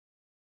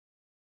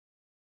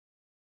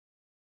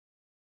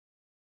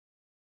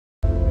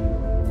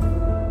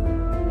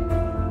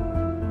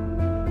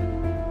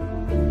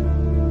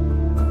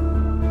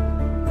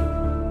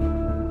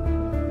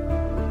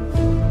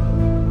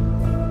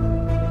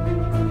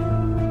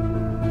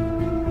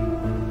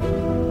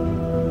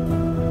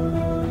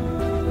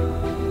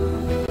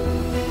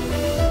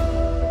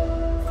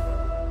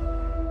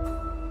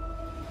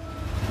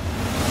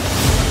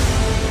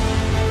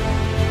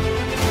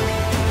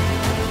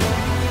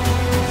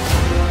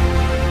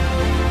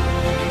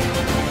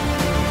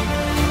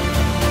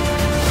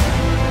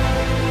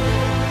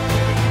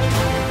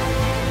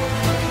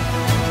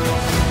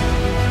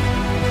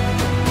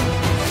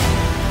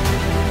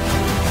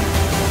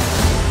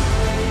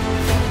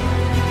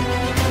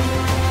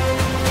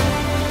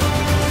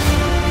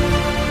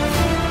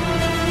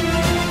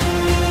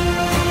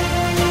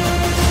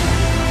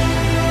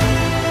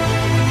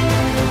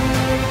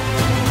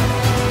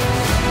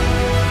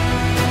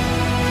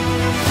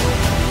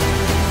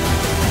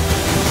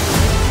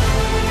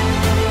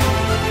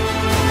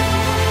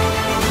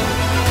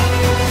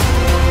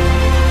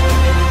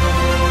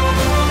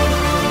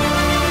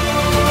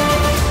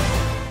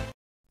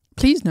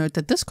note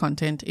that this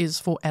content is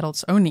for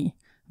adults only.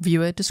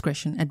 Viewer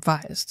discretion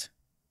advised.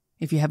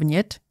 If you haven't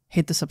yet,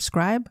 hit the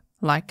subscribe,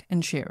 like,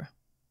 and share.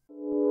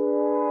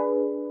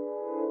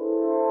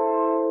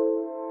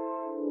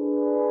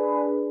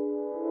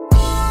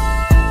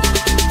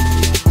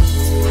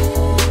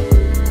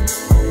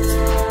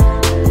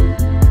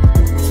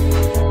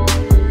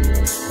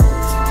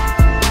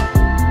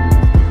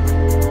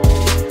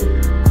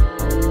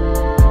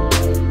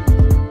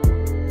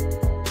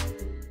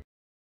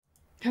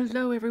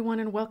 Hello everyone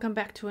and welcome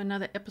back to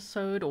another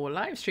episode or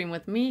live stream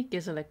with me,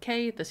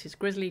 Grizzly. This is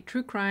Grizzly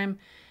True Crime,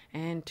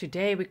 and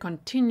today we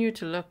continue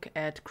to look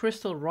at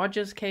Crystal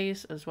Rogers'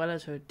 case as well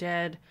as her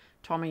dad,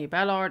 Tommy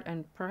Ballard,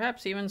 and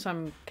perhaps even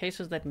some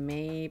cases that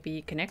may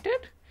be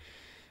connected.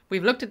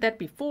 We've looked at that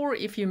before.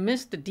 If you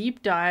missed the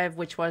deep dive,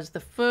 which was the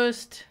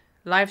first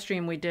live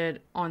stream we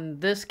did on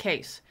this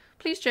case,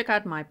 please check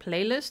out my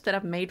playlist that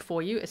I've made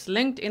for you. It's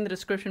linked in the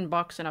description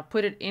box and I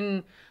put it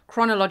in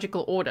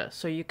chronological order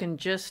so you could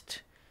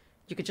just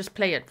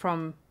play it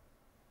from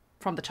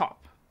the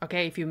top,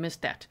 okay, if you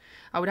missed that.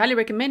 I would highly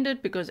recommend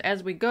it because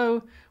as we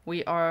go,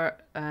 we are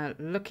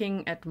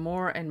looking at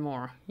more and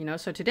more,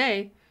 So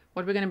today,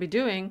 what we're going to be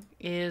doing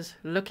is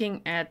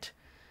looking at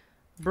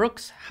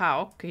Brooks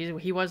Houck.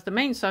 He was the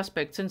main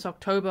suspect since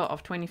October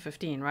of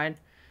 2015, right?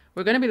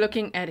 We're going to be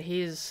looking at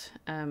his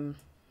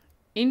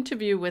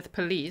interview with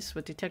police,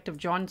 with Detective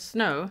John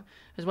Snow,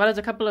 as well as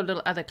a couple of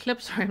little other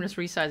clips. Sorry, I'm just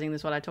resizing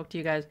this while I talk to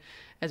you guys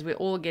as we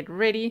all get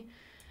ready.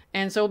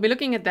 And so we'll be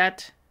looking at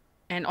that,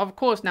 and of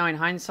course now in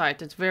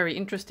hindsight it's very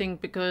interesting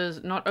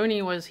because not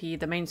only was he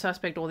the main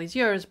suspect all these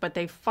years, but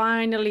they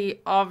finally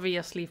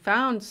obviously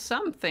found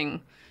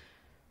something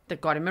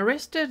that got him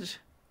arrested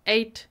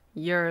 8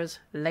 years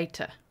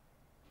later.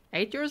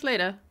 8 years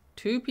later,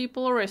 2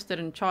 people arrested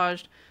and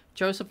charged.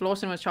 Joseph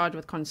Lawson was charged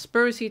with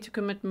conspiracy to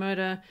commit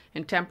murder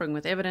and tampering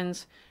with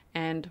evidence,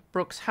 and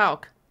Brooks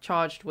Houck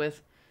charged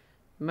with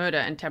murder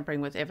and tampering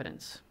with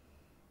evidence.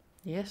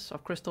 Yes,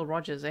 of Crystal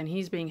Rogers, and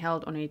he's being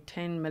held on a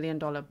 $10 million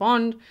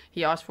bond.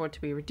 He asked for it to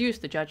be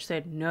reduced. The judge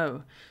said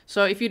no.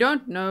 So if you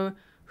don't know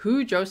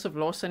who Joseph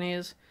Lawson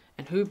is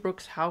and who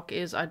Brooks Houck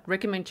is, I'd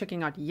recommend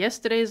checking out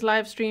yesterday's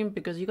live stream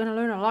because you're going to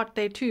learn a lot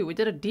there too. We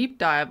did a deep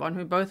dive on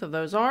who both of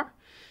those are.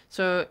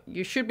 So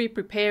you should be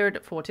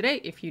prepared for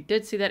today if you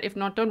did see that. If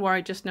not, don't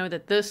worry. Just know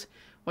that this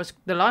was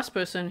the last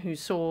person who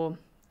saw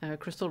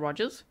Crystal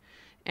Rogers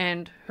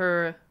and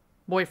her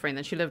boyfriend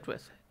that she lived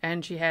with.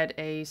 And she had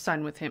a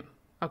son with him.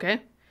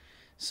 Okay,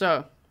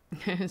 so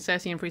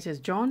Sassy and Free says,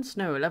 John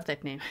Snow, love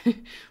that name.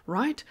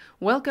 Right,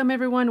 welcome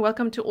everyone,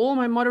 welcome to all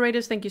my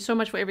moderators, thank you so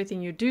much for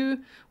everything you do.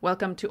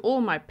 Welcome to all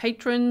my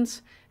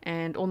patrons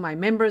and all my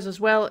members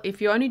as well.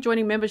 If you're only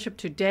joining membership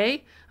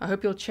today, I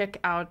hope you'll check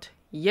out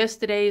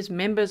yesterday's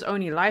members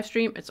only live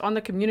stream. It's on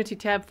the community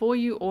tab for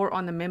you or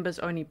on the members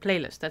only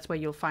playlist. That's where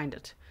you'll find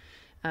it.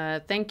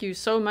 Thank you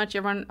so much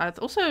everyone.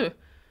 Also,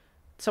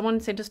 someone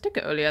sent a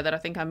sticker earlier that I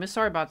think I missed,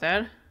 sorry about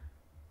that.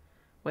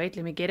 Wait,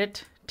 let me get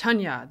it.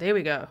 Tanya, there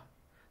we go.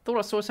 Thought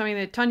I saw something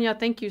there. Tanya,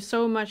 thank you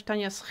so much,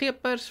 Tanya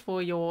Schippers,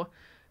 for your,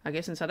 I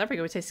guess in South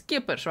Africa we say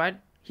Skippers, right?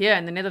 Here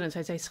in the Netherlands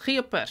I say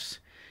Schippers.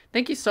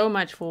 Thank you so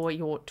much for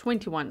your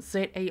 21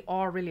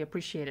 ZAR, really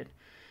appreciate it.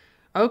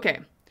 Okay,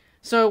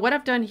 so what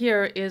I've done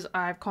here is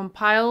I've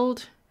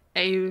compiled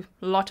a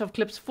lot of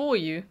clips for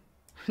you.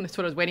 That's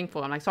what I was waiting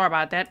for. I'm like, sorry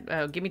about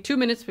that. Give me 2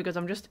 minutes because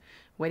I'm just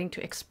waiting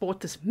to export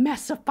this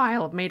massive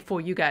file I've made for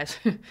you guys.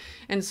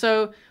 And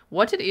so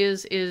what it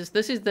is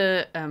this is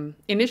the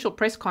initial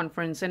press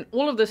conference, and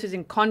all of this is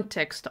in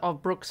context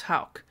of Brooks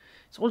Houck.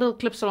 It's all little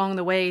clips along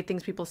the way,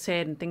 things people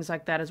said and things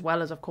like that, as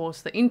well as, of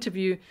course, the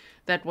interview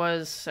that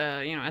was,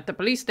 at the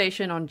police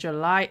station on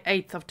July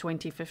 8th of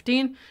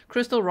 2015.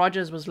 Crystal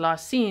Rogers was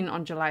last seen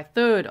on July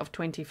 3rd of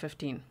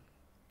 2015.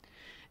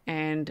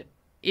 And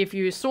if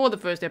you saw the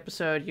first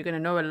episode, you're going to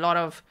know a lot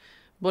of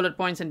bullet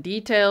points and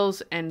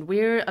details, and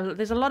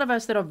there's a lot of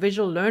us that are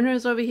visual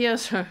learners over here,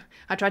 so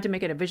I tried to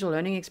make it a visual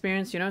learning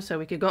experience, so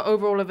we could go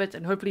over all of it,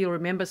 and hopefully you'll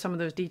remember some of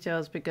those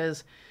details,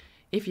 because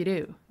if you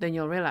do, then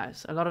you'll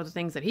realize a lot of the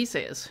things that he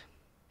says,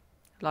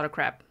 a lot of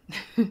crap,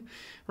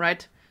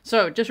 right?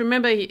 So just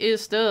remember, he is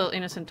still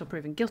innocent until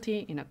proven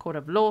guilty in a court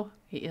of law.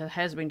 He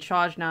has been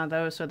charged now,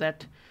 though, so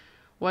that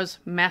was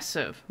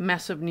massive,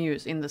 massive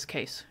news in this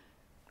case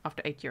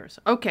after 8 years.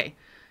 Okay,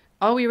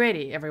 are we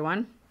ready,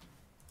 everyone?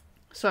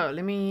 So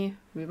let me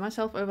move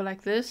myself over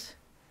like this.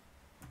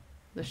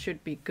 This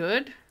should be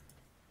good.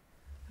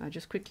 I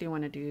just quickly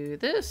want to do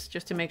this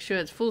just to make sure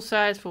it's full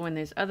size for when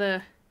there's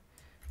other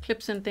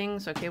clips and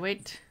things. Okay,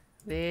 wait.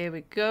 There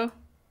we go.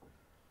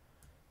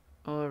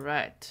 All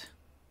right.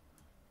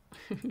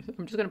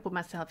 I'm just going to put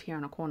myself here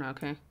in a corner,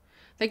 okay?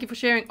 Thank you for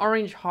sharing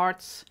orange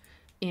hearts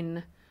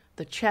in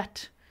the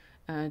chat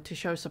to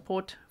show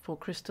support for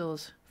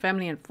Crystal's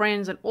family and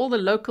friends and all the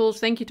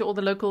locals. Thank you to all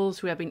the locals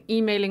who have been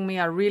emailing me.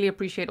 I really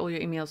appreciate all your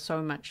emails so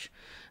much.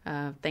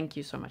 Thank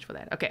you so much for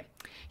that. Okay,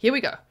 here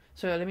we go.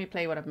 So let me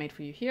play what I've made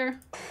for you here.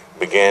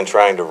 Began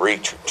trying to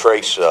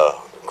retrace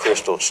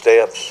Crystal's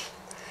steps,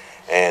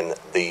 And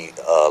the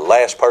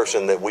last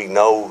person that we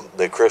know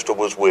that Crystal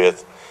was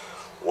with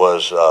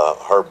was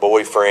her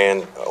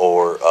boyfriend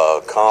or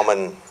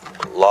common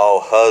law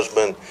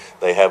husband.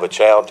 They have a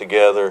child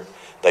together.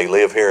 They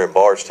live here in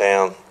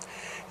Bardstown,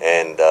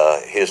 and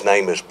his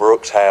name is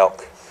Brooks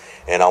Houck.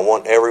 And I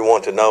want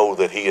everyone to know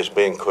that he has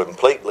been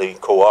completely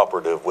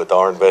cooperative with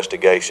our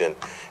investigation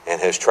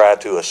and has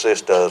tried to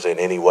assist us in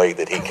any way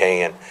that he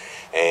can,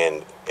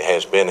 and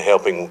has been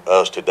helping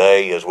us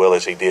today as well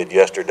as he did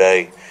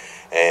yesterday.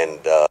 And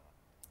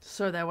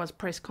so that was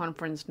press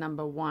conference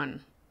number 1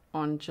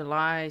 on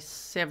July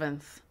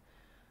 7th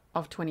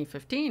of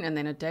 2015, and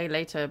then a day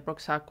later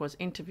Brooks Houck was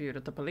interviewed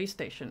at the police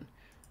station.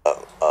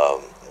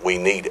 We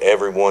need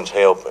everyone's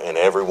help, and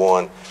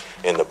everyone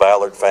in the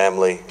Ballard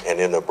family and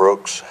in the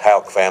Brooks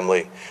Houck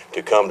family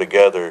to come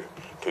together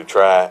to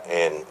try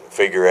and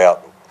figure out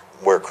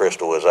where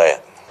Crystal is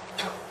at.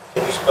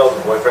 Can you spell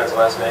the boyfriend's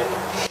last name?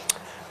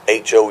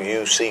 Houck.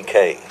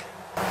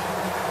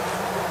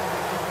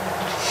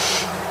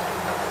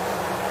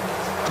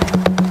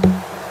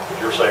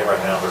 You're saying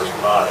right now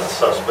there's not a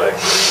suspect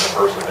in the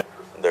person.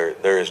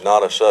 There is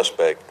not a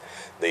suspect.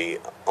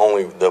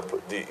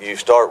 You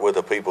start with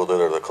the people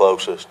that are the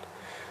closest,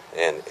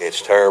 and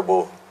it's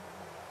terrible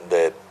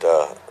that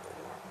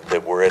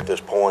that we're at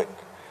this point,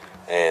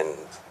 and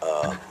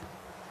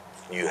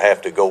you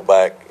have to go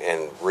back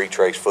and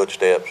retrace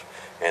footsteps.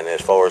 And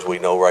as far as we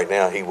know right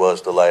now, he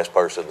was the last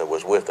person that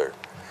was with her.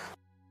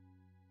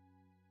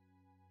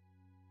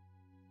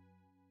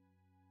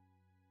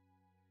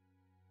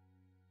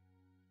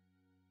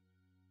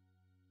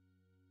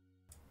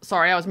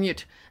 Sorry, I was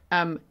mute.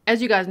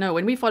 As you guys know,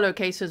 when we follow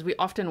cases, we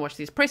often watch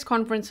these press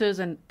conferences,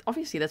 and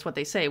obviously that's what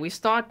they say. We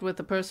start with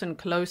the person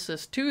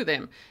closest to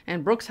them,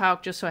 and Brooks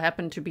Houck just so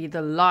happened to be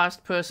the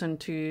last person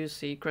to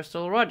see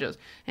Crystal Rogers,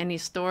 and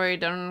his story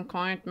doesn't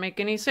quite make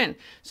any sense.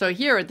 So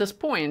here at this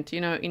point,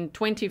 you know, in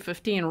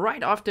 2015,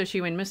 right after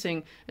she went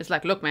missing, it's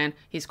like, look man,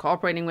 he's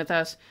cooperating with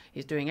us,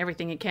 he's doing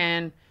everything he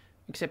can,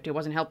 except he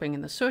wasn't helping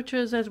in the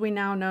searches, as we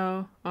now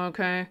know,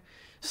 okay?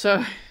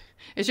 So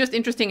it's just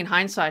interesting in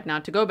hindsight now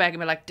to go back and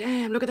be like,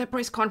 damn, look at that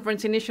press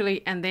conference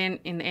initially, and then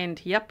in the end,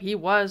 yep, he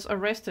was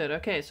arrested.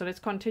 Okay, so let's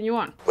continue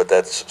on. But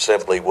that's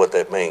simply what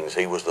that means.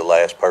 He was the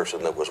last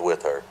person that was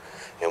with her,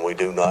 and we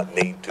do not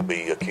need to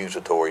be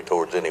accusatory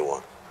towards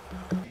anyone.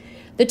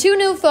 The 2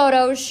 new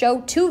photos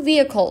show 2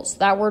 vehicles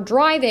that were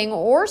driving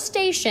or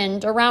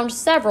stationed around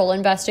several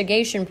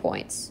investigation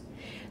points.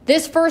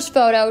 This first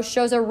photo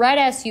shows a red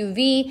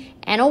SUV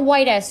and a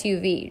white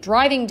SUV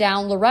driving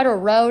down Loretto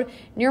Road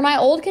near my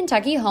old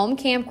Kentucky home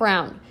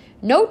campground.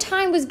 No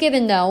time was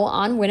given, though,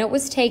 on when it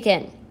was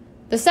taken.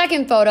 The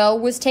second photo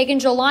was taken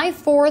July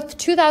 4th,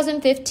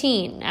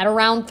 2015 at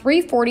around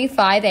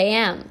 3:45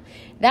 a.m.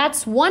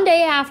 That's one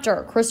day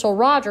after Crystal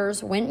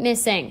Rogers went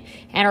missing,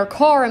 and her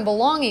car and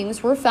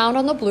belongings were found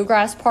on the Blue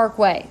Grass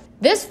Parkway.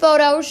 This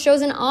photo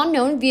shows an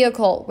unknown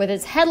vehicle with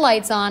its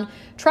headlights on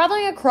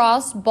traveling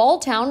across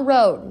Balltown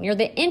Road near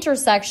the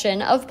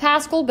intersection of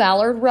Pascal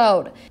Ballard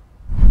Road.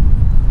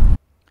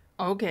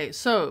 Okay,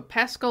 so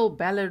Pascal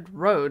Ballard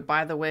Road,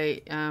 by the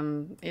way,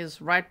 is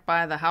right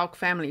by the Houck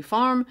family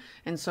farm,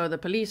 and so the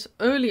police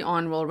early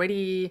on were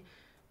already,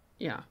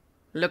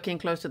 looking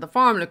close to the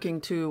farm,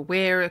 looking to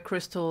where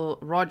Crystal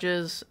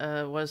Rogers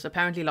was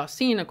apparently last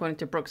seen, according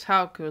to Brooks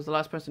Houck, who was the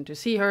last person to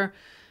see her.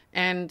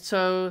 And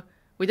so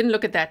we didn't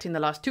look at that in the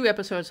last 2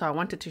 episodes, so I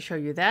wanted to show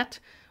you that.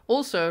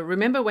 Also,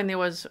 remember when there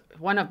was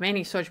one of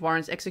many search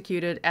warrants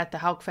executed at the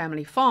Houck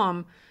family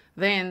farm,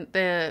 then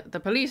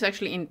the police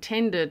actually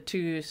intended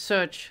to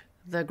search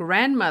the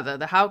grandmother,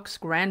 the Houck's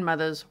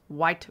grandmother's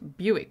white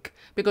Buick,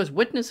 because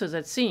witnesses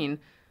had seen,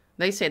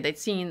 they said they'd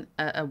seen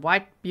a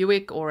white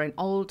Buick or an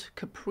old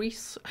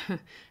Caprice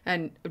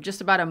and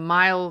just about a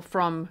mile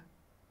from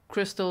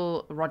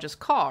Crystal Rogers'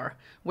 car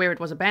where it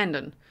was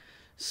abandoned.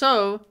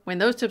 So when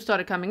those tips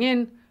started coming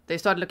in, they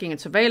started looking at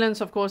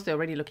surveillance, of course. They're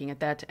already looking at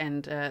that,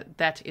 and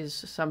that is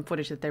some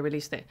footage that they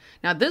released there.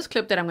 Now, this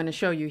clip that I'm going to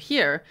show you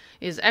here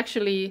is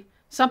actually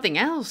something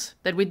else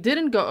that we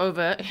didn't go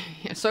over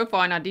so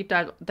far in our deep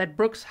dive that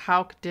Brooks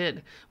Houck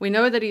did. We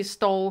know that he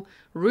stole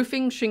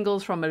roofing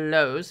shingles from a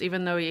Lowe's,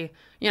 even though he,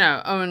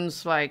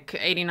 owns like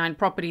 89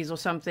 properties or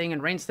something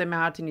and rents them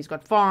out, and he's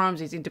got farms,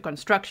 he's into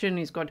construction,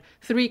 he's got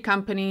 3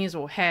 companies,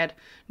 or had.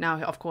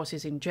 Now, of course,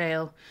 he's in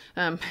jail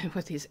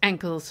with his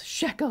ankles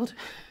shackled,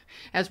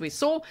 as we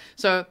saw.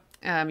 So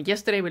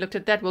yesterday we looked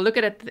at that. We'll look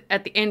at it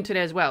at the end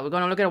today as well. We're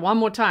going to look at it one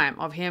more time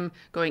of him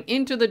going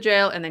into the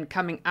jail and then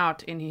coming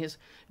out in his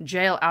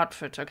jail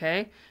outfit,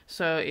 okay?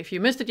 So if you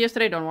missed it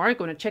yesterday, don't worry,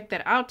 going to check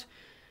that out.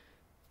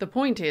 The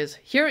point is,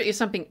 here is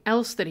something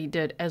else that he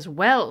did as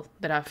well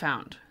that I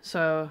found.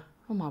 So,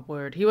 oh my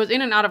word, he was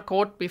in and out of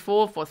court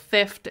before for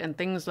theft and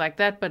things like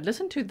that, but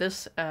listen to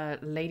this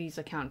lady's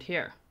account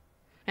here.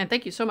 And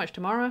thank you so much,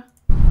 Tamara.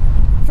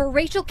 For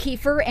Rachel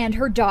Kiefer and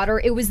her daughter,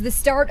 it was the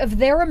start of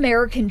their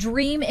American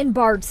dream in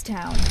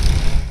Bardstown.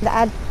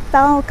 I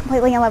fell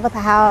completely in love with the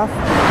house.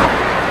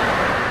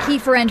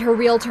 Kiefer and her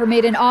realtor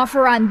made an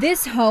offer on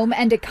this home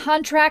and a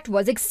contract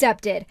was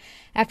accepted.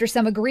 After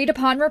some agreed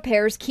upon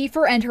repairs,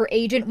 Kiefer and her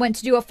agent went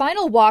to do a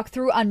final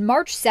walkthrough on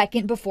March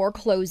 2nd before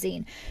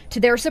closing. To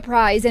their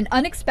surprise, an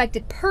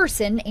unexpected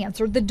person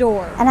answered the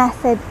door. And I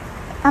said,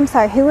 "I'm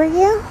sorry, who are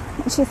you?"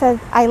 And she said,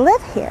 "I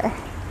live here."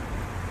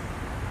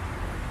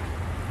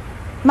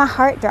 My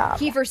heart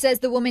dropped. Kiefer says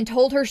the woman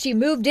told her she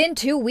moved in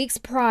 2 weeks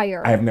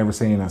prior. I have never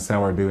seen a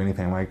seller do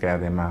anything like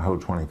that in my whole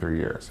 23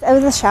 years. It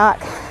was a shock.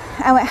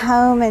 I went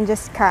home and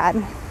just cried.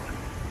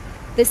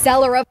 The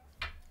seller of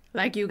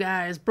Like you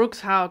guys, Brooks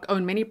Houck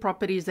owned many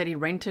properties that he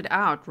rented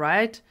out,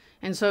 right?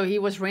 And so he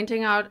was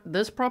renting out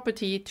this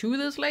property to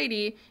this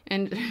lady,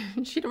 and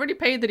she'd already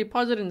paid the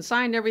deposit and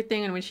signed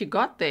everything. And when she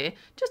got there,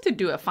 just to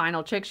do a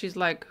final check, she's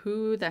like,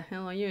 "Who the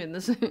hell are you?" And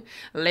this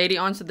lady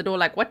answered the door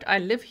like, "What? I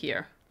live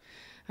here.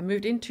 I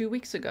moved in 2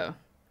 weeks ago."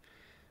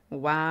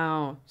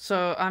 Wow.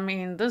 So, I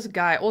mean, this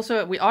guy,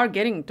 also, we are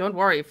getting, don't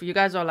worry, if you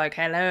guys are like,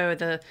 hello,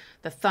 the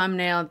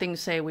thumbnail and things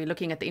say we're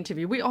looking at the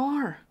interview. We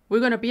are. We're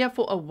going to be here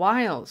for a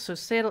while. So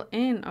settle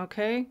in,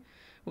 okay?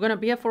 We're going to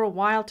be here for a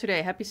while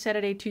today. Happy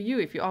Saturday to you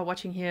if you are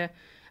watching here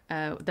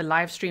the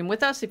live stream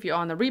with us. If you're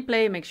on the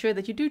replay, make sure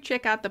that you do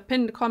check out the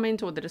pinned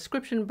comment or the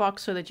description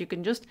box so that you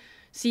can just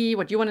see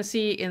what you want to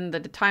see in the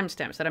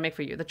timestamps that I make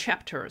for you, the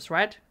chapters,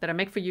 right, that I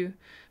make for you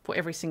for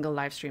every single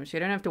live stream. So you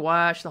don't have to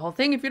watch the whole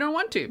thing if you don't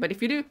want to, but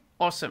if you do,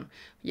 awesome.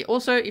 You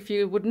also, if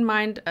you wouldn't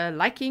mind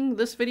liking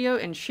this video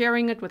and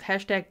sharing it with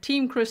hashtag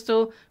Team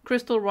Crystal,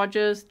 Crystal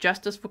Rogers,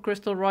 Justice for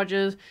Crystal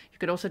Rogers. You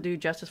could also do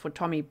Justice for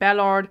Tommy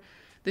Ballard.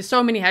 There's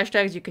so many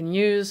hashtags you can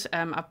use.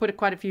 I put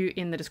quite a few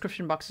in the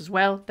description box as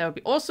well. That would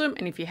be awesome.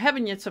 And if you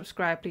haven't yet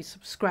subscribed, please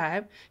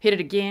subscribe. Hit it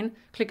again.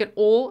 Click it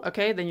all.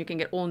 Okay, then you can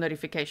get all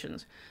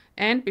notifications.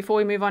 And before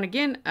we move on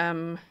again,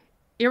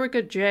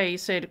 Erica J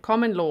said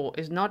common law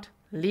is not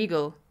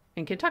legal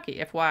in Kentucky,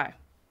 FYI.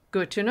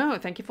 Good to know.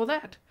 Thank you for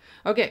that.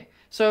 Okay,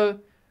 so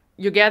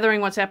you're gathering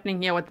what's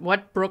happening here,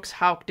 what Brooks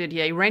Houck did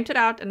here. He rented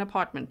out an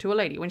apartment to a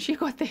lady when she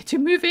got there to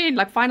move in,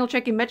 like final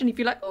check. Imagine if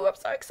you're like, "Oh, I'm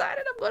so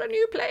excited, I've got a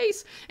new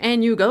place."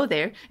 And you go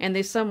there and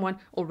there's someone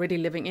already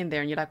living in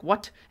there and you're like,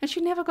 "What?" And she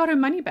never got her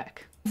money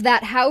back.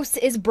 that house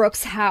is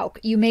Brooks Houck.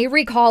 You may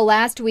recall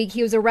last week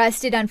he was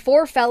arrested on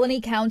 4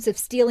 felony counts of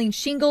stealing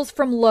shingles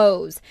from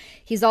Lowe's.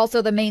 He's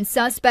also the main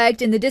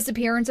suspect in the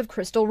disappearance of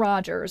Crystal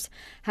Rogers.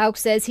 Houck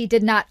says he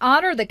did not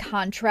honor the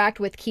contract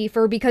with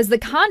Kiefer because the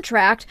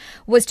contract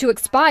was to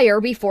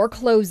expire before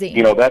closing.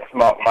 You know, that's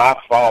not my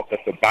fault that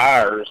the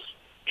buyers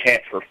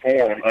can't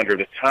perform under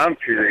the time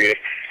period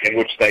in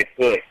which they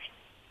put,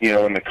 you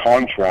know, in the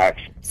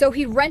contracts. So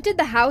he rented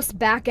the house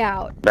back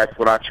out. That's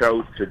what I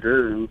chose to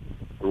do,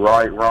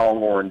 right, wrong,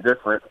 or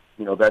indifferent.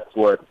 You know, that's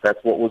what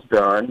was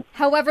done.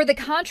 However, the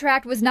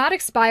contract was not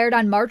expired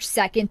on March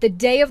 2nd, the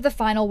day of the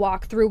final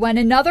walkthrough, when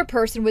another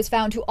person was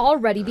found to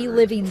already be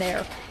living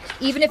there.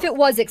 Even if it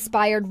was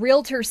expired,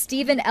 realtor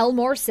Stephen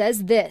Elmore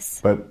says this.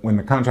 But when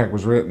the contract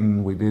was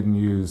written, we didn't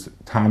use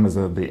time as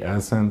of the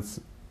essence.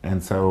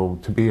 And so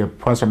to be a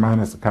plus or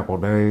minus a couple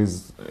of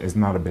days is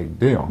not a big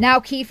deal. Now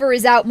Kiefer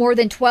is out more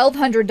than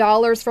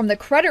 $1,200 from the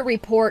credit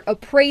report,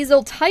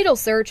 appraisal, title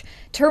search,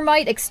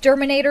 termite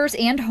exterminators,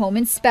 and home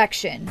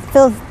inspection.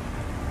 Feels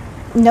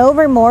no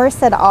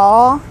remorse at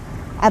all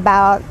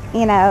about,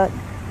 you know,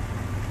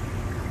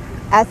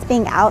 us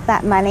being out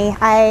that money.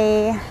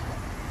 I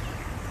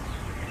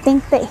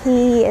think that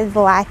he is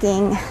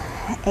lacking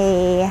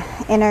a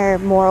inner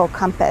moral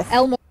compass.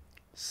 Elmore.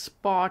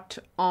 Spot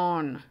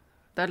on.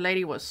 That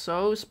lady was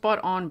so spot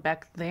on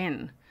back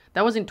then.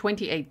 That was in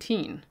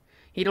 2018.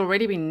 He'd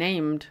already been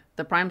named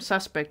the prime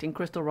suspect in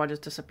Crystal Rogers'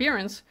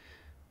 disappearance.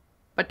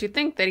 But to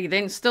think that he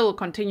then still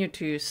continued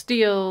to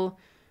steal,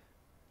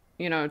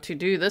 you know, to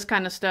do this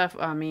kind of stuff,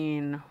 I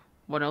mean,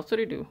 what else did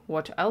he do?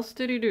 What else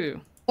did he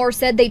do? Or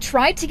said they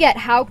tried to get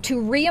Houck to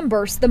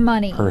reimburse the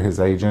money. Per his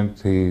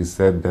agent, he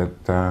said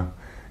that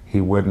he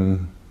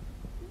wouldn't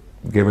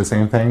give us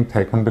anything,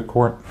 take him to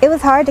court. It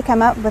was hard to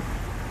come up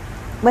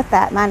with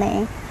that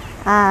money.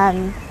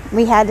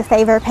 We had to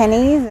save our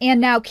pennies. And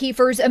now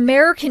Kiefer's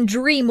American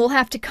dream will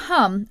have to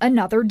come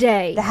another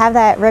day. To have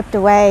that ripped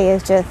away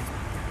is just,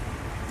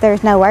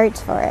 there's no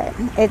words for it.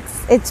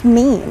 It's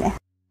mean.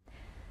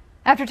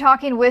 After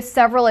talking with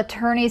several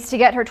attorneys to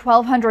get her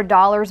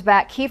 $1,200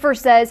 back, Kiefer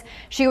says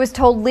she was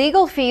told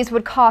legal fees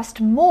would cost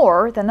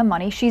more than the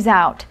money she's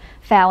out.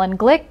 Fallon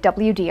Glick,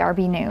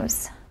 WDRB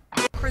News.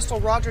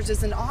 Crystal Rogers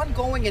is an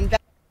ongoing investigation.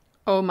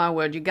 Oh my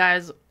word, you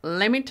guys,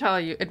 let me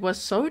tell you, it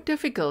was so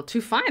difficult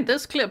to find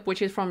this clip,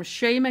 which is from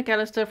Shay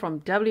McAllister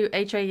from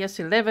WHAS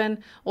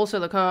 11, also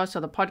the co-host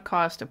of the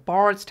podcast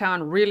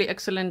Bardstown, really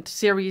excellent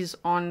series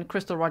on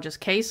Crystal Rogers'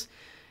 case.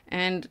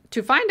 And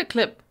to find a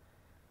clip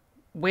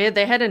where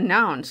they had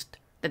announced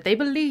that they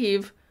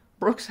believe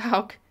Brooks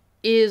Houck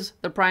is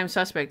the prime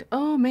suspect.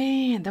 Oh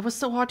man, that was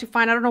so hard to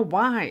find. I don't know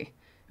why.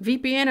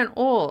 VPN and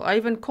all. I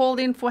even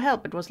called in for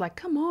help. It was like,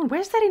 come on,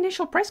 where's that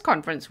initial press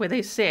conference where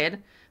they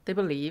said they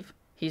believe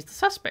he's the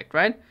suspect,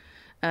 right?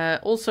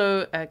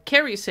 Also,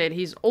 Kerry said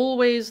he's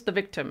always the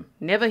victim,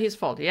 never his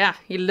fault. Yeah,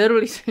 he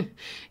literally said,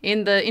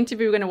 in the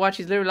interview we're going to watch,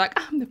 he's literally like,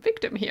 I'm the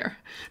victim here.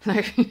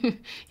 Like,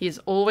 he's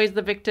always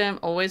the victim,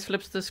 always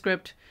flips the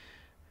script.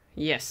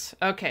 Yes.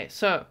 Okay,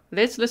 so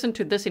let's listen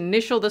to this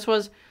initial. This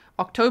was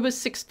October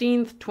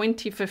 16th,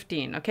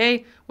 2015,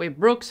 okay, where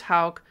Brooks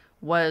Houck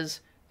was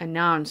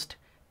announced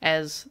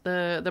as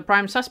the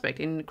prime suspect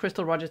in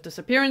Crystal Rogers'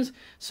 disappearance.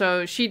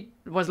 So she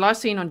was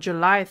last seen on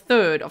July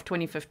 3rd of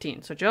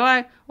 2015. So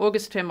July,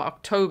 August, September,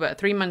 October,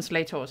 3 months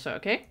later or so,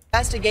 okay?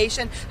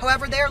 Investigation.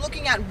 However, they are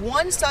looking at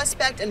one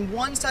suspect and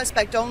one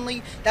suspect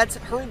only. That's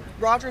her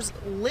Rogers'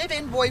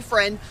 live-in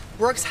boyfriend,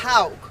 Brooks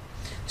Houck.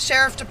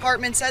 Sheriff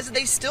Department says that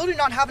they still do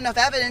not have enough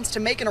evidence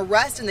to make an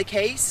arrest in the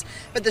case,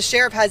 but the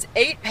sheriff has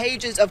 8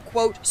 pages of,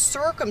 quote,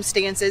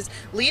 circumstances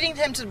leading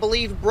him to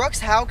believe Brooks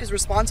Houck is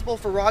responsible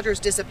for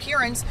Rogers'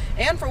 disappearance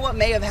and for what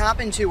may have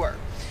happened to her.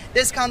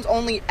 This comes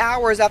only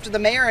hours after the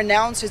mayor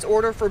announced his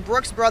order for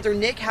Brooks' brother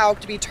Nick Houck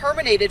to be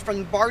terminated from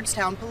the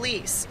Bardstown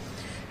police.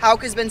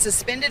 Houck has been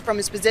suspended from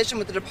his position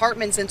with the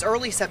department since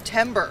early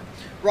September.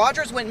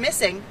 Rogers went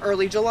missing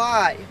early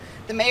July.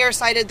 The mayor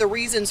cited the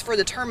reasons for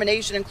the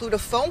termination include a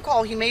phone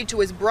call he made to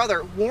his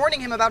brother, warning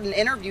him about an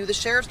interview the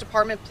sheriff's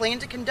department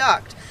planned to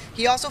conduct.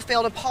 He also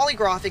failed a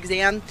polygraph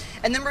exam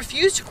and then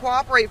refused to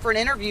cooperate for an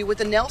interview with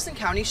the Nelson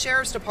County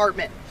Sheriff's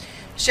Department.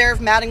 Sheriff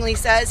Mattingly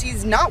says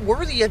he's not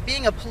worthy of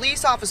being a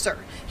police officer.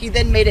 He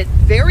then made it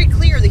very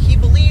clear that he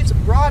believes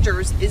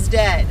Rogers is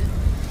dead.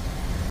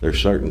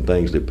 There's certain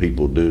things that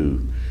people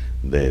do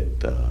that,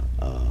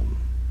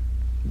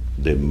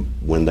 that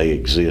when they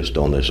exist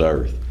on this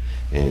earth,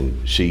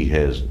 and she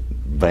has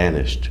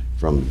vanished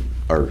from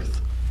earth,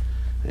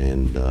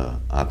 and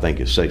I think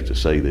it's safe to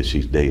say that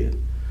she's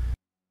dead.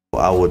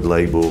 I would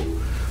label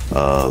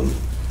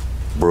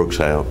Brooks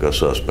Houck a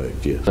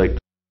suspect, yes.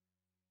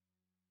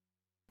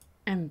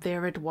 And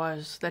there it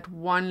was, that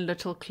one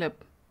little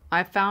clip.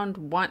 I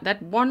found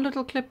that one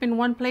little clip in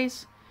one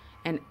place,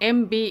 and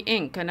MB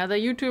Inc., another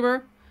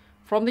YouTuber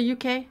from the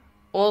UK,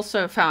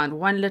 also found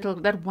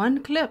that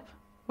one clip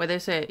where they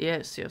say,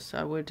 yes,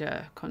 I would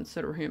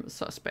consider him a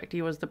suspect.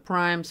 He was the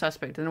prime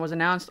suspect, and it was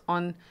announced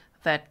on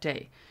that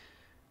day.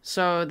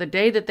 So the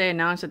day that they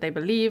announced that they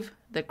believe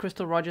that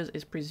Crystal Rogers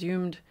is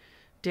presumed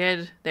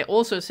dead, they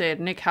also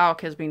said Nick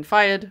Houck has been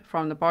fired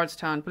from the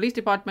Bardstown Police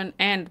Department,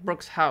 and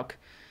Brooks Houck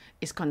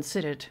is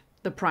considered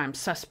the prime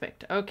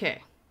suspect.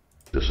 Okay.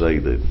 To say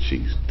that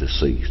she's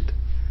deceased,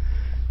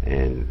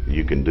 and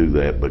you can do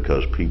that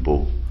because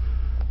people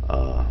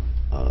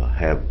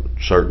have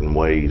certain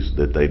ways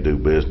that they do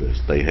business.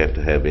 They have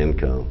to have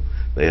income,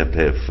 they have to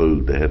have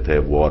food, they have to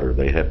have water,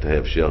 they have to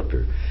have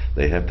shelter,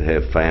 they have to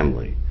have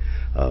family.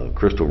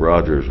 Crystal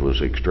Rogers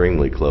was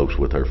extremely close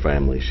with her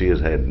family. She has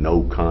had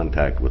no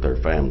contact with her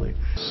family.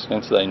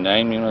 Since they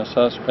named him a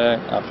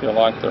suspect, I feel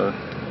like they're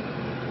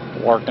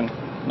working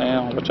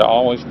now, which I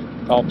always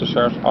thought the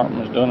Sheriff's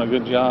Department was doing a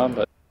good job.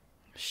 But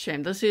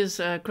shame. This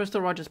is Crystal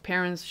Rogers'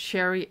 parents,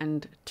 Sherry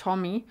and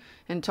Tommy.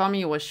 And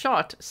Tommy was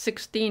shot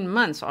 16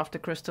 months after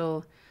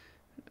Crystal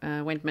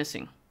went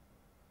missing.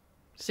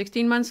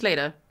 16 months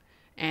later.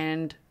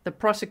 And the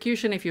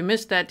prosecution, if you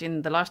missed that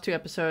in the last 2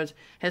 episodes,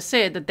 has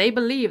said that they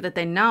believe that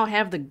they now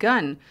have the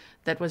gun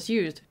that was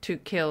used to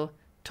kill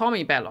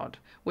Tommy Ballard,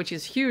 which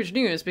is huge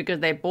news because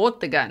they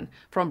bought the gun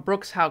from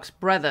Brooks Houck's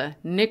brother,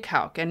 Nick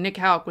Houck. And Nick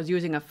Houck was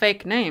using a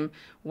fake name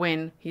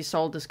when he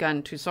sold this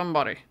gun to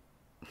somebody.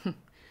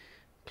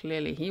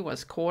 Clearly he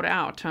was caught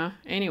out, huh?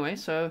 Anyway,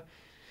 so,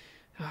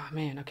 oh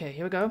man, okay,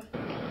 here we go.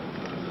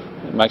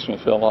 It makes me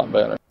feel a lot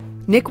better.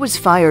 Nick was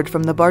fired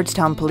from the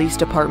Bardstown Police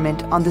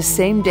Department on the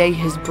same day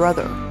his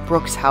brother,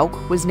 Brooks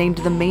Houck, was named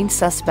the main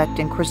suspect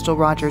in Crystal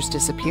Rogers'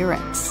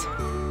 disappearance.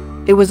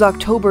 It was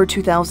October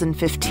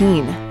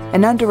 2015,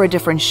 and under a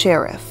different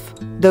sheriff,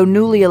 though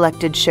newly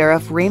elected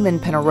Sheriff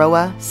Raymond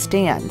Penaroa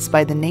stands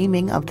by the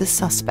naming of the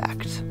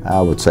suspect. I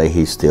would say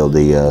he's still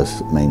the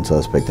main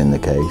suspect in the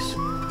case.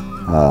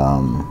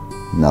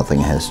 Nothing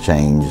has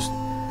changed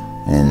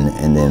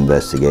in the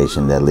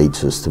investigation that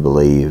leads us to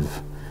believe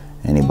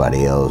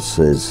anybody else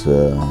is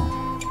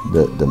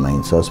the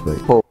main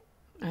suspect.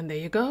 And there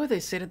you go, they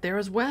said it there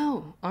as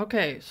well.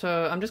 Okay,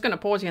 so I'm just going to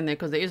pause here there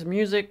because there is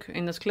music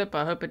in this clip.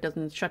 I hope it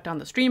doesn't shut down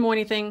the stream or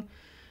anything.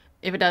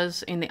 If it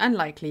does, in the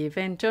unlikely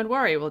event, don't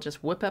worry, we'll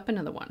just whip up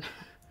another one.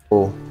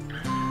 People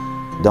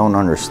don't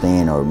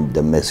understand, or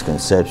the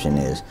misconception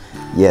is,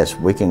 yes,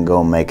 we can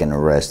go make an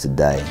arrest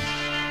today,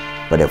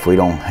 but if we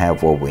don't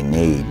have what we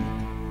need,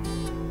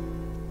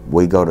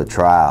 we go to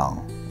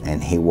trial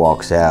and he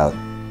walks out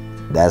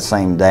that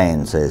same day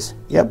and says,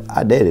 yep,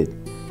 I did it.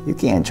 You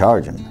can't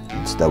charge him.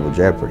 It's double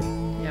jeopardy.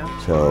 Yeah.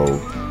 So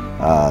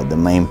the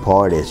main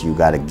part is you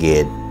got to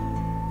get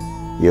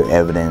your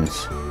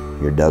evidence,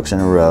 your ducks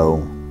in a row,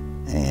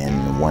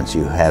 and once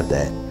you have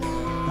that,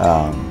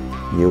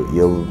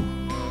 you'll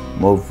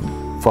move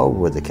forward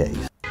with the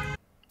case.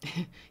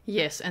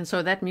 Yes, and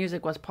so that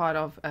music was part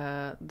of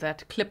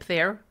that clip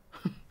there.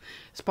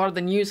 It's part of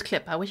the news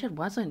clip. I wish it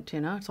wasn't,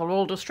 you know, it's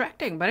all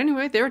distracting. But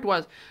anyway, there it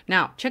was.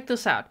 Now, check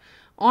this out.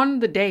 on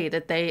the day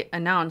that they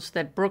announced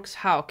that Brooks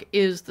Houck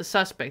is the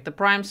suspect, the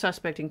prime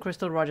suspect in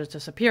Crystal Rogers'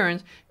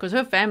 disappearance, because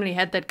her family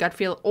had that gut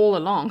feel all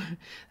along.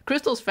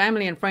 Crystal's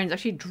family and friends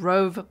actually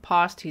drove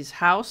past his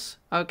house.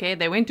 Okay,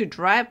 they went to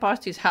drive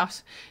past his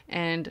house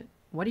and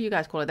what do you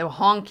guys call it? They were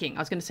honking. I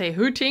was going to say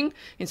hooting.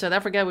 In South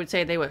Africa, I would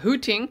say they were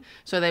hooting.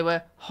 So they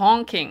were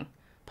honking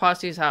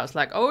past his house.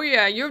 Like, oh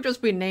yeah, you've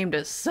just been named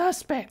a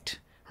suspect,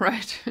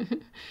 right?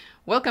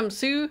 Welcome,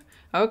 Sue.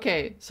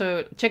 Okay,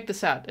 so check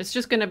this out. It's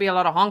just going to be a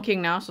lot of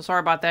honking now. So sorry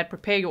about that.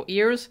 Prepare your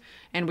ears.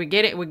 And we're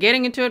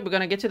getting into it. We're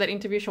going to get to that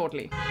interview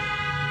shortly.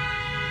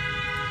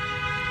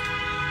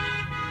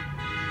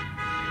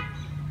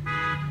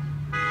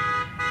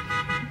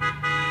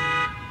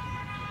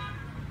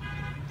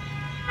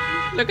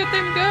 Look at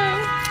them go.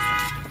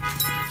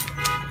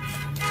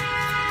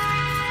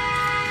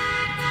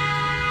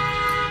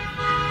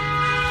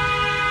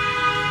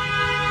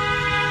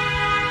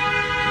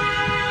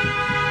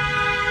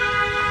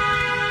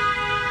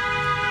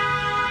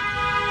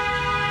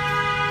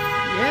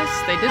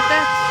 Yes, they did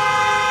that.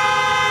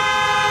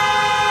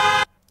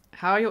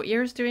 How are your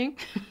ears doing?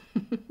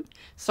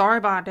 Sorry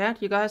about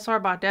that, you guys. Sorry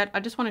about that.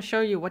 I just want to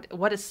show you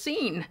what a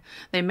scene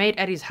they made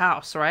at his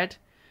house, right?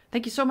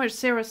 Thank you so much,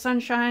 Sarah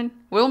Sunshine.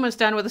 We're almost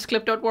done with this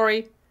clip, don't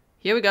worry.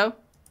 Here we go.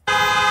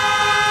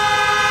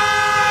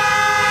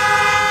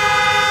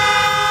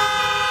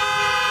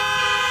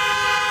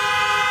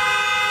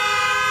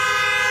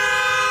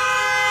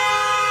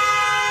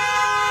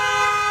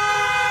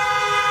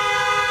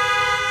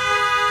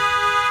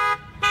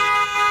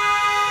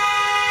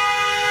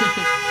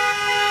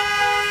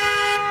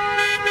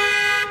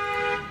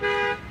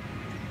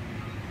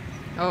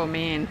 Oh,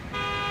 man.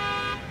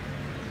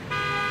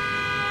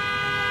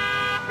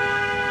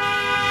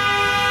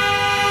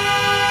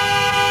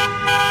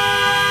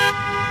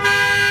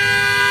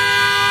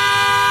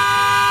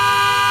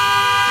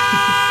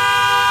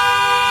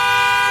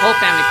 Whole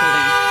family pulled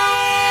in.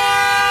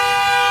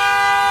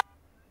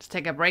 Let's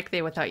take a break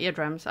there with our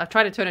eardrums. I've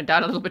tried to turn it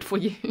down a little bit for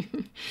you.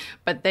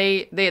 But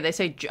they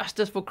say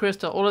justice for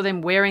Crystal. All of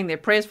them wearing their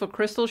Prayers for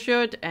Crystal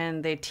shirt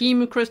and their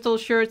Team Crystal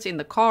shirts in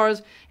the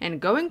cars and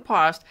going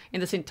past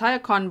in this entire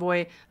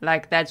convoy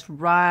like, that's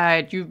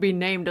right, you've been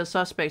named a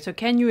suspect. So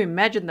can you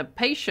imagine the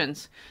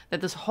patience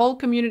that this whole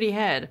community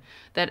had,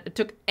 that it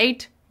took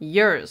 8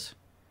 years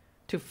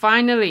to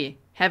finally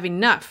have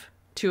enough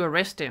to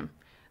arrest him?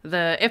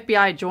 The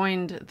FBI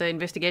joined the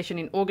investigation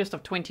in August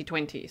of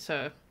 2020.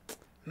 So,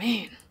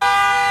 man.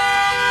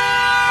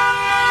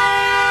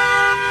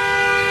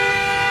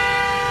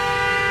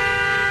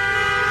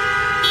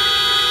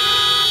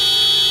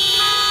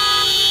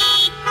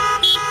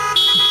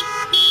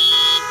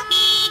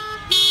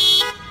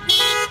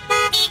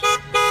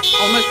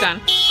 Almost done.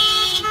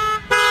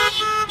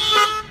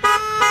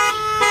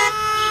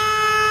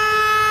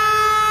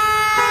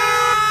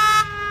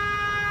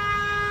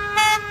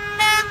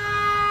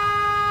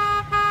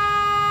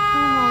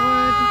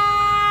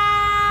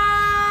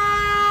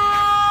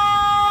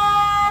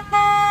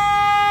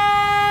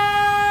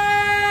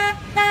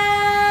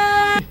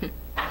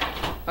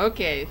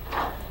 Okay,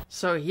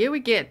 so here we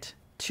get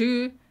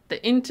to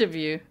the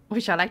interview,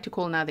 which I like to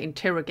call now the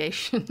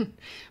interrogation,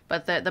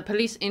 but the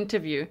police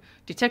interview.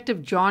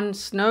 Detective John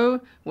Snow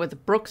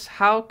with Brooks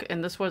Houck,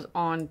 and this was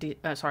on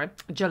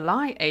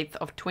July 8th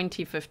of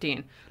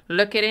 2015.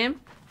 Look at him,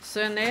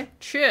 sitting there,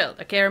 chilled.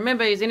 Okay,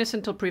 remember, he's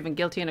innocent until proven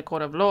guilty in a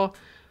court of law,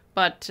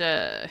 but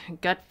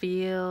gut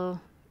feel,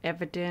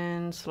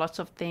 evidence, lots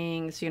of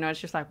things, you know,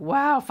 it's just like,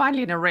 wow,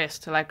 finally an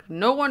arrest. Like,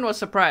 no one was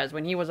surprised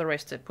when he was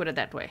arrested, put it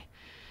that way.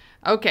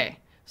 Okay,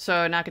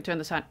 so now I can turn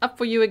the sound up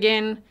for you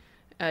again.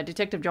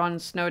 Detective John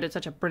Snow did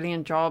such a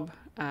brilliant job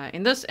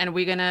in this, and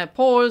we're gonna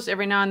pause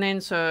every now and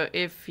then. So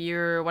if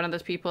you're one of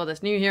those people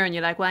that's new here and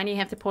you're like, well, I need to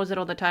have to pause it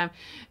all the time,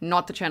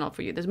 not the channel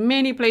for you. There's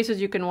many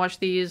places you can watch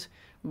these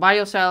by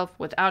yourself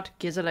without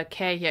Grizzly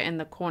K here in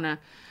the corner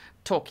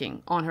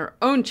talking on her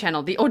own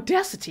channel. The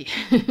audacity.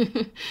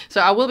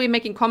 So I will be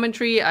making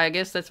commentary. I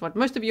guess that's what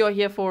most of you are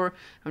here for.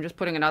 I'm just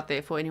putting it out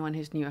there for anyone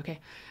who's new. Okay,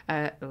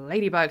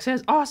 Ladybug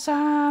says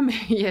awesome.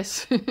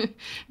 Yes.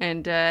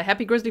 And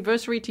happy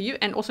Grizzlyversary to you,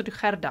 and also to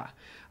Gerda.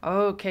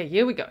 Okay,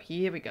 here we go,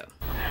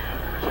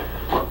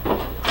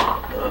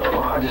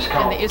 I just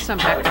called. And there is some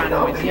background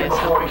noise. Yes,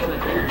 unfortunately.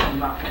 He's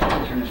not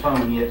answering his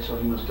phone yet, so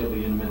he must still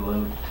be in the middle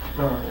of it.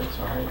 All right, that's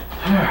all right.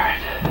 All right,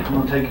 I'm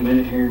gonna take a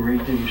minute here and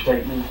read through your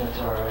statement, if that's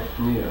all right.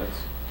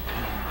 Yes.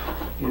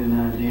 Get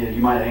an idea.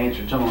 You might have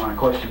answered some of my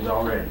questions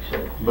already,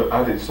 so. But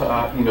I did,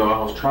 you know,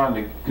 I was trying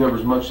to cover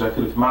as much as I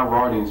could. If my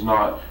writing's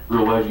not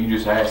real legible, you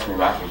just ask me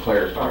and I can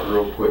clarify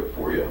real quick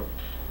for you.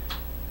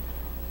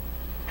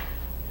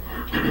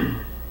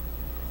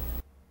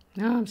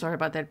 No, I'm sorry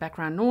about that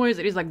background noise.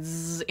 It is like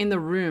zzz in the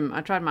room.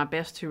 I tried my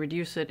best to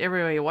reduce it.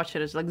 Everywhere you watch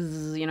it, it's like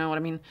zzz, you know what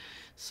I mean?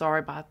 Sorry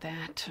about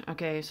that.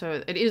 Okay,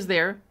 so it is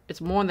there.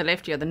 It's more in the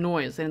left ear, the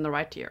noise, than in the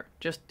right ear,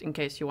 just in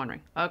case you're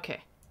wondering.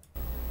 Okay.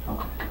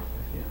 Okay,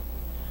 yeah.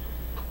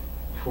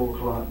 4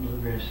 o'clock,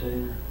 Blue Grass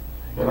Center.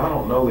 And I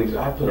don't know these.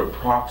 I put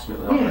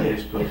approximately on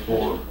this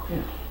before.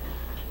 Yeah.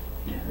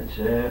 Yeah, it's,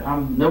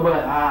 nobody,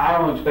 I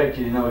don't expect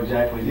you to know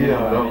exactly.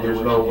 Yeah, no,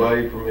 there's no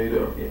way for me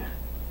to. Yeah.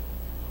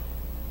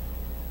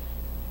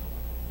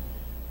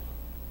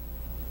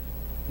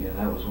 Yeah,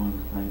 that was one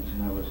of the things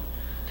that I was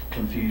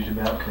confused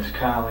about, because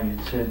Kylie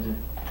had said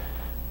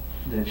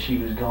that she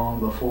was gone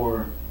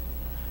before.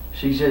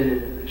 She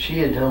said she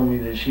had told me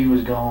that she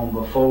was gone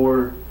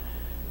before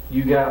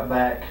you got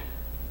back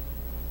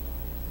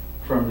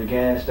from the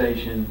gas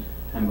station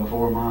and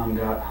before Mom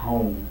got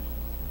home.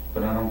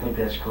 But I don't think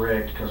that's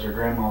correct, because her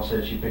grandma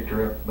said she picked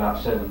her up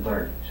about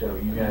 7:30. So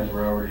you guys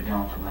were already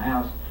gone from the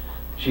house.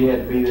 She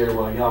had to be there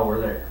while y'all were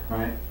there,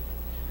 right?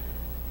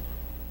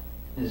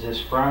 Is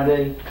this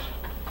Friday?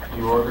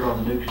 You ordered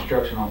on the new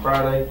construction on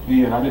Friday?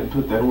 Yeah, and I didn't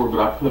put that order,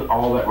 but I put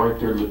all that right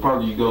there. The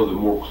farther you go, the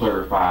more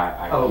clarified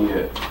I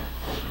get.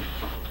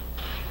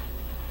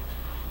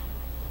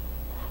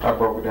 I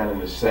broke it down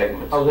into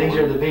segments. Oh, these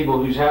are the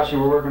people whose house you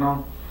were working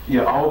on?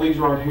 Yeah, all these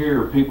right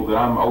here are people that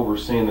I'm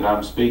overseeing, that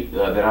I'm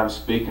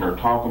speaking or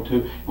talking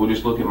to. We'll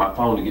just look at my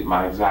phone to get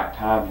my exact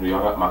time. I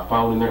got my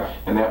phone in there,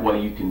 and that way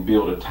you can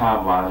build a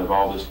timeline of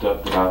all this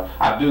stuff that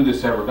I do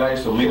this every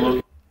day. So me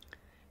looking.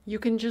 You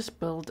can just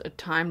build a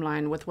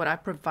timeline with what I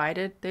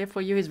provided there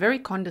for you. He's very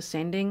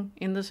condescending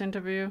in this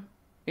interview.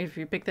 If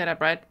you pick that up,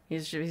 right?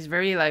 He's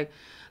very like,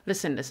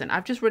 listen,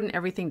 I've just written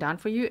everything down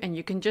for you, and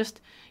you could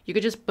just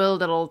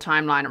build a little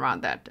timeline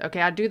around that.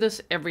 Okay, I do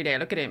this every day.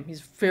 Look at him.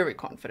 He's very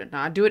confident.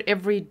 Now I do it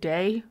every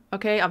day.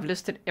 Okay, I've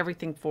listed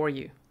everything for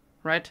you,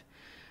 right?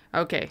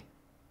 Okay.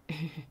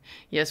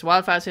 Yes,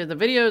 Wildfire says the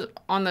videos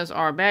on this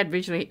are bad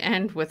visually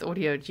and with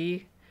audio.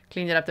 G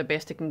cleaned it up the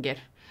best it can get.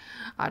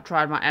 I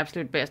tried my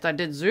absolute best. I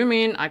did zoom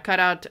in. I cut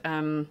out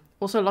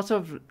also lots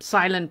of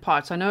silent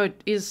parts. I know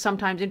it is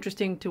sometimes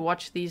interesting to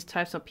watch these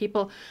types of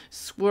people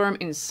squirm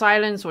in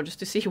silence or just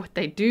to see what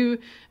they do.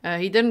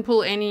 He didn't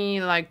pull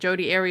any like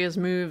Jodi Arias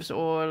moves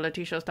or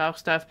Letitia style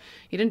stuff.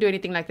 He didn't do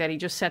anything like that. He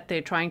just sat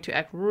there trying to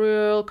act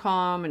real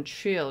calm and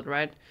chilled,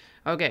 right?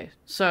 Okay,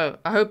 so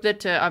I hope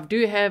that I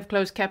do have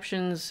closed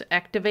captions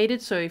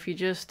activated. So if you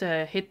just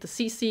hit the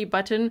CC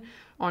button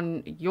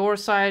on your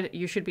side,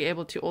 you should be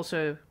able to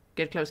also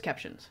get closed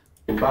captions.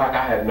 In fact,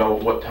 I had know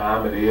what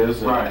time it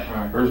is, and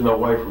right. There's no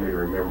way for me to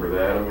remember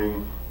that. I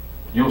mean,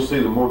 you'll see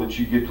the more that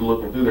you get to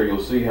looking through there,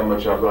 you'll see how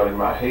much I've got in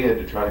my head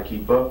to try to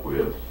keep up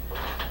with.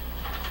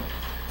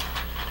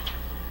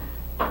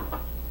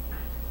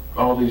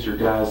 All these are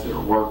guys that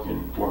are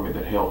working for me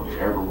that help me,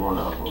 every one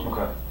of them.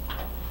 Okay.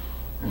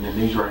 And then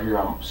these right here,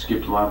 I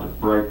skipped a line to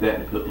break that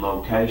and put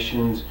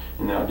locations,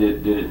 and then I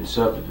did it in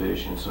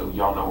subdivision, so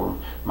y'all know where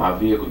my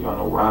vehicle, y'all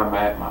know where I'm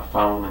at, my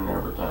phone and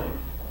everything.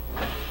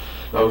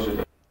 Those are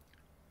the...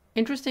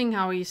 Interesting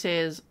how he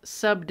says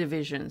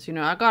subdivisions. You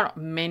know, I got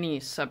many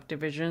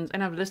subdivisions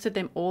and I've listed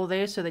them all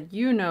there so that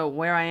you know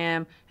where I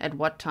am at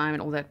what time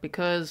and all that,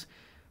 because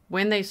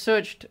when they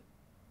searched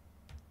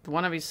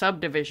one of his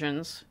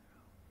subdivisions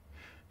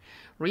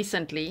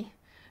recently,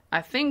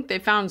 I think they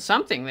found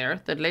something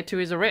there that led to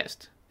his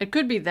arrest. It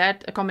could be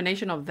that, a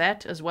combination of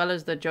that as well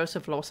as the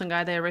Joseph Lawson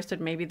guy they arrested.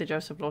 Maybe the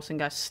Joseph Lawson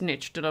guy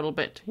snitched a little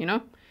bit, you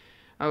know?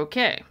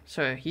 Okay,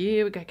 so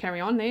here we go,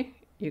 carry on there.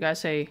 You guys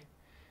say...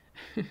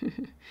 Are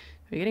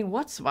you getting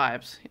Watts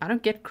vibes? I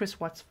don't get Chris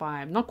Watts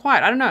vibe. Not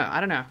quite. I don't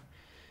know.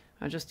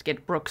 I just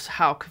get Brooks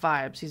Houck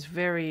vibes. He's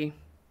very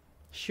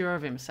sure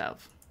of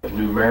himself. The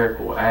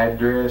numerical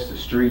address, the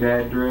street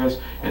address,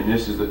 and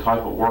this is the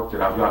type of work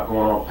that I've got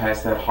going on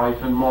past that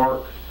hyphen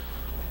mark.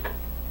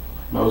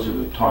 Those are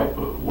the type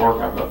of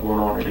work I've got going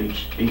on at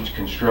each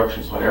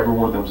construction site. Every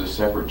one of them is a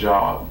separate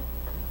job.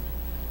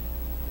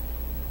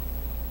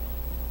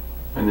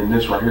 And then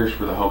this right here is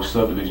for the whole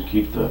subdivision.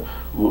 Keep the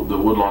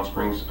Woodlawn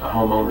Springs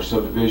homeowner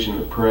subdivision,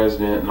 the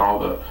president and all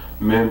the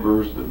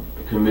members, the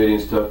committee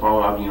and stuff. I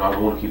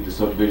want to keep the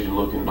subdivision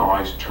looking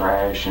nice,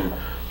 trash and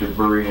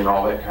debris and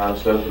all that kind of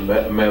stuff.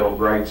 The metal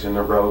grates in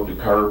the road,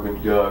 the curb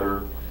and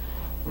gutter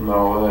and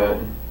all that.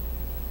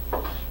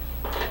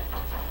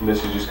 And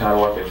this is just kind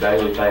of like a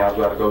daily thing. I've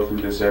got to go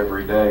through this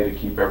every day to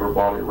keep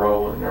everybody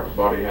rolling and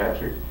everybody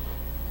happy.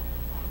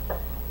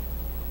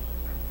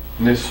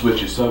 And this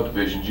switches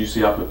subdivisions. You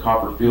see I put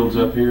copper fields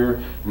up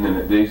here, and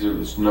then these are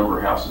the number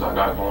of houses I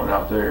got going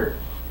out there.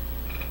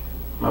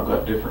 I've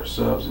got different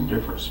subs in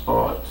different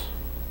spots.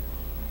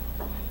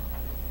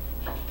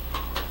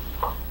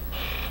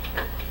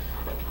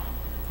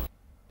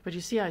 But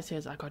you see how it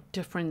says I got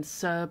different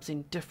subs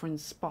in different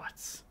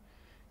spots.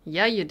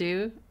 Yeah, you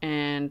do.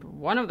 And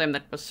one of them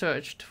that was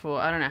searched for,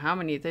 I don't know how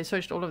many, they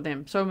searched all of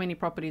them. So many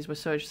properties were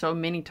searched so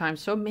many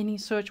times, so many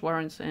search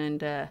warrants,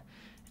 and at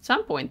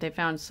some point they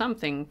found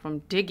something from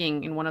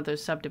digging in one of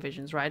those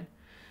subdivisions, right?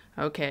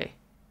 Okay.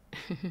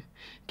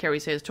 Kerry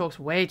says talks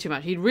way too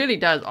much. He really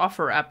does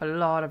offer up a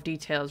lot of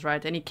details,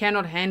 right? And he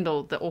cannot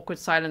handle the awkward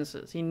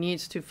silences. He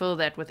needs to fill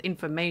that with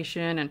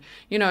information, and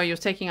you know, you're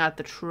taking out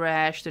the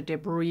trash, the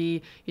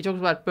debris. He talks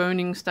about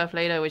burning stuff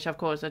later, which of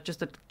course is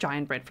just a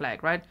giant red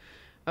flag, right?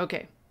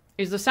 Okay.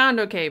 Is the sound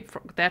okay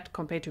for that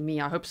compared to me?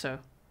 I hope so.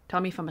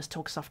 Tell me if I must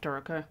talk softer,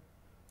 okay?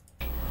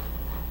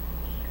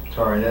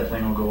 Sorry, that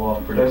thing will go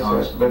off pretty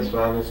constantly. That's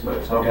fine. It's not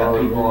I've got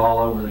bothering people me. all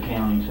over the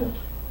county too.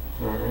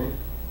 All right.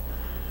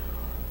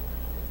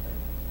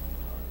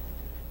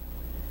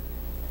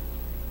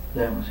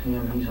 That was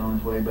him. He's on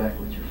his way back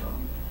with your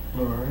phone.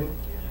 All right.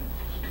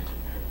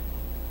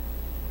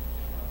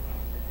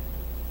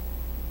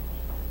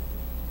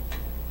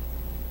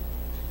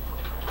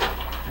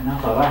 And I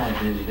thought I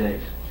had busy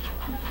days.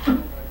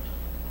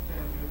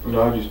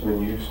 No, I've just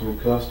been used and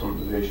accustomed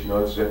to this. You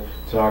know,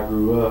 it's how I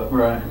grew up.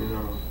 Right. You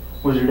know.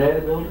 Was your dad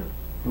a builder?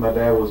 My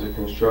dad was a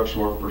construction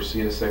worker for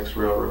CSX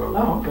Railroad.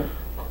 Oh, okay.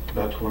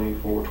 About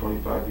 24,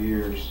 25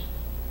 years.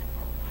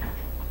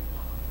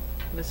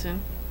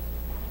 Listen.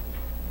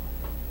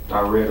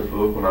 I read a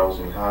book when I was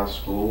in high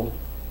school.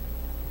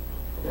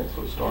 That's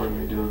what started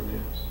me doing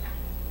this.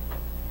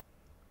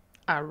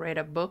 I read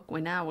a book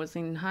when I was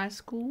in high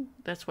school.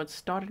 That's what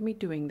started me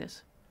doing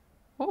this.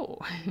 Oh,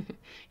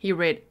 he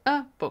read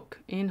a book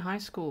in high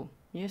school.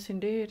 Yes,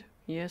 indeed.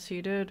 Yes,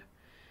 he did.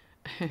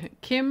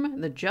 Kim,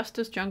 the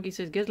Justice Junkie,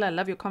 says, Grizzly, I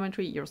love your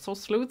commentary. You're so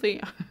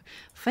sleuthy.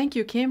 Thank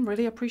you, Kim.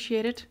 Really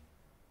appreciate it.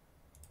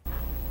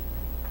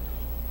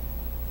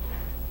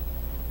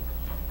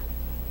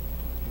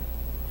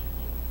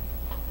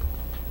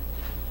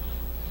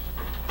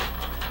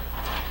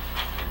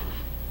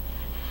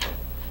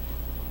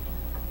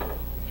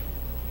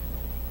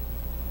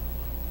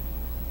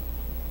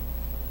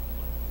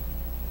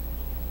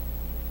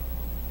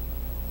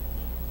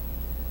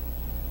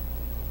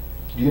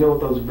 Do you know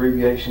what those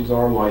abbreviations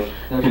are? Like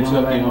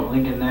Kentucky,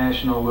 Lincoln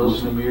National,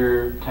 Wilson and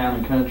Muir, Town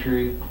and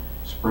Country,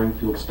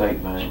 Springfield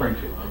State Bank.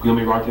 Springfield. You want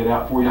me to write that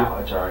out for you? No,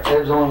 it's all right. That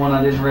was the only one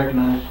I didn't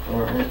recognize.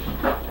 All right.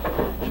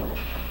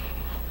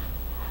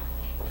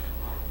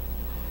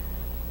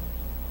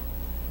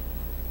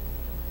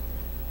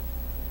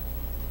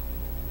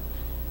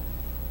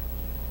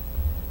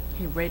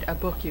 He read a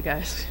book, you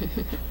guys.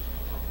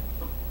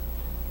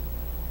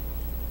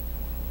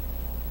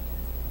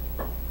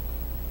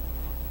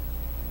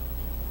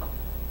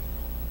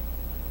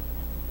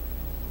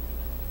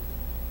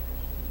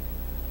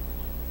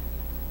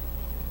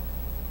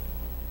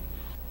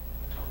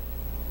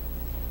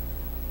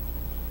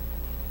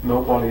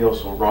 Nobody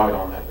else will write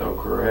on that though,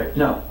 correct?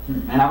 No,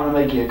 and I'm going to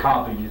make you a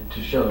copy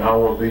to show you. I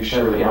want to be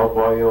sure that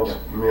nobody else,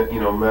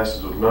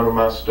 messes with none of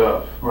my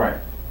stuff. Right,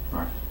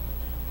 right.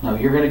 No,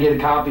 you're going to get a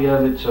copy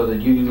of it so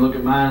that you can look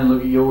at mine and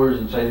look at yours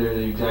and say they're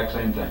the exact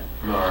same thing.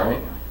 All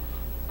right.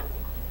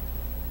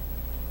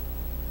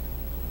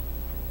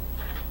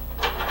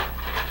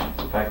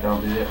 In fact,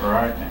 I'll do that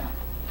right now.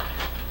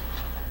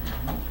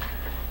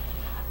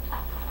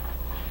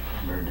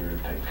 Better do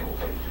it take 4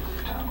 pages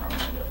at a time. I'm going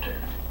to end up there.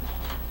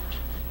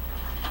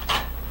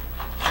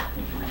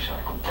 Need to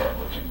recycle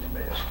tablets ain't the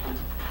best.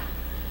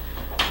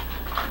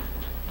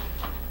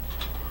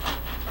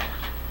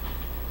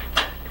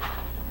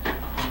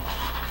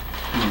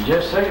 In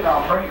just a second,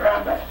 I'll bring it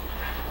right back.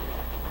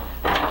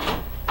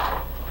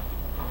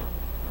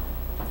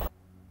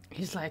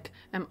 He's like,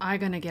 am I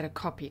gonna get a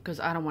copy? Because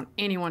I don't want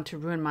anyone to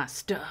ruin my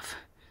stuff.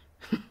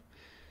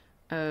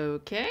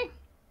 Okay.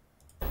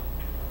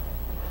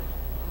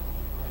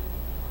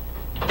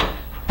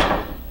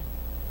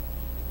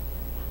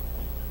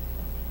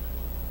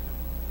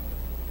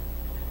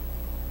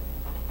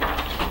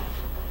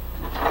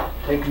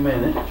 Take a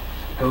minute,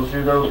 go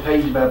through those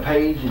page by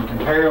page and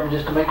compare them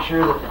just to make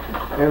sure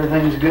that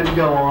everything's good to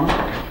go on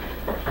them.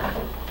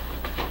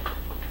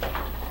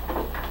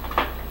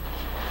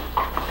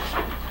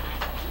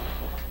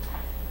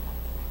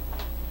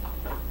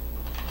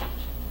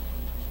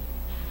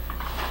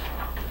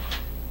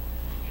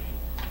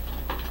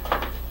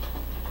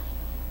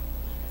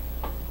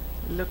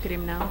 Look at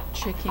him now,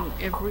 checking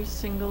every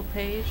single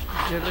page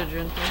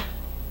diligently,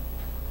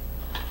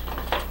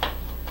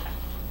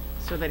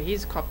 so that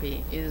his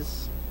copy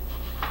is,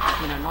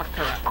 not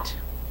corrupt.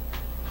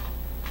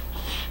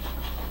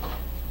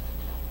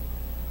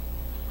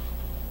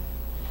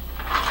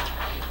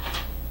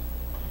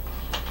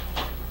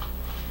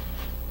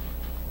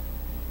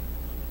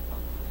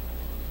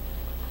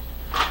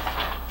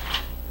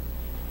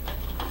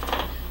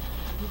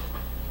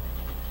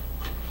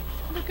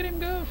 Look at him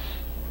go.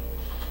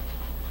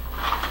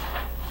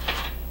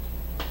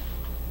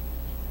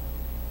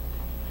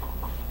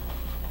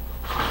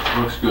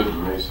 Looks good to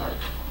me, sir.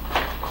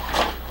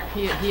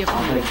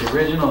 I'll take the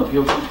original if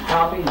you'll keep the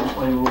copy, that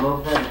way we'll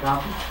both have a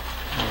copy.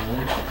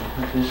 Alright, I'll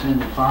put this in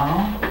the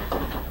file.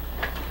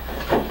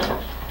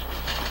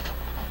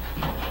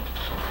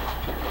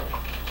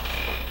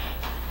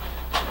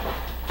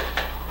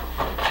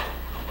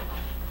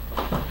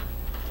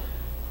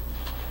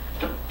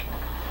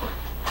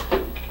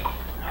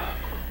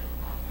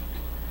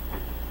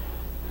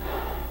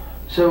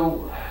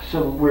 So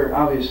we're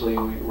obviously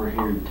we're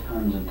hearing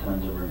tons and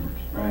tons of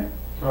rumors, right?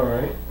 All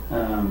right.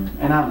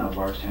 And I know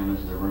Bardstown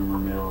is the rumor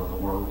mill of the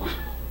world,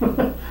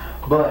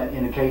 but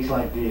in a case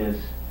like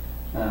this,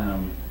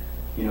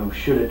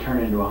 should it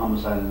turn into a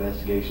homicide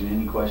investigation,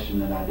 any question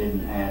that I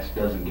didn't ask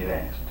doesn't get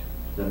asked.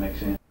 Does that make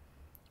sense?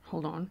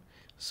 Hold on.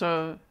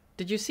 So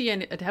did you see,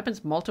 and it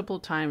happens multiple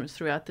times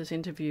throughout this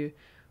interview,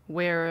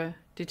 where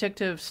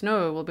Detective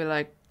Snow will be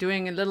like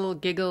doing a little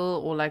giggle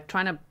or like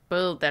trying to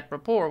build that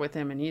rapport with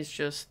him, and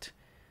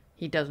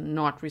he does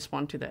not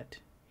respond to that.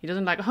 He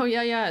doesn't like, oh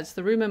yeah, it's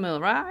the rumor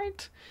mill,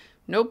 right?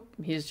 Nope.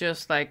 He's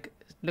just like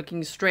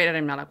looking straight at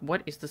him now, like,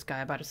 what is this guy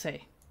about to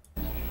say?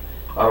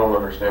 I don't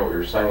understand what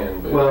you're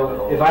saying. But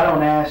well, if I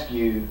don't ask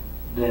you,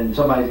 then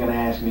somebody's going to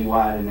ask me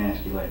why I didn't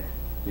ask you later.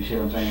 You see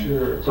what I'm saying?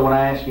 Sure. So when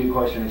I ask you a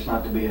question, it's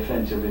not to be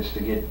offensive. It's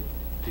to get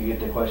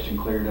the question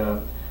cleared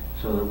up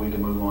so that we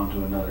can move on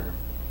to another.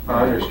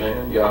 I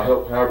understand. Yeah, I'll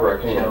help however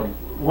I can. So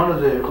one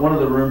of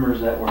the rumors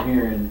that we're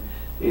hearing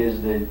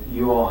is that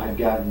you all had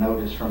gotten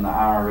notice from the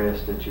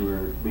IRS that you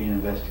were being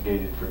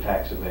investigated for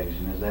tax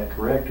evasion. Is that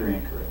correct or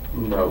incorrect?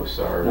 No,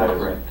 sir. Not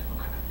correct.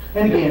 Okay.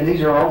 And again,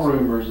 these are all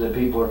rumors that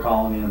people are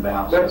calling in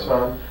about. That's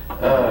fine.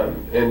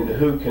 And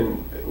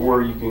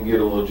where you can get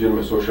a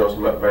legitimate source, you're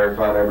also about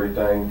verifying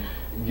everything.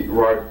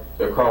 Right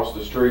across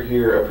the street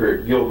here, up here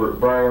at Gilbert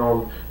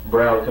Brown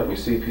Company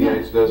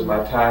CPAs does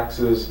my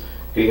taxes.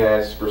 He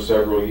has for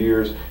several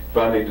years. If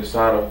I need to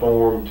sign a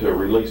form to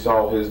release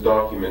all his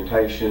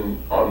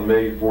documentation on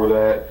me for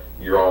that,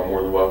 you're all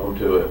more than welcome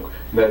to it.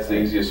 And that's the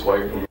easiest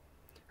way for me.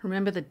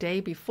 Remember the day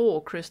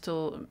before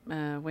Crystal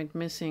went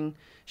missing,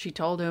 she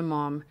told her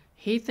mom,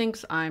 he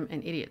thinks I'm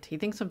an idiot. He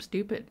thinks I'm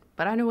stupid,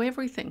 but I know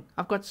everything.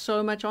 I've got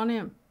so much on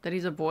him that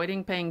he's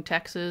avoiding paying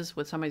taxes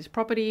with some of his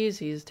properties.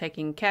 He's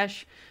taking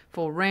cash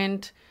for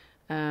rent,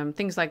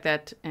 things like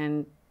that.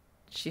 And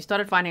she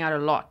started finding out a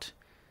lot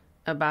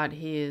about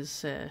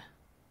his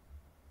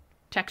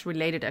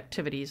tax-related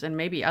activities and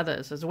maybe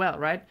others as well,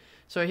 right?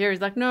 So here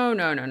he's like, no.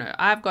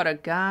 I've got a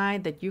guy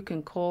that you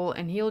can call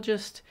and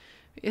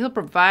he'll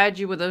provide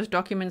you with those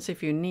documents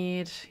if you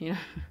need, you know.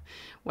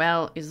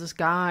 Well, is this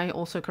guy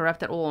also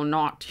corrupt at all or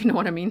not? You know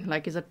what I mean?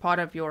 Like, is it part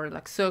of your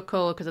like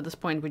circle? Because at this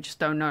point we just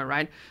don't know,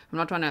 right? I'm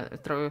not trying to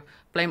throw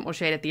blame or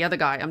shade at the other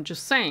guy. I'm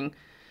just saying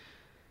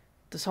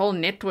this whole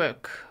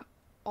network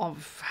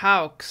of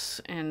Houcks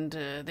and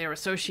their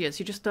associates,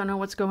 you just don't know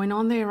what's going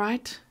on there,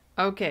 right?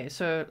 Okay,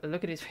 so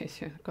look at his face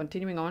here.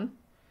 Continuing on.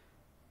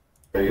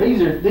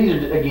 These are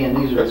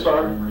That's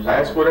fine.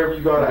 Ask whatever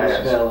you got to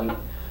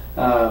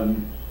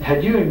ask.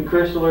 Had you and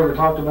Crystal ever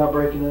talked about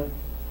breaking up?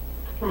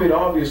 I mean,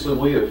 obviously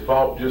we have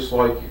fought just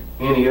like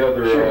any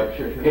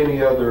other any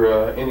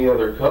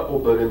other couple,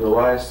 but in the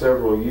last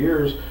several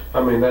years,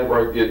 I mean,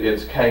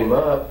 it's came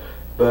up,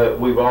 but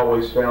we've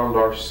always found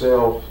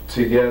ourselves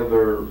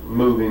together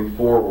moving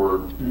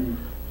forward.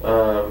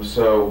 Mm-hmm.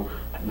 So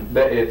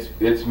that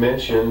it's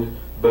mentioned,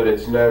 but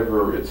it's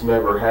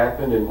never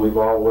happened, and we've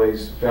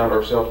always found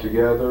ourselves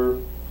together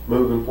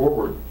moving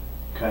forward.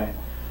 Okay.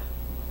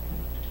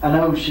 I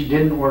know she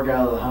didn't work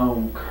out of the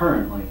home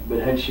currently, but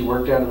had she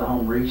worked out of the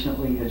home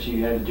recently? Had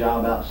she had a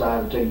job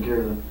outside of taking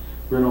care of the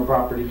rental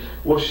properties?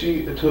 Well,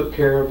 she took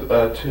care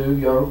of 2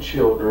 young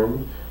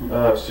children.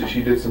 So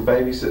she did some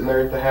babysitting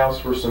there at the house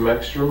for some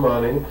extra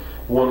money.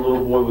 One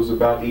little boy was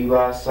about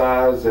Eli's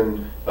size,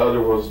 and other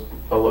was,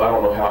 I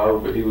don't know how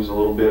old, but he was a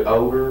little bit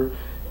older.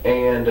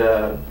 And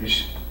I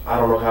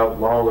don't know how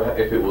long,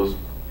 if it was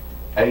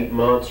 8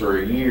 months or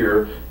a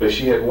year, but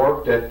she had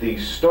worked at the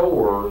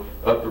store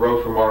up the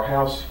road from our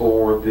house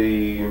for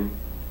the,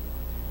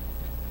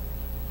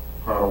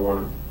 I don't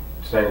want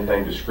to say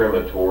anything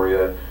discriminatory,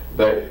 I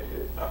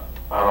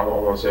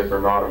don't want to say if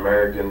they're not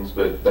Americans,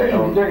 but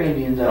they're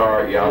Indians. All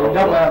right, yeah, I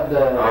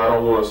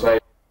don't want to say.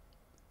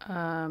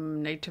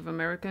 Native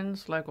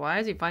Americans, like, why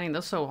is he finding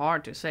this so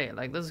hard to say?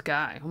 Like, this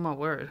guy, oh my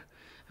word.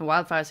 And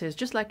Wildfire says,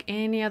 just like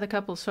any other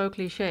couple, so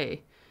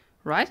cliche.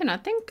 Right? And I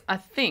think,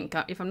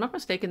 if I'm not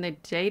mistaken, they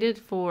dated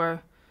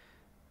for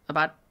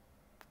about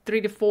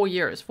 3 to 4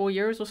 years. 4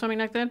 years or something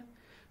like that.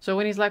 So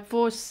when he's like,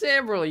 for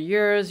several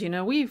years, you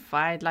know, we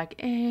fight like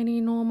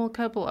any normal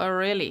couple. Oh,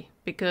 really?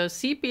 Because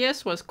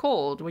CPS was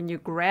called when you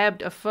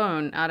grabbed a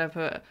phone out of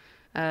her,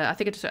 I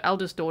think it's her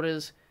eldest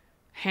daughter's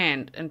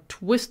hand and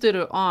twisted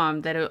her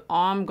arm, that her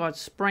arm got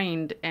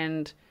sprained,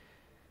 and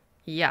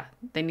yeah,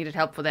 they needed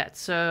help for that.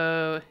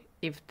 So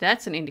if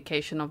that's an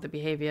indication of the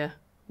behavior,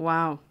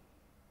 wow.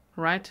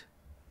 Right?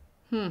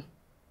 Nothing.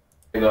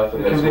 That's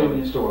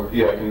convenience store.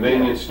 Yeah,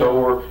 convenience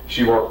store.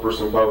 She worked for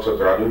some folks up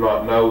there. I do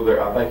not know that.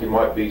 I think it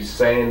might be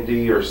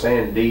Sandy or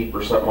Sandeep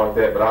or something like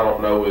that, but I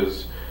don't know.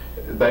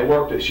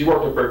 She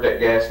worked up there at that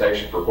gas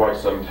station for quite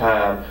some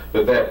time,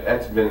 but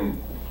that's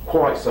been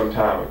quite some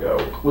time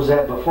ago. Was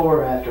that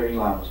before or after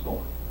Eli was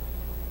born?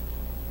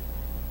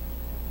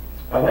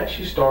 I think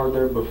she started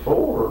there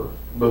before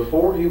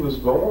he was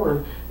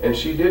born, and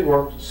she did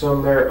work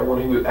some there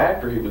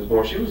after he was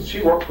born. She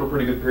worked for a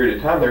pretty good period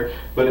of time there,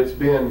 but it's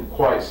been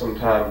quite some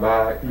time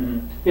back.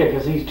 Mm-hmm. Yeah,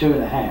 because he's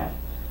 2.5.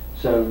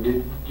 So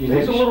did you think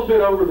he's a little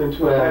bit over than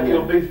 2.5? Yeah.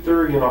 He'll be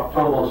 3 in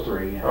October. Almost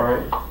 3. Yeah. All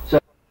right. So,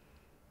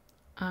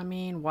 I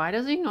mean, why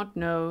does he not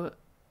know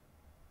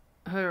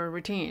her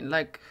routine?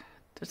 Like,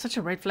 it's such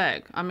a red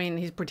flag. I mean,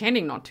 he's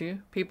pretending not to.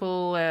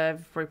 People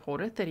have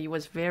reported that he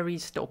was very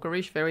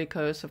stalkerish, very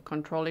coercive,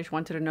 controlish,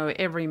 wanted to know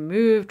every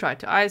move, tried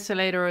to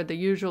isolate her, the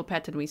usual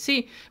pattern we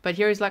see. But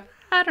here he's like,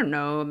 I don't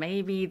know,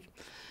 maybe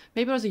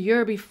it was a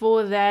year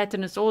before that,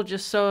 and it's all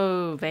just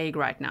so vague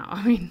right now.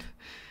 I mean,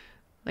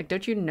 like,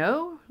 don't you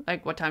know?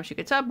 Like, what time she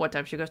gets up, what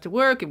time she goes to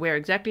work, where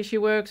exactly she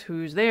works,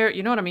 who's there,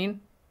 you know what I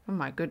mean? Oh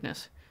my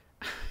goodness.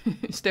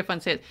 Stefan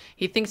says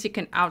he thinks he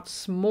can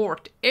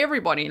outsmart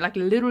everybody, like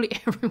literally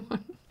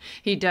everyone.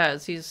 He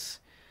does. He's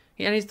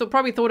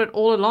probably thought it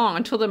all along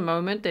until the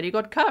moment that he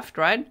got cuffed,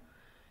 right?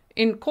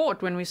 In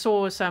court, when we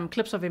saw some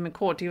clips of him in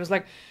court, he was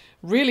like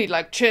really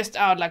like chest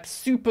out, like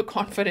super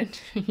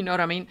confident. You know what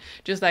I mean?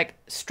 Just like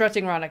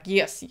strutting around like,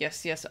 yes,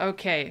 yes, yes.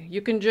 Okay,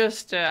 you can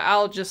just,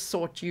 I'll just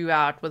sort you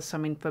out with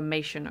some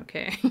information,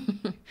 okay?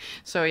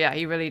 So yeah,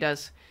 he really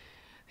does.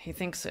 He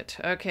thinks it.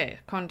 Okay,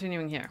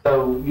 continuing here.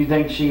 So you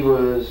think it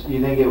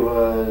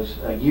was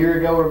a year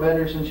ago or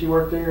better since you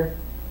worked there?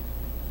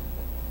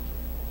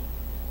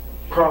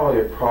 Probably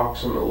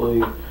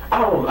approximately.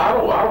 I don't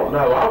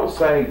know. I would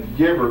say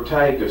give or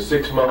take a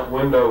 6-month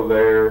window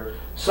there.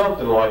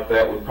 Something like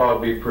that would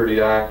probably be pretty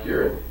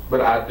accurate.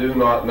 But I do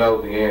not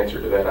know the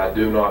answer to that. I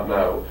do not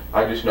know.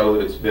 I just know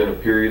that it's been a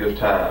period of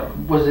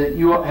time. Was it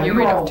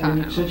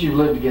since you've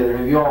lived together,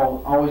 have you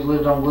all always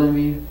lived on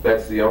Glenview?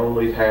 That's the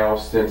only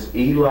house since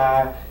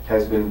Eli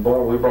has been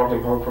born. We brought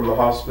him home from the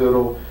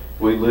hospital.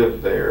 We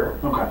lived there.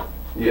 Okay.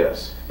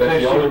 Yes.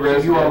 That's the only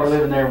residence. You all were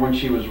living there when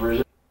she was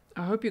risen.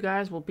 I hope you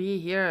guys will be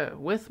here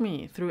with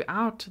me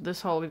throughout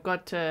this whole. We've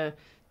got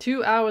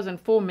 2 hours and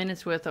 4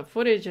 minutes worth of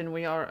footage, and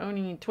we are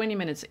only 20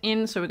 minutes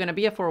in, so we're going to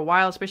be here for a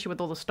while, especially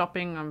with all the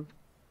stopping. I'm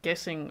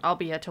guessing I'll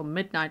be here till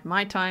midnight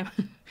my time.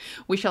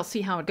 We shall see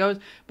how it goes,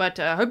 but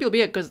I hope you'll be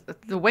here, because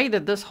the way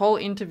that this whole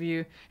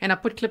interview, and I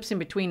put clips in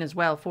between as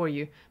well for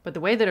you, but the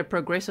way that it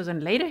progresses,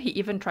 and later he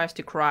even tries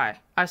to cry.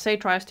 I say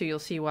tries to, you'll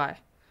see why.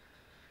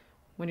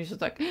 When he's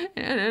just like,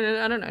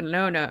 I don't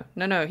know,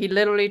 no, he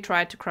literally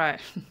tried to cry.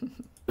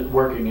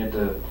 Working at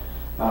the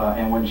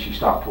and when she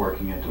stopped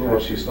working at the when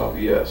she stopped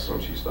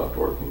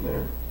working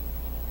there.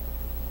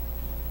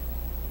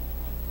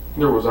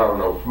 There was, I don't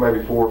know,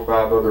 maybe 4 or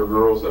 5 other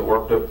girls that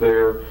worked up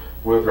there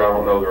with her. I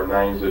don't know their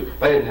names.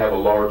 They didn't have a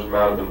large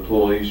amount of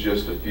employees,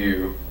 just a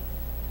few.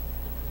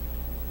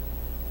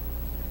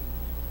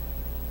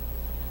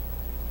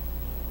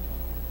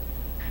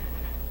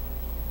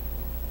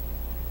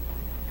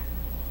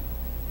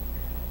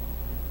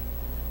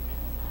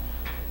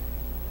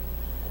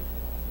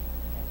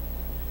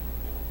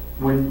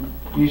 When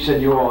you said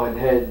you all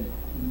had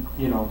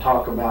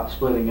talk about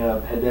splitting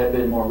up, had that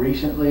been more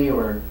recently,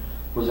 or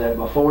was that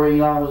before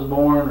Eli was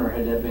born, or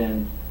had that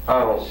been?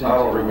 I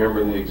don't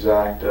remember the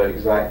exact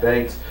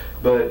dates,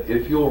 but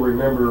if you'll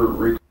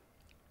remember.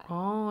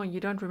 Oh, you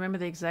don't remember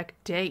the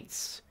exact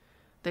dates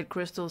that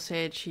Crystal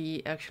said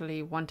she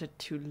actually wanted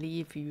to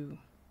leave you.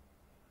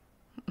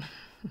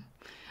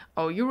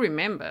 Oh, you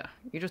remember.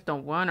 You just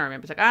don't want to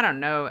remember. It's like, I don't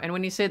know. And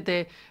when he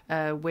said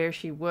where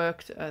she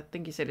worked, I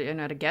think he said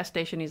at a gas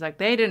station, he's like,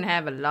 they didn't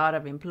have a lot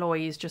of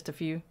employees, just a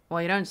few.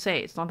 Well, you don't say.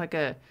 It's not like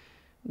a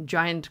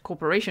giant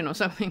corporation or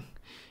something.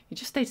 He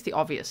just states the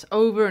obvious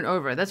over and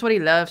over. That's what he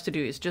loves to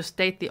do, is just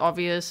state the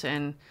obvious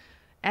and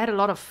add a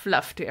lot of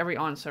fluff to every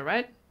answer,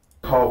 right?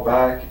 Called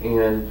back,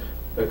 and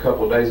a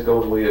couple of days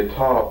ago when we had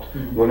talked,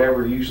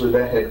 whenever usually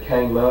that had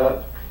came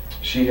up,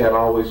 she had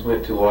always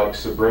went to like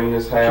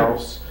Sabrina's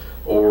house. Sure.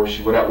 Or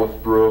she went out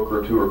with Brooke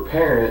or to her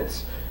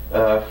parents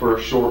for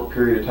a short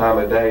period of time,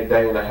 a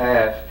day and a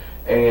half,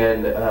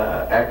 and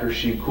after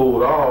she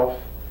cooled off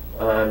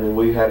and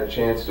we had a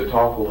chance to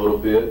talk a little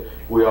bit,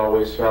 we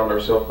always found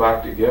ourselves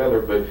back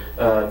together. But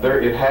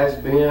it has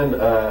been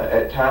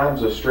at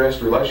times a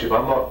stressed relationship.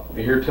 I'm not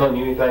here telling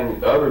you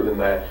anything other than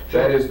that.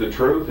 That is the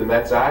truth, and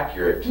that's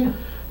accurate.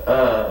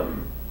 Yeah.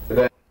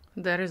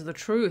 That is the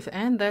truth,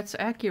 and that's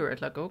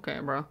accurate. Like, okay,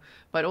 bro.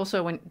 But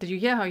also, did you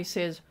hear how he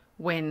says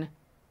when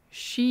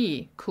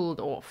she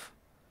cooled off?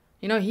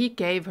 You know, he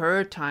gave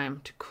her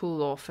time to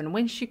cool off, and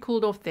when she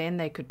cooled off, then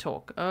they could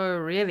talk. Oh,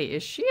 really?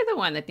 Is she the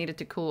one that needed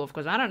to cool off?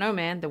 Because I don't know,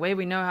 man. The way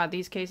we know how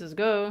these cases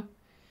go.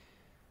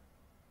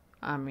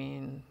 I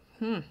mean,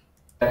 It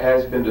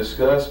has been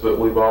discussed, but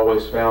we've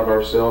always found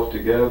ourselves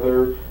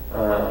together.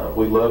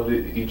 We loved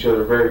each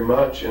other very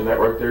much, and that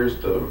right there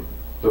is the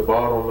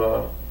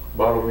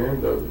bottom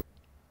end of it.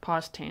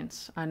 Past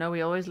tense. I know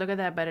we always look at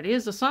that, but it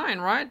is a sign,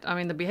 right? I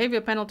mean, the behavior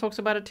panel talks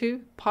about it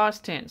too.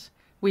 Past tense.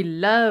 We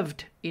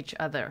loved each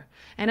other.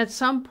 And at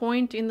some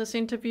point in this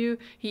interview,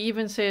 he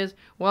even says,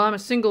 well, I'm a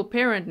single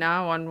parent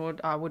now,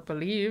 I would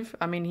believe.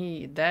 I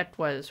mean, that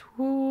was,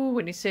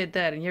 when he said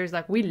that. And here he's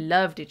like, we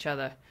loved each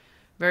other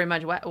very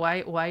much.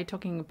 Why are you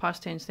talking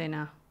past tense there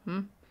now?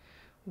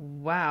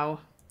 Wow.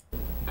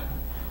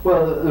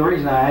 Well, the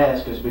reason I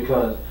ask is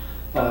because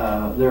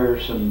there are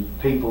some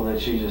people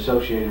that she's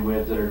associated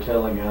with that are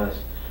telling us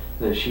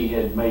that she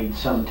had made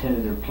some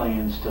tentative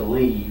plans to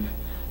leave,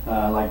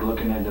 like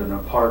looking at an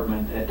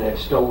apartment at that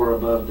store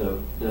above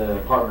the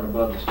apartment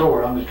above the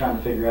store. I'm just trying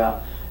to figure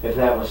out if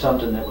that was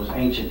something that was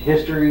ancient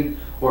history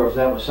or if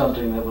that was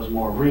something that was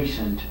more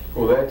recent.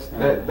 Well,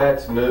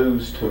 that's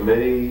news to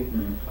me.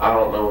 I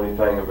don't know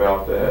anything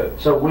about that.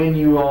 So when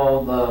you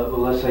all,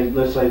 let's say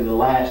the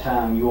last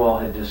time you all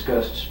had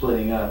discussed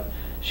splitting up,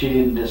 she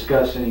didn't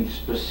discuss any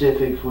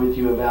specifics with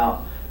you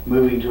about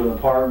moving to an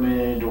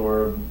apartment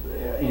or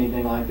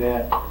anything like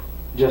that?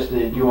 Just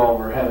that you all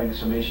were having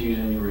some issues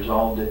and you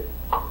resolved it?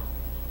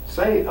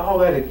 Say all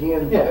that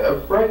again. Yeah.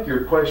 Break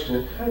your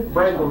question.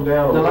 Break them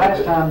down. The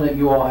last time that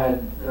you all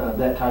had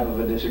that type of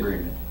a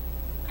disagreement,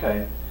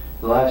 okay?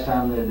 The last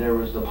time that there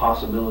was the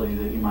possibility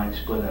that you might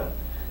split up,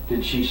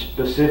 did she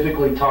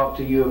specifically talk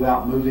to you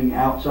about moving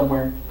out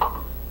somewhere?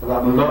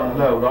 About moving out?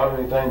 No, not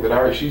anything that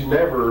I. She's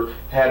never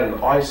had an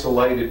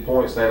isolated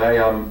point saying,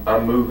 "Hey,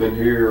 I'm moving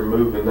here,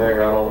 moving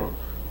there." I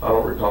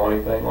don't recall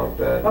anything like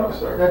that. Okay. No,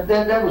 sir.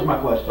 That was my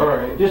question. All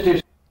right.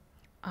 Just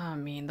I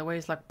mean, the way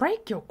it's like,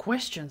 break your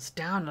questions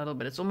down a little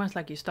bit. It's almost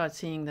like you start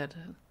seeing that,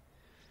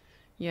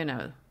 you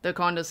know, the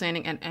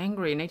condescending and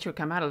angry nature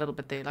come out a little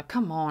bit there. Like,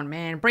 come on,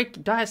 man,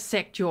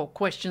 dissect your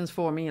questions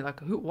for me.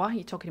 Like, why are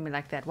you talking to me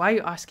like that? Why are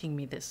you asking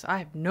me this? I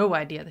have no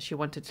idea that she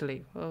wanted to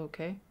leave.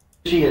 Okay.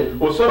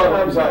 Well,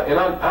 sometimes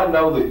I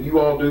know that you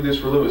all do this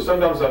for a living.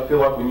 Sometimes I feel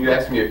like when you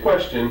ask me a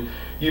question,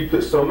 you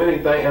put so many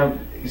things,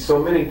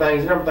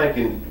 and I'm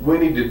thinking we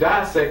need to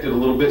dissect it a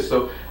little bit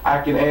so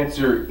I can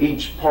answer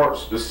each part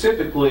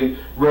specifically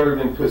rather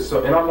than put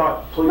so. And I'm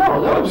not, please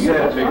don't get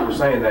upset at me for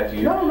saying that to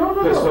you. No.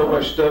 Put so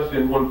much stuff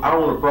in one. I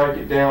want to break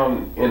it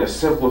down in a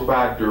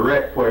simplified,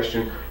 direct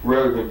question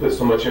rather than put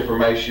so much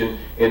information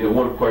into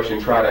one question.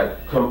 Try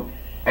to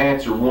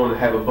answer one and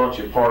have a bunch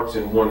of parts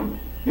in one.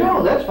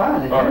 No, that's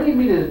fine. If you need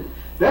me to,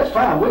 that's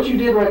fine. What you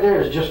did right there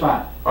is just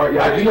fine. All right,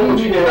 yeah, I just you want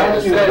need you me to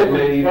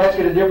ask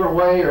it a different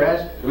way or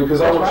ask.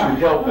 Because I want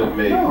you helping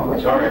me. No,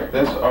 that's all fine. right.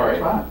 That's all right.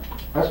 That's fine.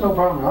 That's no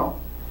problem at all.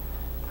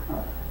 All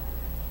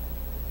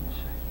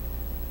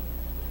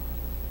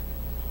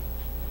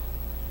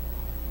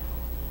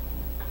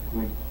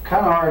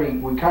right.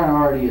 We kind of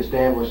already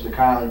established the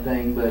Kylie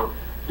thing, but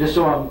just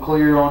so I'm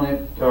clear on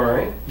it. All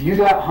right. You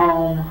got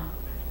home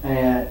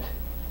at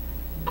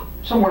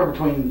somewhere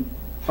between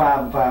 5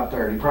 and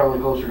 5:30, probably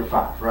closer to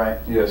 5, right?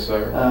 Yes,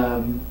 sir.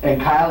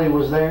 And Kylie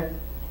was there?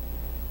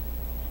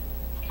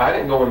 I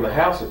didn't go in the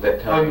house at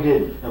that time. Oh, you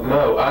didn't? Okay.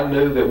 No, I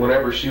knew that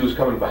whenever she was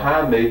coming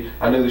behind me,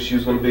 I knew that she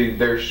was going to be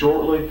there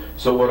shortly.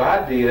 So what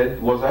I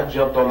did was I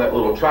jumped on that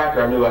little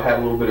tractor. I knew I had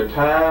a little bit of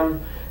time,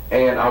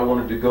 and I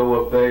wanted to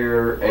go up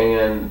there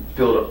and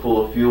fill it up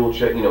full of fuel,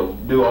 check,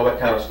 do all that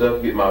kind of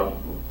stuff, get my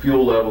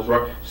fuel levels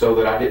right, so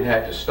that I didn't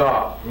have to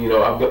stop.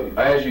 I've got,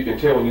 as you can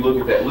tell when you look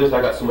at that list,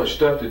 I got so much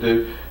stuff to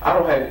do. I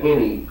don't have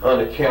any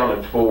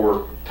unaccounted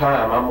for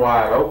time. I'm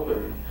wide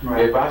open.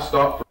 Right. If I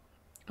stop for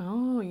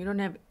you don't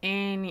have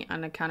any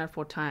unaccounted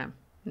for time.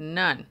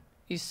 None.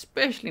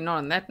 Especially not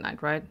on that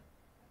night, right?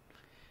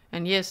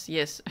 And yes,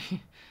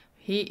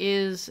 he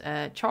is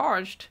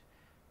charged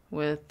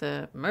with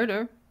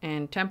murder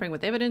and tampering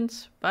with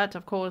evidence, but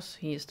of course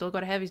he's still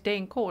got to have his day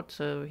in court,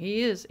 so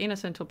he is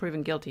innocent until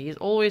proven guilty. He's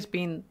always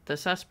been the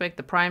suspect.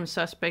 The prime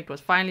suspect was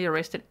finally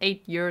arrested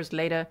 8 years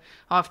later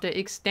after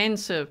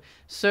extensive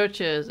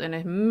searches and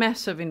a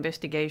massive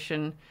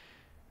investigation,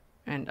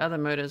 and other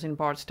murders in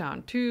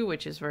Bardstown too,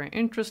 which is very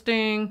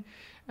interesting.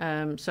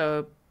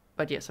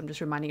 But yes, I'm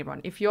just reminding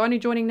everyone, if you're only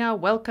joining now,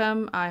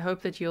 welcome. I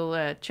hope that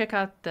you'll check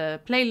out the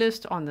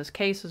playlist on this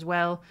case as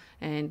well,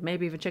 and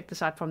maybe even check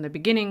this out from the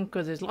beginning,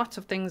 because there's lots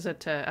of things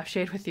that I've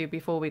shared with you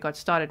before we got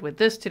started with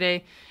this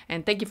today.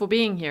 And thank you for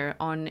being here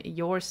on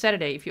your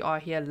Saturday, if you are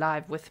here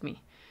live with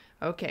me.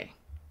 Okay.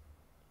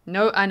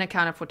 No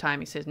unaccounted for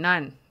time, he says.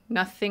 None.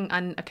 Nothing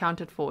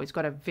unaccounted for. He's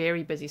got a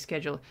very busy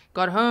schedule.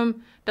 Got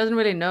home, doesn't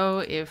really know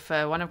if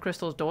one of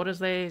Crystal's daughters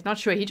there. He's not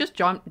sure. He just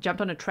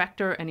jumped on a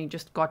tractor and he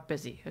just got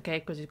busy, okay?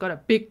 Because he's got a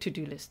big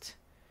to-do list.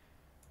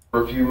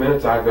 For a few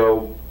minutes, I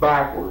go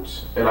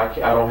backwards, and I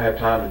don't have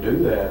time to do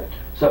that.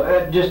 So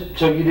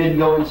so you didn't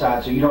go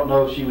inside, so you don't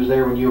know if she was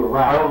there when you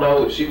arrived? I don't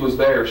know if she was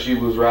there. She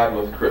was riding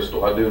with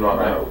Crystal. I do not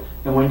know.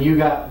 And when you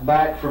got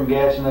back from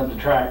gassing up the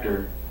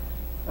tractor,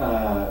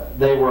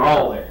 they were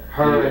all there.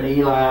 Her and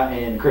Eli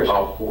and Crystal.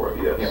 All four,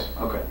 yes.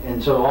 Yeah, okay.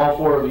 And so all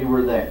four of you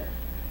were there.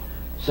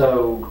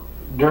 So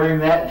during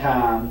that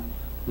time,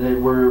 the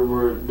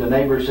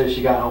neighbor says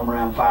she got home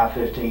around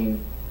 5:15,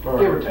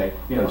 give or take.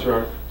 That's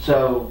right.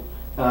 So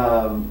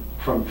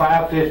from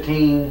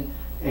 5:15,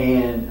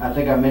 and I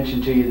think I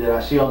mentioned to you that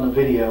I see on the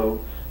video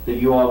that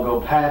you all go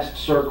past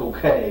Circle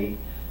K.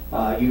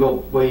 You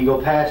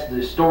go past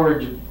the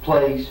storage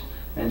place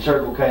and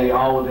Circle K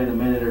all within a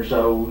minute or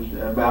so,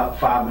 about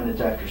 5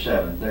 minutes after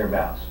 7,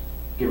 thereabouts,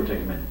 give or take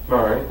a minute.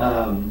 All right.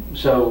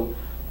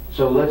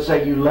 So let's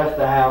say you left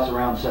the house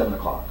around 7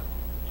 o'clock.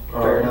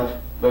 Fair enough?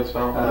 That's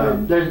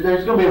fine.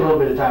 There's going to be a little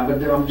bit of time,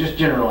 but I'm just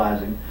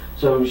generalizing.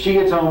 So she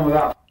gets home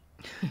about...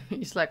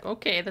 He's like,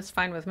 okay, that's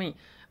fine with me.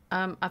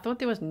 I thought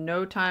there was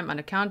no time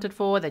unaccounted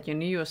for, that you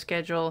knew your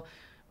schedule,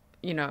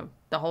 the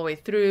whole way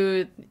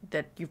through,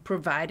 that you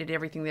provided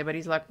everything there. But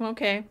he's like,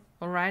 okay,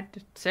 all right,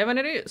 7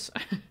 it is.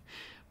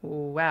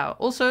 Wow.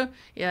 Also,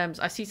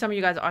 I see some of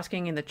you guys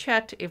asking in the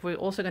chat if we're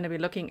also going to be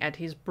looking at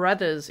his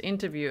brother's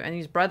interview. And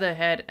his brother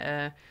had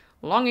a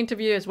long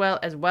interview as well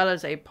as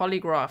a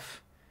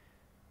polygraph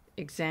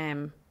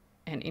exam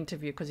and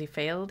interview because he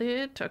failed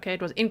it. Okay,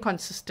 it was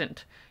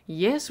inconsistent.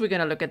 Yes, we're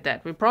going to look at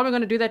that. We're probably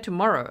going to do that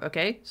tomorrow.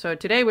 Okay, so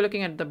today we're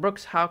looking at the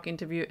Brooks Houck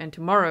interview, and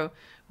tomorrow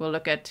we'll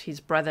look at his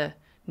brother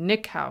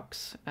Nick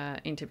Houck's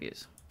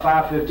interviews.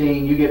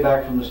 5:15, you get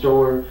back from the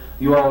store.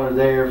 You all are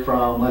there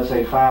from, let's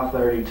say,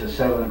 5:30 to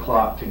 7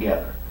 o'clock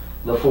together,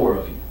 the four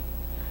of you.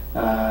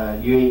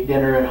 You ate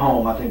dinner at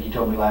home, I think you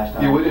told me last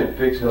time. Yeah, we didn't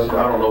fix nothing.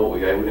 I don't know what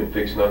we ate. We didn't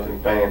fix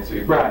nothing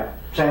fancy. Right,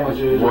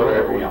 sandwiches.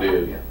 Whatever we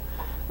did. Yeah.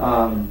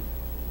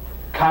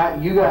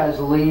 You guys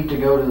leave to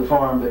go to the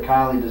farm, but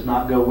Kylie does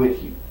not go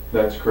with you.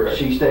 That's correct.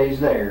 She stays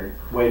there,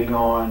 waiting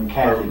on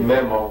Kathy. Her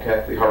Mamaw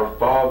Kathy, her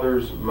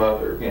father's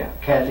mother. Yeah,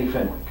 Kathy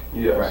Fenwick.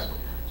 Yes. Right.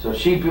 So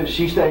she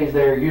stays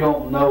there. You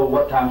don't know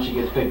what time she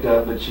gets picked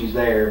up, but she's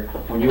there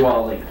when you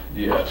all leave.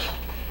 Yes.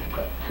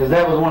 Because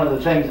that was one of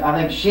the things, I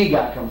think she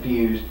got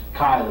confused,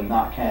 Kylie,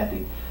 not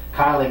Kathy.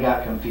 Kylie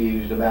got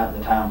confused about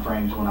the time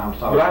frames when I was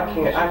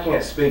talking. But I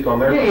can't speak on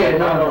their. Yeah,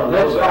 no,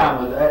 that's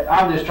fine with that.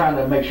 I'm just trying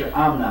to make sure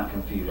I'm not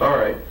confused. All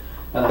right.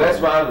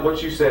 That's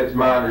what you said is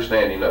my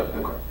understanding of it.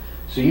 Okay.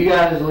 So you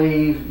guys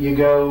leave, you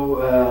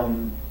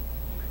go,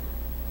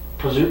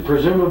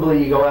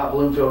 presumably you go out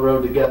Bloomfield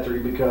Road to Guthrie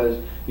because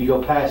you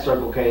go past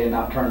Circle K and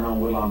not turning on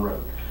Woodlawn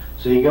Road.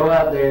 So you go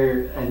out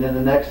there, and then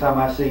the next time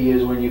I see you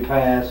is when you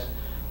pass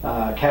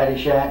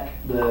Caddy Shack,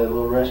 the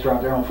little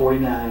restaurant there on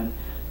 49.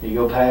 You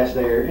go past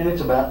there, and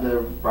it's about the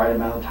right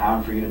amount of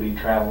time for you to be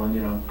traveling,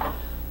 you know.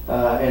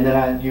 And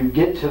then you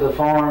get to the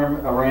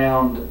farm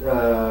around,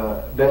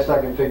 best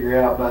I can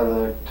figure out by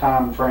the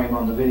time frame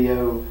on the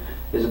video,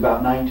 is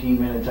about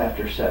 19 minutes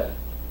after 7.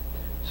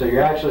 So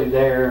you're actually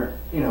there,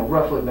 you know,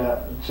 roughly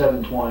about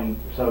 7:20.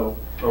 So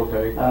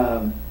okay.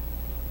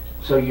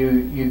 So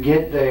you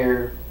get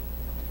there.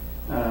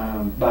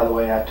 By the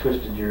way, I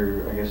twisted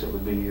I guess it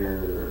would be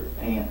your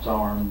aunt's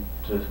arm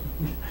to.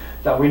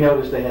 So we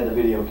noticed they had the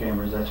video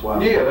cameras. That's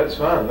why. Yeah, that's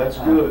fine. That's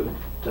good.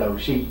 So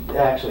she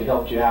actually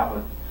helped you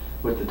out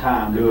with the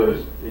time.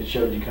 Good. It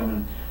showed you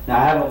coming. Now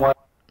I haven't watched.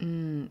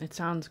 It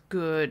sounds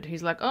good.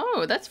 He's like,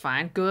 oh, that's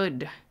fine.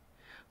 Good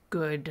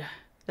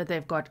that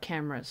they've got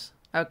cameras.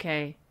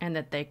 Okay, and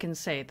that they can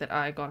say that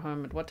I got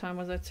home at what time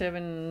was that?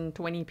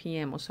 7:20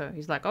 p.m. or so.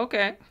 He's like,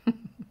 okay.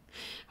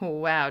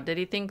 Wow, did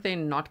he think they're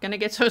not going to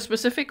get so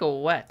specific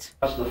or what?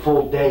 The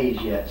full days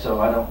yet,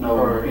 so I don't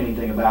know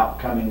anything about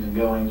comings and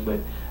goings, but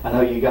I know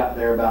you got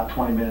there about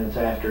 20 minutes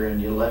after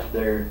and you left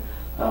there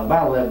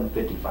about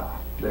 11:55,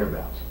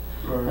 thereabouts.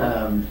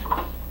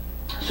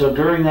 So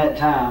during that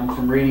time,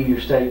 from reading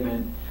your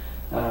statement,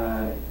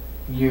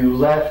 you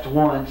left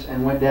once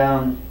and went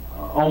down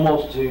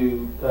almost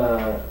to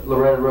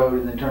Loretta Road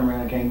and then turned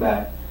around and came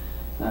back.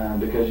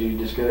 Because you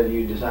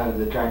decided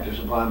the Tractor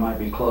Supply might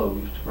be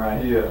closed,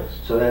 right? Yes.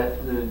 So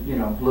that, you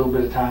know, a little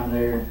bit of time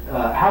there.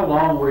 How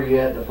long were you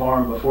at the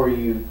farm before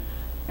you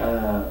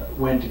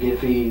went to get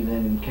feed and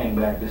then came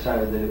back,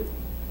 decided that it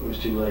was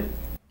too late?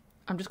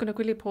 I'm just going to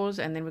quickly pause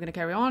and then we're going to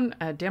carry on.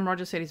 Dem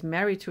Rogers said he's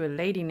married to a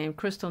lady named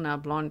Crystal, now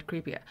blonde,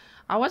 creepier.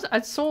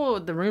 I saw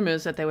the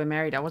rumors that they were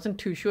married. I wasn't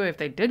too sure if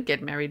they did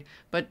get married,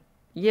 but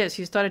yes,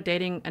 he started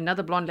dating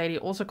another blonde lady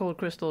also called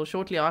Crystal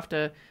shortly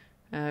after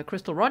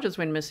Crystal Rogers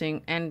went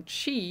missing, and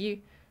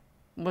she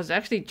was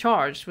actually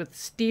charged with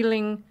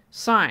stealing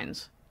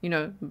signs, you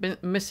know,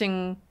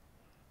 missing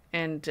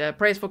and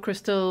praise for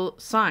Crystal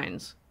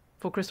signs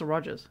for Crystal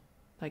Rogers.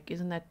 Like,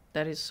 isn't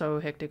that is so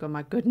hectic? Oh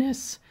my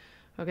goodness.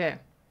 Okay.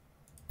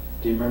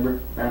 Do you remember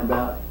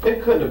roundabout?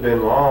 It couldn't have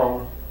been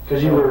long.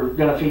 Because you were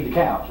going to feed the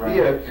cows, right?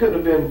 Yeah, it couldn't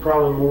have been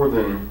probably more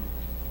than,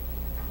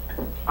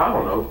 I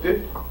don't know,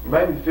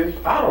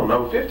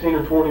 15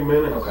 or 20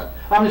 minutes. Okay.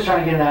 I'm just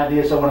trying to get an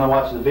idea so when I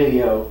watch the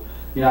video,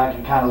 you know, I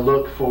can kind of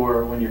look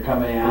for when you're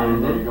coming out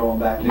and then you're going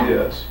back in.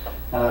 Yes.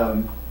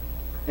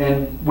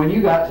 And when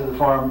you got to the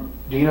farm,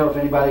 do you know if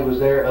anybody was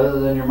there other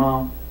than your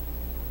mom?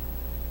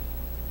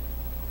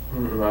 I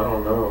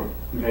don't know.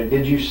 Okay.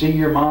 Did you see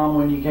your mom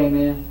when you came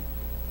in?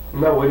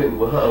 No, we didn't.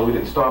 We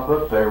didn't stop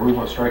up there. We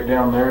went straight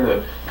down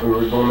there. We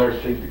were going there to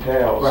feed the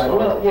cows. Right. So.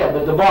 Well, yeah,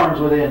 but the barn's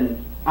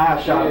within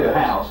eyeshot of the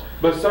house.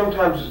 But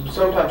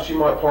sometimes she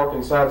might park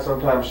inside.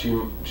 Sometimes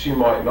she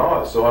might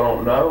not. So I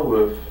don't know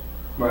if.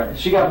 Right.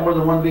 She got more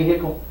than one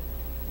vehicle.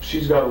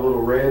 She's got a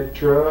little red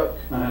truck,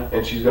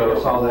 and she's got a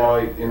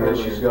white, and then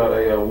she's got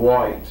a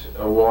white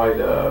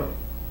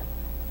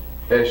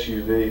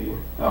SUV.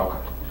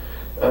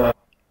 Okay.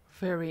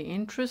 Very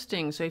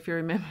interesting. So if you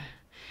remember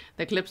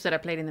the clips that I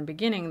played in the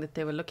beginning, that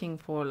they were looking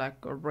for like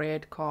a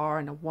red car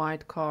and a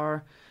white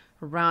car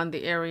around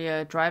the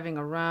area, driving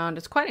around.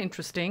 It's quite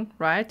interesting,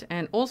 right?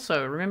 And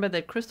also remember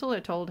that Crystal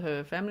had told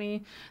her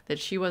family that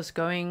she was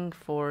going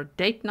for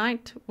date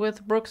night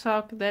with Brooks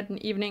Houck that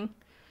evening.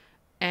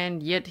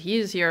 And yet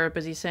he's here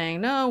busy saying,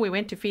 no, we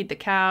went to feed the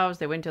cows,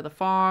 they went to the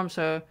farm.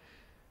 So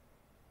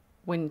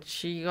when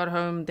she got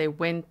home, they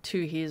went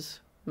to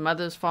his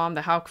mother's farm,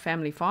 the Houck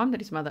family farm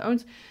that his mother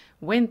owns.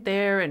 went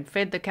there and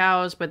fed the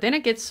cows. But then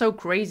it gets so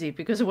crazy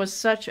because it was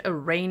such a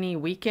rainy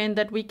weekend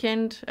that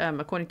weekend,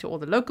 according to all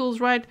the locals,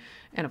 right?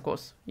 And of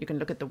course, you can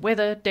look at the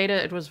weather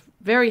data. It was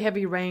very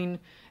heavy rain.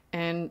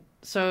 And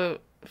so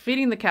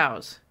feeding the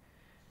cows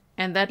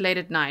and that late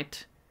at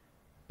night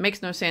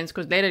makes no sense,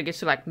 because later it gets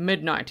to like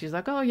midnight. He's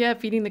like, oh yeah,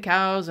 feeding the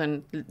cows.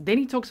 And then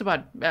he talks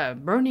about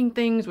burning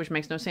things, which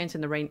makes no sense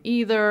in the rain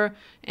either.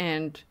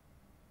 And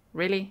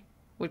really,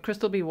 would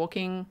Crystal be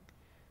walking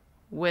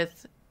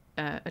with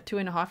a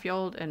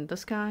 2.5-year-old and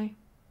this guy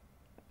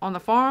on the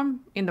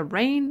farm in the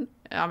rain?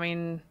 I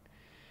mean,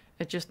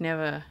 it just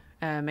never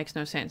makes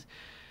no sense.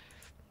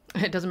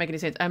 It doesn't make any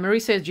sense.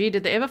 Marie says, gee,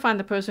 did they ever find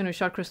the person who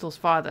shot Crystal's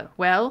father?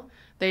 Well,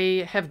 they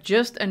have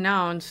just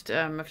announced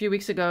a few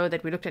weeks ago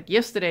that we looked at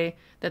yesterday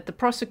that the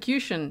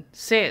prosecution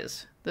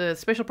says, the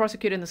special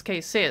prosecutor in this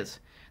case says,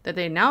 that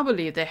they now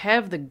believe they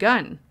have the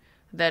gun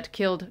that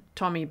killed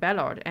Tommy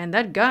Ballard. And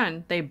that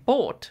gun they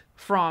bought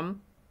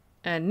from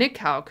Nick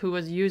Houck,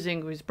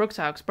 who's Brooks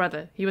Houck's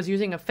brother. He was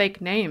using a fake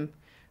name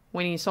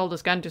when he sold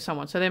his gun to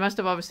someone. So they must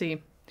have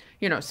obviously,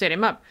 set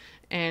him up.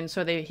 And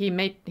so he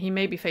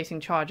may be facing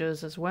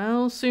charges as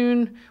well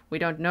soon. We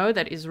don't know.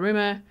 That is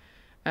rumor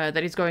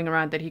that is going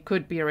around that he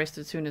could be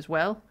arrested soon as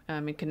well,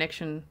 in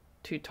connection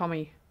to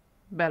Tommy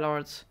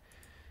Ballard's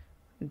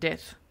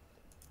death.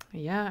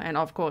 Yeah, and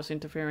of course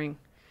interfering.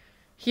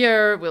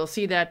 Here we'll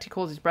see that he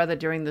calls his brother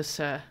during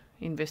this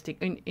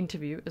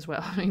interview as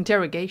well,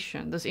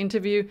 this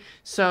interview.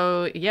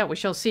 So yeah, we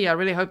shall see. I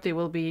really hope there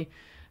will be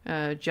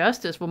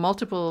justice for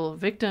multiple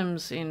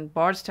victims in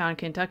Bardstown,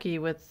 Kentucky,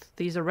 with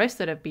these arrests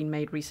that have been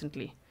made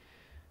recently.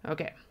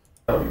 Okay.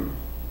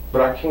 But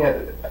I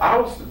can't.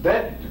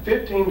 That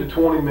 15 to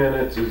 20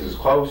 minutes is as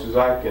close as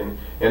I can,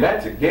 and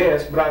that's a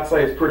guess, but I'd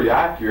say it's pretty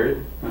accurate.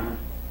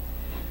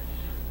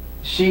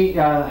 She,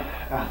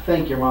 I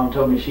think your mom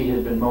told me she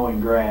had been mowing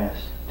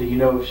grass. Do you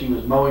know if she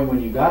was mowing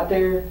when you got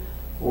there,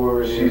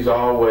 or she's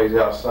always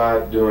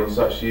outside doing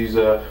stuff? She's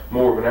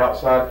more of an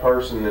outside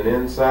person than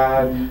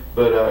inside,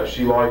 but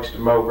she likes to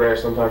mow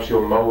grass. Sometimes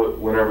she'll mow it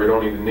whenever it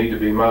don't even need to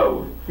be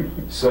mowed.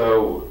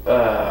 So,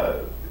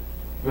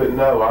 but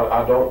no,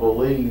 I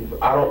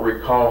don't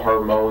recall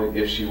her mowing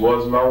if she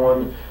was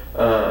mowing.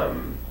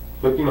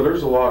 But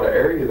there's a lot of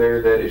area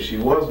there that if she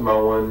was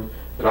mowing,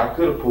 that I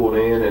could have pulled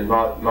in and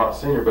not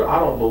seen her, but I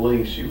don't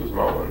believe she was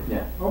mowing.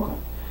 Yeah. Okay.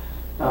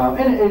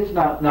 And it's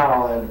not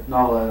all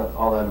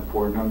that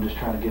important. I'm just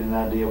trying to get an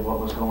idea of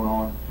what was going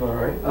on. All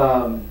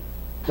right.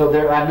 So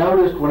there, I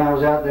noticed when I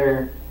was out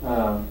there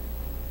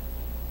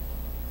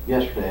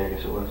yesterday, I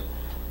guess it was.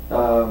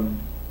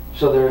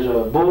 So there's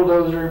a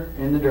bulldozer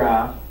in the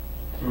drive.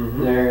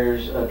 Mm-hmm.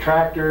 There's a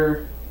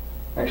tractor,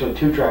 actually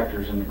 2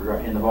 tractors in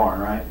the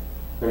barn, right?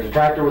 There's a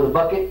tractor with a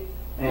bucket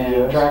and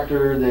a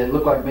tractor that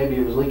looked like maybe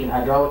it was leaking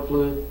hydraulic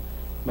fluid.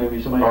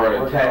 Maybe somebody or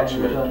an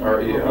attachment, or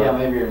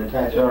maybe an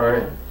attachment. All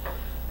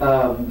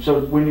right.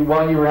 So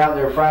while you were out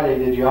there Friday,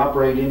 did you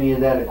operate any of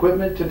that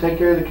equipment to take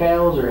care of the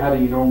cows, or how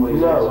do you normally?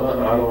 No,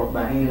 I don't.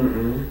 By hand.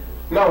 Mm-mm.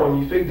 No,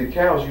 when you feed the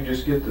cows, you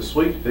just get the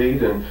sweet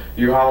feed, and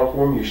you holler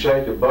for them. You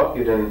shake a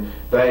bucket, and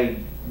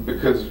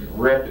because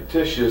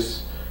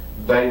repetitious,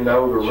 they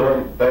know to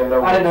run. They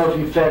know. I didn't know if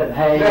you fed them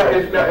hay. Now,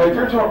 if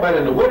you're talking about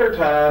in the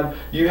wintertime,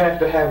 you have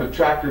to have a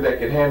tractor that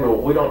can handle.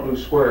 We don't do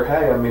square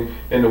hay. I mean,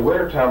 in the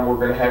wintertime, we're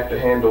going to have to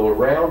handle a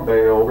round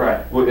bale,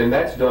 right? And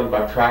that's done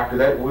by tractor.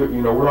 We're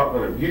not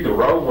going to. You can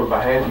roll one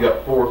by hand. You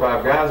got 4 or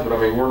 5 guys, but I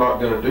mean, we're not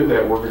going to do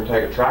that. We're going to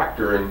take a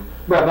tractor and.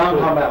 Right, but I'm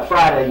talking about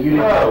Friday. You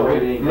didn't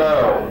operate anything.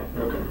 No.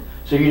 Okay.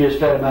 So you just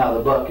fed them out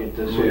of the bucket,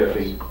 the sweet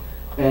feed,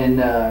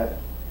 and.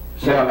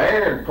 Now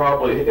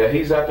Aaron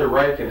he's out there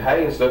raking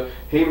hay and stuff.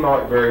 He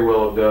might very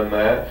well have done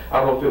that. I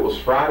don't know if it was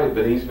Friday,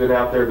 but he's been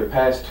out there the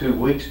past 2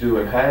 weeks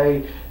doing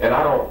hay. And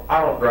I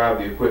don't drive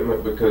the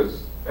equipment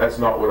because that's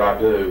not what I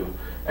do.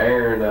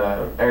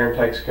 Aaron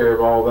takes care of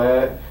all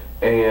that,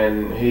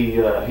 and he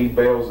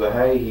bales the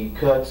hay, he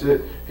cuts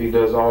it, he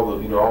does all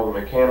the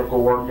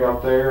mechanical work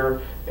out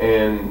there.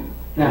 And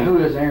now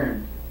who is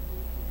Aaron?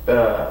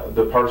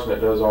 The person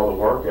that does all the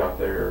work out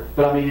there.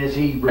 But I mean, is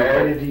he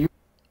related to you?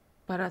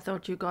 But I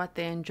thought you got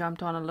there and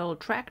jumped on a little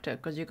tractor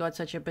because you got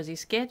such a busy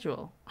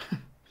schedule.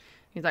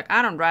 He's like,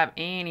 I don't drive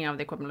any of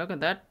the equipment. Look at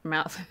that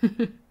mouth.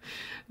 Look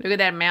at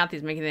that mouth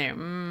he's making there.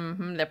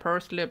 The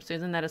pursed lips.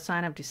 Isn't that a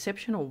sign of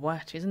deception or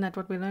what? Isn't that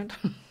what we learned?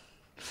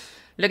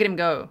 Look at him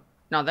go.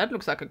 Now that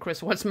looks like a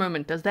Chris Watts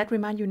moment. Does that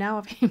remind you now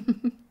of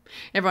him?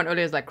 Everyone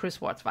earlier is like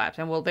Chris Watts vibes.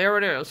 And well, there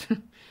it is.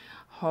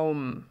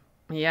 Home.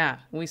 Yeah,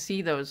 we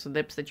see those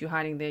lips that you're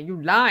hiding there.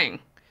 You lying.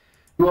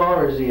 You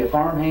are? Is he a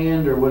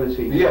farmhand or what is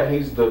he? Yeah,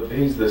 he's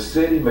the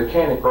city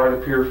mechanic right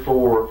up here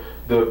for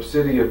the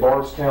city of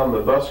Bardstown, the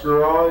bus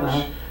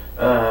garage.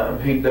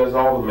 He does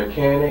all the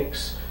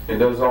mechanics and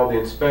does all the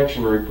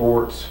inspection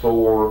reports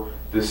for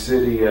the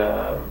city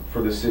of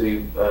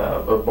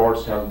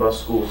Bardstown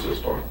bus school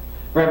system.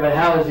 Right, but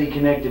how is he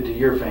connected to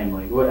your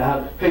family?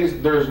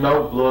 There's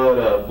no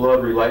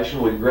blood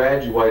relation. We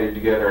graduated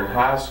together in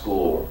high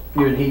school.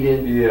 You and he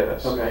did?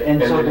 Yes. Okay,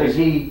 and so does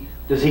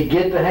he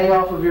get the hay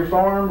off of your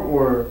farm,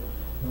 or?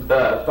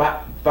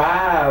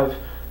 5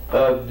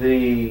 of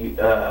the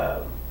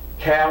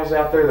cows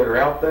out there that are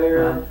out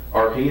there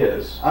are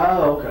his.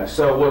 Oh, okay.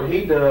 So what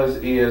he does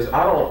is,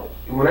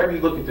 whenever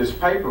you look at this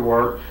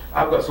paperwork,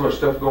 I've got so much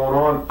stuff going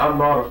on. I'm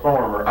not a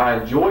farmer.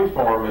 I enjoy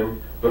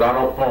farming, but I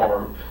don't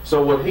farm.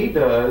 So what he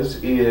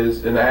does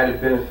is an added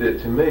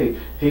benefit to me.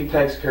 He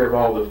takes care of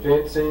all the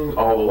fencing,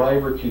 all the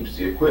labor, keeps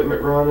the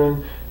equipment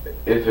running.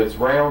 If it's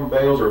round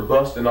bales or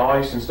busting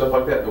ice and stuff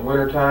like that in the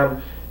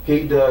wintertime,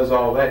 he does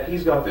all that.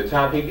 He's got the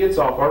time. He gets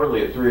off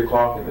early at 3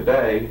 o'clock in the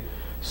day.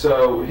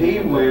 So he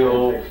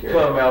will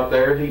come out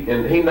there,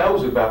 and he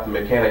knows about the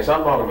mechanics.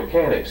 I'm not a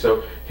mechanic,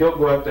 so he'll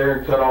go out there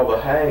and cut all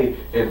the hay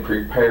and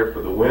prepare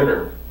for the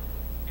winter.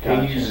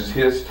 Gotcha. He uses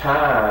his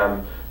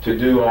time to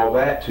do all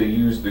that, to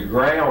use the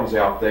grounds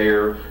out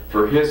there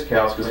for his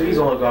cows, because he's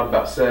only got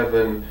about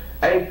 7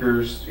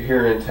 acres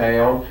here in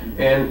town,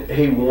 and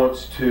he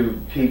wants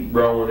to keep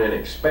growing and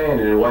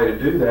expanding. And a way to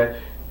do that,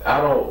 I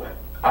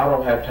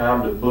don't have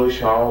time to bush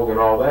hog and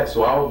all that,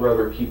 so I would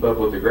rather keep up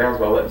with the grounds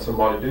by letting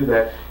somebody do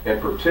that and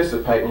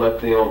participate and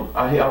let them.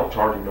 I don't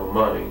charge him no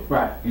money.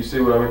 Right. You see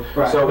what I mean?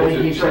 Right. So but he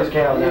keeps his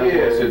cows out there.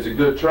 Yes, it's a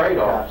good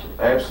trade-off.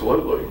 Gotcha.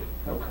 Absolutely.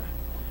 Okay.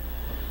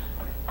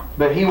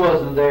 But he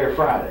wasn't there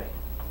Friday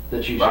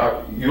that you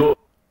saw.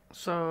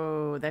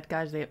 So that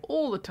guy's there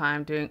all the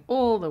time doing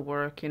all the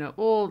work, you know,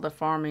 all the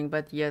farming,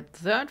 but yet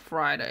that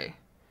Friday,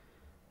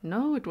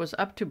 no, it was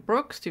up to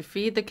Brooks to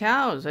feed the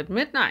cows at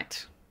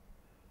midnight.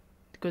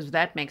 Because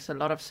that makes a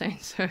lot of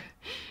sense.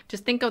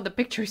 Just think of the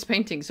picture he's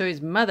painting. So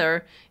his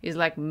mother is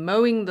like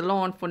mowing the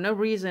lawn for no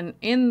reason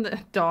in the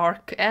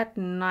dark, at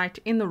night,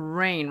 in the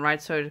rain, right?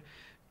 So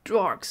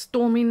dark,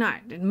 stormy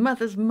night, and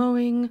mother's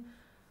mowing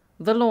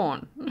the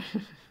lawn.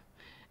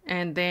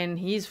 And then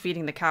he's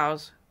feeding the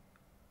cows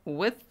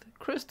with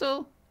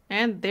Crystal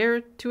and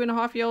their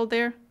 2.5-year-old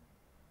there.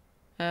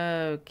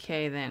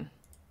 Okay then.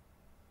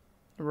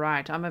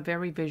 Right, I'm a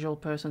very visual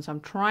person, so I'm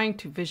trying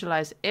to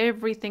visualize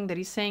everything that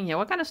he's saying here.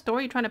 What kind of story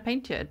are you trying to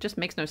paint here? It just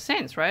makes no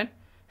sense, right?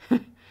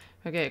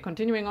 Okay,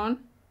 continuing on.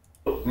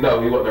 No,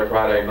 he wasn't there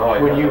Friday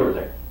night. When you were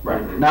there,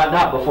 right? Mm-hmm.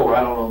 Not before.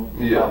 I don't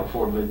know about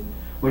before, but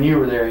when you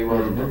were there, he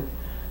wasn't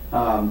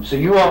there. So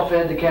you all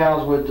fed the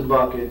cows with the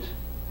buckets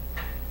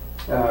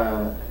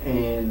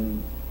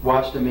and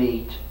watched them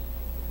eat,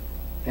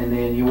 and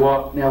then you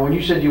walked. Now, when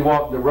you said you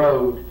walked the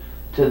road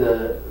to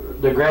the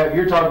grab,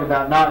 you're talking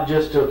about not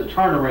just to the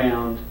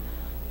turnaround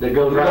that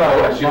goes right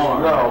to the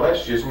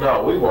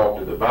barn. We walked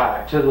to the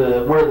back. To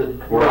the where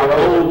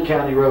the old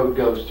county road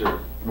goes through.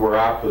 Where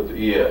I put the,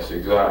 yes,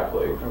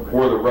 exactly. Okay.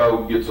 Where the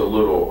road gets a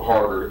little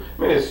harder.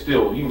 I mean, it's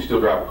still, you can still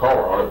drive a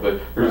car on it,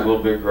 but there's a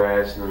little bit of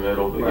grass in the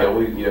middle. But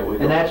we.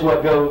 And that's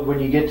what goes when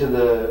you get to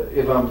the,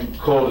 if I'm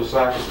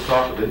cul-de-sac at the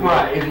top of the hill.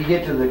 Right. If you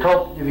get to the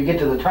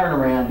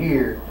turnaround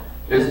here,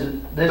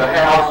 the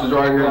house is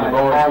right here in the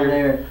barn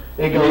here.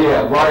 It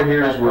goes right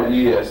here is where,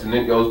 yes, and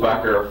it goes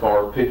back there a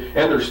far pin.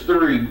 And there's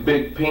 3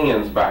 big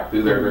pins back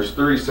through there. There's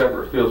 3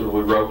 separate fields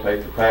where we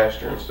rotate the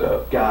pasture and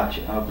stuff.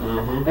 Gotcha.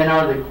 Okay.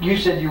 And you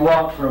said you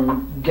walked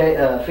from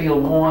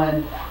field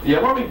 1. Yeah,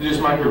 let me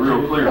just make it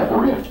real clear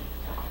for you.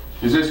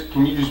 Is this?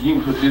 You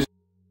can put this.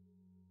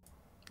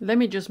 Let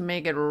me just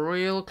make it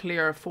real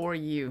clear for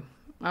you.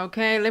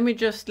 Okay, let me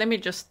just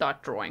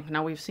start drawing.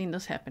 Now we've seen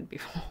this happen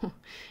before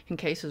in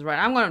cases, right?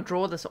 I'm going to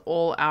draw this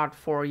all out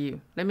for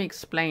you. Let me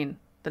explain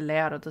the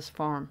layout of this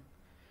farm.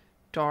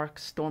 Dark,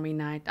 stormy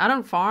night. I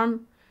don't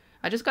farm.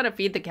 I just got to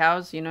feed the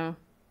cows, you know,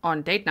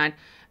 on date night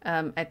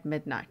at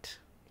midnight.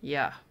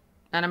 Yeah.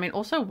 And I mean,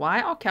 also,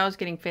 why are cows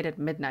getting fed at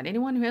midnight?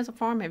 Anyone who has a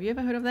farm, have you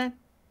ever heard of that?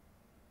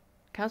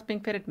 Cows being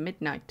fed at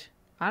midnight.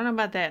 I don't know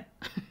about that.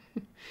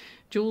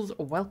 Jules,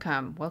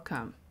 welcome.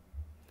 Welcome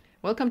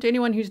to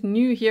anyone who's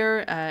new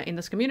here in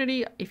this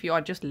community. If you are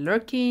just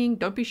lurking,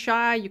 don't be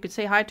shy. You could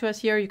say hi to us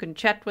here. You can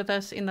chat with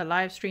us in the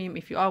live stream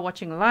if you are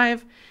watching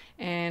live.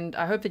 And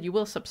I hope that you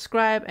will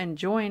subscribe and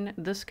join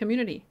this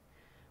community.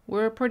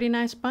 We're a pretty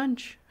nice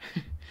bunch.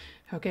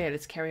 Okay,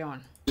 let's carry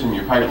on. In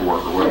your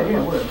paperwork or whatever.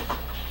 Yeah,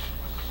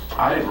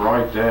 I didn't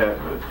write that,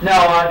 but... No,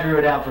 I drew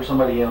it out for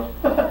somebody else.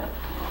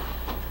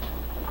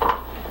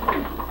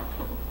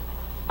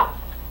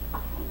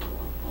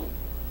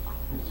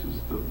 This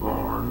is the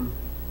barn.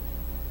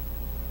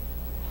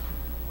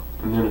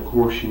 And then, of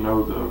course, you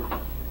know,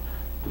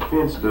 the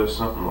fence does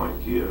something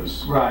like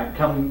this. Right,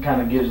 kind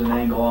of gives an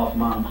angle off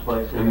Mom's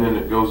place. And then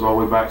it goes all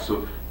the way back.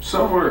 So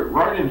somewhere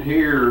right in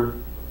here,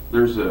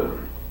 this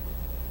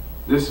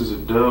is a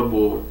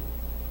double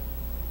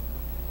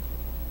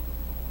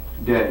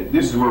gate.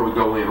 This is where we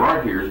go in.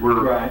 Right here is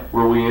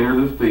where we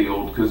enter the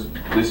field, because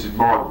this is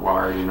barbed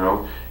wire, you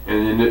know.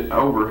 And then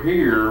over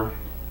here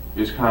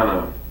is kind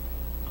of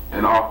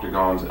an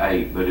octagon's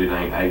 8, but it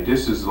ain't 8.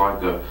 This is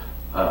like a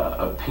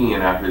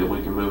pin out here that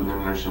we can move, and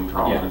then there's some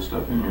troughs and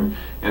stuff in here.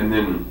 And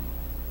then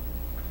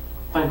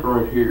I think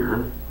right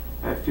here,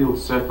 that field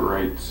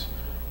separates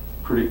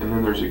pretty, and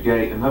then there's a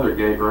gate, another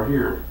gate right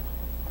here.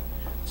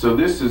 So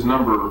this is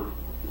number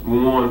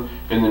 1,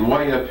 and then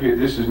way up here,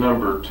 this is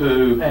number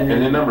 2, and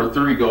then number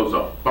 3 goes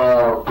a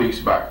far piece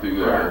back through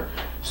there. Right.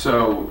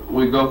 So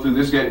we go through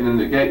this gate, and then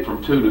the gate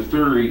from 2 to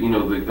 3, you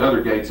know, the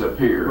other gate's up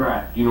here.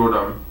 Right. You know what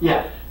I'm?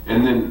 Yeah.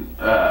 And then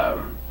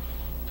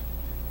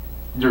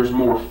there's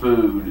more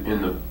food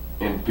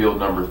in field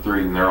number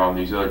 3 than there are on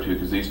these other 2,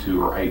 because these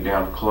 2 are 8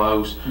 down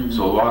close.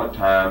 So a lot of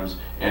times,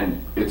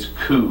 and it's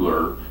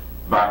cooler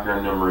back there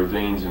in them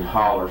ravines and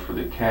hollers for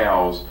the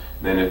cows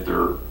than if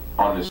they're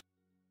on this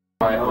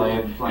flat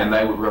land, and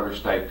they would rather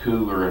stay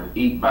cooler and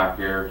eat back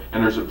there.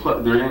 And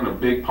there ain't a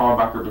big pond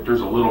back there, but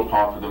there's a little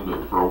pond for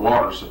them for a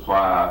water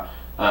supply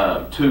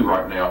too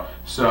right now.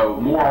 So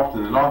more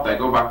often than not, they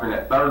go back there in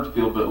that 3rd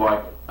field, but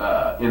like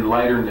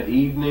later in the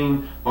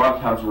evening, a lot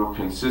of times we're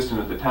consistent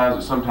at the times,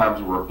 but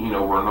sometimes we're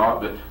not.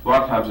 But a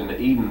lot of times in the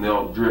evening,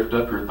 they'll drift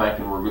up here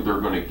thinking they're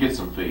going to get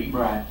some feed.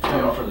 Right.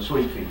 For the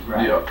sweet feed.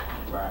 Right. Yeah.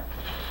 Right.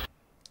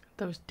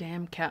 Those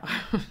damn cows.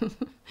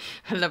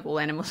 I love all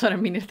animals. I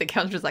don't mean if the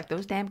cows just like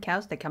those damn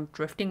cows, they come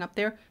drifting up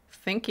there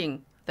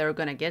thinking they're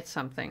gonna get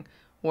something.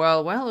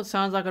 Well, it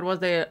sounds like it was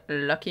their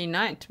lucky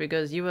night,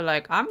 because you were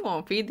like, I'm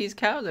gonna feed these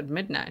cows at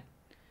midnight.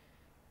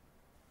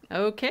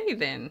 Okay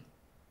then.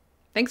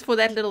 Thanks for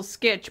that little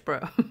sketch, bro.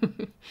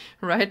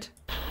 Right?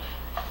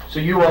 So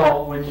you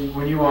all,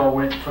 when you all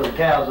went for the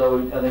cows,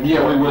 though, I think...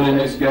 Yeah, we went in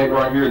this gate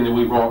right here, and then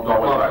we walked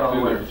all the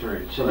way back through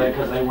there. So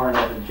because they weren't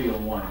up in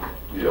field 1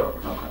 yet. Yeah.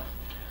 Okay.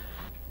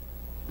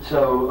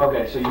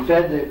 So you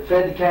fed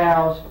the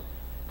cows.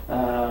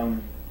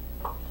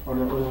 What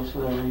else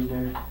did I read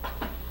there?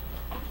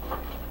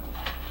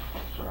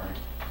 Sorry.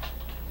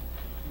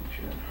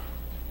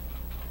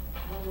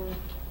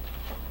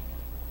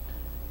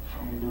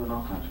 I'm doing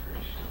all kinds of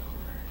crazy stuff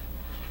over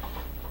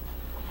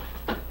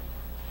there.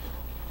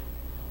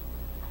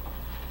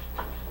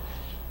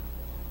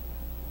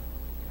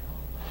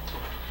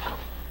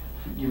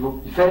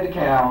 You fed the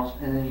cows,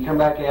 and then you come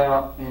back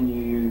out and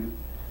you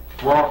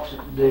walked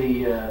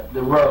the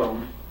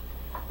road,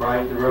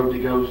 right? The road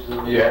that goes to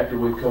the... Yeah, after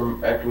we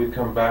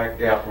come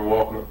back out from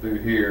walking up through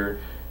here,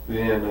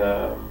 then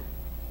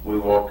we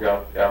walk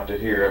out to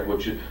here,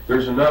 which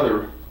there's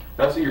another...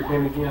 Did I see your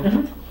pen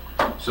again?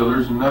 So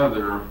there's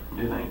another...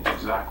 It ain't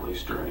exactly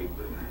straight,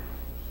 but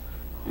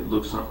it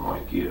looks something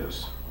like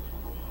this.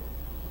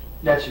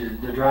 That's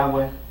the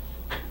driveway?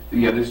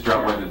 Yeah, this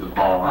driveway to the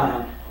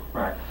barn.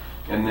 Right.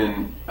 And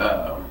then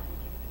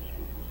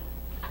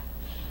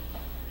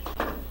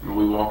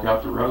we walk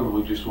out the road and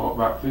we just walk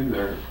back through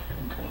there.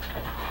 Okay.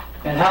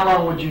 And how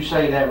long would you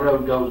say that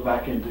road goes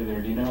back into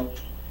there? Do you know?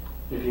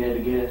 If you had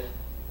to guess.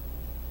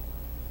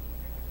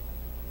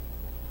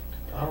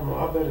 I don't know.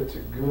 I bet it's a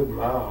good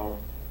mile.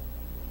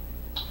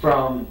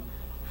 From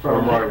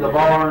the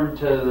barn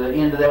to the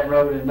end of that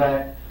road and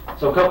back.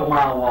 So a couple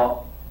mile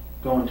walk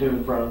going to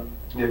and from.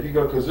 Yeah, if you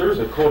go, because there's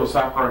a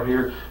cul-de-sac right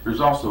here. There's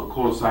also a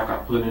cul-de-sac I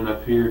put in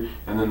up here,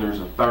 and then there's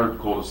a 3rd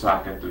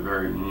cul-de-sac at the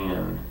very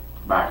end,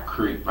 back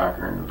creek back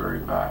here in the very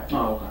back.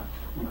 Oh,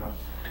 okay.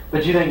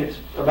 But you think it's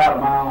about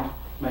a mile,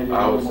 maybe?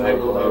 I would say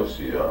close,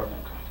 yeah. Okay.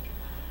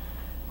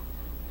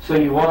 So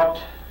you walked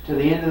to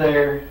the end of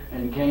there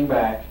and came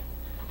back.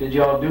 Did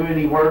y'all do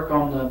any work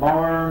on the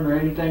barn or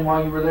anything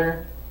while you were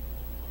there?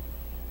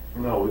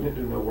 No, we didn't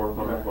do no work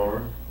on the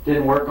barn.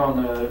 Didn't work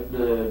on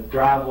the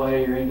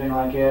driveway or anything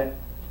like that?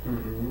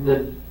 Mm-hmm.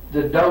 The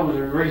dozer,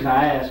 the reason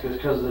I ask is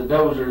because the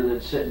dozer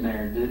that's sitting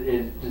there,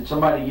 did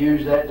somebody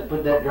use that to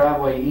put that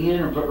driveway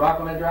in or put rock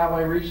on that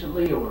driveway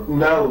recently? Or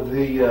no,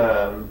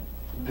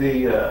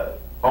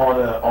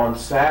 on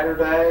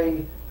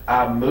Saturday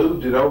I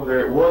moved it over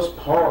there. It was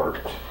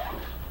parked.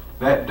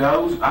 That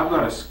dozer, I've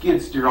got a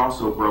skid steer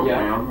also broke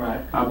down.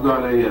 Right. I've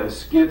got a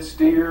skid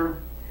steer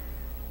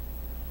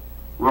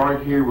right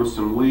here with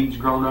some weeds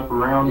growing up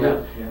around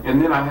it. Yeah.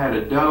 And then I had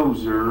a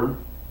dozer.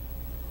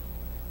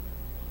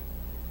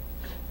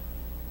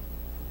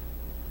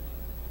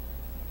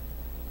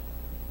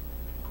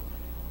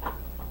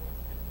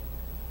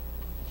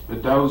 The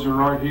dozer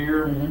right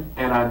here,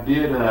 and I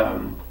did,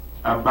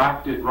 I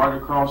backed it right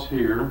across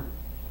here,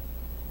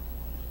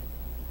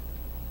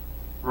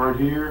 right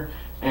here,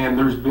 and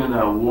there's been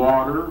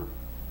water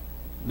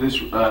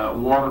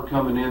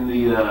coming in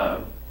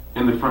the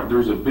front.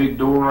 There's a big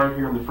door right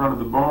here in the front of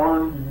the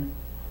barn,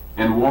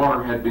 and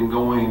water had been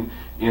going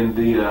in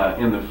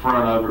the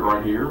front of it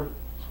right here.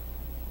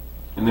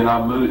 And then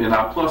I moved, and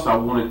I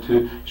wanted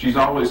to. She's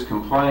always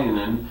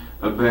complaining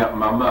about,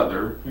 my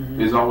mother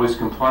is always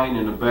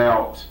complaining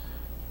about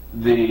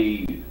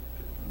the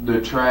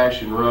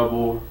trash and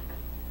rubble.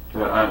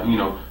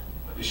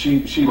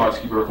 She likes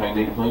to keep everything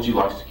neat and clean. She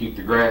likes to keep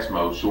the grass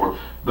mowed short.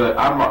 But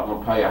I'm not going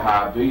to pay a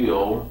high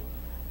bill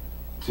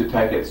to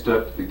take that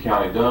stuff to the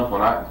county dump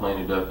when I can clean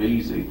it up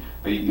easy.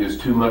 It's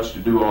too much to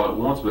do all at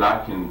once, but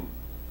I can.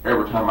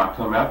 Every time I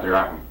come out there,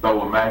 I can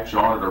throw a match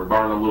on it or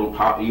burn a little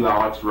pot. Eli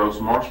likes to roast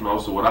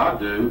marshmallows, so what I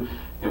do,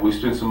 and we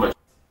spend so much.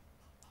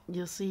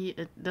 You'll see,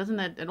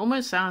 it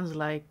almost sounds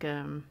like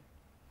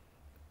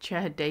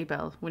Chad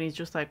Daybell when he's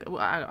just like, well,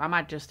 I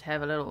might just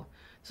have a little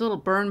There's a little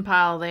burn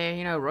pile there,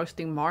 you know,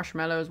 roasting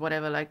marshmallows,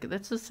 whatever. Like,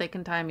 that's the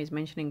second time he's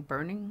mentioning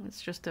burning.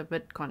 It's just a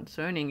bit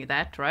concerning,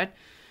 that, right?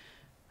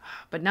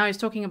 But now he's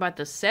talking about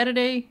the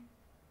Saturday,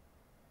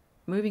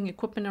 moving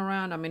equipment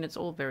around. I mean, it's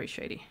all very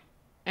shady.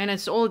 And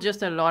it's all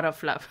just a lot of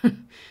fluff.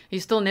 He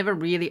still never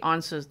really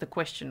answers the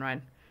question,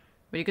 right?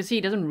 But you can see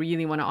he doesn't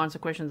really want to answer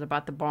questions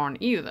about the barn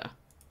either.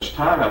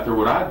 Time out there,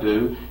 what I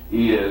do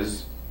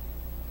is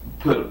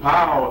put a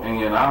pile,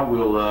 and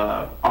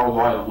I'll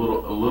light a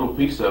little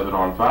piece of it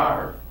on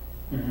fire,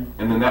 and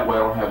then that way I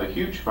don't have a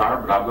huge fire,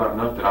 but I've got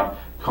enough that I'm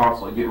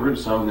constantly getting rid of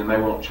some, and then they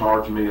won't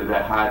charge me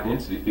that high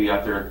density fee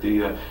out there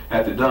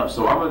at the dump.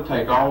 So I'm going to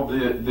take all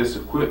this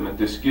equipment,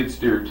 this skid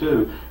steer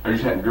too. I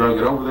just hadn't drug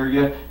it over there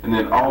yet, and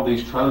then all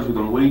these trailers where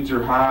the weeds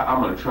are high,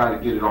 I'm going to try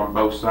to get it on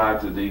both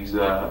sides of these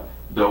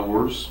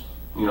doors,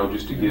 you know,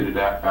 just to get it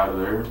out of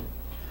there.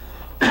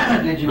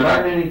 Did you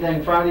burn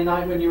anything Friday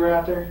night when you were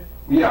out there?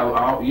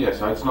 Yeah, yes.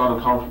 It's not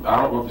uncomfortable.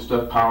 I don't want the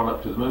stuff piling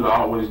up to the moon. I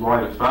always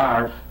light a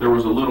fire. There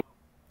was a little.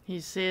 He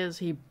says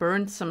he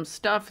burned some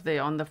stuff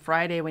there on the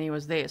Friday when he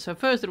was there. So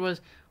first it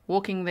was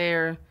walking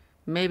there.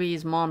 Maybe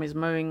his mom is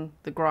mowing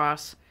the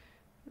grass.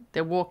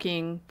 They're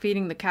walking,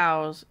 feeding the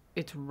cows.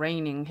 It's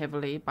raining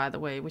heavily, by the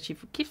way, which he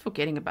keeps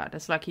forgetting about.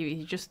 It's like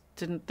he just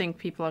didn't think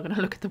people are going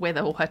to look at the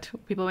weather or what.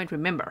 People won't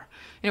remember.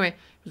 Anyway, it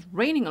was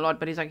raining a lot,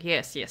 but he's like,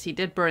 yes, he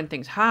did burn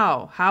things.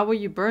 How? How were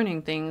you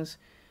burning things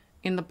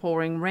in the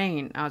pouring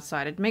rain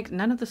outside? It makes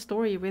none of the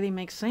story really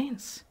makes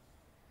sense.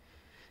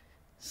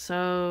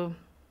 So,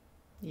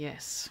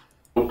 yes.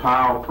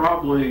 Pile,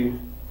 probably.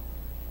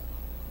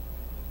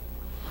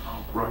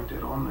 I'll write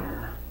that on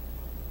there.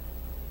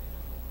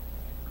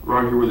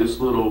 Right here with this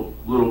little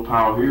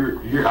pile here.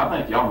 I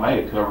think y'all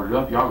may have covered it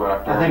up. Y'all got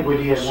out there. I think we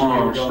did.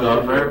 Slung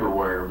stuff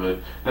everywhere,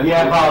 but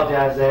yeah, I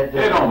apologize. That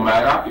it don't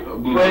matter.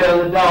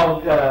 Well, the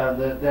dog,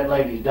 that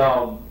lady's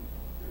dog,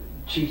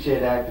 she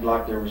said acted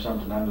like there was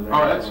something under there.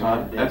 Oh, that's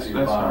fine. That's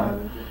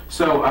fine.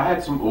 So I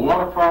had a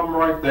water problem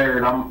right there,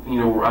 and I'm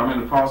in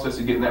the process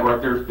of getting that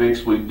right there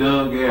fixed. We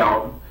dug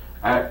out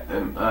right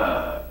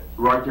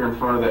there in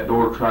front of that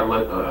door to try to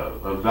let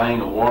a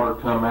vein of water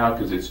come out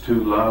because it's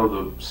too low.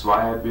 The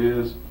slab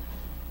is.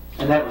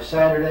 And that was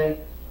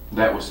Saturday?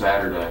 That was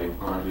Saturday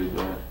when I did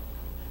that.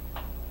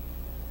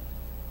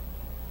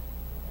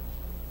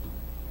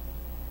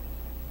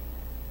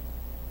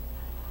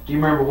 Do you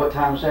remember what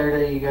time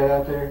Saturday you got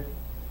out there?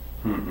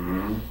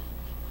 Mm-hmm.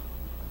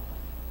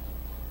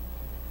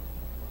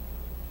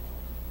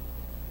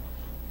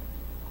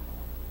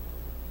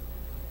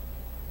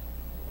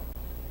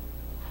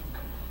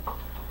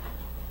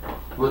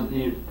 Was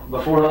you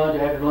before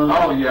lunch, after lunch?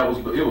 Oh yeah,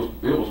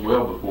 it was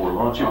well before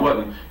lunch. It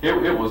wasn't.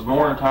 It was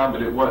morning time,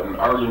 but it wasn't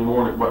early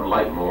morning. It wasn't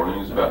late morning.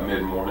 It was about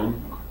mid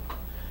morning.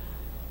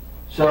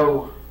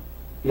 So,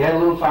 you had a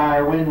little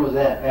fire. When was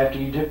that? After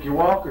you took your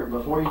walk, or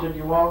before you took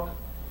your walk?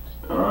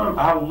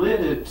 I lit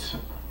it.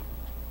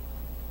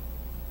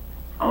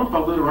 I don't know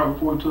if I lit it right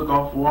before we took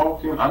off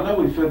walking. I know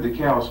we fed the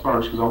cows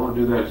first because I want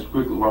to do that as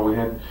quickly while we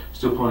had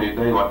still plenty of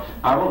daylight.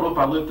 I don't know if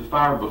I lit the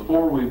fire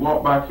before we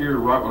walked back here or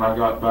right when I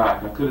got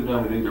back. I could have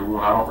done it either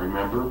one. I don't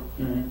remember.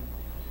 Mm-hmm.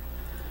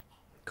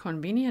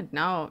 Convenient.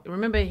 Now,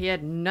 remember, he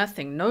had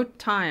nothing. No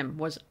time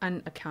was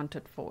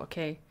unaccounted for,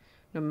 okay?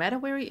 No matter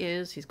where he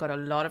is, he's got a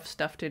lot of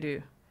stuff to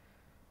do.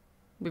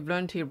 We've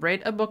learned he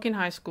read a book in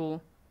high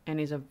school, and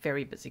he's a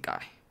very busy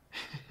guy.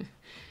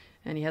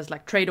 And he has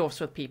like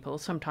trade-offs with people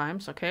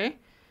sometimes, okay?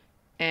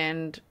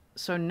 And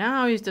so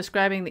now he's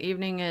describing the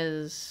evening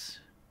as,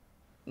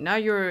 now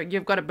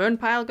you've got a burn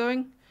pile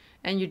going,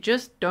 and you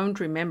just don't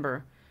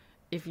remember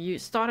if you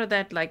started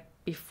that like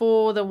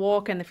before the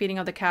walk and the feeding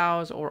of the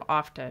cows or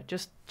after.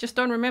 Just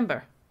don't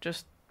remember.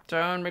 Just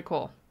don't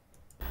recall.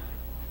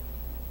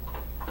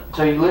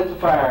 So you lit the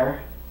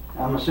fire.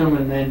 I'm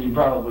assuming then you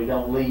probably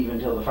don't leave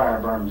until the fire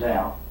burns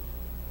out.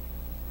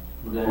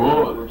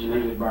 Would you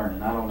leave it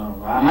burning? I don't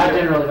know. I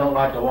generally don't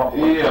like to walk.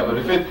 Yeah, but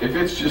if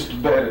it's just a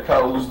bed of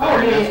coals,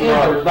 I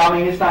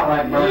mean, it's not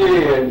like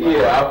burning.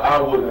 Yeah. I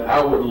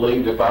wouldn't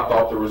leave if I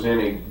thought there was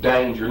any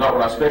danger. Not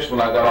when especially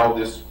when I got all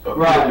this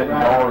equipment and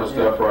barn and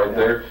stuff right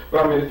there.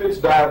 But I mean, if it's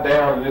died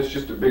down and it's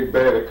just a big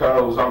bed of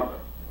coals,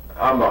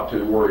 I'm not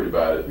too worried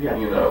about it. Yeah.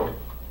 You know.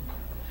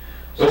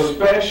 So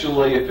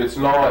especially if it's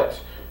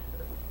not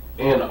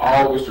in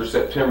August or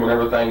September when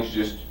everything's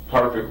just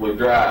perfectly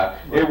dry.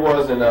 It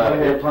wasn't. We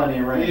had plenty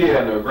of rain. Yeah,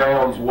 and the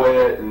ground's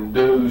wet and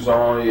dew's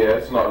on it. Yeah,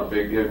 it's not a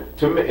big deal.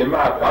 To me, I'm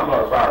not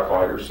a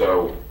firefighter,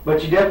 so.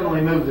 But you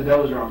definitely moved the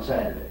dozer on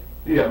Saturday.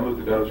 Yeah, I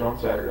moved the dozer on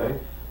Saturday.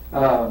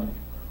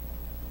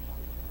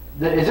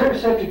 Is there a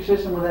septic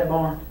system with that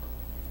barn?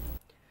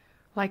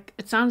 Like,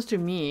 it sounds to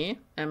me,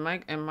 am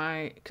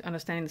I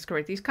understanding this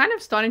correct? He's kind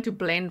of starting to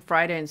blend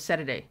Friday and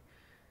Saturday.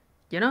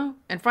 You know,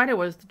 and Friday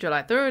was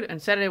July 3rd,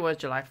 and Saturday was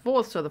July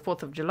 4th, so the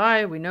 4th of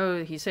July, we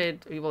know he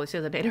said, well, he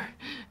says it later,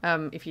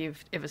 if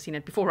you've ever seen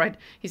it before, right?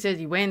 He says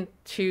he went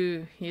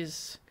to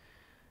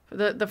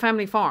the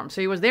family farm,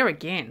 so he was there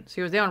again. So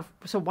he was there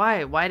so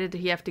why did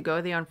he have to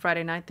go there on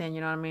Friday night then,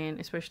 you know what I mean?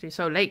 Especially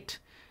so late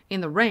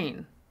in the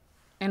rain.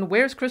 And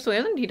where's Crystal?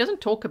 He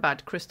doesn't talk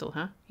about Crystal,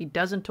 huh? He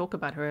doesn't talk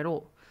about her at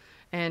all.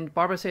 And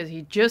Barbara says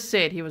he just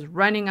said he was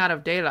running out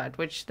of daylight,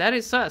 which that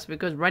is sus,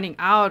 because running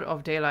out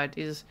of daylight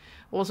is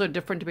also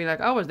different to be like,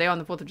 oh, I was there on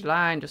the 4th of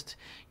July and just,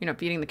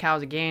 feeding the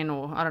cows again,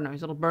 or I don't know,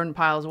 his little burn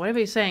piles, or whatever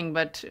he's saying.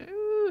 But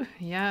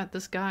yeah,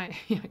 this guy,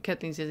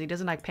 Kathleen says he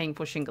doesn't like paying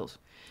for shingles.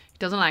 He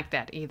doesn't like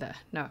that either.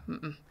 No.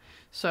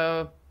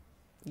 So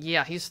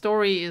yeah, his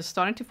story is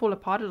starting to fall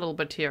apart a little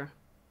bit here.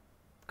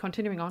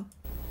 Continuing on.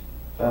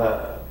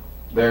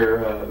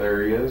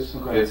 There he is.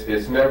 Okay.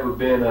 It's never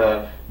been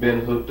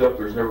hooked up.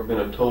 There's never been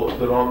a toilet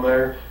put on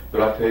there.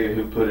 But I tell you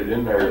who put it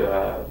in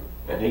there,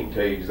 and he can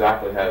tell you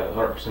exactly how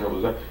 100% it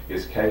was done.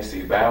 Is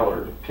Casey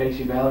Ballard.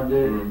 Casey Ballard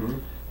did.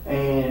 Mm-hmm.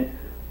 And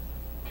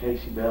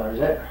Casey Ballard, is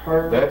that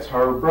her? That's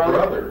her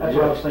brother. That's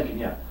what I was thinking.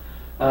 Yeah.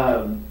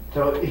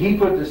 So he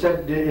put the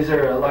septic. Is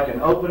there like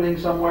an opening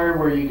somewhere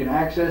where you can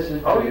access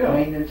it? Oh yeah.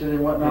 Maintenance and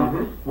whatnot.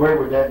 Mm-hmm. Where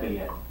would that be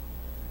at?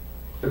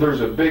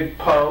 There's a big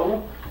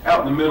pole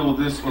out in the middle of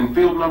this, in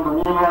field number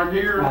 1 right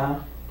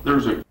here.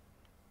 There's a...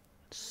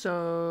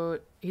 So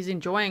he's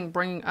enjoying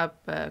bringing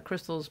up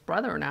Crystal's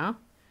brother now.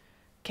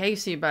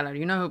 Casey Ballard.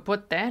 You know who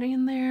put that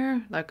in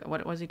there? Like,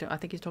 what was he I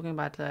think he's talking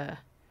about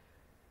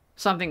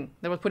something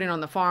that was put in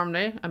on the farm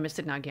there. I missed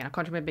it now again. I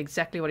can't remember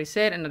exactly what he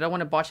said, and I don't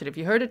want to botch it. If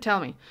you heard it, tell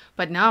me.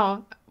 But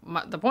now,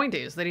 the point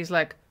is that he's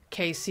like,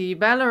 Casey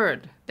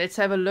Ballard. Let's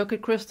have a look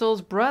at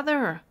Crystal's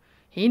brother.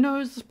 He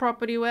knows this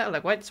property well.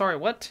 Like, what? Sorry,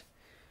 what?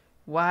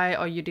 Why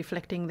are you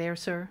deflecting there,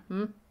 sir?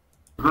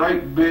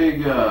 Great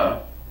big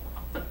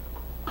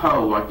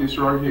pole like this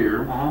right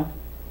here.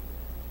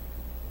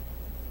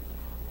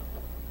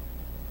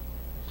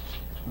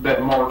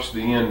 That marks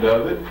the end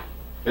of it.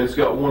 It's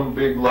got one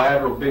big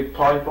lateral, big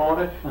pipe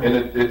on it, and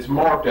it's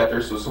marked out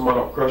there so someone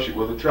don't crush it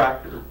with a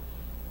tractor.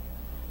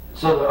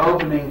 So the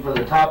opening for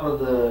the top of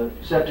the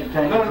septic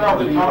tank? No,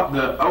 the top,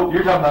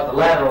 you're talking about the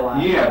lateral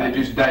line. Yeah, that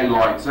just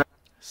daylights out.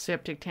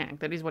 Septic tank.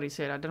 That is what he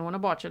said. I didn't want to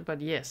botch it,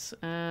 but yes.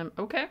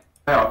 Okay.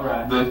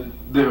 Right.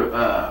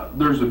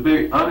 There's a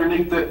big,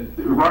 underneath that,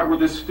 right where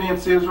this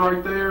fence is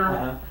right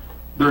there,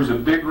 there's a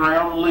big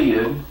round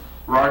lid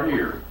right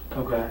here.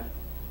 Okay.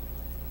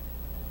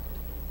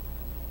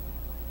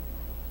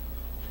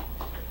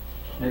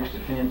 Next to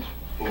fence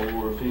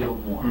for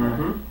field 1.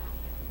 Mm-hmm.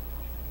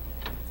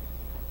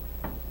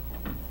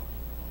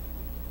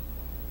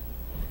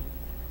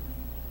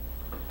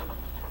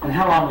 And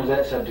how long has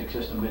that septic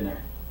system been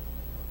there?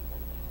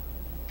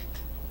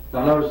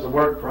 I noticed the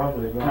work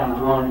probably about kind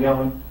of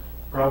ongoing.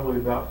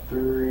 Probably about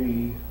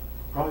 3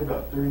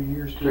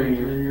 years, 3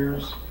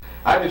 years.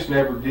 I just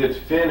never did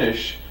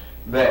finish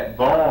that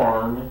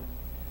barn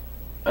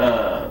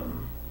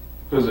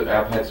because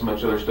I've had so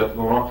much other stuff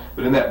going on.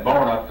 But in that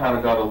barn, I've kind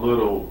of got a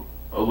little.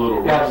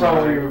 Yeah, I saw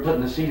where you were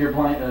putting the cedar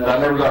plant. I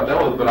never got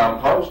done with it, but I'm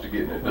close to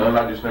getting it done.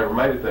 I just never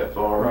made it that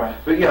far. Right.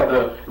 But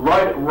yeah,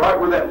 right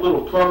where that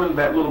little plumbing,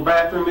 that little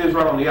bathroom is,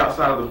 right on the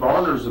outside of the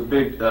barn, there's a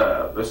big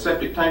a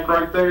septic tank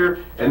right there,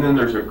 and then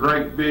there's a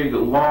great big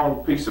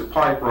long piece of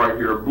pipe right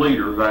here, a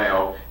bleeder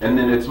valve, and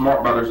then it's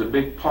marked by there's a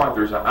big pipe.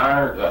 There's an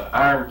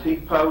iron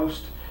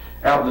T-post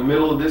out in the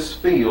middle of this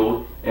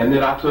field, and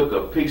then I took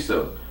a piece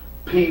of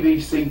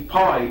PVC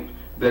pipe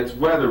that's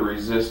weather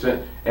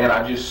resistant, and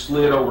I just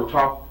slid over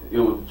top. It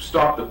would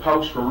stop the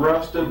post from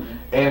rusting,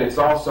 and it's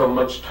also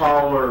much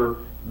taller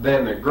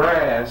than the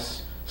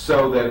grass,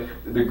 so that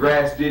if the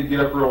grass did get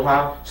up real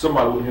high,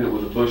 somebody wouldn't hit it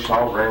with a bush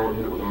hog, or wouldn't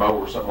hit it with a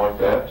mower or something like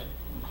that.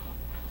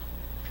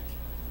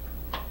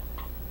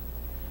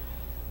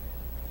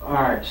 All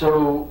right,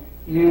 so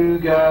you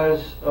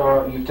guys,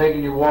 you've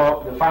taken your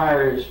walk. The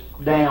fire is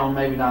down,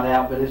 maybe not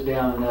out, but it's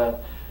down enough,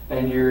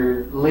 and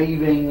you're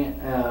leaving,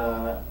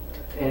 and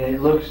it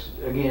looks,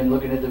 again,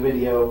 looking at the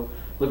video,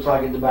 looks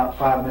like it's about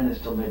 5 minutes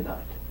till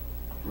midnight.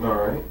 All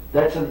right.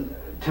 That's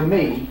to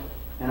me,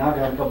 and I've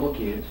got a couple of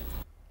kids.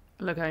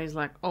 Look how he's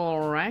like,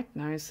 all right.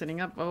 Now he's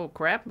sitting up. Oh,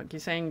 crap. Like you're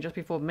saying just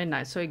before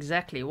midnight. So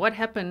exactly what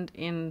happened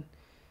in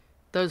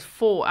those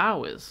 4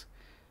 hours?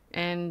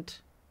 And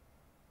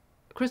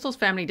Crystal's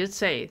family did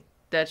say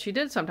that she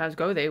did sometimes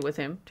go there with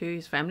him to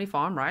his family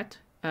farm, right?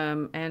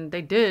 And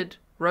they did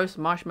roast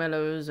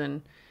marshmallows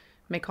and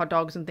make hot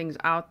dogs and things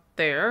out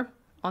there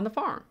on the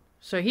farm.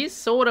 So he's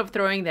sort of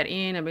throwing that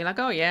in and being like,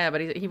 oh yeah, but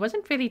he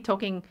wasn't really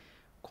talking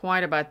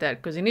quite about that,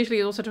 because initially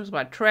he also talks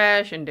about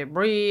trash and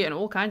debris and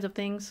all kinds of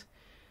things.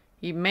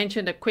 He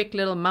mentioned a quick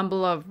little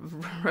mumble of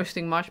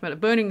roasting marshmallow,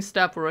 burning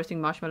stuff or roasting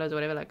marshmallows or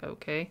whatever, like,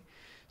 okay.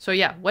 So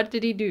yeah, what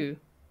did he do?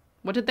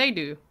 What did they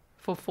do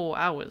for 4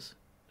 hours,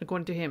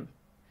 according to him?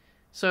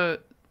 So,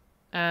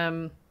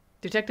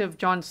 Detective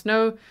John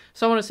Snow,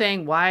 someone was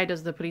saying, why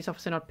does the police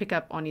officer not pick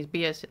up on his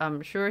BS?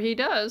 I'm sure he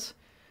does.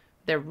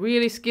 They're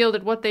really skilled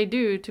at what they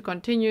do to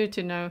continue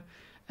to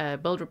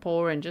build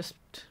rapport and just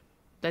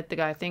let the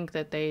guy think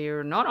that they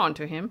are not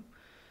onto him.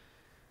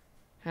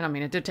 And I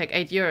mean, it did take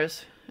 8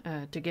 years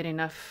to get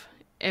enough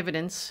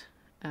evidence.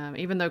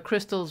 Even though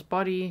Crystal's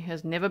body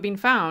has never been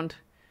found,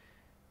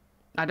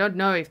 I don't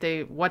know if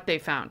what they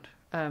found,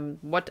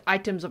 what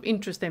items of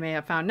interest they may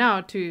have found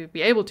now to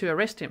be able to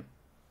arrest him.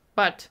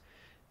 But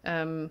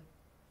I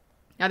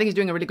think he's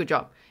doing a really good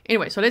job.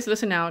 Anyway, so let's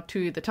listen now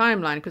to the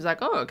timeline, because like,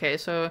 oh, okay,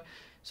 so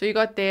you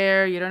got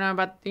there, you don't know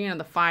about,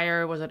 the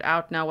fire, was it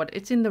out now? What?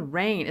 It's in the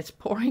rain, it's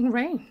pouring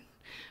rain.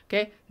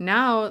 Okay,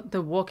 now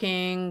the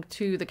walking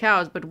to the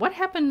cows, but what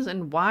happens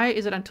and why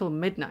is it until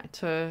midnight?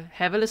 So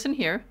have a listen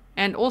here.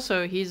 And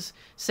also he's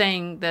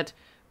saying that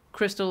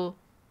Crystal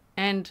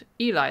and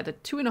Eli, the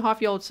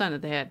 2.5-year-old son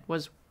that they had,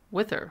 was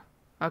with her.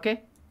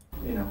 Okay?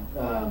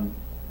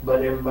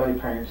 But everybody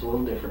parents a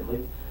little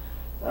differently.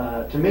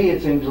 To me,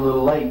 it seems a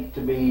little late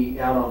to be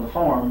out on the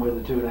farm with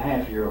a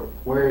 2.5-year-old.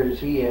 Where is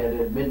he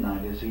at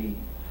midnight? Has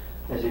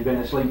he been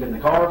asleep in the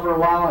car for a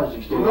while? Is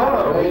he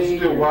still he's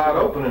still wide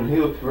open, and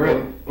he'll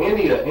really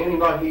any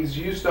night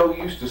he's so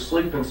used to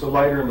sleeping so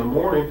later in the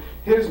morning.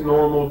 His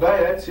normal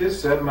day, that's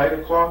his 7, 8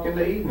 o'clock in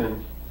the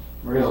evening.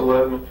 Really?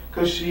 11,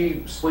 because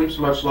she sleeps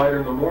much later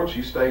in the morning.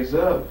 She stays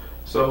up.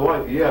 So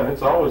and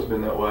it's always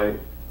been that way.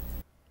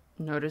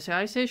 Notice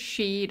how he says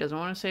she, doesn't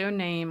want to say her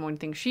name or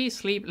anything. She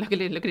sleep. Look at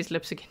his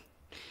lips again.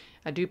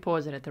 I do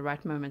pause it at the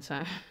right moment,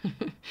 so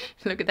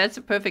look at that's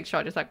a perfect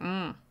shot. It's like,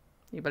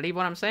 you believe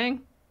what I'm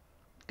saying?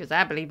 Because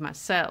I believe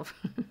myself.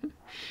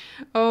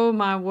 Oh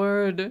my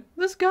word,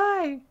 this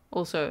guy.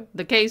 Also,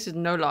 the case is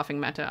no laughing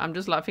matter. I'm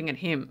just laughing at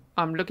him.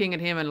 I'm looking at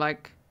him and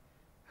like,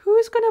 who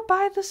is gonna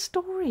buy this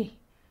story?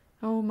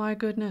 Oh my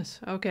goodness.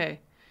 Okay,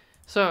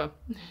 so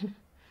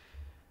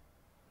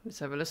let's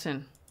have a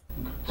listen.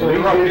 So he's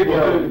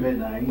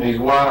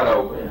wide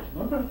open.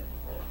 Yeah. Okay.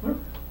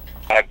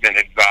 I've been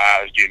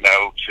advised,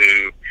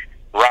 to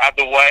ride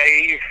the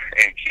wave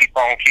and keep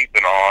on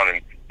keeping on,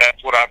 and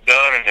that's what I've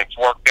done, and it's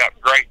worked out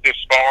great this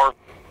far.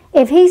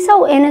 If he's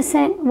so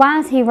innocent, why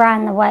is he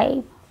riding the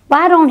wave?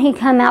 Why don't he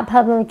come out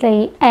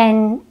publicly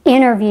and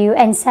interview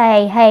and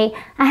say, hey,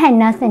 I had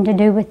nothing to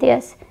do with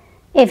this?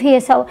 If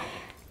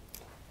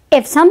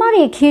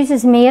somebody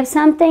accuses me of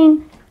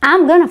something,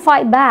 I'm going to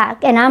fight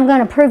back, and I'm going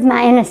to prove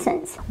my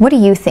innocence. What do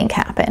you think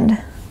happened?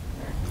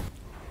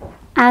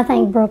 I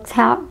think Brooks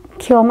Houck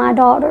killed my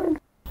daughter.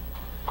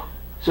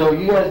 So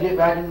you guys get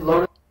back in the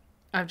loader?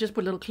 I've just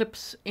put little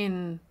clips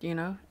in,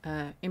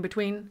 in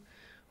between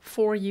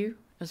for you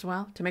as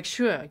well, to make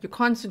sure you're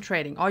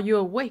concentrating. Are you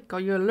awake?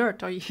 Are you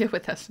alert? Are you here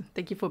with us?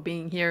 Thank you for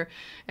being here.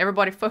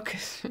 Everybody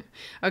focus.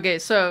 Okay,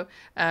 so,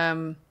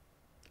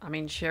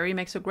 Sherry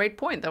makes a great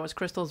point. That was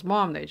Crystal's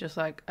mom. They just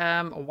like,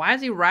 why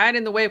is he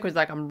riding the wave? Because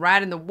like, I'm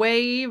riding the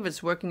wave.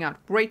 It's working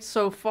out great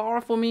so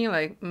far for me.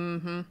 Like,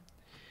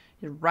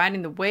 He's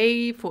riding the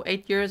wave for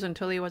 8 years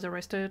until he was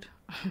arrested.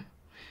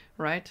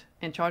 Right?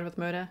 And charged with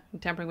murder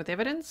and tampering with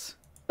evidence.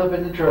 Up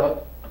in the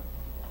truck.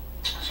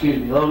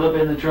 Load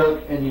up in the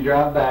truck and you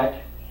drive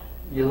back.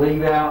 You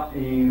leave out.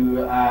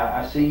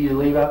 I see you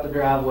leave out the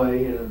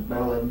driveway at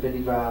about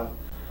 11:55.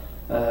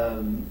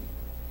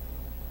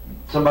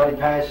 Somebody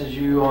passes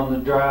you on the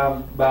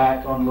drive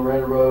back on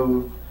Loretta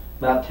Road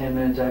about 10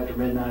 minutes after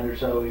midnight or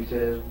so. He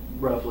says,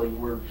 roughly,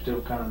 we're still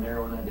kind of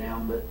narrowing that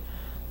down, but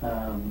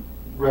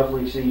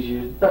roughly sees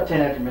you about 10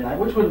 after midnight,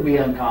 which wouldn't be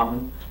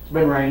uncommon. It's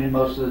been raining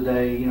most of the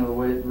day. The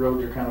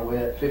roads are kind of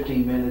wet.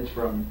 15 minutes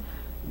from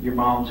your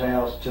mom's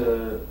house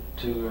to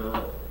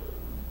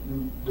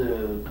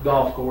the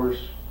golf course.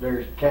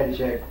 There's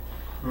Caddyshack.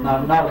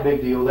 Not a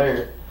big deal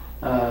there.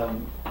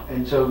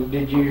 And so do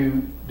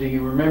you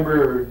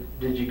remember, or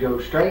did you go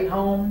straight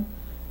home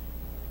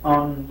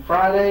on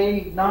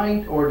Friday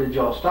night, or did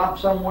y'all stop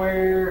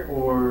somewhere?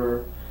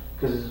 Or,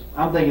 because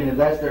I'm thinking if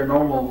that's their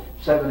normal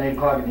 7, 8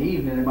 o'clock in the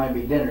evening, it might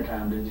be dinner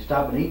time. Did you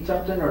stop and eat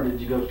something, or did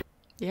you go?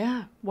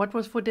 Yeah, what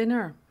was for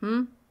dinner?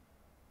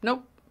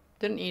 Nope,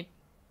 didn't eat.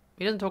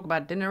 He doesn't talk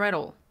about dinner at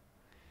all.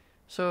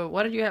 So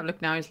what did you have?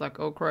 Look, now he's like,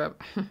 oh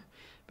crap.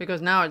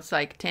 Because now it's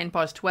like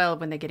 12:10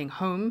 when they're getting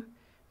home.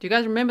 Do you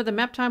guys remember the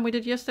map time we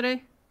did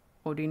yesterday?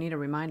 Or do you need a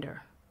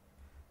reminder?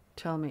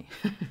 Tell me.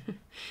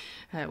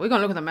 We're going to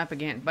look at the map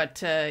again.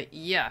 But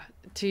yeah,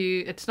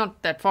 it's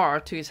not that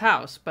far to his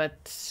house,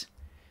 but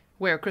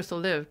where Crystal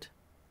lived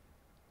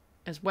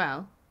as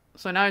well.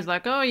 So now he's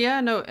like, oh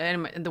yeah, no.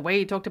 And the way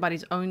he talked about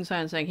his own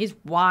son, saying he's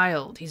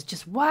wild. He's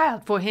just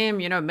wild. For him,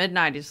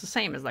 midnight is the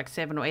same as like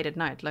 7 or 8 at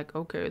night. Like,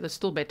 okay, that's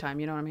still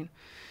bedtime, you know what I mean?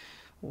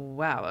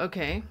 Wow,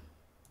 okay.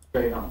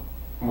 Straight home.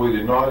 We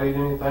did not eat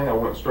anything. I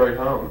went straight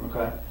home.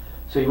 Okay.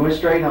 So you went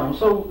straight home.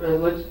 So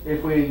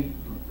if we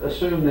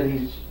assume that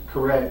he's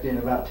correct in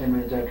about 10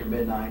 minutes after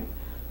midnight,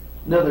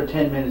 another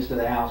 10 minutes to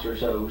the house or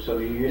so. So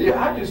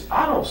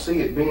I don't see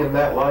it being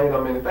that late.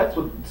 I mean, if that's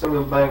what some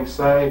of the things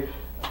say,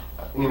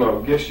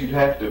 I guess you'd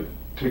have to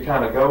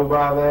kind of go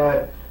by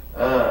that.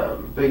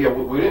 But yeah,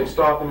 we didn't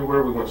stop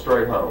anywhere. We went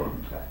straight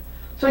home. Okay.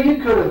 So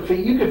you could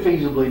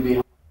feasibly be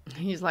home.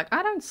 He's like,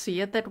 I don't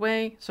see it that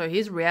way. So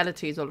his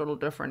reality is a little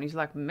different. He's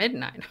like,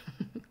 midnight.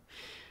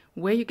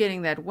 Where are you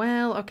getting that?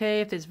 Well,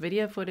 okay, if there's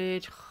video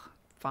footage,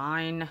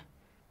 fine.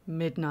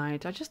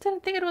 Midnight. I just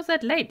didn't think it was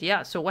that late.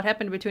 Yeah, so what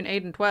happened between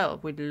 8 and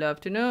 12? We'd love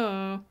to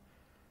know.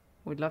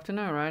 We'd love to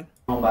know, right?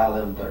 Home by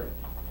 11:30.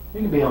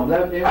 You can be home.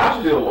 I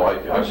still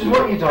like it. Which is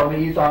what you told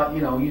me. You thought,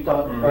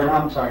 or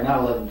I'm sorry,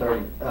 not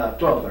 11:30,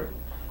 12:30.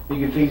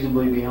 You could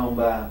feasibly be home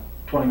by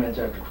 20 minutes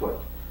after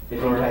 12.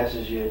 if he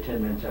passes you at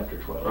 10 minutes after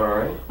 12. All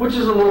right. Which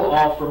is a little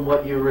off from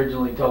what you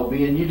originally told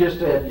me, and you just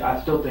said,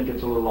 I still think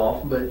it's a little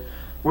off, but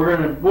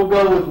we'll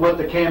go with what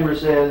the camera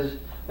says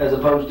as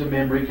opposed to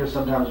memory, because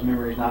sometimes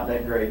memory's not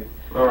that great.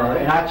 All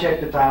right. And I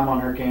checked the time on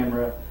her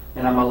camera,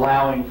 and I'm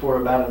allowing for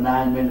about a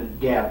 9-minute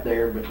gap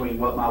there between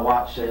what my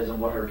watch says and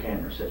what her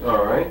camera says.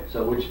 All right.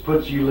 So which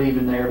puts you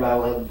leaving there by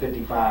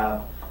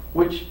 11:55,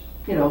 which,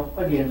 you know,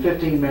 again,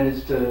 15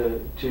 minutes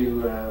to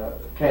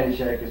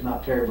Caddyshack is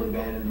not terribly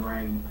bad in the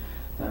rain.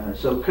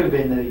 So it could have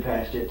been that he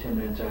passed you at 10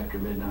 minutes after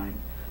midnight,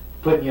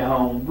 putting you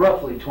home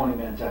roughly 20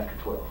 minutes after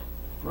 12.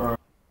 All right.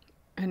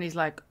 And he's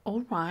like,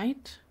 all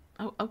right.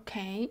 Oh,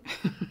 okay.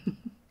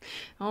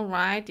 All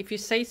right, if you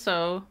say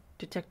so,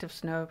 Detective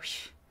Snow.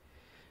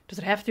 Does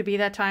it have to be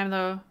that time,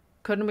 though?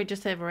 Couldn't we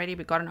just have already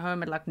gotten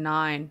home at like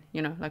 9?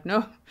 You know, like,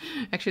 no.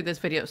 Actually, there's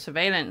video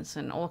surveillance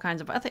and all kinds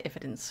of other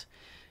evidence.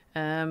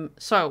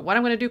 So what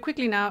I'm going to do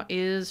quickly now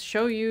is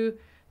show you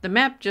the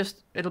map.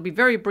 It'll be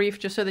very brief,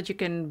 just so that you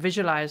can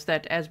visualize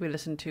that as we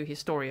listen to his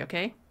story,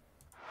 okay?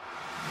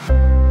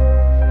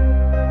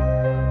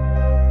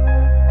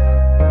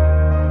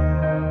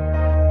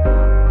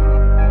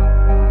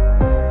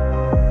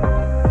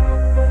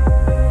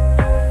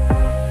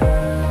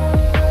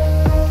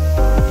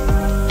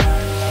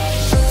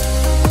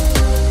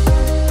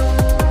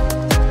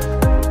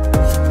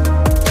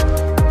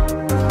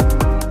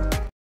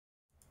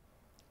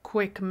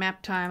 Quick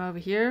map time over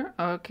here.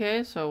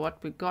 Okay, so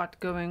what we got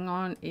going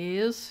on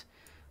is,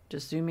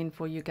 just zoom in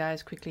for you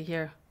guys quickly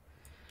here.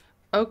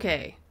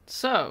 Okay,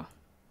 so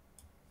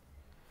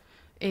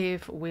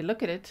if we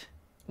look at it,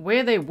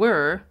 where they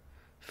were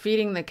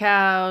feeding the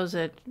cows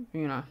at,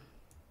 you know,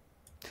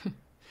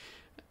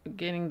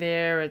 getting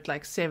there at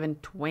like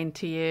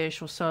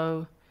 7:20ish or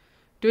so,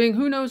 doing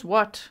who knows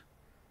what,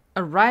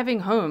 arriving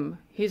home,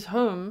 his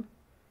home,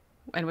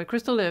 and where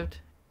Crystal lived,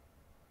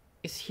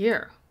 is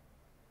here.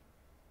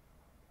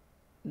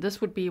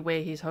 This would be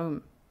where his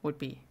home would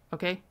be,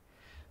 okay?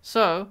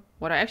 So,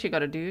 what I actually got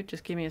to do,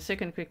 just give me a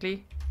second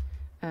quickly.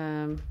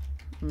 I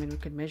mean, we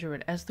could measure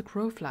it as the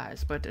crow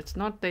flies, but it's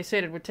not, they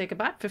said it would take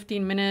about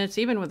 15 minutes,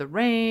 even with the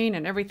rain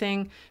and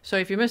everything. So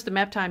if you missed the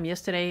map time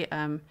yesterday,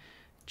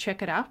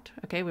 check it out,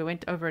 okay? We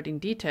went over it in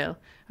detail.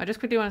 I just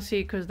quickly want to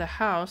see, because the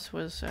house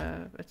was,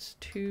 it's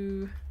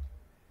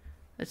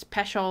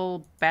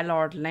Paschal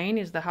Ballard Lane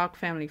is the Houck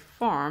family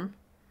farm.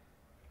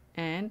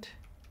 And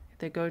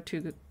they go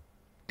to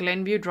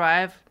Glenview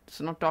Drive.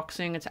 It's not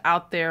doxing, it's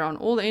out there on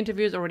all the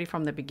interviews already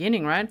from the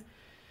beginning, right?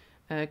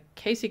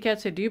 Casey Cat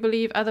said, do you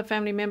believe other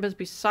family members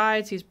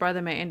besides his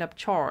brother may end up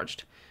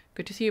charged?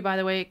 Good to see you, by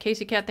the way.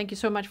 Casey Cat, thank you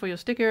so much for your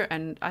sticker.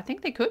 And I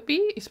think they could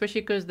be,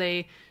 especially because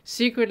they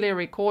secretly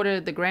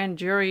recorded the grand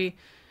jury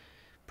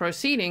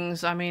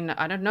proceedings. I mean,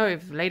 I don't know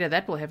if later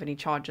that will have any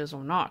charges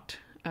or not.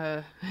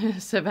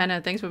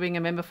 Savannah, thanks for being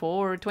a member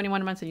for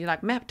 21 months. And you're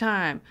like, map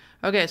time.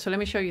 Okay, so let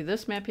me show you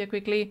this map here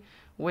quickly,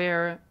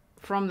 where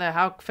from the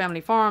Houck family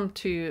farm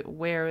to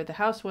where the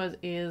house was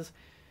is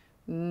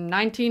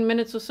 19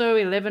 minutes or so,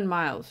 11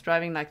 miles,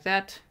 driving like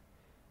that.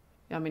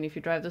 I mean, if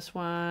you drive this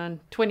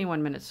one,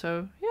 21 minutes.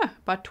 So yeah,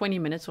 about 20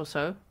 minutes or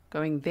so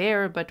going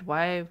there. But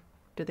why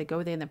did they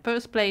go there in the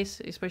first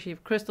place? Especially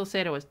if Crystal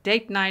said it was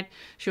date night.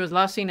 She was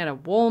last seen at a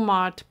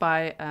Walmart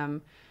by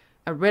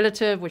a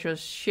relative, which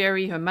was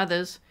Sherry, her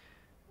mother's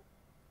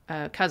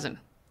cousin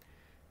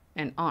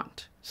and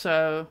aunt.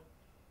 So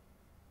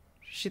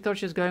she thought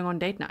she was going on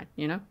date night,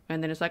 you know?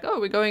 And then it's like, oh,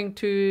 we're going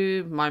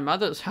to my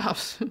mother's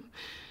house.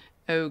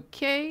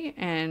 Okay,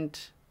 and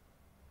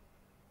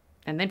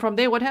then from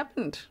there, what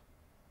happened?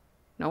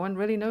 No one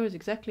really knows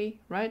exactly,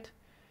 right?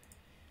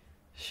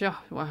 Sure,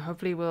 well,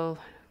 hopefully we'll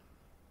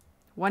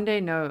one day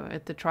know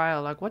at the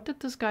trial, like, what did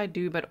this guy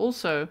do? But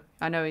also,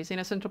 I know he's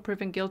innocent or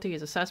proven guilty.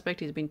 He's a suspect.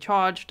 He's been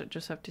charged. I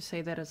just have to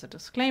say that as a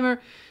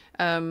disclaimer.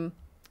 And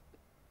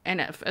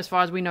as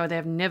far as we know, they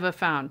have never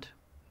found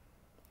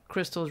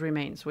Crystal's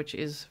remains, which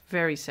is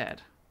very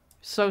sad.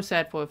 So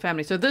sad for her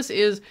family. So this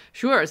is,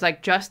 sure, it's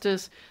like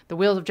justice. The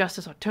wheels of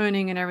justice are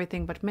turning and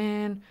everything. But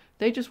man,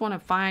 they just want to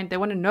find, they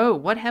want to know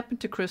what happened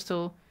to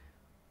Crystal.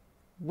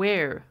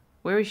 Where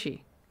is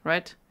she,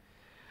 right?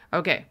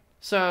 Okay,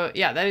 so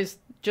yeah, that is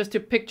just to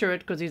picture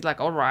it, because he's like,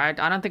 all right,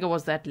 I don't think it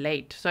was that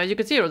late. So as you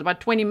can see, it was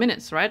about 20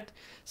 minutes, right?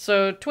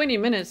 So 20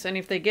 minutes, and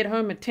if they get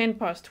home at 10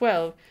 past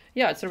 12,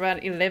 yeah, it's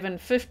around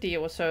 11:50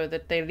 or so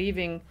that they're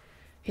leaving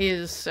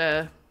his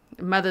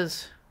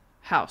mother's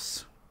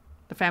house,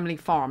 the family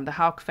farm, the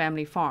Houck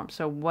family farm.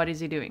 So what is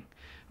he doing?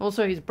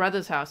 Also, his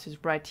brother's house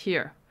is right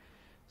here.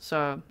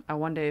 So I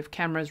wonder if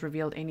cameras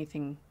revealed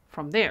anything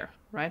from there,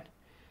 right?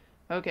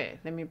 Okay,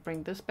 let me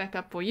bring this back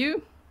up for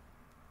you.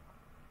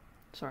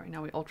 Sorry,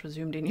 now we ultra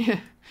zoomed in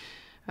here.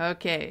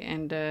 Okay,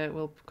 and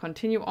we'll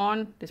continue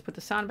on. Let's put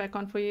the sound back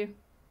on for you.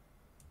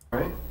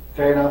 Right?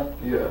 Fair enough?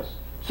 Yes.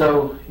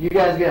 So you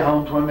guys get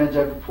home 20 minutes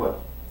after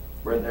 12,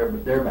 right there,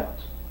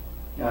 thereabouts.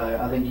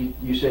 I think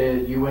you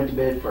said you went to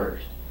bed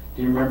first.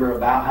 Do you remember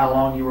about how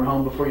long you were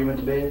home before you went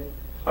to bed?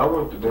 I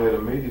went to bed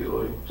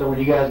immediately. So when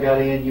you guys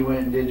got in, you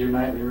went and did your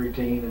nightly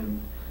routine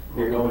and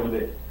you're going to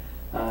bed.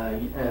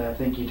 I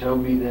think you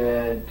told me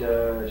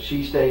that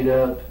she stayed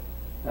up,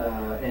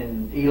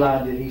 and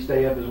Eli, did he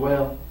stay up as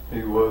well?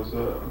 He was.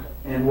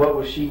 And where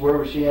was she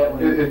at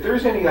when? If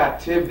there's any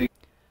activity.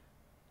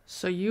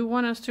 So you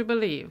want us to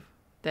believe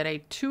that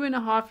a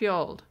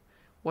 2.5-year-old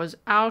was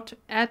out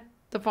at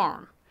the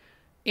farm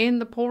in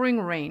the pouring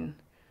rain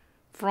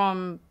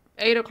from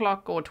 8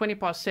 o'clock or 20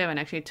 past 7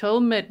 actually till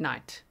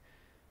midnight,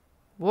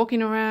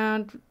 walking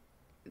around,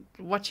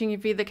 watching you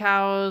feed the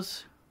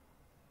cows.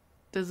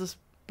 There's this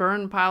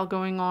burn pile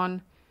going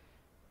on.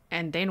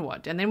 And then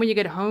what? And then when you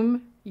get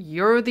home,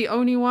 you're the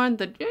only one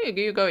that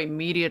you go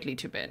immediately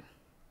to bed.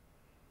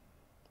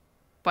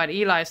 But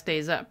Eli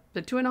stays up.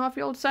 The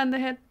 2.5-year-old son they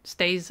had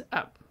stays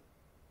up.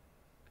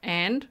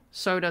 And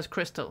so does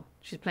Crystal.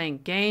 She's playing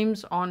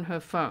games on her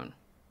phone.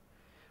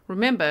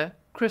 Remember,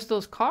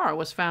 Crystal's car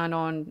was found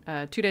on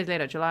 2 days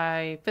later,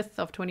 July 5th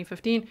of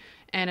 2015,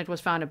 and it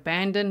was found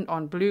abandoned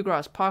on Blue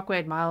Grass Parkway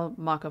at mile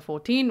marker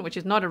 14, which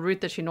is not a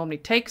route that she normally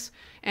takes.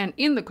 And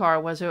in the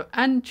car was her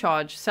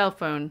uncharged cell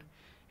phone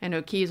and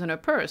her keys and her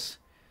purse.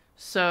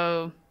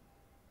 So,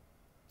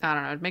 I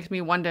don't know, it makes me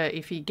wonder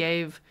if he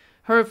gave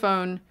her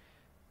phone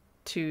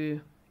to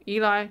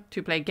Eli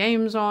to play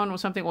games on or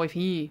something, or if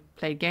he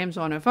played games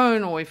on her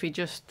phone, or if he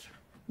just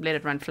let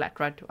it run flat,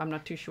 right? I'm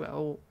not too sure,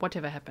 or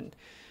whatever happened.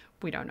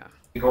 We don't know.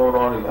 Going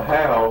on in the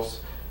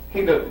house,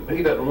 he doesn't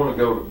want to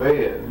go to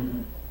bed.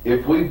 Mm-hmm. If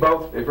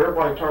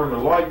everybody turned the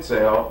lights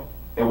out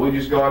and we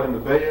just got in the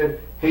bed,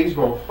 he's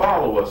going to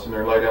follow us in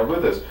there and lay down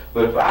with us.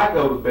 But if I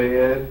go to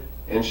bed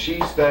and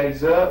she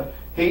stays up,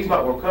 he's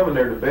not going to come in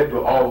there to bed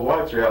till all the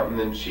lights are out and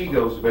then she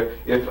goes to bed.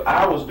 If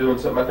I was doing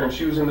something out there and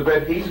she was in the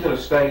bed, he's going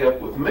to stay up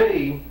with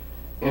me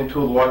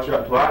until the lights are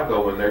out until I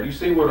go in there. Do you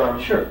see what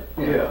I'm... Sure.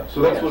 Yeah.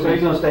 So that's what so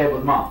he's going to stay up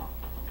with Mom.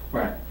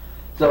 Right.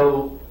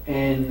 So,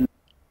 and...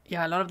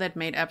 Yeah, a lot of that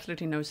made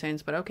absolutely no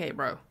sense, but okay,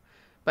 bro.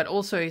 But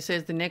also he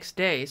says the next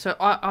day, so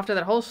after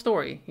that whole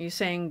story, he's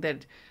saying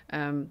that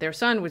their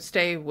son would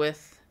stay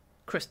with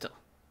Crystal.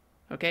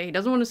 Okay, he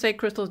doesn't want to say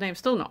Crystal's name,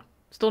 still not,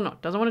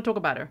 doesn't want to talk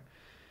about her.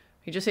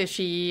 He just says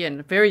she,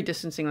 and very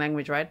distancing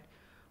language, right?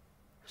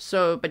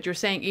 So, but you're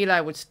saying Eli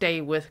would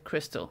stay with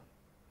Crystal.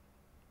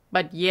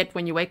 But yet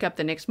when you wake up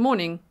the next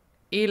morning,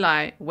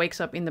 Eli wakes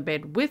up in the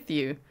bed with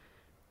you,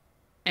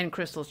 and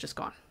Crystal's just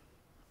gone.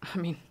 I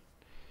mean...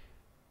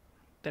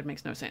 that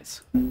makes no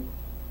sense.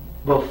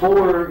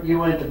 Before you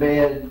went to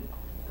bed,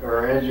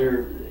 or as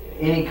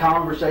any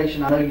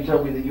conversation, I know you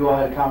told me that you all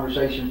had a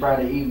conversation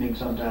Friday evening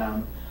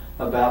sometime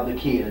about the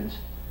kids.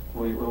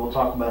 We will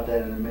talk about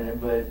that in a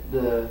minute, but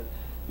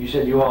you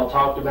said you all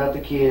talked about the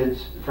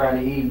kids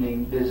Friday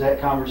evening. Does that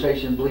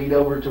conversation bleed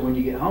over to when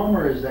you get home,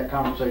 or is that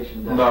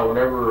conversation done? No,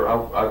 whenever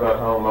I got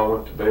home, I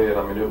went to bed.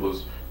 I mean, it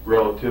was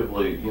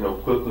relatively,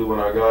 quickly when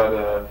I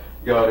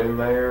got in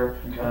there.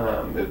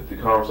 Okay. The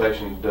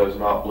conversation does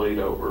not bleed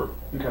over.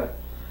 Okay.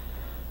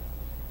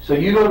 So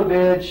you go to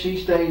bed, she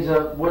stays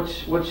up.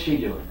 What's she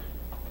doing?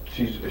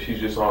 She's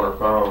just on her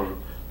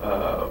phone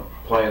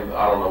playing.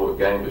 I don't know what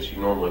game, but she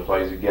normally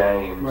plays a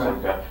game. Right.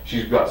 Some kind.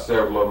 She's got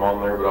several of them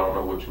on there, but I don't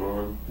know which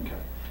one. Okay.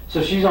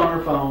 So she's on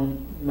her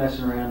phone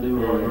messing around,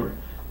 doing whatever,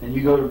 and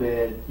you go to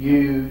bed. Do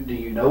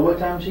you know what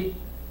time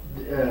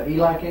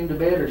Eli came to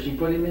bed, or she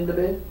put him into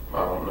bed?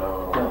 I don't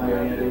know. Don't have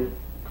any idea.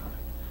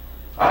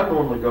 I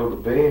normally go to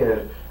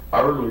bed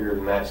earlier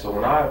than that, so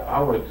when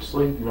I went to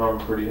sleep, I'm a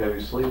pretty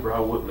heavy sleeper. I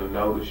wouldn't have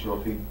noticed,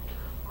 if he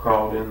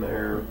crawled in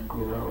there,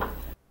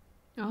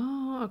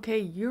 Oh, okay,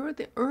 you're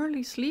the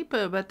early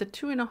sleeper, but the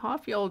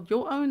 2.5-year-old,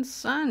 your own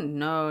son,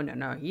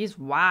 no, he's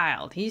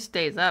wild. He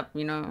stays up,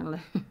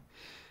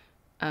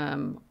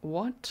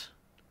 what?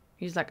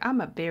 He's like,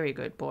 I'm a very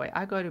good boy.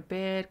 I go to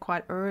bed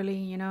quite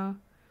early,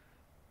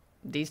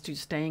 These two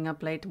staying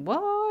up late,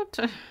 what?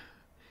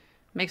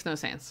 Makes no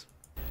sense.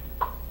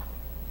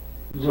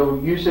 So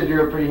you said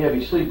you're a pretty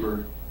heavy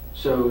sleeper.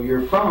 So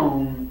your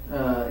phone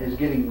is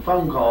getting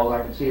phone calls.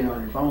 I can see it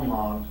on your phone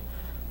logs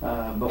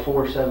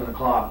before 7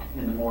 o'clock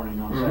in the morning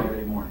on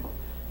Saturday morning.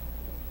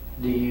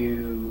 Do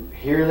you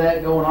hear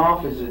that going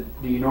off? Do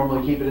you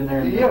normally keep it in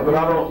there? Yeah, but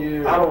I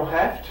don't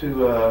have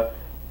to.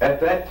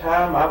 At that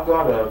time, I've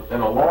got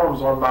an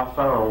alarms on my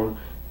phone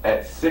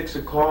at 6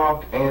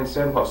 o'clock and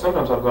 7 o'clock.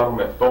 Sometimes I've got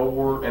them at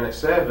 4 and at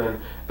 7,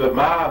 but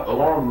my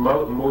alarm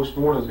most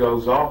mornings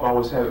goes off. I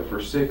always have it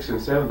for 6 and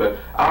 7, but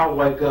I'll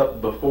wake up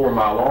before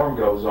my alarm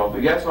goes off.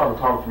 But yeah, it's not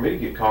uncommon for me to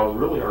get calls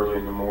really early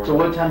in the morning. So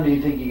what time do you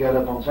think you got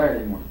up on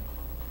Saturday morning?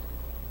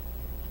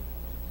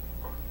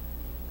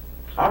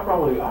 I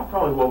probably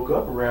woke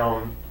up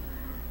around,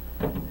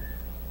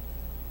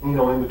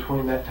 in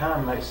between that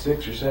time, like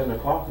 6 or 7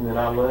 o'clock, and then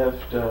I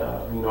left.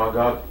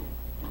 I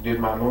did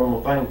my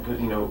normal thing,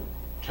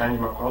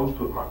 changed my clothes,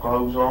 put my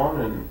clothes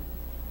on,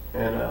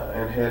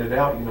 and headed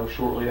out.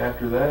 Shortly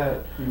after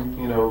that,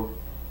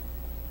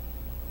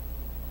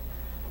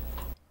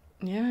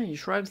 Yeah, he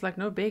shrugs like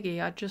no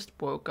biggie. I just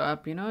woke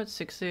up, at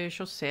 6-ish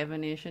or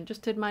 7-ish, and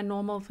just did my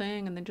normal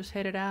thing, and then just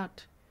headed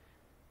out.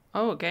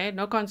 Oh, okay,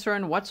 no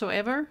concern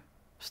whatsoever.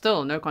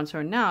 Still no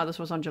concern now. This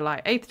was on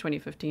July 8th,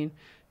 2015.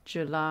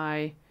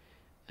 July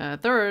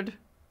 3rd,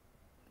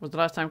 was the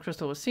last time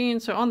Crystal was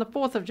seen. So on the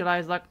 4th of July,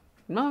 he's like,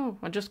 no,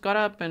 I just got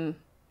up and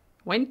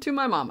went to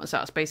my mama's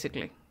house,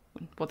 basically.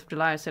 4th of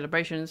July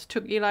celebrations,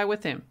 took Eli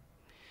with him.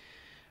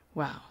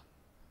 Wow.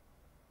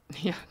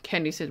 Yeah,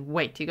 Candy says,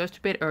 wait, he goes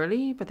to bed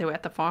early, but they were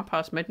at the farm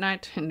past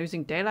midnight and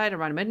losing daylight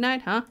around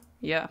midnight, huh?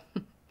 Yeah,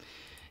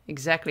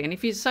 exactly. And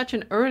if he's such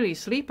an early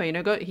sleeper,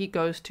 he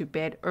goes to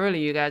bed early,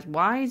 you guys.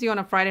 Why is he on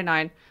a Friday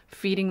night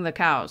feeding the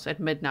cows at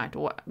midnight,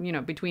 or,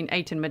 between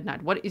 8 and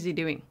midnight? What is he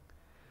doing?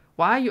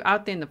 Why are you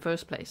out there in the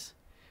first place?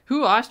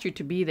 Who asked you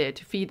to be there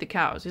to feed the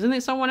cows? Isn't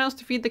there someone else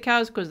to feed the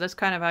cows? Because that's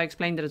kind of how I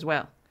explained it as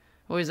well.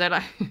 Or is that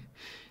like,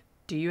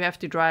 do you have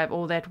to drive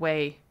all that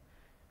way?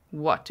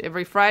 What,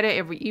 every Friday,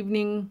 every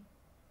evening?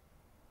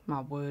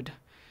 My word.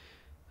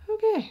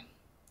 Okay.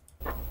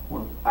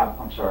 Well,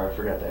 I'm sorry, I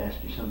forgot to ask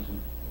you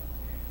something.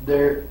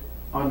 There,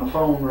 on the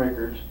phone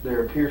records,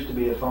 there appears to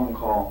be a phone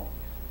call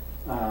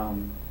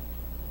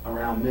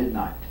around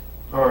midnight.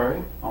 All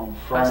right. On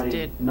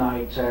Friday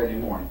night, Saturday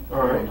morning.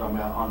 All right. I'm talking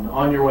about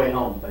on your way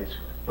home,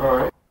 basically. All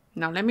right.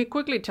 Now, let me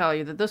quickly tell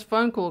you that this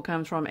phone call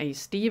comes from a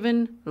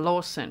Stephen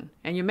Lawson.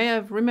 And you may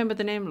have remembered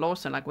the name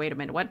Lawson, like, wait a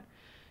minute, what?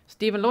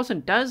 Stephen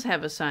Lawson does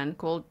have a son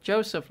called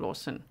Joseph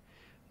Lawson.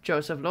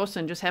 Joseph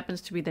Lawson just happens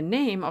to be the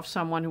name of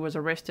someone who was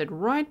arrested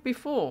right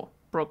before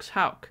Brooks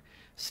Houck.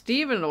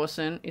 Stephen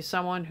Lawson is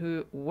someone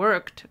who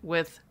worked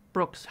with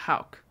Brooks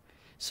Houck.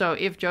 So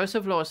if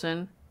Joseph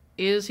Lawson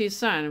is his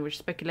son, which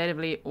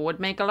speculatively would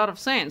make a lot of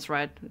sense,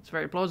 right? It's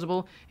very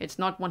plausible. It's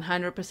not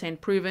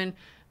 100% proven,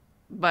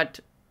 but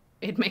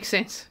it makes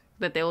sense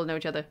that they all know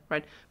each other,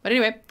 right? But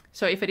anyway,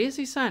 so if it is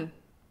his son,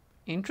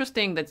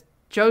 interesting that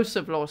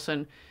Joseph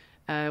Lawson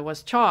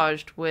was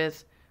charged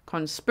with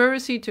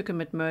conspiracy to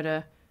commit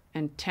murder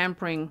and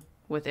tampering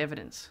with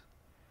evidence.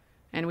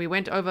 And we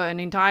went over an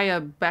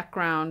entire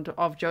background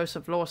of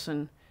Joseph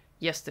Lawson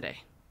yesterday.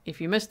 If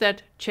you missed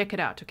that, check it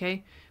out,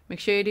 okay? Make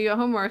sure you do your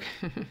homework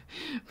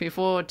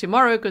before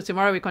tomorrow, because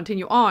tomorrow we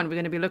continue on. We're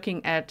going to be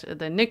looking at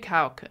the Nick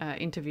Houck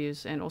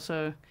interviews, and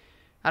also,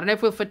 I don't know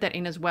if we'll fit that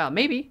in as well.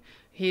 Maybe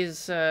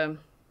his,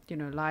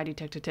 lie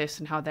detector test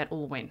and how that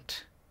all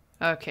went.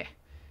 Okay.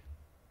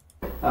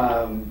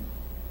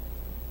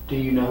 Do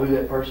you know who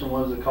that person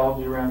was that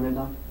called you around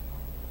midnight?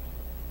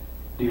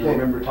 Do you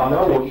remember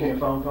taking a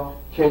phone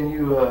call? Can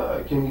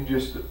you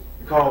just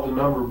call the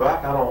number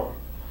back? I don't.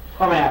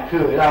 I mean, I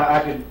could. I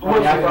could.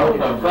 What's I the could phone look at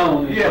number? the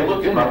phone. Yeah,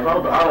 look at my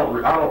phone, but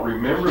I don't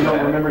remember. You don't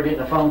that. remember getting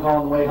a phone call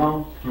on the way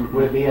home? Mm-hmm.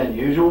 Would it be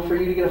unusual for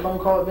you to get a phone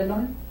call at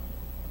midnight?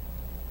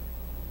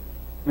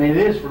 I mean, it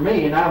is for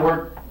me, and I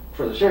work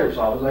for the sheriff's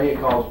office. I get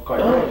calls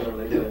quite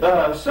regularly.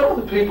 Some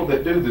of the people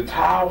that do the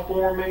tile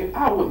for me,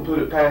 I wouldn't put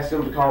it past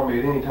them to call me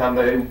at any time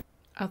they.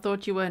 I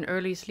thought you were an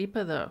early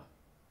sleeper, though.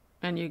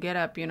 And you get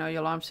up, your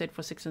alarm's set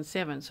for 6 and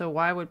 7. So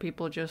why would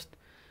people just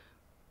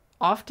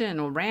often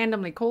or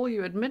randomly call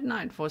you at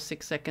midnight for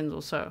 6 seconds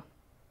or so?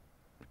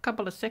 A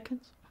couple of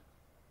seconds?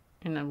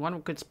 And then one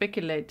could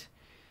speculate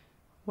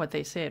what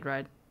they said,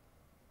 right?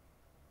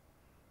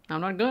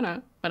 I'm not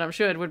gonna, but I'm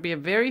sure it would be a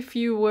very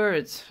few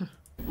words.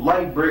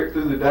 Lay brick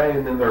through the day,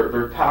 and then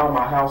they're tiling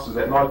my houses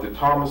at night. The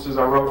Thomases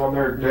I wrote on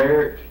there,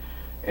 Derek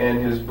and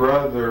his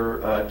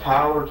brother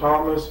Tyler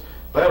Thomas.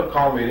 They'll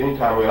call me at any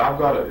time. I've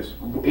got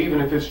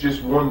even if it's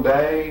just one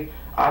day,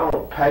 I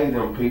don't pay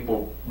them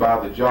people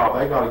by the job.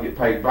 They got to get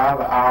paid by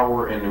the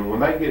hour, and then when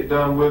they get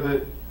done with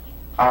it,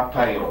 I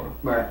pay them.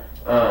 Right.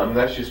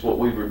 That's just what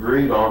we've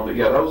agreed on. But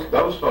yeah,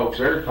 those folks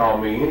there call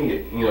me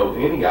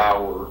any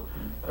hour.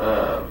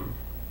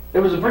 It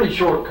was a pretty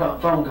short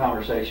phone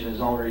conversation. Is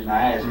the only reason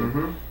I asked.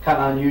 Mm-hmm. Kind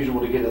of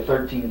unusual to get a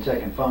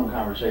 13-second phone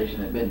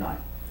conversation at midnight.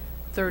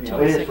 13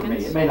 it seconds. is for me.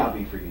 It may not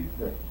be for you,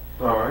 but.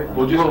 All right.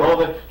 Well, just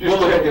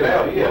check it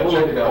out. Yeah,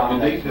 check it out in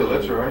detail.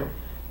 That's right.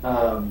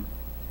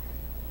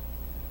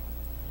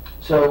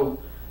 So,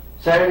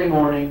 Saturday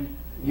morning,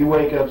 you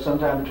wake up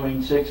sometime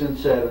between 6 and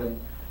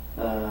 7.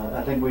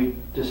 I think we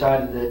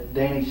decided that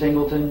Danny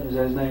Singleton, is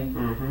that his name?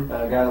 Mm-hmm.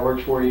 A guy that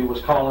works for you,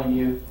 was calling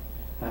you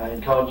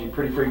and called you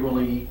pretty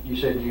frequently. You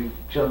said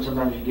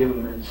sometimes you give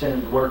him and send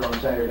him to work on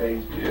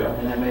Saturdays. Yeah.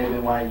 And that may have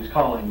been why he was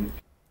calling you.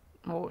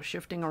 Oh,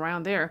 shifting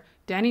around there.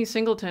 Danny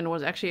Singleton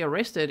was actually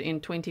arrested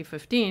in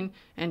 2015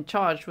 and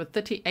charged with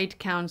 38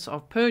 counts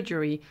of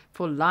perjury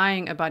for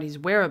lying about his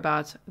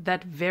whereabouts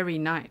that very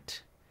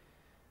night.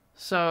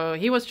 So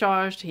he was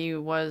charged. He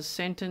was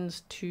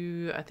sentenced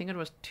to, I think it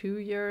was 2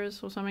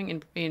 years or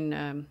something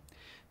in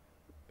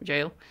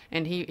jail.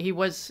 And he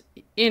was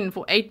in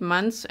for 8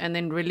 months and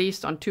then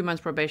released on 2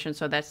 months probation.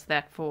 So that's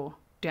that for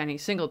Danny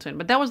Singleton.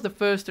 But that was the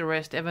first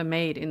arrest ever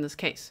made in this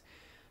case.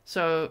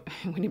 So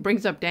when he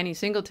brings up Danny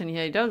Singleton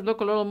here, he does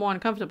look a little more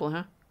uncomfortable,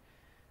 huh?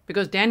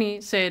 Because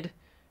Danny said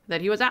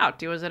that he was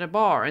out, he was at a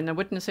bar, and the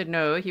witness said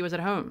no, he was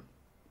at home.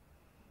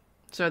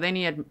 So then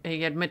he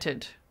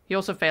admitted, he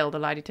also failed the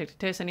lie detector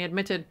test, and he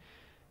admitted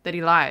that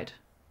he lied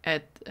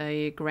at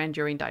a grand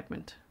jury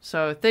indictment.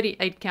 So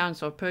 38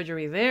 counts of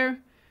perjury there,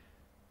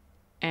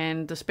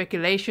 and the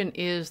speculation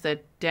is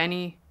that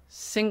Danny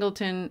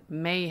Singleton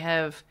may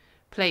have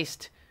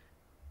placed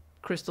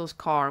Crystal's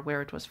car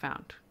where it was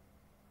found.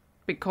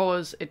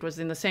 because it was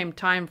in the same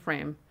time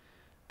frame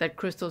that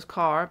Crystal's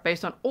car,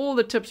 based on all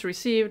the tips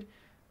received,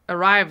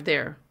 arrived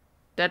there.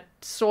 That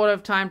sort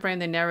of time frame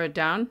they narrowed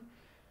down,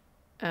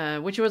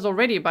 which was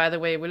already, by the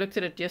way, we looked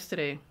at it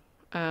yesterday,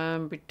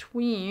 it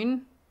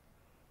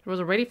was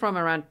already from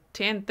around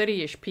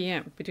 10:30ish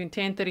p.m., between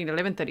 10:30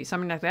 and 11:30,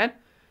 something like that,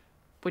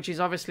 which is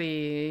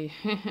obviously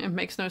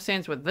makes no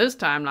sense with this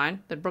timeline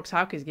that Brooks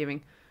Houck is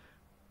giving.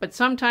 But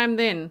sometime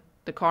then,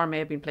 the car may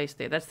have been placed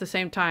there. That's the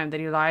same time that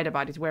he lied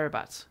about his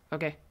whereabouts.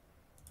 Okay.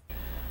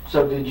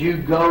 So did you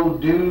go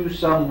do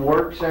some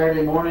work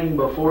Saturday morning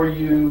before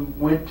you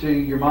went to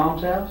your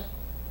mom's house?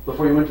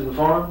 Before you went to the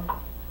farm?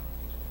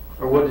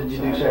 Or what did you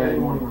do Saturday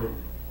morning?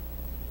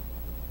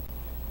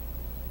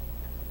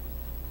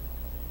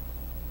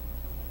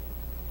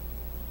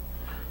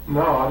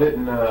 No, I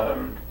didn't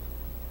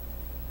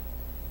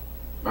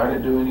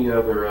do any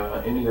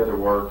other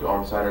work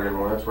on Saturday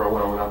morning. That's where I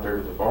went out there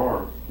to the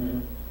farm.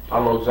 Mm-hmm. I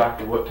don't know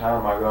exactly what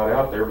time I got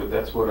out there, but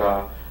that's what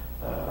I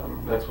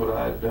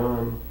had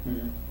done.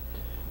 Mm-hmm.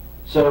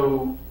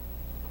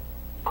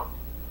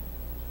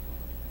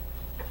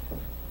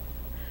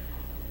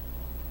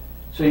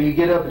 So you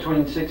get up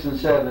between 6 and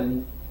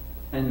 7,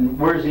 and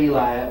where's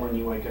Eli at when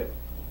you wake up?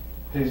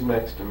 He's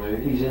next to me.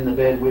 He's in the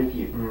bed with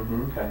you.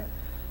 Mm-hmm. Okay.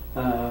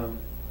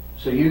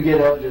 So you get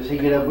up. Does he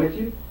get up with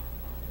you?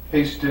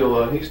 He's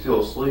still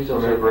asleep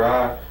whenever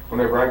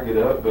I get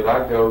up, but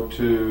I go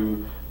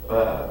to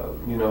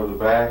the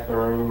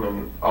bathroom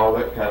and all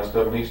that kind of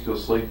stuff, and he's still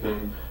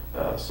sleeping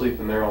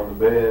there on the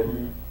bed.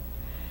 Mm-hmm.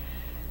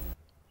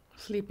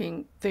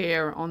 Sleeping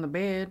there on the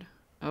bed.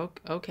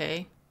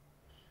 Okay.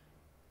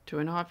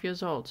 2.5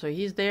 years old. So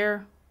he's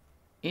there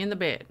in the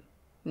bed.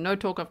 No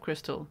talk of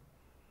Crystal.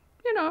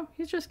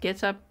 He just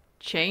gets up,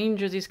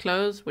 changes his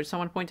clothes, which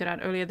someone pointed out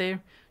earlier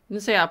there.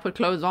 Didn't say I put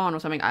clothes on or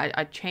something.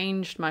 I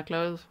changed my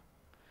clothes.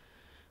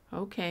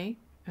 Okay.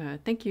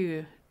 Thank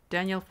you,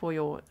 Daniel, for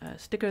your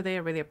sticker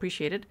there. Really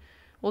appreciate it.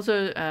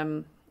 Also,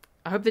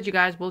 I hope that you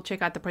guys will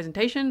check out the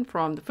presentation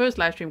from the first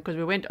live stream, because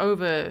we went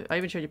over, I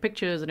even showed you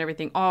pictures and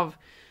everything of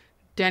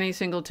Danny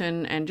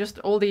Singleton, and just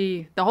all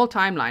the whole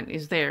timeline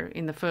is there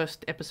in the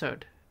first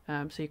episode.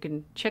 So you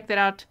can check that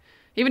out.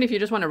 Even if you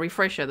just want a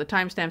refresher, the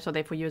timestamps are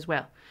there for you as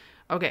well.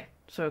 Okay,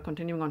 so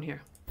continuing on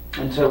here.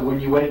 And so when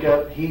you wake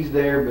up, he's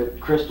there, but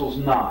Crystal's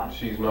not.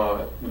 She's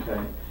not. Okay.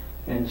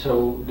 And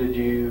so did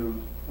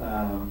you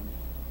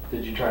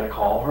try to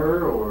call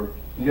her, or?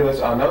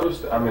 Yes, I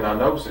noticed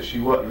that she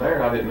wasn't there,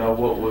 and I didn't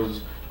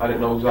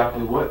know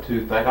exactly what to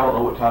think. I don't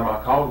know what time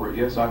I called her.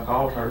 Yes, I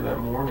called her that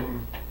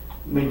morning.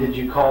 I mean, did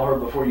you call her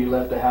before you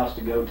left the house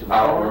to go to the farm?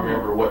 I don't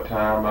remember what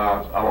time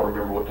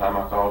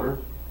I called her.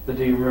 But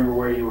do you remember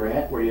where you were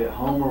at? Were you at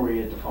home or were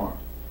you at the farm?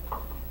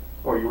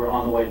 Or you were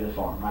on the way to the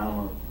farm? I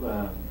don't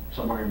know,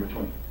 somewhere in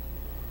between.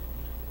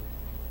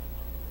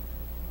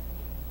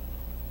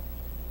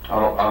 I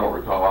don't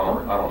recall.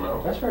 I don't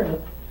know. That's fair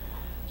enough.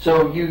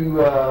 So you,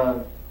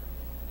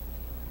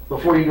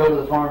 before you go to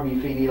the farm,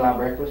 you feed Eli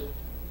breakfast?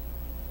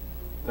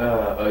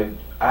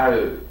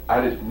 I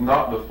did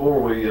not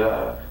before we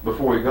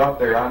got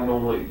there. I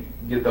normally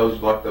get those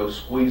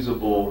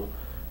squeezable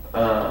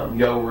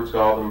yogurts,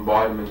 got all them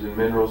vitamins and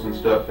minerals and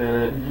stuff in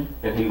it,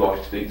 and he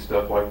likes to eat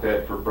stuff like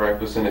that for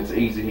breakfast, and it's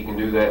easy. He can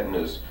do that in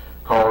his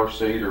car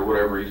seat or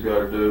whatever he's got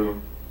to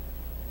do.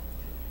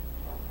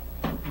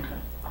 Okay.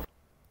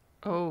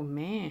 Oh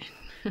man.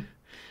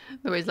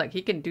 So he's like,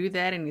 he can do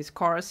that in his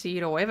car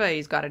seat or whatever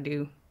he's got to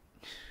do.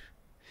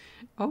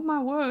 Oh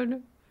my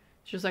word.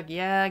 She was like,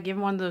 yeah, give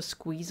him one of those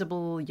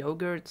squeezable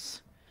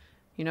yogurts,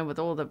 with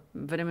all the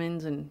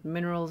vitamins and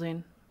minerals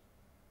in.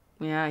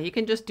 Yeah, he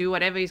can just do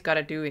whatever he's got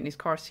to do in his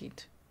car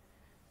seat.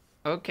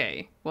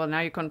 Okay, well now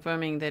you're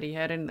confirming that he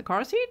had it in the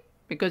car seat?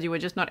 Because you were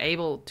just not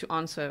able to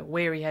answer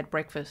where he had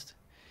breakfast.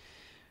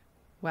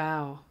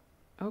 Wow,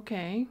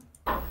 okay.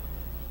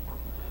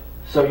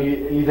 So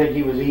you think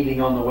he was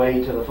eating on the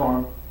way to the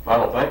farm? I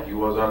don't think he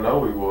was. I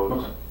know he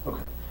was.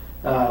 Okay.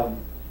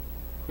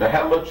 Now,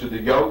 how much of the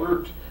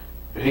yogurt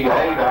he ate,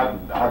 I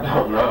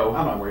don't know.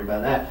 I'm not worried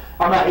about that.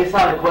 It's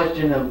not a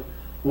question of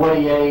what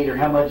he ate or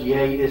how much he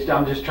ate.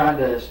 I'm just trying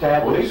to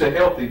establish. Well, he's a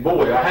healthy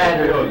boy. I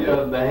can tell you.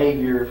 Of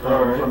behavior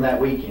from that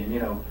weekend,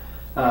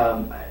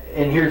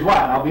 And here's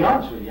why. And I'll be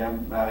honest with you.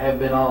 I have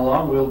been all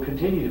along. Will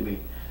continue to be.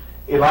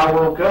 If I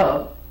woke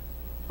up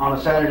on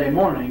a Saturday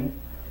morning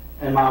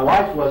and my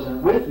wife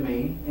wasn't with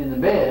me in the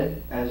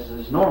bed, as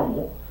is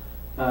normal,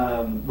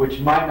 which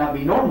might not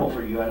be normal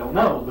for you, I don't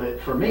know, but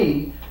for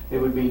me, it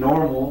would be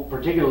normal,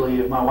 particularly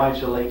if my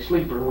wife's a late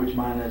sleeper, which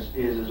mine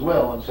is as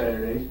well on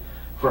Saturdays,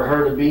 for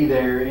her to be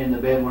there in the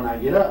bed when I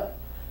get up.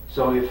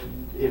 So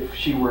if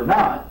she were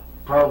not,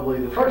 probably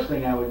the first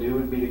thing I would do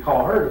would be to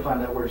call her to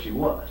find out where she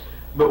was.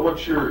 But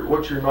what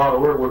you're not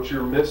aware, what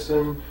you're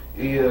missing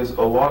is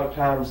a lot of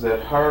times that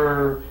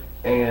her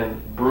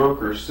and Brooke,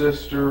 her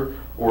sister,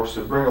 or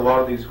Sabrina, a lot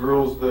of these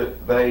girls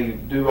that they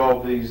do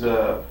all these,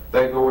 they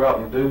go out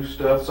and do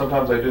stuff.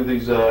 Sometimes they do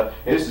these,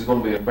 this is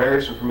going to be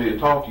embarrassing for me to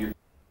talk to you.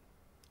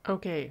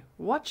 Okay,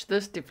 watch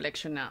this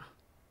deflection now.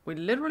 We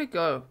literally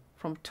go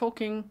from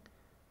talking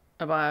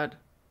about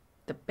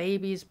the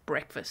baby's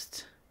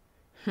breakfast.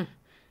 And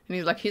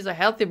he's like, he's a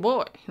healthy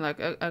boy. Like,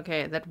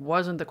 okay, that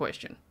wasn't the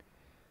question.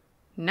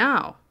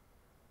 Now,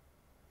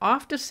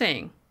 after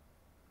saying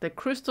that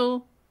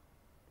Crystal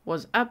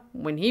was up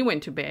when he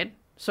went to bed,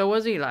 so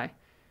was Eli.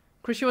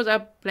 Chrissy was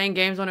up playing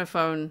games on her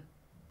phone,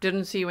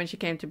 didn't see when she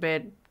came to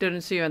bed,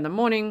 didn't see her in the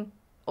morning,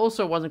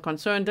 also wasn't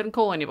concerned, didn't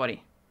call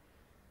anybody.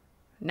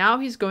 Now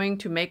he's going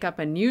to make up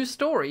a new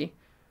story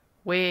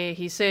where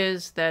he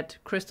says that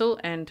Crystal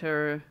and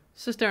her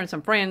sister and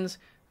some friends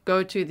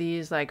go to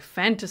these like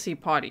fantasy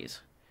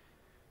parties.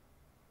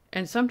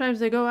 And sometimes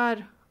they go out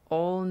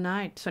all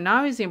night. So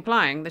now he's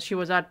implying that she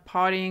was out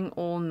partying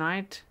all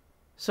night.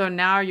 So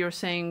now you're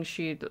saying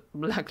she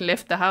like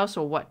left the house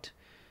or what?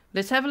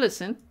 Let's have a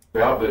listen.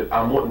 Yeah, but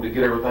I'm wanting to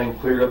get everything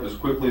cleared up as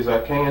quickly as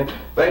I can.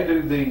 They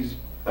do these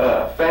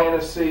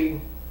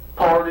fantasy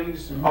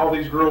parties. All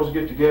these girls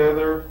get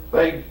together.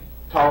 They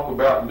talk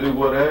about and do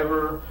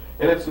whatever.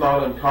 And it's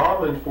not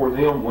uncommon for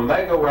them, when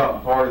they go out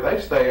and party, they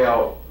stay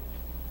out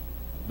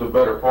the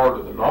better part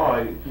of the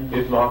night,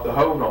 if not the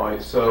whole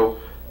night. So,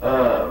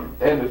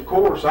 and of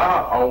course,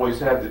 I always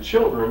have the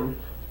children,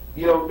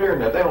 you know, during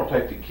that. They don't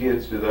take the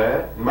kids to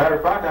that. Matter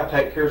of fact, I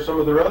take care of some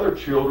of their other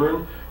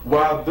children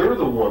while they're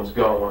the ones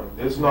going.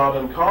 It's not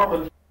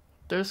uncommon.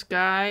 This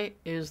guy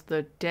is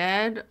the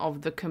dad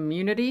of the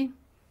community.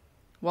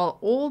 While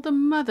all the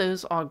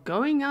mothers are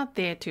going out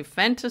there to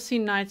fantasy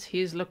nights,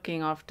 he's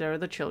looking after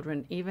the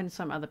children, even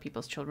some other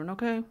people's children,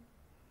 okay?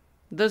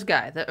 This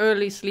guy, the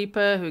early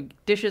sleeper who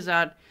dishes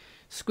out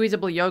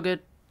squeezable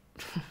yogurt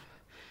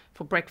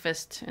for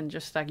breakfast and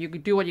just like, you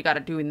could do what you gotta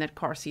do in that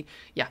car seat.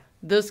 Yeah,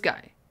 this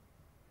guy.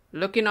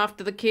 Looking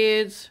after the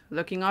kids,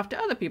 looking after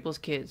other people's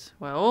kids.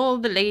 While all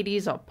the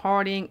ladies are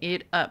partying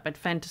it up at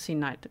fantasy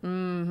night.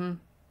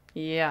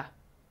 Yeah,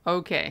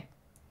 okay.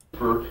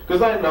 Because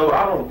they know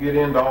I don't get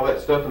into all that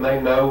stuff, and they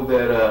know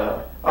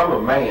that I'm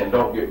a man,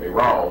 don't get me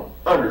wrong.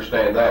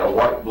 Understand that, a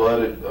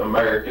white-blooded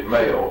American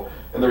male,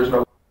 and there's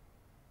no...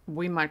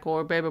 We might call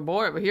her baby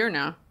boy over here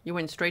now. You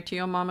went straight to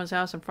your mama's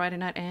house on Friday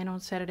night and on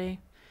Saturday.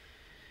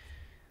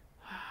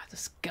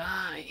 This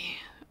guy.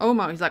 Oh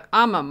my, he's like,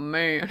 I'm a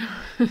man.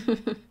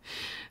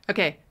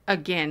 Okay,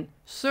 again.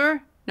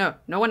 Sir? No,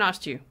 no one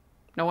asked you.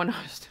 No one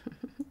asked.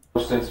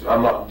 Since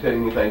I'm not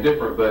telling you anything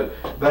different,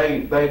 but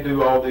they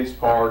do all these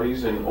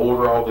parties and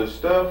order all this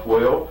stuff.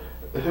 Well,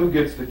 who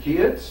gets the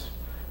kids?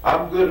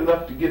 I'm good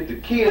enough to get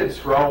the kids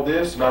for all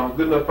this, and I'm a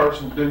good enough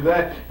person to do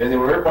that. And then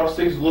when everybody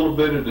sees a little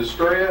bit of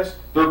distress,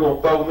 they're going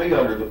to throw me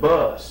under the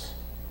bus.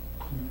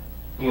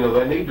 You know,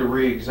 they need to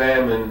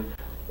re-examine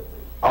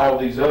all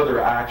these other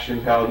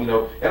actions, how, you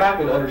know, and I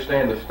can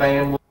understand the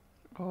family.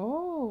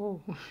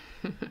 Oh.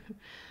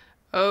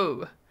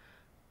 Oh.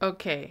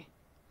 Okay.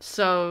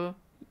 So...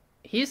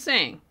 he's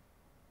saying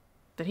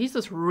that he's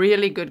this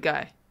really good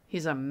guy.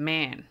 He's a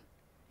man.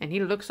 And he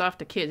looks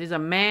after kids. He's a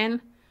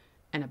man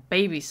and a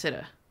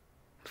babysitter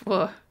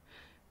for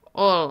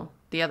all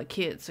the other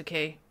kids,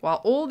 okay?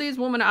 While all these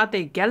women are out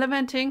there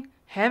gallivanting,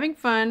 having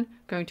fun,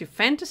 going to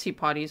fantasy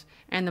parties,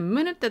 and the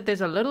minute that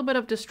there's a little bit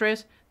of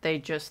distress, they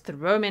just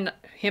throw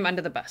him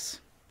under the bus.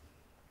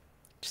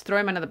 Just throw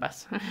him under the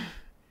bus.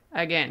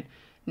 Again,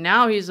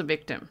 now he's a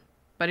victim.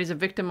 But he's a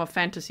victim of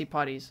fantasy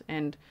parties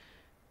and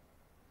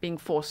being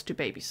forced to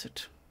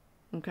babysit.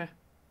 Okay.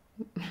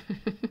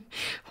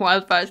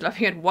 Wildfire's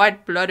laughing at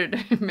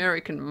white-blooded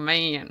American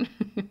man.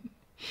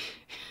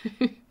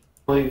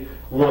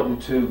 Wanting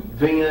to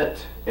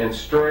vent and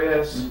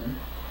stress,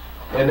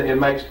 and it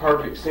makes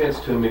perfect sense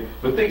to me.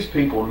 But these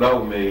people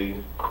know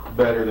me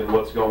better than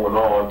what's going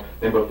on.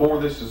 And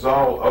before this is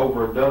all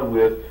over and done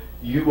with,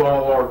 you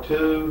all are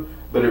too.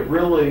 But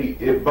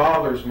it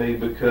bothers me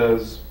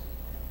because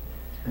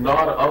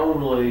not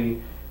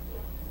only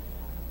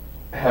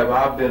have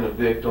I been a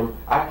victim,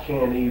 I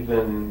can't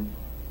even,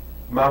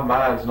 my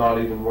mind's not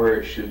even where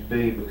it should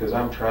be because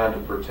I'm trying to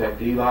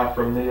protect Eli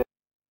from this.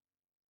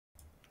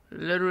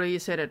 Literally, you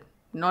said it.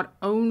 Not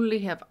only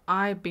have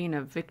I been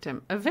a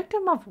victim. A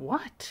victim of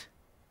what?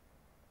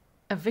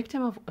 A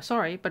victim of,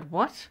 sorry, but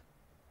what?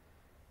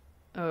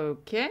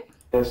 Okay.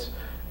 Yes,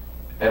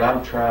 and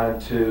I'm trying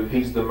to,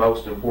 he's the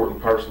most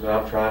important person that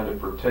I'm trying to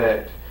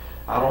protect.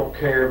 I don't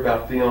care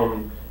about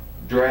them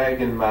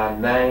dragging my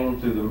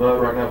name through the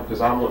mud right now because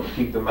I want to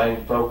keep the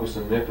main focus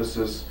and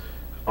emphasis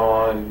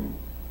on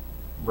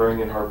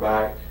bringing her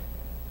back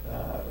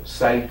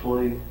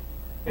safely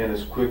and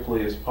as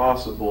quickly as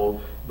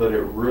possible. But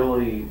it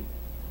really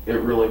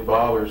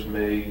bothers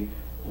me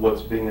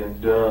what's being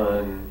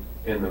done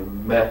in the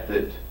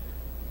method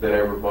that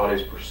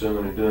everybody's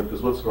pursuing and doing,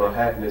 because what's going to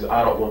happen is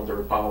I don't want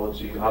their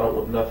apology. I don't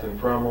want nothing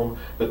from them.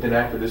 But then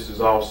after this is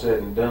all said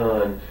and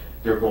done,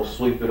 they're going to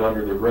sweep it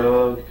under the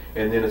rug,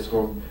 and then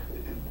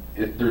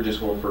they're just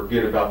going to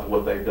forget about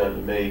what they've done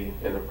to me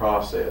in the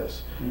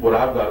process. What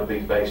I've got to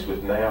be faced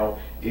with now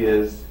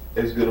is,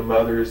 as good a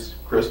mother as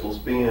Crystal's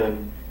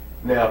been,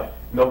 now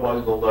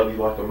nobody's going to love you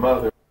like a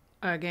mother.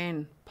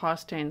 Again,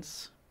 past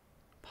tense.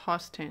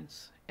 Past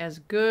tense. As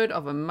good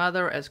of a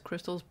mother as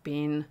Crystal's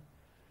been.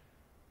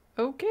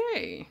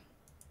 Okay.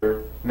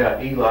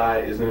 Now Eli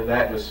is in an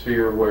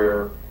atmosphere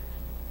where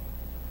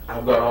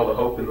I've got all the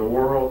hope in the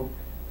world,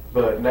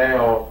 but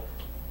now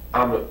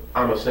I'm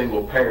a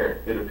single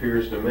parent, it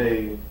appears to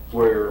me,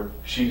 where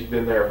she's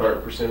been there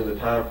 100% of the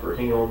time for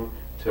him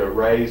to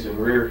raise and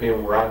rear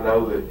him, where I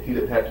know that he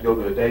didn't have to go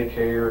to a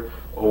daycare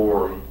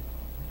or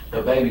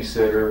a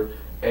babysitter,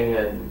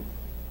 and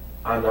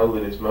I know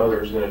that his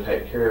mother's going to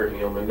take care of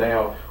him. And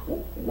now,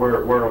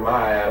 where am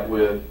I at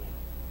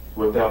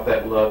without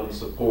that love and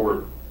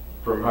support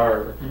from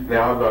her?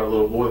 Now I've got a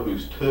little boy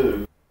who's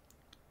 2.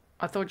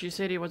 I thought you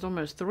said he was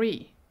almost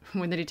 3.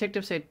 When the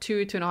detective said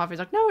 2, 2.5, he's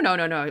like,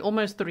 no,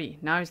 almost 3.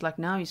 Now he's like,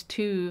 now he's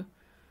 2.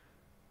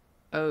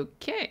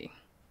 Okay.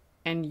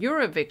 And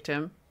you're a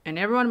victim, and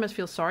everyone must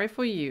feel sorry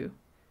for you,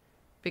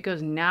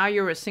 because now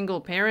you're a single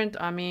parent.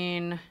 I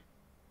mean,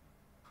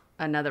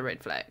 another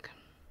red flag.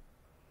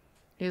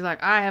 He's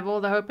like, I have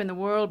all the hope in the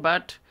world,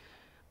 but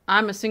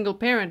I'm a single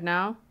parent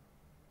now.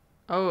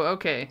 Oh,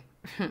 okay.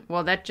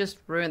 Well, that just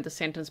ruined the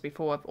sentence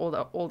before of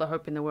all the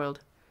hope in the world.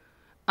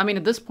 I mean,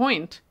 at this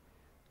point,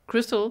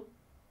 Crystal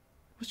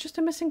was just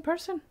a missing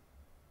person.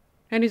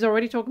 And he's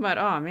already talking about,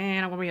 oh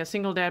man, I'm going to be a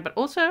single dad. But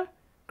also,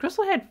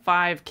 Crystal had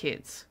 5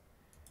 kids.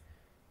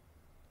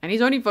 And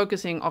he's only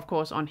focusing, of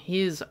course, on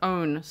his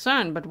own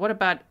son. But what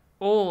about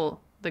all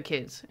the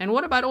kids? And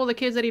what about all the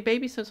kids that he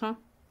babysits, huh?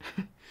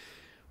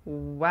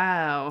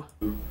 Wow.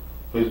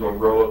 Who's going to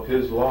grow up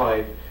his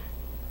life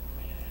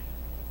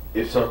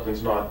if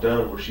something's not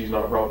done, where she's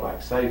not brought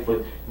back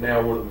safely.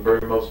 Now one of the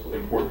very most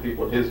important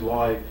people in his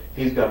life,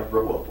 he's got to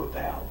grow up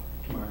without.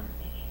 Right.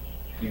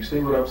 You see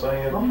what I'm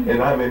saying?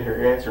 And I'm in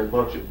here answering a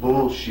bunch of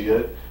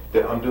bullshit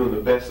that I'm doing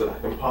the best that I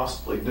can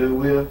possibly do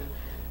with,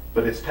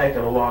 but it's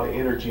taken a lot of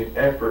energy and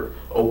effort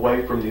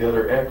away from the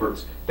other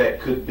efforts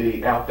that could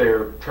be out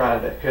there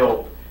trying to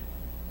help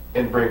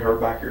and bring her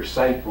back here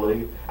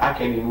safely. I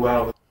can't even go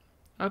out.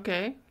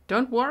 Okay,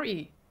 don't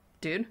worry,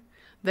 dude.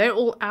 They're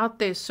all out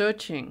there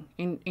searching.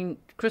 In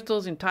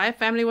Crystal's entire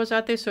family was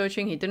out there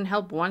searching. He didn't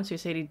help once. He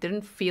said he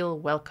didn't feel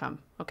welcome.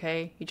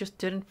 Okay, he just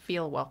didn't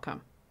feel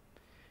welcome.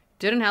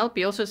 Didn't help.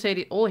 He also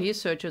said all his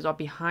searches are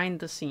behind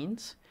the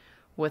scenes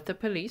with the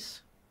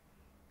police.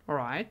 All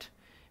right.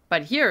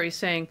 But here he's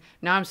saying,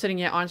 now I'm sitting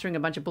here answering a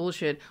bunch of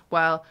bullshit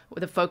while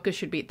the focus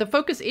should be... The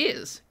focus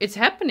is. It's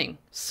happening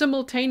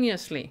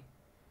simultaneously.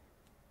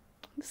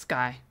 This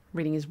guy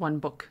reading his one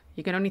book.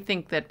 You can only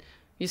think that...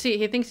 You see,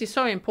 he thinks he's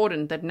so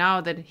important that now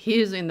that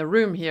he's in the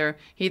room here,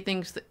 he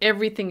thinks that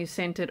everything is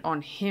centered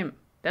on him.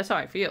 That's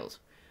how he feels.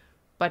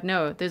 But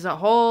no, there's a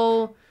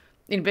whole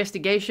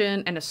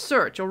investigation and a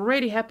search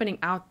already happening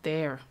out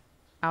there.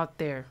 Out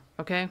there,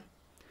 okay?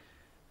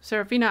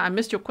 Serafina, I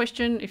missed your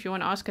question. If you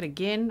want to ask it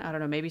again, I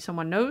don't know, maybe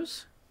someone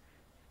knows.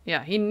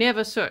 Yeah, he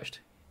never searched.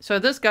 So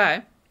this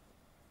guy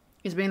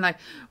is being like,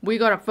 we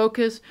got to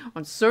focus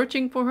on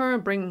searching for her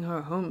and bringing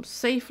her home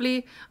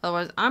safely.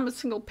 Otherwise, I'm a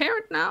single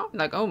parent now.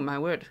 Like, oh my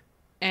word.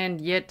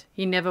 And yet,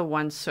 he never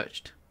once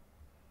searched.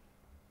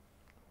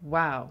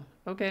 Wow.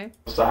 Okay.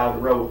 Side of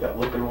the road without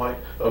looking like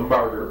a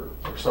murderer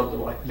or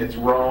something like that. It's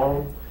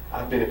wrong.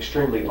 I've been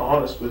extremely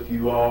honest with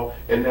you all.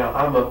 And now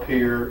I'm up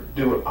here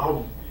doing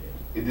all...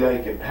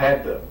 They can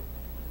have the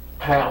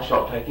house.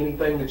 I'll take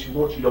anything that you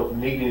want. You don't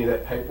need any of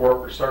that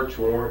paperwork or search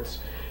warrants.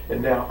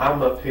 And now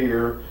I'm up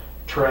here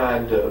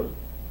trying to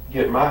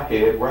get my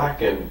head where I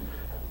can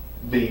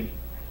be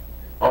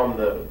on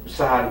the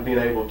side of being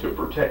able to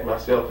protect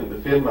myself and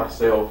defend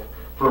myself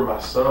for my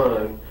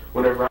son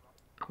whenever I...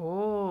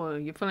 Oh,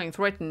 you're feeling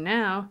threatened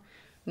now.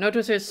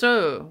 Notice says,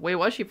 so, where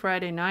was she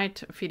Friday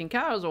night feeding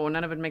cows? Or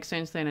none of it makes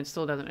sense then? It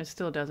still doesn't. It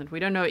still doesn't. We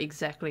don't know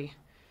exactly.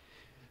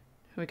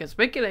 We can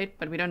speculate,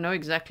 but we don't know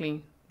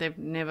exactly. They've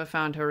never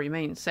found her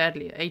remains,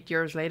 sadly. 8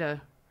 years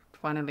later,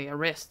 finally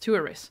two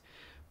arrests.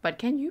 But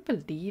can you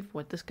believe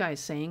what this guy is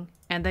saying?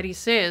 And that he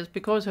says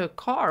because her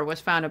car was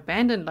found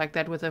abandoned like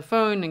that with her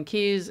phone and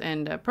keys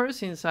and a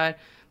purse inside,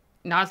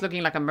 now it's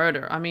looking like a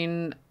murder. I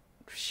mean,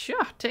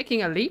 sure,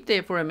 taking a leap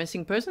there for a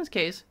missing persons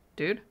case,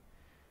 dude.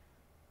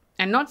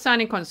 And not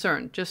sounding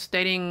concerned, just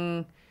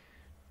stating,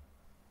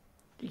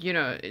 you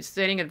know,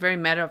 stating it very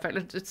matter of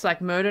fact. It's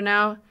like murder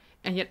now.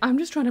 And yet I'm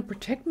just trying to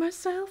protect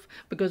myself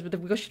because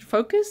we should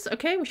focus,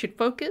 okay? We should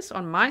focus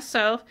on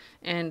myself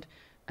and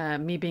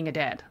me being a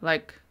dad.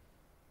 Like,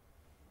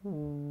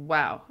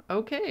 wow,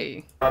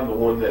 okay. I'm the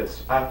one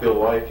that's, I feel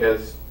like,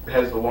 has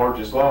the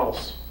largest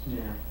loss. Yeah.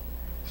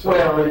 So,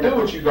 well, do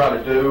what you got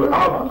to do.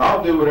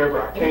 I'll do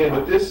whatever I can,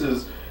 but this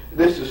is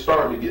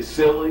starting to get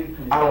silly.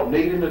 I don't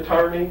need an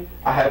attorney.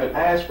 I haven't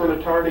asked for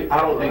an attorney.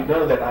 I don't need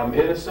none of that. I'm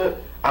innocent.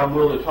 I'm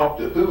willing to talk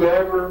to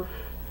whoever.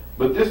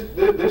 But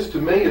this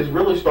to me is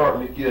really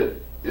starting to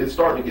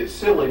get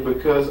silly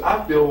because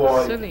I feel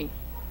like silly.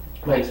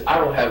 I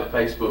don't have a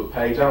Facebook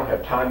page. I don't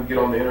have time to get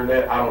on the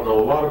internet. I don't know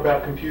a lot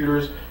about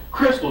computers.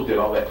 Crystal did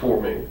all that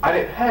for me. I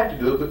didn't have to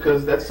do it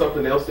because that's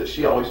something else that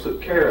she always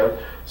took care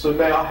of. So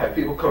now I have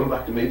people coming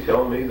back to me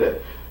telling me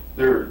that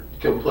they're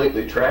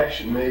completely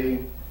trashing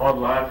me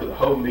online for the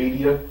whole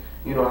media.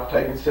 You know, I've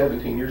taken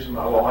 17 years of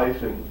my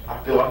life, and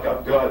I feel like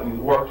I've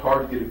worked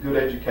hard to get a good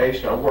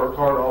education. I've worked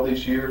hard all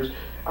these years.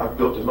 I've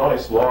built a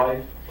nice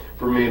life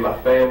for me and my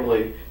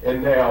family,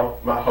 and now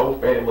my whole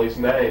family's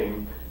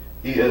name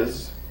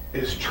is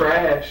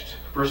trashed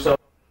for some.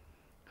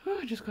 Oh,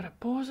 I just gotta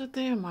pause it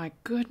there. My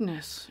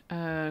goodness.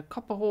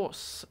 Copper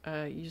Horse,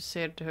 you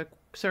said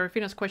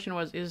Serafina's question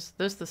was, is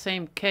this the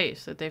same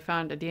case that they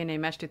found a DNA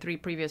match to 3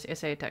 previous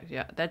SA attacks?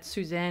 Yeah, that's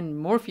Suzanne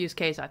Morphew's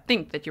case, I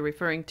think, that you're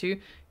referring to.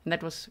 And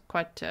that was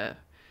quite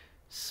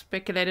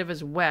speculative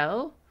as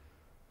well.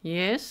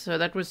 Yes, so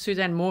that was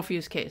Suzanne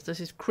Morphew's case. This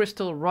is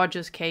Crystal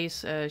Rogers'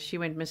 case. She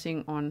went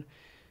missing on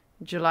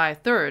July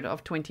 3rd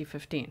of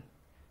 2015.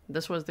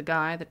 This was the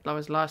guy that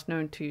was last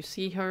known to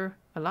see her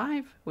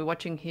alive. We're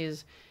watching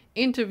his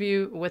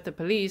interview with the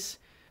police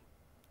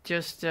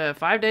just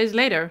 5 days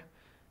later,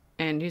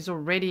 and he's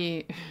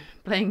already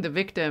playing the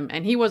victim.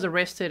 And he was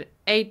arrested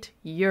 8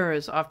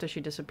 years after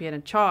she disappeared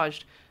and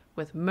charged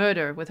with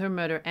murder, with her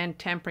murder and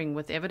tampering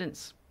with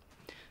evidence.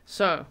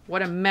 So,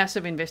 what a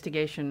massive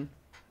investigation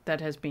that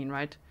has been,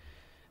 right?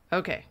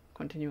 Okay,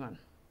 continue on.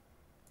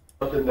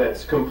 Something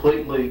that's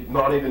completely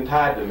not even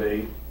tied to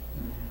me.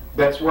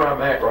 That's where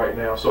I'm at right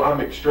now. So I'm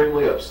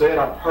extremely upset.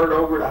 I'm hurt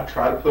over it. I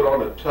try to put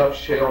on a tough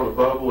shell and a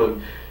bubble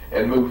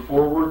and move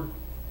forward.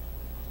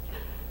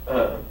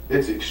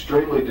 It's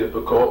extremely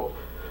difficult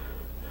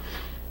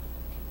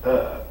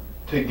to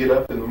get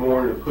up in the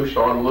morning and push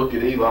on and look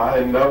at Eli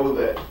and know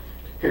that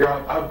here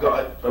I've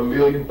got a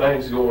million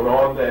things going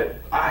on that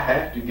I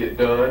have to get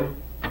done.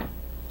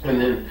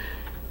 And then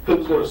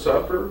who's going to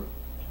suffer?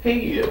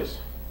 He is.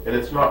 And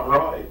it's not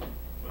right.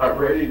 I'm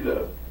ready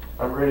to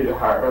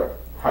hire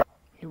up.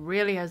 He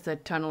really has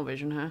that tunnel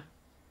vision, huh?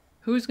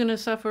 Who's going to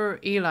suffer?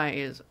 Eli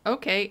is.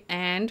 Okay,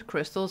 and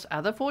Crystal's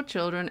other 4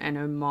 children, and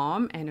her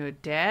mom, and her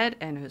dad,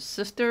 and her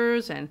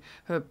sisters, and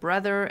her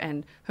brother,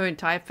 and her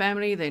entire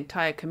family, the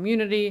entire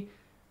community.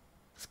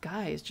 This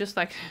guy is just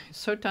like,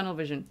 so tunnel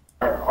vision.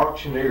 Our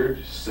auctioneer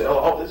to sell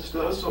all this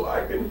stuff so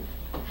I can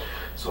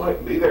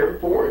be there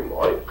for him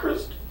like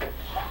Crystal.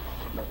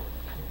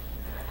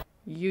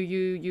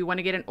 You want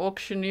to get an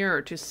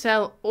auctioneer to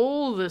sell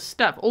all this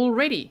stuff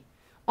already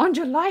on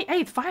July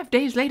 8th, 5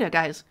 days later,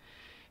 guys.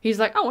 He's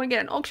like, I want to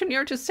get an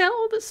auctioneer to sell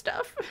all this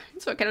stuff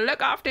so I can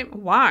look after him.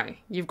 Why?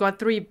 You've got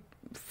 3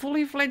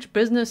 fully fledged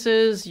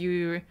businesses.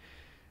 You're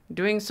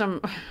doing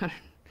some,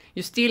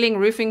 you're stealing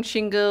roofing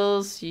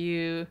shingles.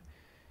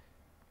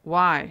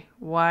 Why?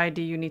 Why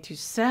do you need to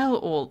sell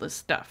all this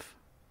stuff?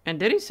 And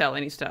did he sell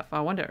any stuff? I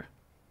wonder.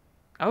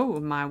 Oh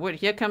my word,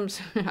 here comes,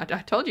 I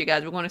told you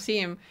guys we're going to see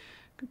him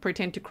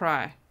pretend to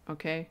cry,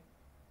 okay?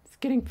 It's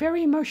getting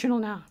very emotional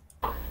now.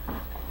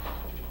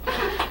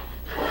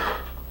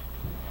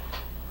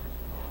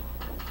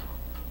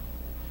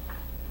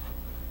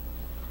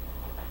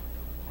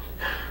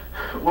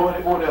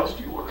 What else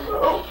do you want to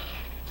know?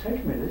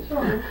 Take me, it's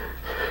all right.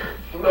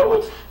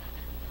 No,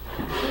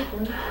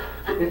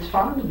 It's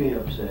fine to be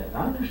upset.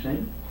 I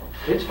understand.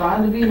 It's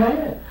fine to be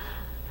mad.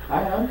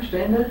 I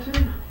understand that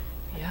too.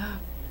 Yeah.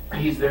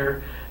 He's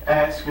there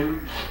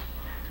asking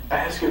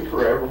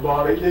for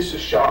everybody. This is a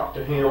shock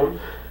to him.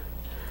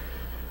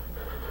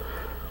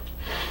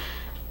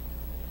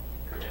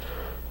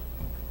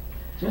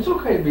 It's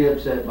okay to be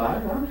upset by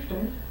it. I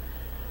understand.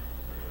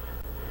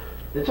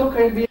 It's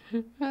okay to be.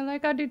 I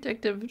like our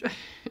detective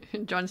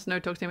Jon Snow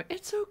talks to him.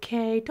 It's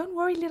okay. Don't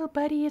worry, little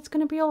buddy. It's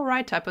going to be all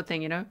right type of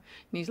thing, you know? And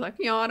he's like,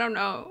 yeah, I don't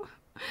know.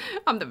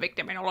 I'm the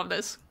victim in all of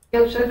this.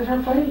 Upset at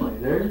her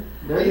family.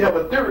 Yeah,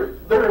 but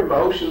their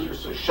emotions are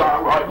so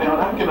shot right now,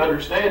 and I can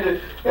understand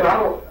it. And I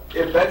don't,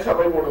 if that's how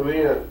they want to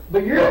be.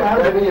 But you're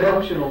allowed to be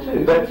emotional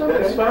too.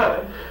 That's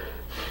fine.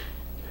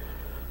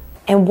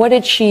 And what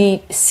did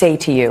she say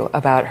to you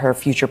about her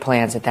future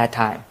plans at that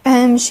time?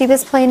 She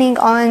was planning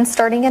on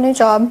starting a new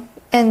job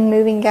and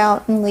moving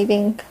out and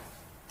leaving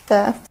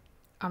the...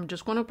 I'm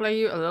just going to play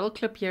you a little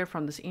clip here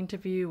from this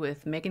interview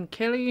with Megyn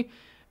Kelly.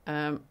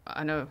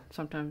 I know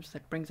sometimes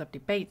that brings up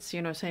debates,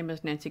 you know, same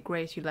as Nancy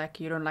Grace, you like,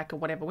 you don't like, or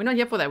whatever. We're not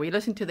here for that. We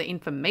listen to the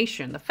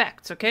information, the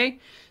facts, okay?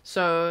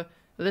 So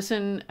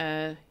listen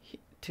to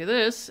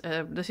this.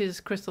 This is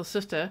Crystal's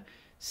sister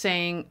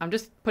saying, I'm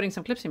just putting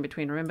some clips in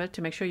between, remember,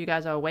 to make sure you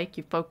guys are awake,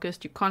 you're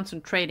focused, you're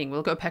concentrating.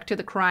 We'll go back to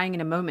the crying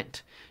in a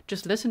moment.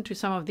 Just listen to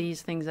some of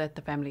these things that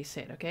the family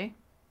said, okay?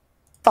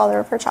 Father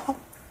of her child.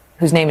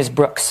 Whose name is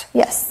Brooks?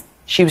 Yes.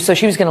 She was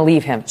going to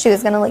leave him? She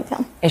was going to leave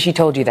him. And she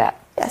told you that?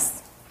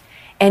 Yes.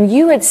 And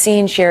you had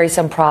seen, Sherry,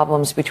 some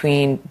problems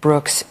between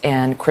Brooks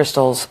and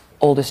Crystal's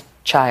oldest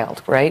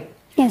child, right?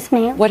 Yes,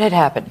 ma'am. What had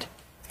happened?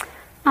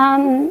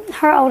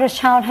 Her oldest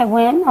child had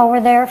went over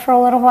there for a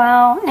little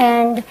while,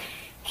 and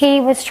he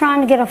was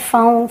trying to get a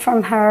phone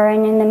from her,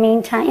 and in the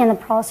meantime, in the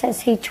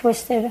process, he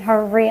twisted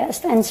her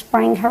wrist and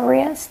sprained her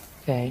wrist.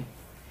 Okay.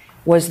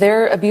 Was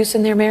there abuse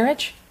in their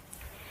marriage?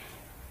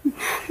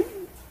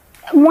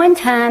 One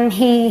time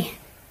they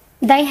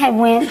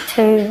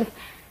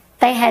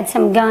had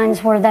some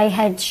guns where they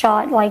had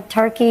shot like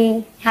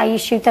turkey, how you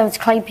shoot those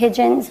clay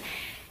pigeons,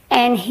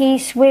 and he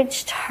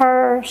switched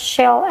her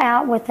shell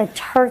out with a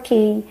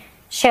turkey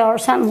shell or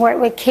something where it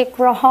would kick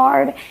real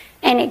hard,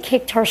 and it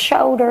kicked her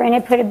shoulder, and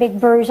it put a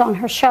big bruise on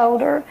her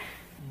shoulder.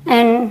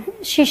 And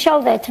she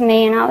showed that to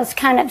me, and I was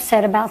kind of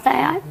upset about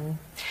that.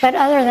 But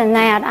other than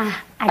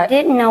that, I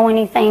didn't know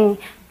anything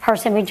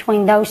personally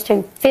between those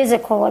two,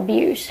 physical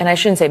abuse. And I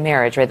shouldn't say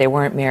marriage, right? They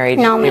weren't married.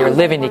 No, they were ma'am,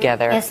 living they weren't.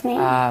 together. Yes,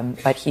 ma'am.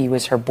 But he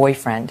was her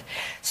boyfriend.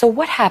 So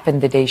what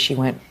happened the day she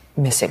went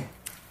missing?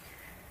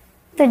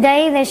 The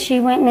day that she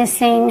went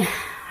missing,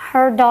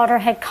 her daughter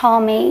had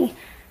called me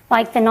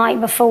like the night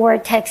before,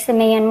 texted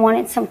me and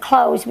wanted some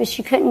clothes, but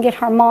she couldn't get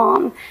her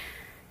mom.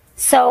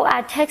 So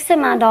I texted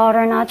my daughter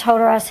and I told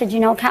her, I said, you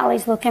know,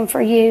 Kylie's looking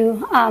for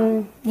you.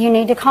 You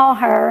need to call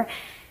her.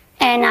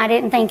 And I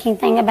didn't think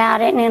anything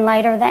about it. And then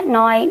later that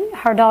night,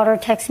 her daughter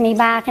texted me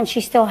back and she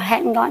still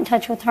hadn't got in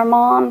touch with her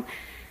mom.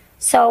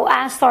 So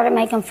I started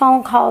making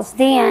phone calls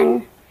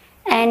then.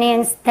 And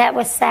then that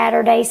was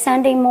Saturday.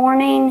 Sunday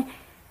morning,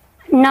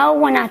 no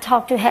one I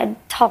talked to had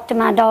talked to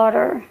my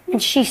daughter.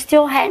 And she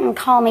still hadn't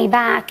called me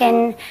back.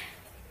 And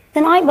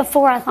the night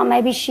before, I thought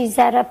maybe she's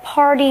at a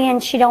party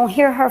and she don't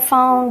hear her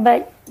phone.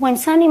 But when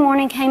Sunday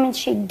morning came and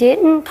she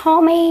didn't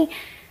call me,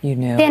 you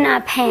knew. Then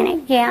I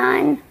panicked, yeah.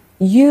 And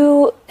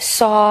you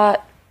saw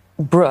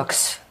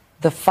Brooks,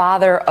 the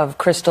father of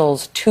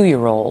Crystal's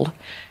 2-year-old,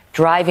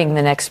 driving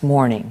the next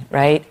morning,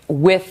 right,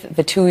 with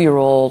the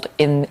 2-year-old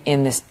in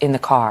the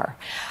car.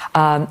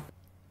 I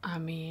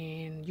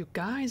mean, you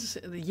guys,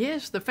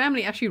 yes, the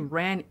family actually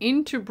ran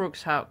into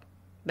Brooks Houck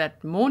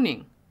that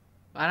morning.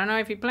 I don't know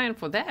if he planned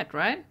for that,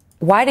 right?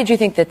 Why did you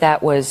think that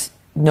that was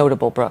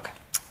notable, Brooke?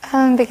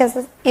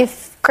 Because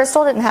if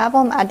Crystal didn't have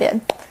him, I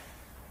did.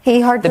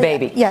 He hardly... The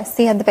baby? Yes,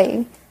 he had the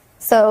baby.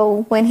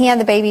 So when he had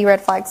the baby,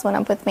 red flags went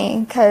up with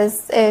me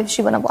because if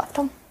she wouldn't have left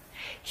him.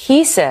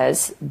 He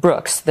says,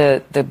 Brooks,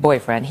 the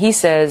boyfriend, he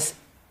says,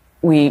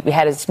 we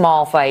had a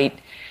small fight.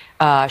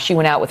 She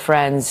went out with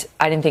friends.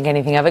 I didn't think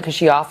anything of it because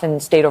she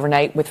often stayed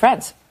overnight with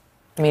friends.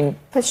 I mean...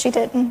 But she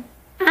didn't.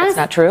 That's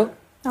not true?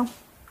 No.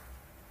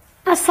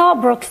 I saw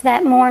Brooks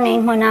that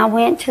morning when I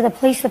went to the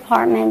police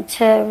department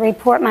to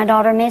report my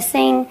daughter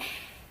missing.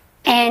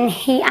 And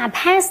I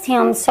passed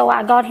him, so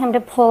I got him to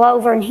pull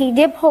over, and he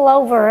did pull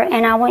over,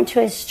 and I went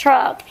to his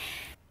truck.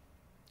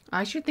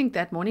 I should think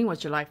that morning was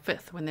July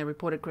 5th when they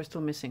reported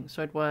Crystal missing,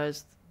 so it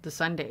was the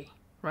Sunday,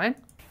 right?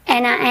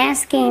 And I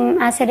asked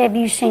him, I said, have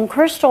you seen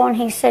Crystal? And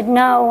he said,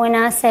 no. And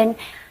I said,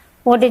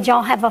 well, did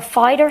y'all have a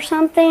fight or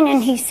something?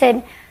 And he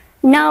said,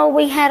 no,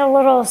 we had a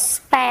little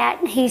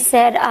spat. He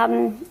said,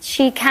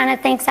 she kind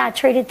of thinks I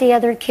treated the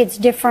other kids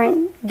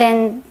different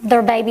than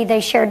their baby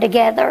they shared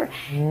together.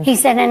 Mm-hmm. He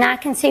said, and I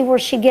can see where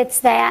she gets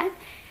that.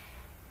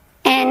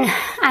 And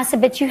I said,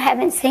 but you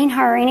haven't seen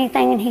her or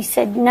anything? And he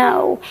said,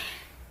 no.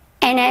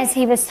 And as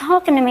he was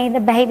talking to me, the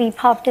baby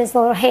popped his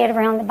little head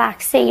around the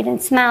back seat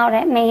and smiled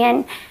at me.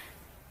 And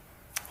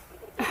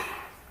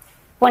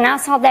when I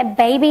saw that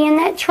baby in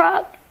that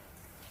truck,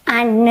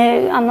 I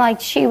knew. I'm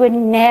like, she would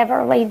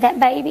never leave that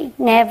baby.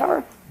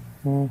 Never.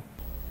 What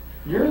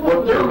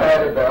they're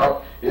mad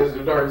about is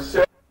the darn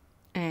set.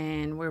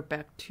 And we're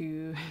back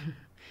to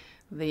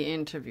the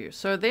interview.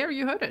 So there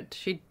you heard it.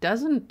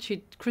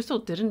 Crystal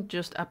didn't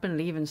just up and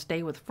leave and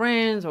stay with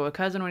friends or a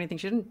cousin or anything.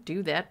 She didn't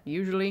do that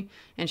usually.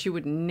 And she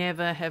would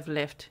never have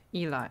left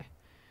Eli.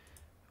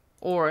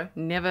 Or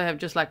never have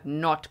just like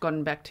not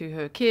gotten back to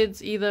her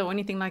kids either or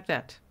anything like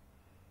that.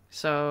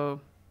 So,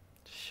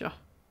 sure.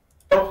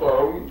 Cell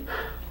phone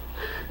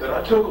that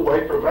I took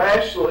away from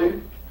Ashley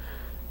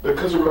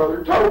because her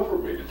mother told for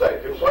me to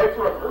take it away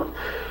from her.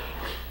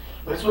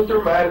 That's what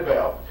they're mad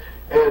about.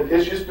 And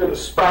it's just been a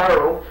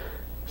spiral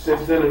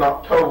since then in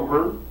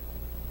October.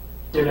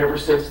 And ever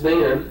since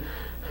then,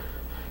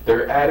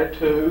 their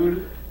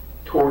attitude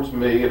towards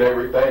me and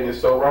everything is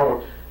so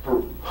wrong.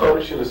 For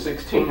punishing a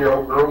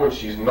 16-year-old girl when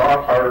she's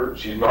not hurt,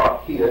 she's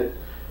not hit,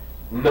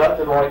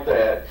 nothing like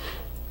that.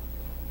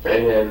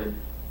 And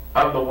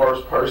I'm the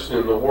worst person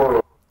in the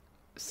world.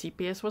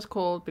 CPS was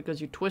called because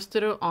you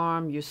twisted her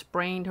arm, you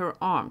sprained her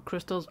arm.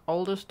 Crystal's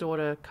oldest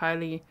daughter,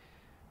 Kylie,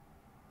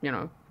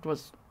 it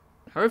was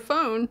her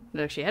phone,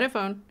 she had a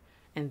phone,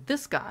 and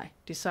this guy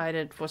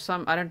decided for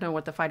some, I don't know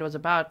what the fight was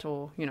about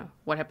or,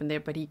 what happened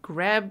there, but he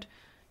grabbed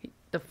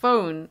the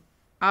phone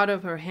out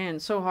of her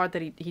hand so hard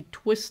that he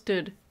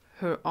twisted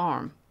her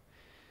arm.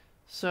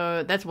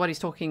 So that's what he's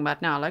talking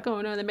about now. Like,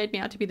 oh no, they made me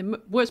out to be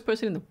the worst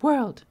person in the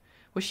world.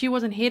 Well, she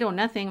wasn't hit or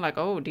nothing. Like,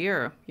 oh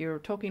dear, you're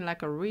talking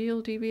like a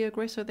real DV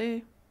aggressor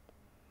there.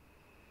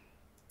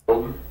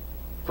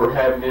 For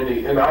having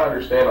any, and I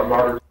understand I'm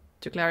not.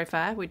 To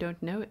clarify, we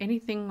don't know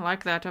anything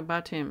like that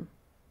about him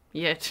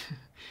yet.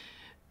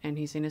 And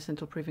he's innocent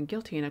until proven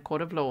guilty in a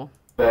court of law.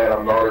 That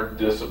I'm not a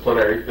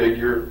disciplinary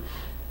figure.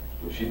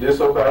 When she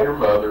disobeyed her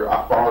mother,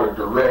 I followed a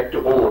direct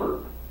order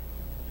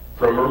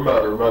from her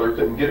mother. Mother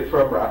couldn't get it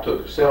from her. I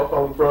took her cell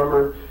phone from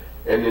her.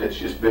 And then it's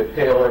just been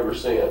hell ever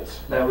since.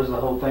 That was the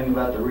whole thing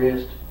about the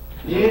wrist?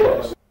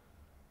 Yes.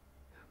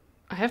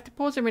 I have to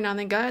pause every now and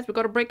then, guys. We've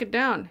got to break it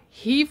down.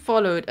 He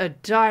followed a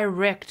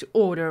direct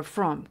order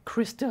from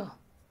Crystal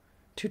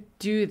to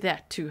do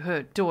that to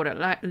her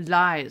daughter.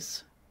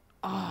 Lies.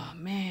 Oh,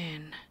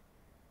 man.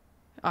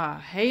 I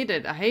hate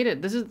it. I hate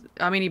it. This is,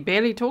 I mean, he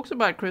barely talks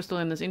about Crystal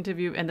in this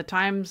interview, and the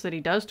times that he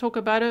does talk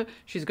about her,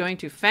 she's going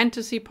to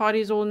fantasy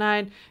parties all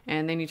night,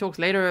 and then he talks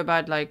later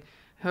about, like,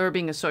 her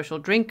being a social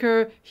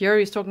drinker. Here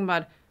he's talking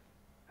about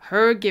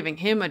her giving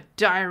him a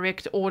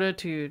direct order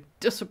to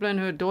discipline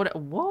her daughter.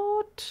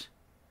 What?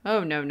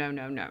 Oh, no, no,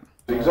 no, no.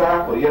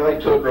 Exactly. Yeah, they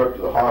took her up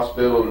to the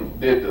hospital and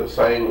did the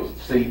same with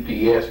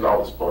CPS and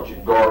all this bunch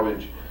of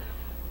garbage.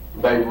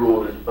 They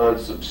ruled it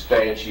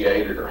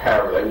unsubstantiated, or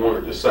however they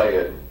wanted to say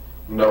it.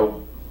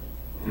 No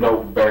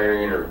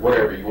bearing, or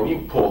whatever you want. You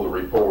can pull the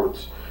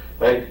reports.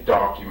 They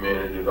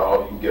documented it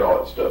all. You can get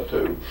all that stuff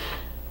too.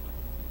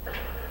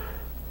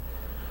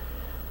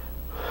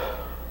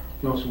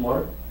 You want some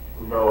water?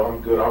 No,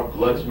 I'm good.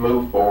 Let's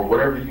move forward.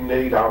 Whatever you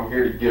need, I'm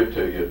here to give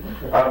to you.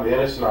 Okay. I'm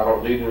innocent. I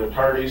don't need an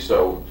attorney,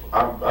 so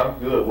I'm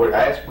good.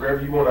 Ask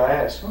whatever you want to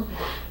ask. Okay.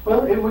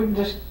 Well, if we can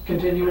just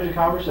continue with the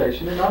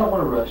conversation, and I don't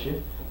want to rush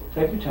you.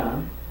 Take your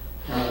time.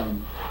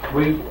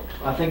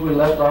 I think we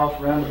left off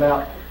around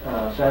about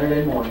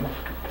Saturday morning.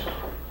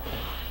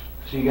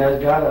 So you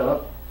guys got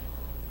up,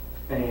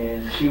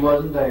 and she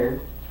wasn't there.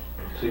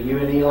 So you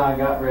and Eli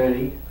got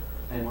ready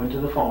and went to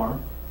the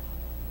farm.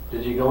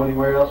 Did you go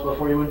anywhere else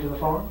before you went to the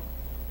farm?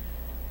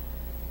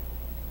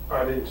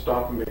 I didn't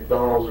stop at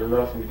McDonald's or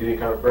nothing to get any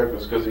kind of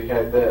breakfast because he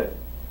had that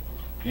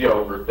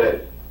yogurt,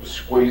 that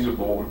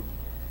squeezable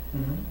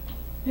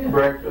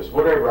breakfast,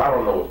 whatever. I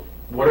don't know,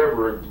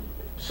 whatever.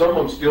 Some of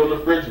them still in the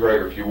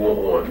refrigerator if you want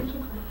one. That's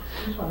okay.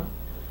 That's fine.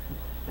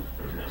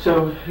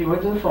 So you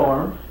went to the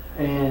farm,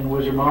 and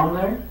was your mom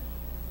there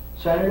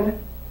Saturday?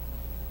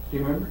 Do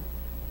you remember?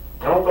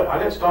 I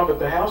didn't stop at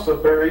the house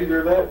up there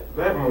either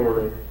that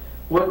morning.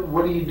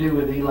 What do you do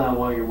with Eli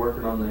while you're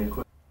working on the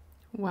equipment?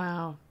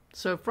 Wow.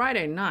 So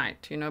Friday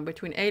night,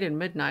 between 8 and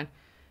midnight,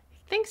 he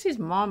thinks his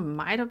mom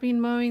might have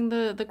been mowing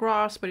the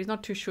grass, but he's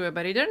not too sure.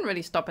 But he didn't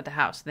really stop at the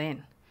house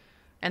then.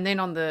 And then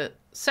on the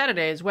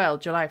Saturday as well,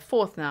 July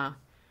 4th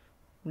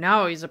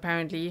now he's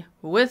apparently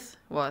with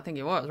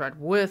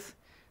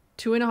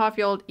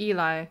 2.5-year-old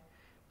Eli.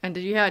 And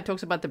did you hear it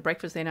talks about the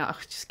breakfast there now?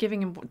 Just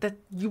giving him that.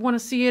 You want to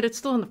see it? It's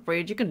still in the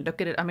fridge. You can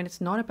look at it. I mean,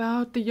 it's not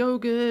about the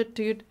yogurt,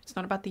 dude. It's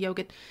not about the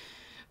yogurt.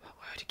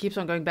 He keeps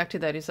on going back to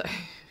that. He's like,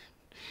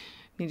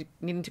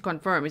 needing to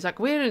confirm. He's like,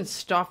 we didn't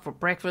stop for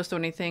breakfast or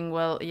anything.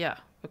 Well, yeah.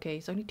 Okay,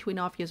 he's only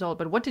 2.5 years old.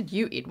 But what did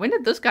you eat? When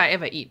did this guy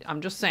ever eat?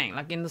 I'm just saying,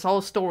 like in this whole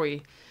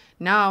story.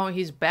 Now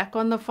he's back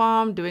on the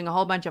farm doing a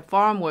whole bunch of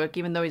farm work,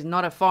 even though he's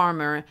not a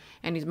farmer.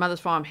 And his mother's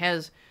farm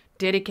has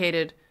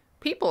dedicated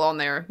people on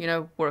there,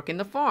 working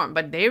the farm.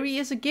 But there he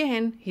is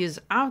again. He's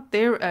out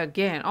there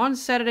again on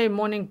Saturday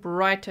morning,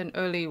 bright and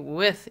early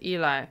with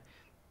Eli.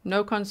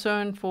 No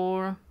concern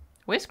for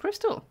where's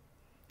Crystal?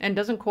 And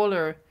doesn't call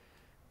her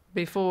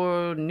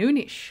before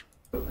noonish.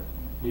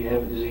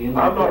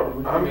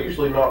 I'm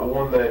usually not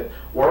one that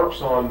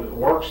works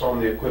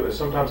on the equipment.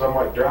 Sometimes I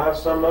might drive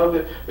some of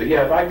it, but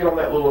yeah, if I get on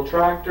that little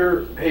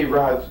tractor, he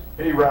rides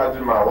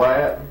in my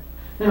lap.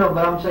 But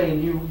I'm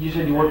saying you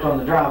said you worked on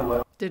the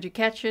driveway. Did you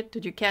catch it?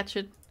 He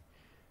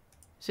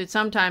said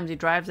sometimes he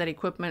drives that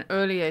equipment.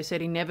 Earlier he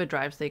said he never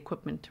drives the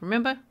equipment.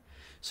 Remember?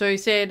 So he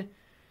said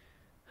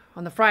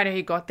on the Friday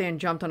he got there and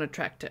jumped on a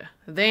tractor.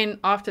 Then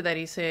after that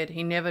he said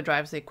he never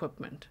drives the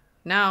equipment.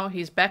 Now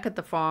he's back at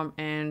the farm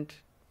and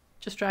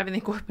just driving the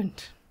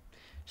equipment.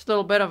 Just a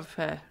little bit of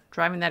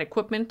driving that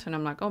equipment, and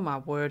I'm like, oh my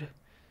word.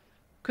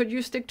 Could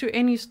you stick to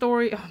any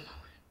story? Oh my word.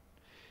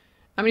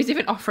 I mean, he's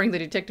even offering the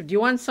detective, do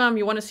you want some?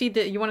 You want to see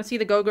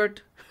the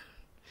go-gurt?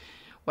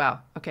 Wow.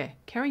 Okay,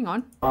 carrying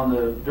on. On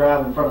the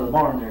drive in front of the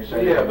barn there. So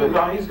yeah, but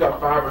no, he's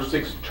got 5 or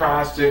 6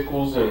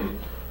 tricycles and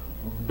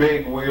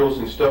big wheels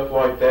and stuff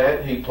like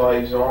that he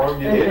plays on.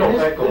 It don't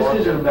take a lot.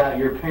 This isn't about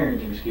your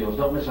parenting skills.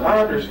 Don't misunderstand.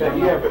 I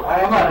understand.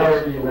 I'm not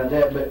asking you about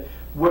that, but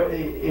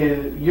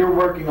you're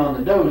working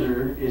on the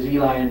dozer. Is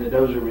Eli in the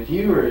dozer with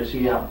you, or is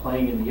he out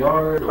playing in the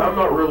yard? I'm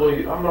not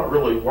really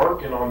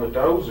working on the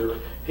dozer.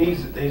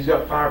 He's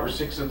got 5 or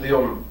 6 of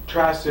them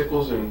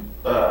tricycles and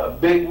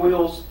big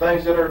wheels,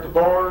 things that are at the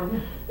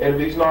barn. And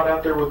if he's not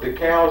out there with the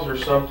cows or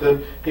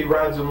something, he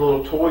rides them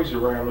little toys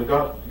around. We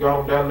got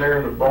them down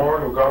there in the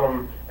barn. We got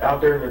them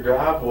out there in the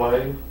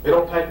driveway. It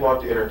don't take a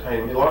lot to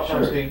entertain him. A lot of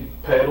times he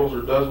pedals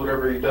or does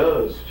whatever he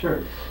does.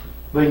 Sure.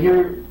 But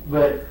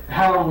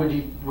how long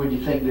would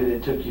you think that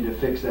it took you to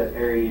fix that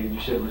area you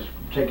said was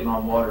taking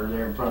on water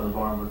there in front of the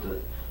barn with the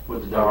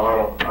dozer?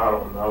 No, I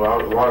don't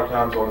know. A lot of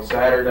times on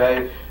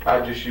Saturday, I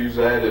just use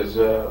that as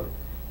a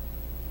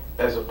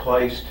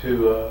place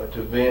to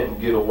vent and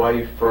get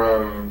away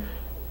from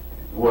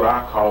what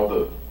I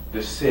call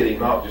the city,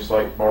 not just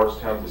like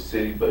Bardstown, the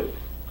city, but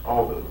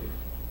all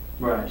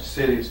the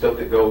city stuff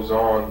that goes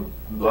on.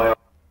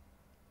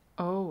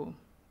 Oh,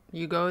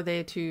 you go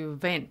there to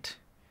vent,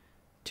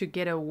 to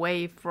get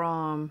away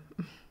from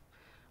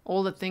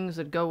all the things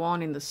that go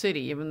on in the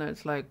city, even though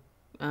it's like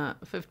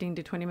 15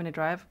 to 20 minute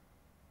drive.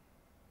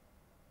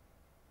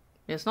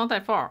 It's not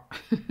that far.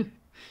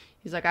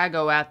 He's like, I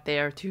go out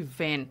there to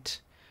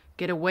vent,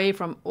 get away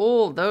from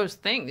all those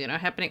things,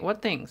 happening.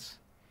 What things?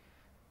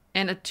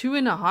 And a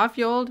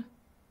 2.5-year-old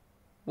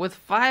with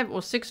 5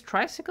 or 6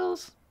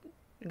 tricycles?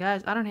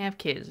 Guys, I don't have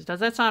kids. Does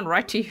that sound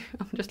right to you?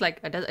 I'm just like,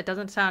 it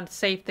doesn't sound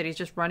safe that he's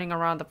just running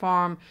around the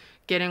farm,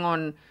 getting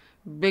on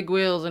big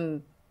wheels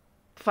and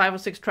 5 or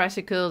 6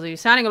 tricycles. He's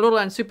sounding a little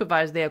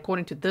unsupervised there,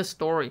 according to this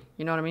story.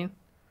 You know what I mean?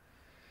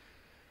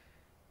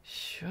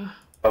 Sure.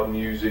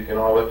 Music and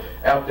all that.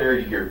 Out there,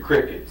 you hear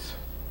crickets.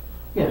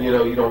 Yeah. You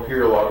know, you don't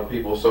hear a lot of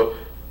people. So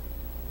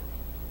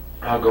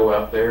I'll go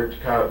out there to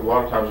kind of, a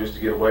lot of times just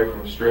to get away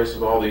from the stress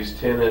of all these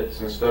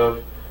tenants and stuff,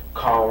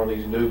 calling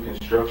these new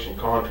construction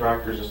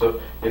contractors and stuff.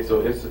 It's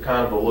a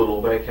kind of a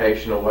little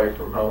vacation away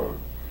from home.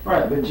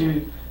 Right, but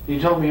you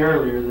told me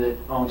earlier that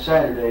on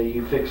Saturday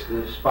you fixed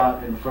the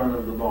spot in front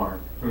of the barn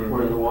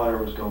where the water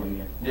was going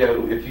in. Yeah,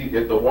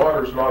 if the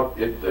water's not,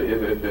 if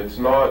it's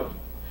not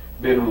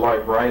been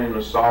like raining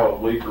a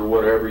solid week or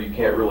whatever, you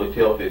can't really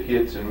tell if it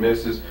hits and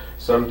misses.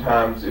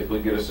 Sometimes if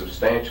we get a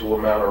substantial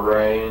amount of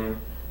rain,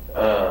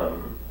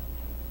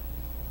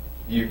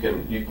 you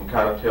can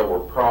kind of tell where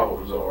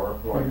problems are,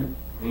 like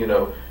you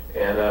know,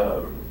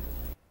 and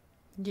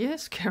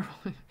yes, Carol.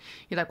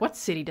 You're like, what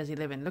city does he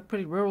live in? Look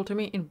pretty rural to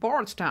me. In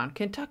Bardstown,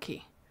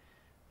 Kentucky.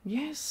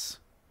 Yes,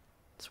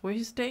 that's where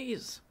he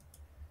stays.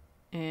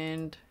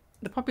 And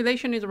the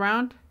population is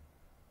around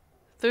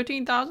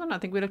 13,000. I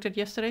think we looked at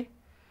yesterday.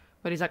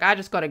 But he's like, I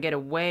just got to get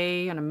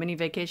away on a mini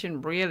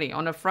vacation, really,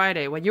 on a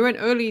Friday. When you're an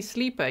early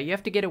sleeper, you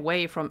have to get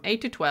away from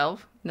 8 to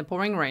 12 in the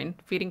pouring rain,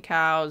 feeding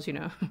cows, you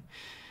know,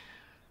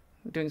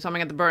 doing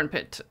something at the burn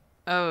pit.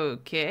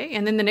 Okay.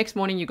 And then the next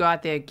morning you go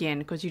out there again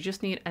because you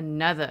just need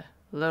another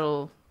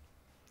little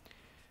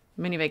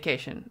mini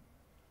vacation.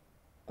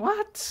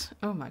 What?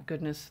 Oh, my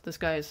goodness. This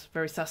guy is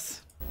very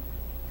sus.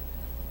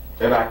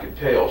 And I could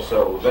tell,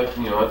 so that,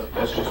 you know,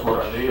 that's just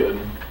what I did.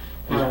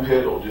 Just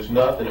piddle, just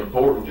nothing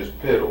important, just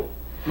piddle.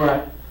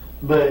 Right,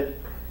 but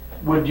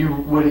would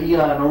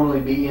Eli normally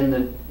be in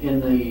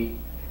the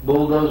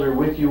bulldozer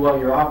with you while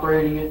you're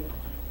operating it?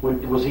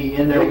 Was he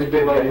in there with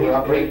you while you were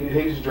operating it?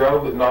 He's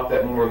drove it, not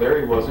that more there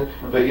he wasn't.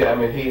 But yeah, I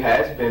mean, he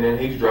has been in.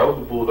 He's drove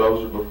the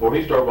bulldozer before.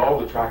 He's drove all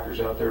the tractors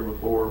out there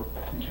before.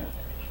 Okay.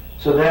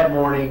 So that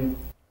morning,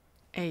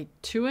 a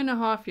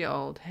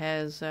 2.5-year-old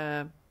has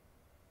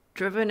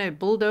driven a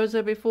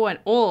bulldozer before, and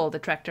all the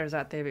tractors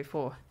out there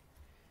before.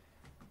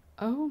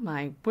 Oh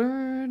my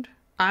word.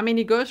 I mean,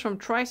 he goes from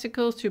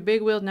tricycles to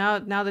big wheels. Now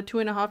the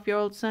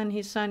 2.5-year-old son,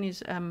 his son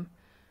is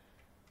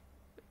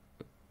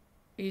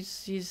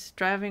he's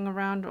driving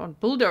around on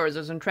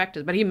bulldozers and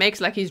tractors, but he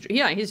makes like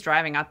he's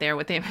driving out there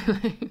with him.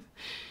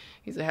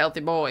 He's a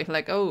healthy boy.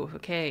 Like, oh,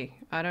 okay.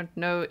 I don't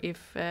know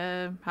if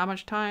how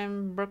much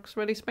time Brooks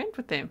really spent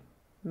with him.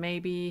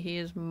 Maybe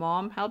his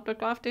mom helped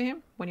look after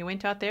him when he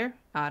went out there.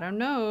 I don't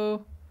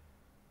know.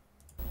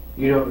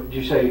 Did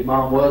you say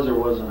mom was or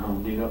wasn't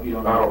home? You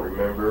don't know? I don't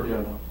remember. You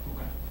don't know.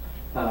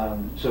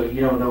 So you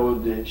don't know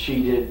that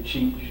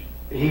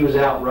he was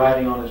out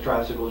riding on his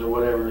tricycles or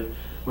whatever.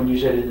 When you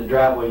said in the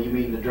driveway, you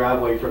mean the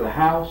driveway for the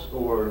house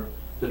or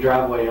the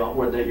driveway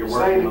that you're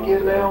working on? Say it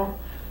again now.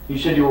 You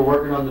said you were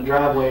working on the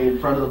driveway in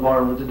front of the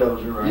barn with the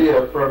dozer, right? Yeah,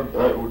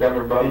 we're down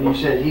there by. And you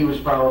said he was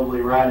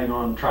probably riding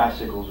on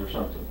tricycles or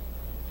something.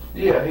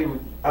 Yeah,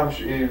 I'm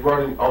sure he was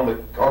running on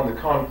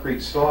the concrete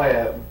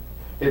slab.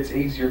 It's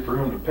easier for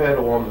him to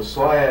pedal on the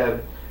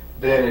slab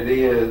than it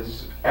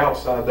is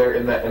outside there,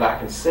 and I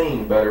can see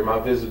him better. My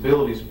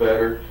visibility's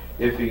better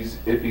if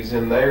he's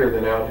in there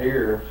than out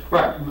here.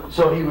 Right.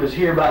 So he was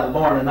here by the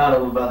barn and not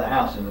over by the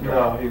house in the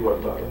driveway. No, he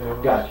wasn't by the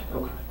house. Gotcha.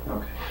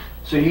 Okay.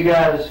 So you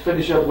guys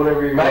finish up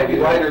whatever you're maybe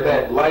later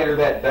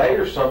that day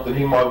or something.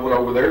 He might have went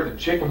over there. The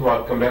chickens might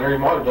have come down there. He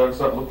might have done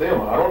something with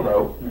them. I don't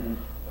know. Mm-hmm.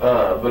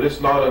 But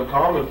it's not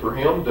uncommon for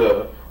him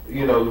to,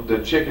 you know,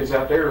 the chickens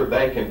out there,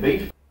 they can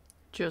be.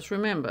 Just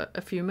remember,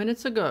 a few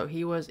minutes ago,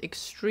 he was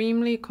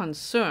extremely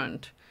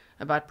concerned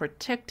about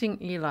protecting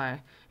Eli,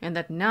 and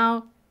that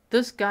now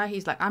this guy,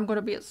 he's like, I'm going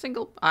to be a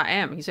single,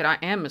 he said, I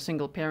am a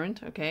single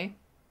parent, okay?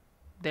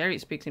 There he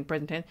speaks in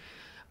present tense.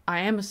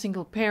 I am a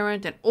single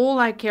parent, and all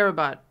I care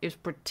about is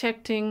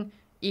protecting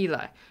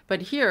Eli.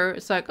 But here,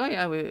 it's like, oh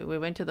yeah, we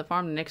went to the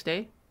farm the next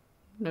day.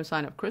 No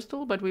sign of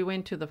Crystal, but we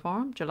went to the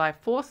farm, July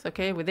 4th,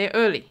 okay? We're there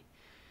early.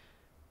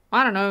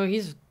 I don't know,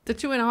 he's the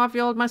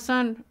 2.5-year-old, my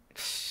son,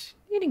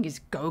 eating his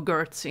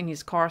Go-Gurts in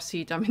his car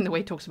seat. I mean, the way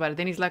he talks about it.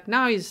 Then he's like,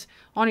 now he's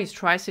on his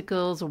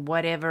tricycles or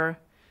whatever.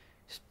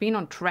 He's been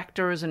on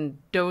tractors and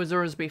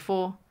dozers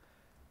before.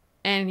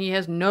 And he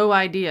has no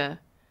idea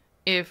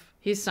if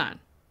his son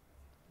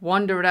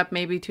wandered up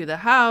maybe to the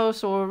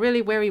house or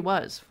really where he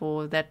was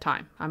for that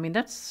time. I mean,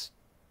 that's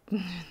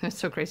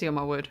so crazy, on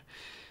my word.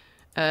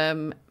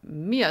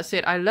 Mia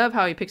said, I love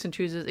how he picks and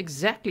chooses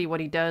exactly what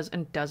he does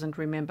and doesn't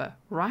remember.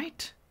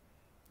 Right?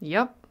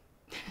 Yep.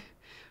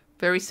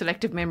 Very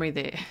selective memory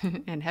there.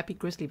 And happy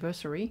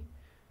Grizzly-versary.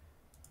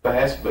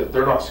 Fast, but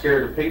they're not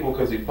scared of people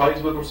because he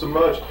plays with them so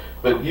much.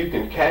 But you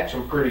can catch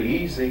him pretty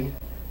easy.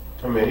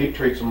 I mean, he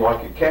treats them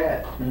like a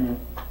cat. Mm-hmm.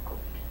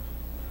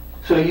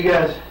 So you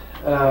guys,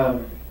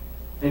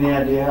 any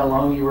idea how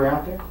long you were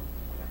out there?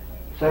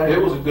 Saturday?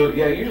 It was a good,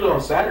 yeah, usually on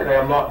Saturday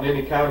I'm not in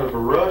any kind of a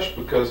rush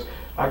because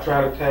I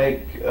try to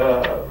take,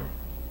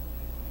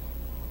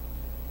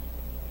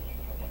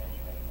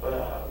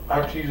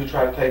 I usually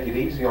try to take it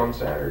easy on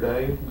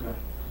Saturday. Okay.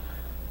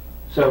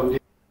 So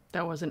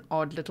that was an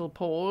odd little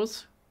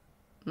pause.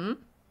 Hmm?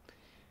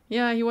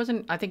 Yeah, he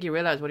wasn't, I think he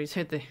realized what he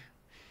said there.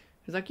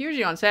 He's like,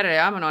 usually on Saturday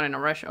I'm not in a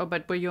rush. Oh,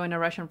 but were you in a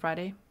rush on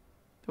Friday?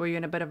 Were you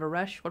in a bit of a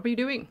rush? What were you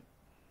doing?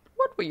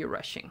 What were you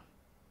rushing?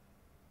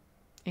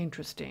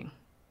 Interesting.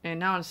 And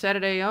now on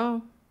Saturday,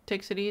 oh,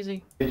 takes it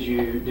easy. Did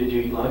you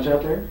eat lunch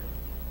out there?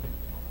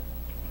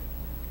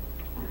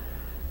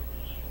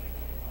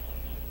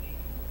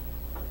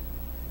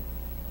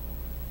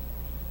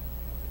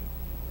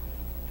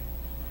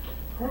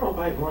 I don't know if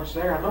I ate lunch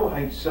there. I know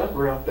I ate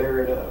supper out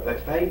there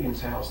at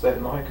Fabian's house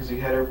that night because he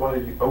had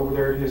everybody over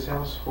there at his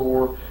house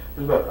for,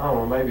 there's about, I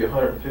don't know, maybe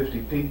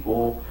 150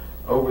 people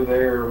over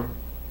there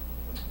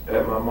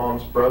at my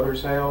mom's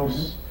brother's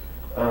house.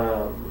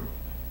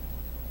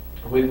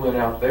 We went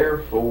out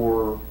there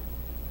for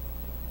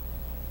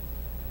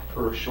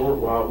a short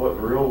while. It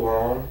wasn't real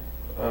long.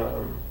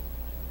 I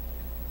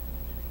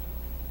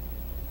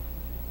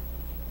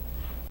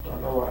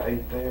know I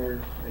ate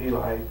there.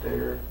 Eli ate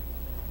there.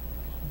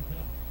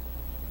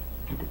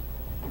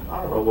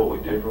 I don't know what we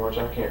did for lunch.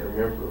 I can't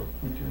remember.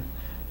 Okay.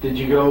 Did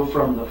you go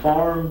from the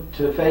farm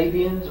to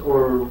Fabian's,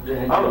 or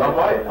I don't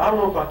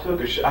know if I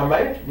took I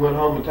may have went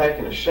home and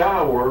taken a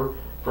shower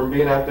from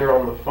being out there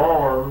on the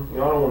farm. You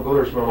know, I don't want to go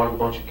there smelling like a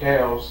bunch of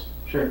cows.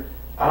 Sure.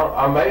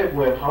 I may have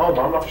went home.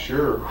 I'm not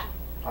sure.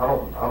 I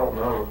don't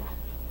know.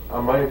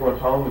 I may have went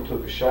home and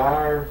took a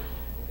shower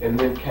and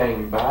then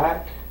came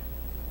back.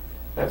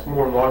 That's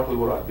more than likely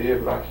what I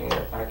did, but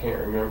I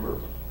can't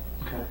remember.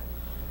 Okay.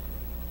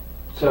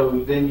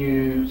 So then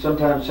you,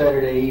 sometime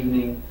Saturday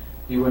evening,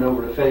 you went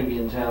over to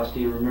Fabian's house. Do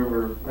you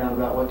remember around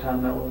about what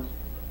time that was?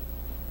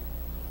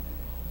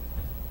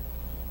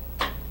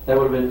 That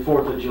would have been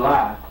 4th of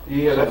July.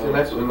 Yeah,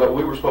 that's when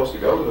we were supposed to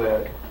go to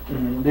that.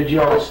 Mm-hmm. Did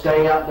you all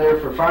stay out there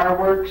for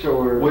fireworks,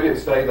 or? We didn't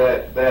stay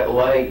that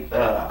late.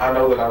 I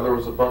know that there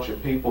was a bunch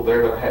of people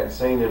there that I hadn't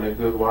seen in a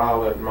good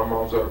while. That my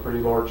mom's got a pretty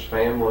large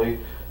family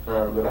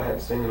that I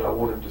hadn't seen that I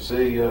wanted to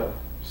see them,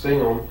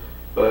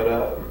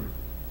 but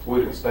we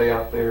didn't stay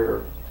out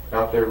there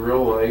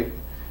real late.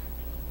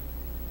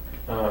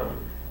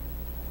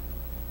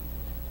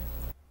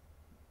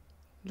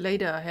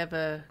 Later, I have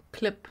a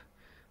clip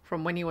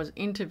from when he was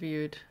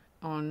interviewed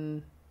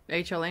on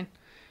HLN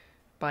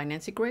by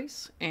Nancy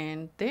Grace,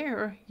 and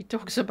there he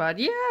talks about,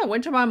 yeah, I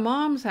went to my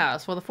mom's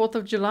house for the 4th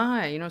of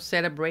July, you know,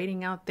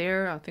 celebrating out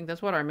there. I think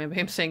that's what I remember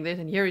him saying this,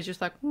 and here he's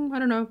just like, I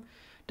don't know,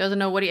 doesn't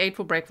know what he ate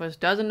for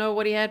breakfast, doesn't know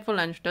what he had for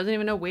lunch, doesn't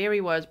even know where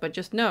he was, but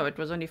just know it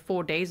was only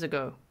 4 days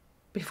ago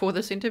before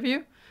this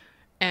interview.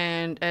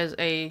 And as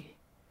a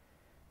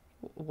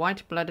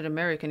white-blooded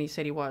American, he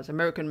said he was,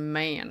 American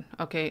man,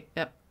 okay,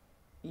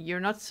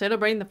 you're not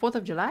celebrating the 4th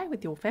of July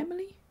with your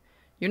family?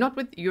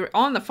 You're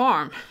on the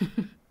farm.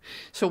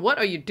 So what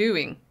are you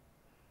doing?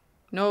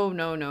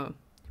 No.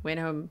 Went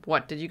home.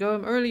 What? Did you go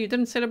home early? You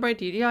didn't celebrate?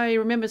 Yeah, I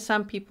remember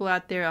some people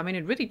out there. I mean,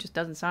 it really just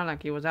doesn't sound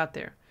like he was out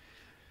there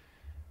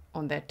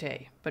on that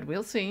day. But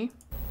we'll see.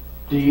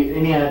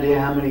 Any idea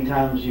how many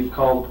times you've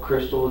called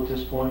Crystal at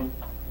this point?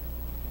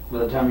 By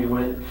the time you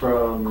went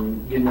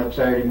from getting up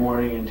Saturday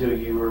morning until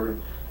you were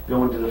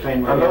going to the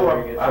family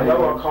gathering? I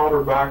know I called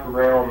her back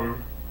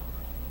around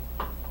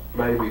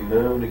maybe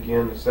noon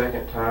again the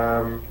second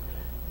time.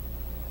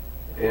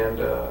 And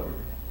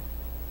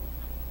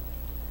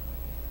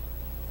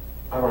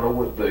I don't know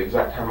what the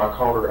exact time I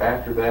called her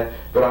after that,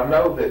 but I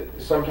know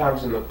that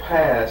sometimes in the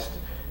past,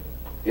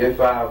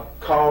 if I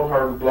called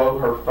her to blow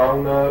her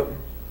phone up,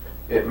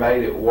 it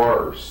made it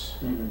worse.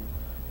 Mm-hmm.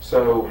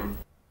 So.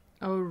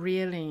 Oh,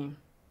 really?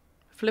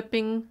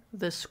 Flipping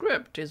the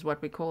script is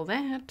what we call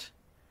that.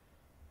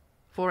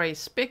 For a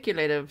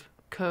speculative,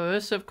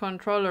 coercive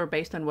controller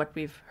based on what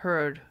we've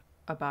heard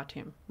about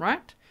him,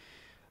 right?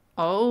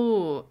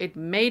 Oh, it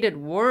made it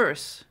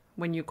worse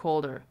when you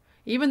called her.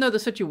 Even though the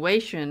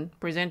situation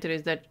presented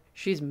is that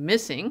she's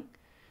missing,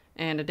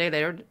 and a day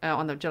later,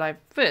 on the July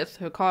 5th,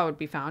 her car would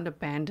be found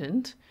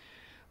abandoned.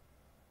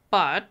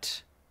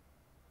 But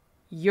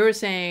you're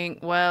saying,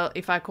 well,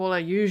 if I call her,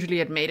 usually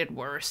it made it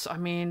worse. I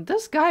mean,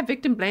 this guy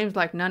victim blames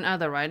like none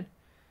other, right?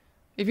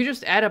 If you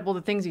just add up all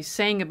the things he's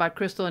saying about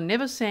Crystal and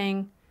never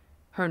saying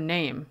her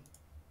name,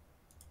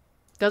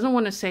 doesn't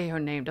want to say her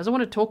name, doesn't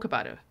want to talk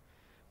about her,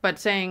 but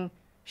saying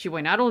she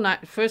went out all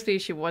night. Firstly,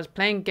 she was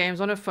playing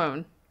games on her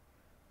phone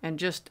and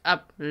just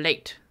up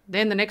late.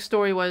 Then the next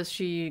story was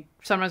she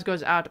sometimes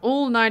goes out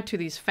all night to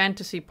these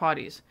fantasy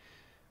parties.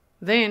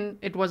 Then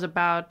it was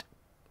about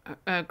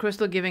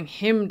Crystal giving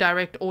him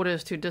direct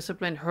orders to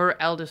discipline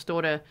her eldest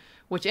daughter,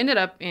 which ended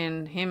up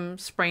in him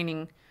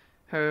spraining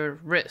her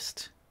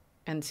wrist,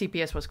 and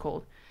CPS was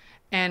called.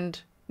 And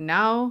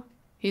now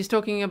he's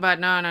talking about,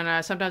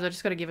 no, sometimes I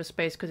just got to give her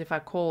space because if I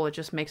call, it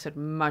just makes it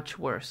much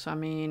worse. I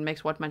mean,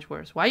 makes what much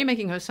worse? Why are you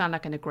making her sound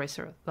like an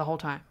aggressor the whole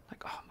time?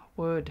 Like, oh, my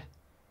word.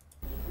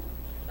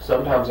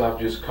 Sometimes I've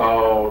just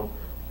called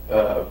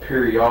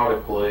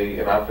periodically,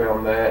 and I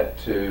found that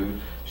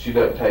she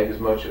doesn't take as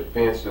much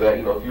offense to that.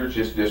 You know, if you're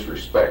just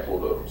disrespectful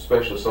to them,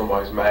 especially if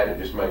somebody's mad, it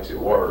just makes it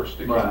worse.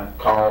 To keep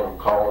calling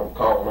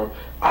them.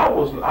 I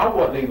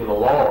wasn't even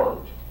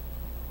alarmed.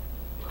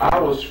 I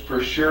was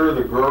for sure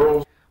the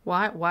girls.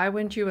 Why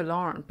weren't you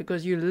alarmed?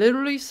 Because you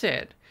literally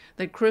said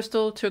that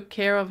Crystal took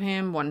care of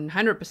him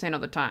 100%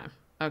 of the time.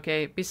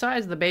 Okay,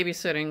 besides the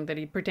babysitting that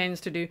he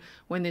pretends to do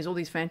when there's all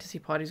these fantasy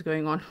parties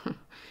going on.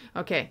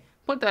 Okay,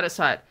 put that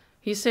aside.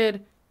 He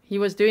said he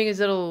was doing his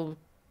little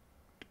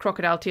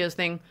crocodile tears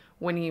thing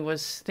when he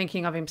was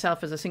thinking of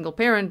himself as a single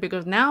parent,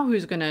 because now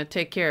who's going to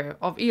take care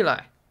of Eli?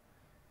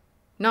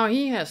 Now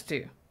he has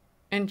to.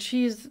 And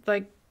she's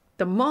like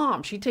the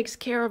mom. She takes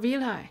care of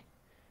Eli.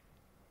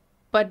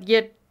 But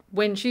yet,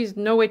 when she's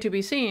nowhere to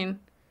be seen,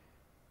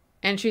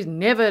 and she's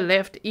never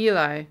left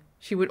Eli,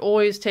 she would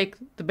always take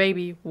the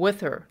baby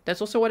with her.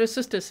 That's also what his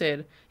sister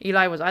said.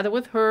 Eli was either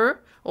with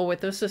her or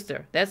with her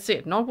sister. That's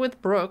it. Not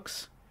with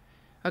Brooks.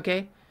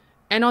 Okay?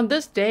 And on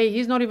this day,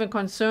 he's not even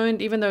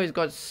concerned, even though he's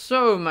got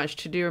so much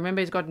to do.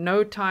 Remember, he's got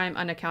no time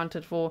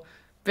unaccounted for.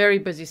 Very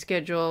busy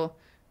schedule.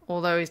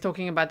 Although he's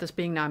talking about this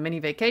being now a mini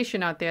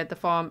vacation out there at the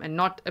farm and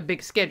not a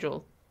big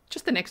schedule.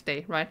 Just the next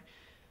day, right?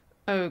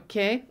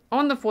 Okay.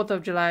 On the 4th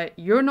of July,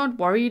 you're not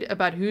worried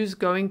about who's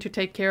going to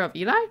take care of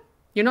Eli?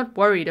 You're not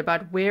worried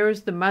about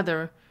where's the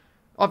mother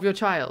of your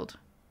child?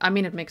 I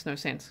mean, it makes no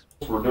sense.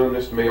 We're doing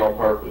this to me on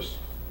purpose.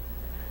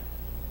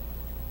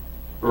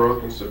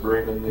 Brooke and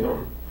Sabrina and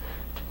them.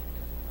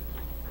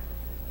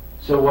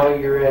 So while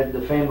you're at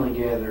the family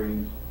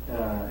gathering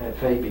at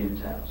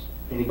Fabian's house,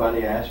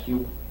 anybody ask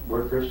you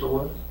where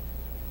Crystal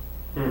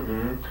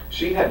was?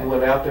 She hadn't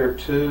went out there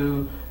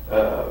to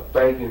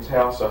Fabian's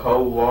house a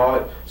whole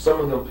lot. Some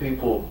of them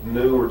people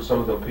knew her, some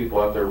of them people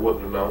out there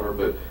wouldn't have known her,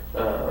 but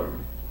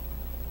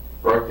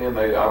right then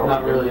I don't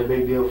Not remember. really a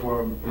big deal for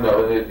them.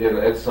 No, and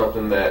it's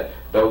something that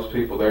those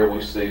people there we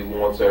see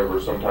once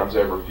every, sometimes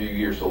every few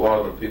years. So a lot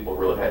of them people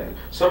really hadn't.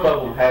 Some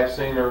of them have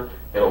seen her,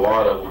 and a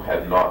lot of them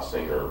have not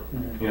seen her.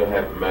 You know,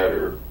 haven't met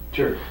her.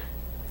 Sure.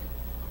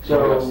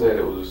 So like I said,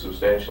 it was a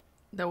substantial.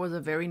 That was a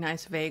very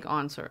nice vague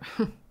answer.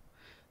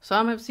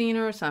 Some have seen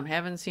her, some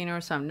haven't seen her,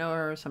 some know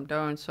her, some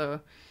don't. So,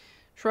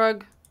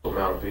 shrug.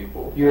 Amount of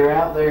people. You're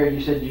out there.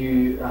 You said did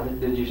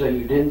you say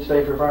you didn't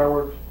stay for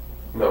fireworks?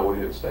 No, we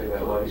didn't stay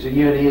that late. So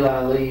you and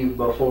Eli leave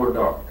before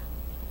dark.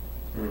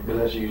 Because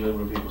that's usually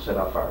when people set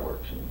off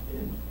fireworks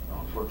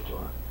on 4th of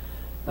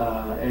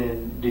July.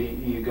 And do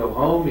you go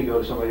home? Do you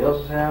go to somebody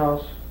else's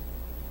house?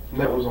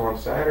 That was on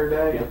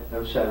Saturday? Yeah,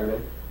 that was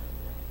Saturday.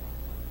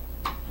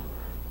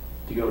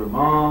 Do you go to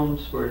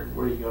Mom's? Where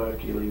do you go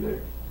after you leave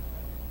there?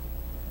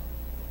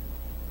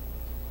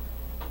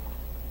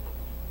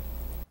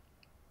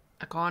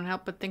 I can't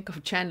help but think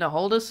of Chandler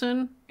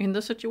Halderson in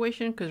this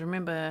situation, because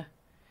remember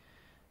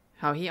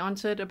how he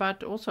answered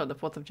about also the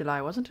 4th of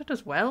July, wasn't it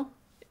as well?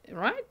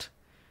 Right?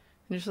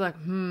 And he's like,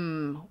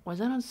 was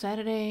that on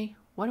Saturday?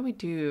 What do we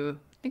do?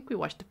 I think we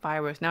watched the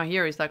fireworks. Now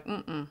here he's like,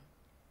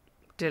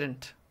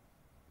 didn't.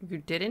 You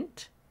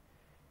didn't?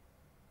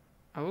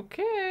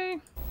 Okay.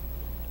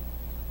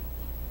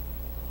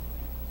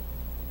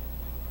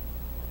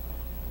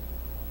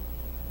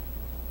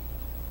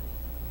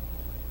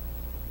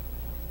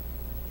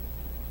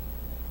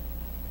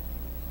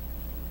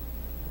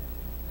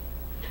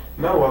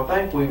 No, I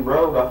think we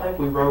rode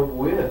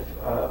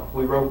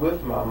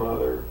with my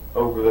mother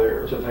over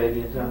there. To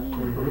Fabian's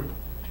house?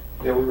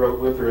 Yeah, we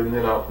rode with her, and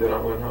then I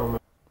went home.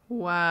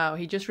 Wow,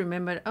 he just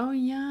remembered, oh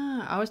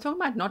yeah, I was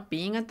talking about not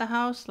being at the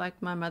house,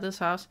 like my mother's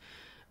house.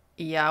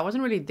 Yeah, I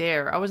wasn't really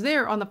there. I was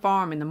there on the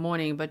farm in the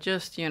morning, but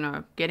just,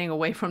 getting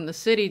away from the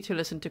city to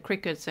listen to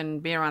crickets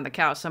and be around the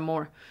cows some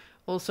more.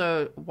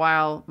 Also,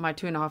 while my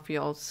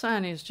 2.5-year-old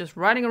son is just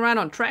riding around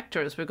on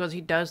tractors, because he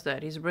does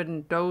that. He's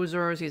ridden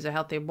dozers, he's a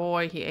healthy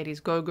boy, he ate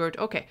his Go-Gurt.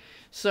 Okay,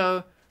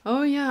 so,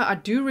 oh yeah, I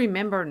do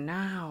remember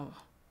now.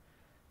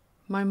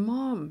 My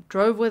mom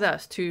drove with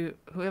us to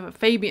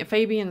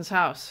Fabian's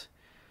house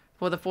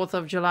for the 4th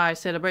of July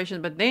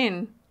celebration. But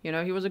then,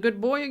 he was a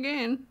good boy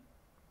again.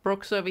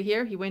 Brooks over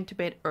here, he went to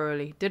bed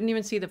early. Didn't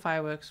even see the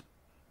fireworks.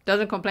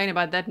 Doesn't complain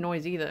about that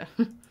noise either.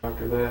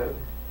 After that.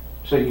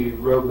 So you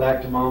rode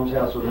back to Mom's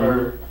house with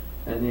her,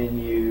 and then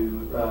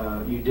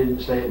you didn't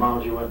stay at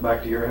Mom's, you went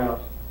back to your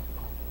house?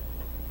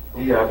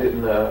 Yeah, I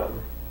didn't,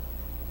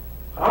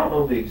 I don't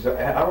know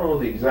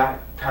the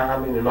exact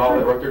timing and all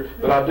that right there,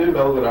 but I do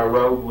know that I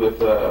rode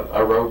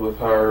with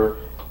her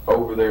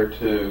over there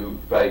to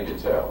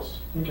Fabian's house.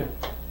 Okay.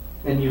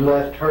 And you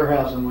left her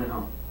house and went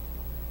home?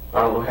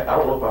 I don't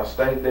know if I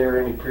stayed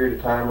there any period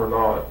of time or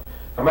not.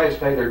 I may have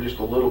stayed there just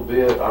a little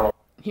bit.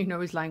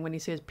 He's lying when he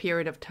says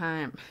period of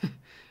time.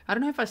 I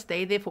don't know if I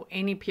stayed there for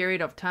any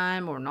period of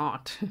time or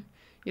not.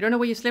 You don't know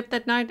where you slept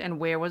that night, and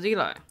where was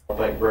Eli? I don't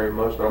think very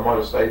much, but I might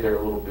have stayed there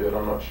a little bit.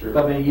 I'm not sure.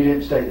 I mean, you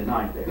didn't stay the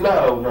night there?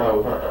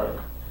 No.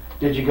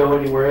 Did you go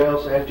anywhere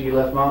else after you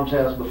left Mom's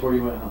house before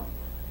you went home?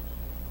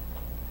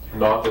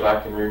 Not that I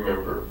can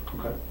remember.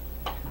 Okay.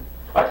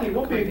 I think it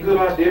would be a good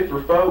idea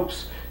for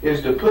folks,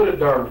 is to put a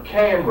darn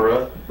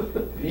camera.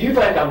 You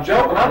think I'm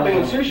joking? I'm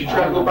being serious. You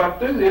try to go back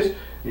through this.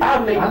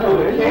 I need to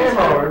put a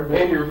camera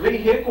in your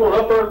vehicle and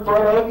up there in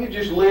front of you,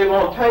 just live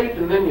on tape,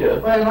 and then you.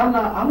 Well, I'm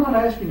not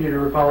asking you to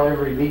recall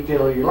every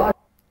detail of your life.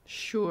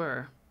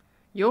 Sure.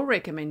 Your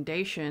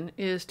recommendation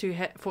is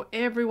for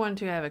everyone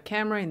to have a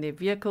camera in their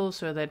vehicle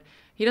so that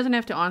he doesn't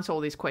have to answer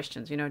all these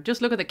questions. You know,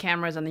 just look at the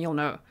cameras and then you'll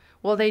know.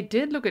 Well, they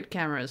did look at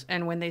cameras,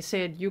 and when they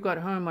said you got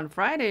home on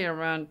Friday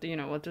around, you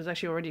know, it was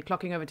actually already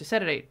clocking over to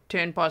Saturday,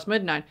 10 past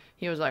midnight,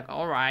 he was like,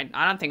 all right,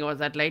 I don't think it was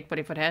that late, but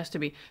if it has to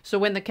be. So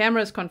when the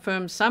cameras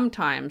confirm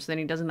sometimes, then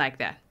he doesn't like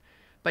that.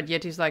 But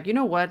yet he's like, you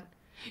know what?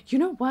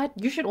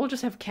 You should all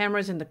just have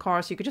cameras in the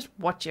car so you could just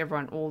watch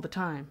everyone all the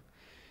time.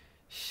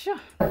 Sure.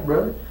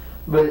 Brother,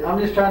 but I'm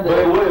just trying to... But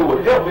it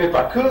would help me if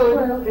I could.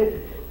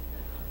 Well,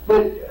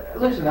 but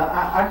listen,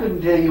 I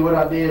couldn't tell you what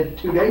I did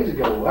 2 days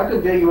ago. I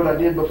couldn't tell you what I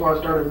did before I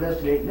started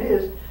investigating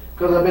this,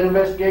 because I've been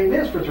investigating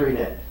this for 3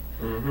 days.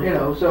 Mm-hmm. You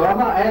know, so I'm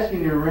not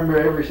asking you to remember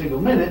every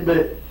single minute,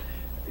 but,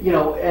 you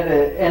know,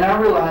 and I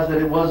realized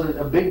that it wasn't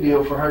a big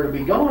deal for her to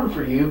be gone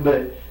for you,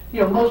 but,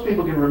 you know, most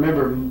people can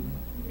remember,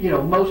 you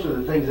know, most of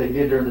the things they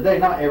did during the day,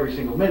 not every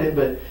single minute,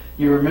 but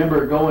you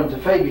remember going to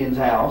Fabian's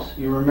house,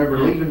 you remember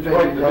leaving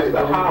Fabian's house, going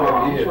to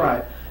Mom's,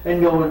 right,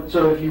 and going,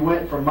 so if you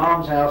went from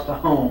Mom's house to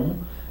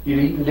home, you'd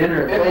eaten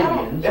dinner at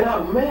Fabian's. And I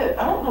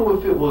don't know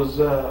if it was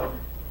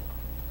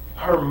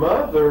her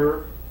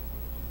mother.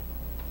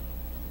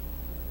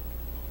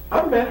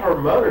 I met her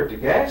mother at the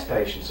gas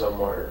station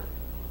somewhere.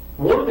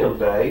 One of them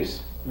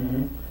days.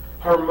 Mm-hmm.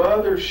 Her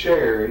mother,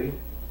 Sherry,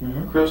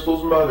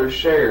 Crystal's mother,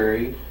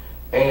 Sherry,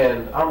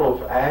 and I don't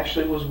know if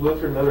Ashley was with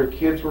her and other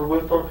kids were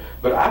with them,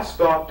 but I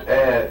stopped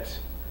at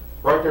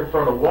right there in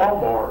front of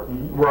Walmart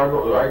where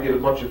I get a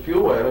bunch of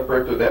fuel at, up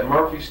right there, that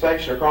Murphy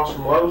station across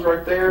from Lowe's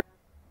right there.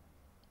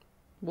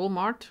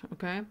 Walmart,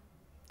 okay.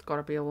 It's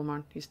gotta be a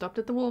Walmart. He stopped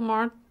at the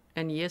Walmart,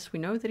 and yes, we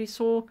know that he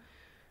saw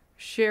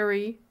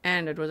Sherry,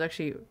 and it was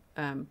actually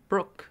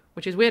Brooke,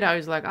 which is weird how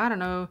he's like, I don't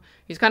know.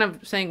 He's kind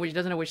of saying he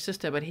doesn't know which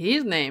sister, but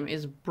his name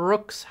is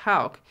Brooks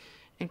Houck,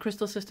 and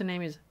Crystal's sister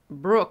name is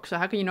Brooke, so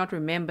how can you not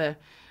remember,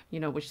 you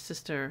know, which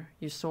sister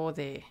you saw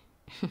there?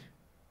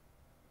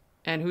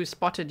 And who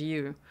spotted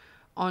you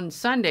on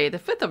Sunday, the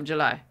 5th of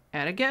July,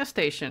 at a gas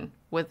station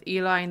with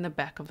Eli in the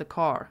back of the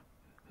car.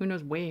 Who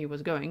knows where he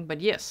was going, but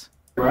yes.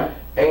 Right.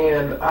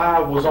 And I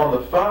was on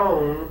the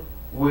phone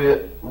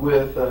with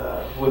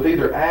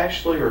either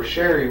Ashley or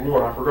Sherry,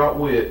 one, I forgot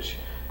which,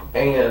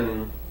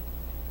 and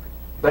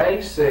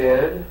they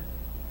said,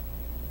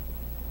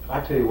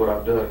 I tell you what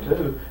I've done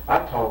too, I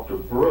talked to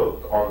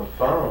Brooke on the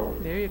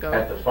phone. There you go.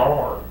 At the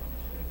farm.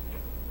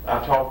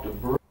 I talked to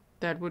Brooke.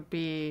 That would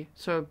be,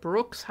 so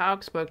Brooks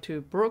Houck spoke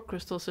to Brooke,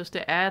 Crystal's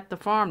sister, at the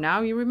farm.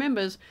 Now he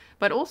remembers,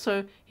 but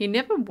also he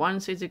never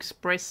once is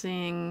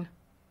expressing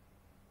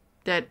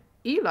that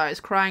Eli is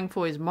crying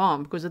for his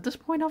mom, because at this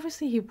point,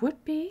 obviously, he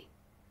would be.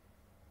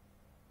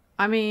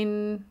 I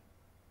mean,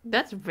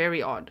 that's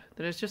very odd.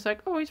 That it's just like,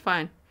 oh, he's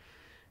fine.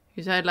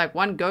 He's had like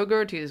one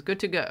Go-Gurt, he's good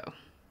to go.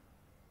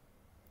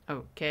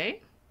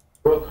 Okay.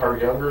 Brooke, her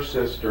younger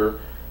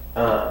sister,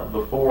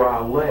 before I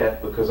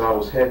left, because I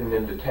was heading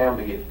into town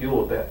to get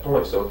fuel at that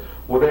point. So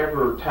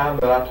whatever time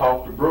that I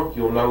talked to Brooke,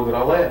 you'll know that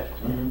I left.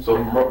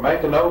 So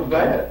make a note of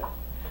that.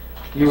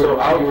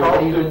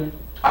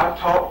 I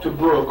talked to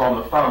Brooke on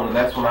the phone, and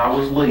that's when I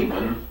was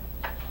leaving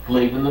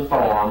the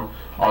farm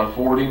on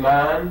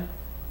 49.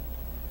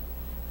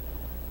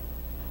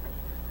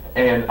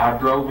 And I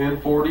drove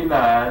in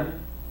 49,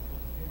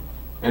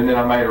 and then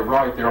I made a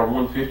right there on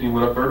 150 and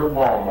went up there to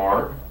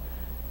Walmart.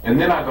 And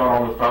then I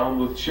got on the phone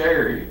with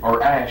Sherry,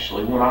 or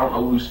Ashley, when I don't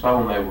know whose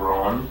phone they were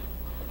on.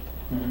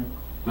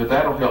 But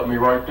that'll help me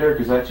right there,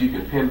 because that's, you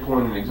can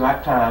pinpoint an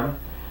exact time.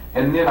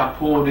 And then I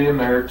pulled in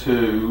there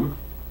to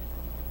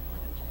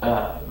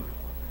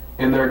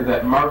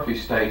that Murphy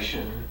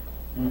station.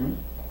 And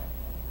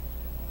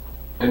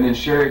then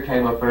Sherry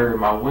came up there to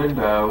my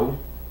window.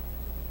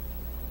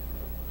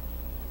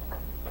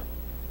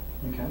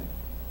 Okay.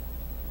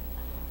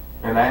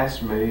 And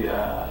asked me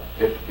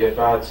if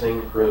I'd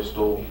seen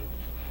Crystal.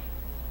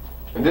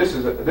 And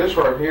this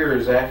right here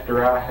is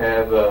after I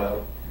have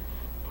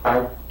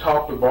I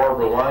talked to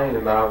Barbara Lane,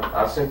 and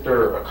I sent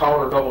her, I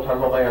called her a couple times.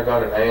 I don't think I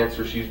got an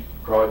answer. She's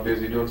probably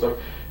busy doing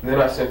something. And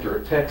then I sent her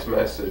a text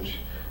message.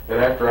 And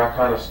after I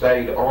kind of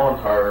stayed on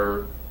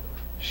her,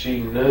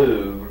 she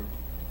knew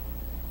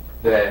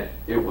that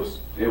it was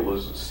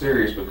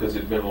serious, because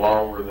it'd been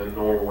longer than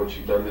normal when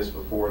she'd done this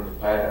before in the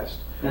past.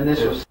 And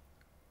this was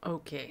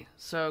okay.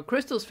 So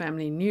Crystal's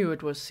family knew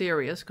it was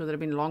serious because it had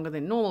been longer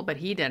than normal, but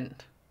he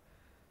didn't.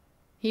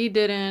 He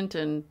didn't,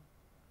 and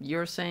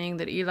you're saying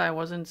that Eli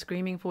wasn't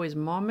screaming for his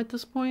mom at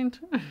this point?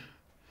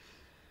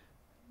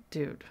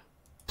 Dude.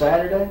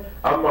 Saturday?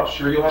 I'm not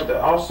sure. You'll have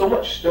to, so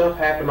much stuff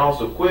happened all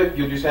so quick,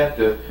 you'll just have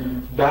to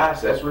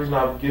dissect. That's the reason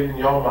I've given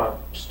y'all my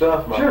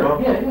stuff, my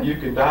phone. Yeah. You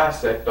can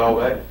dissect all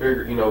that and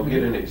figure,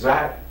 get an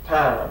exact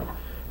time.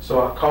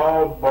 So I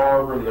called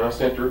Barbara, and I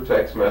sent her a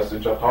text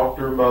message. I talked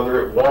to her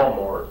mother at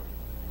Walmart,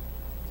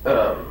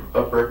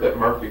 up there at that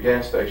Murphy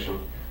gas station.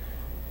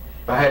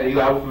 I had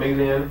Eli with me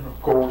then,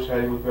 of course,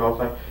 had him with me all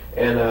the time.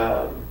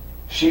 And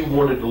she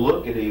wanted to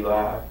look at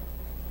Eli.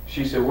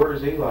 She said,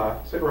 "Where's Eli?"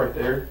 I said, "Right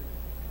there."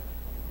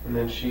 And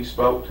then she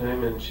spoke to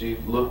him, and she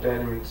looked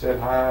at him and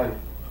said hi, and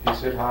he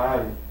said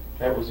hi, and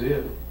that was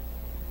it.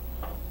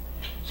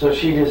 So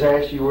she just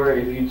asked you where,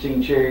 if you'd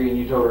seen Sherry, and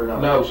you told her no?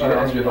 No, she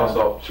asked me if I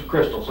saw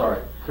Crystal,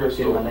 sorry.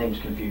 Crystal. My name's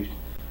confused.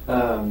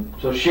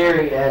 So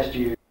Sherry asked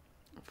you.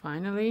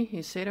 Finally,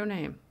 he said her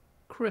name.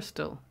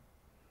 Crystal.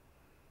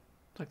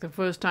 It's like the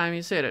first time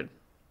he said it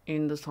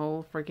in this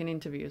whole freaking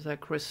interview. It's like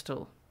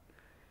Crystal.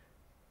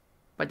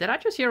 But did I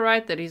just hear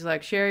right that he's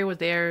like, Sherry was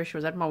there, she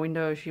was at my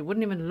window, she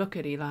wouldn't even look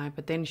at Eli,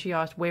 but then she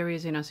asked, where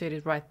is he? And I said,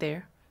 he's right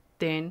there.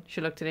 Then she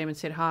looked at him and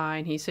said hi,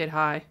 and he said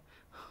hi.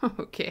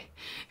 Okay.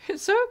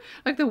 So,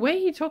 like, the way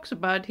he talks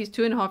about his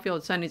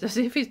 2.5-year-old son is as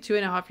if his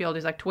 2.5-year-old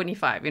is like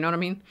 25, you know what I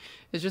mean?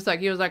 It's just like,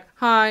 he was like,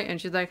 hi, and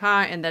she's like,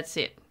 hi, and that's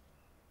it.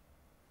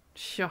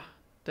 Sure.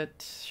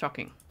 That's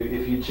shocking.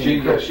 If you she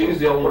was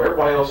the only one,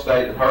 everybody else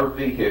stayed in her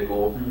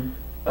vehicle,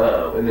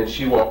 and then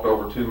she walked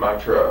over to my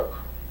truck.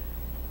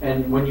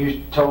 And when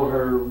you told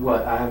her,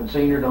 what, I haven't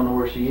seen her, don't know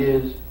where she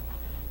is,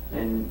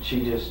 and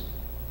she just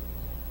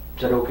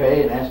said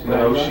okay and asked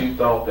about No,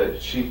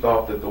 she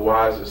thought that the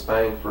wisest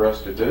thing for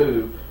us to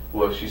do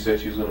was, she said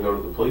she was going to go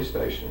to the police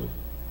station.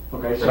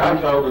 Okay, so and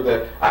I told her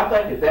that, I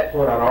think at that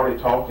point I'd already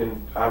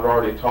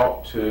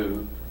talked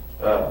to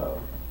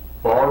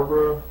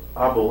Barbara,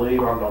 I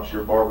believe, I'm not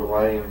sure, Barbara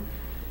Lane,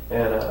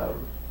 and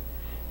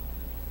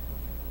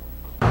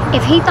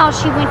if he thought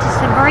she went to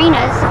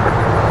Sabrina's,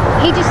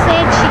 he just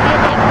said she did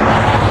have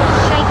a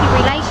shaky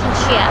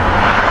relationship,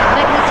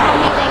 but he told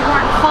me they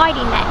weren't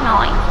fighting that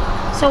night.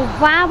 So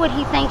why would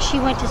he think she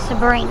went to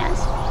Sabrina's?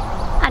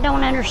 I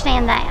don't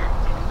understand that.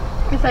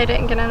 If they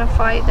didn't get in a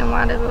fight, then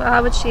why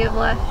would she have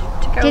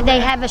left to go Did they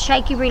there? have a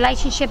shaky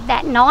relationship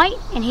that night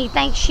and he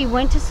thinks she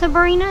went to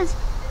Sabrina's?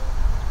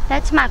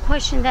 That's my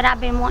question that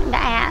I've been wanting to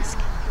ask.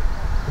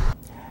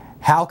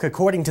 Houck,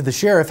 according to the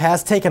sheriff,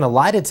 has taken a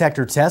lie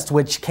detector test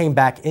which came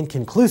back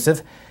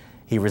inconclusive.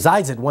 He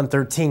resides at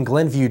 113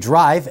 Glenview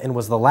Drive and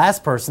was the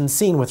last person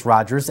seen with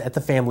Rogers at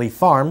the family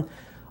farm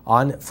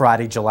on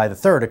Friday, July the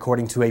 3rd,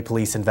 according to a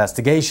police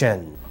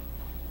investigation.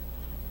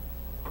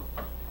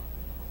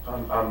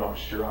 I'm not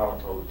sure. I don't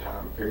know the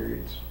time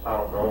periods. I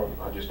don't know.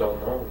 I just don't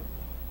know.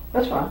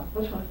 That's fine.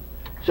 That's fine.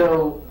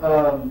 So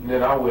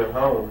then I went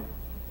home.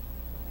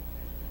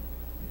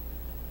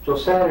 So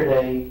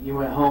Saturday you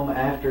went home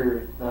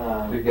after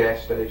the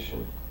gas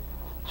station.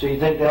 So you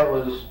think that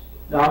was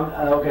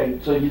okay?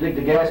 So you think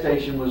the gas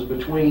station was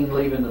between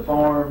leaving the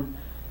farm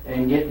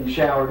and getting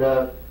showered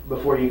up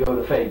before you go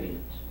to Fabian's?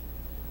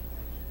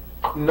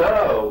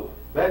 No,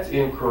 that's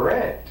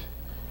incorrect.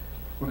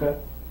 Okay.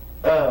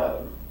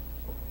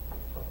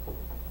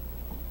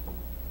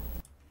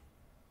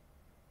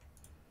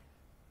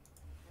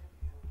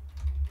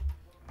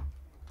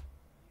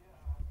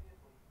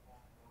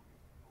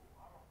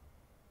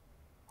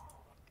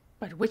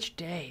 But which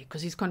day?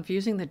 Because he's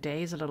confusing the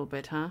days a little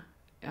bit, huh?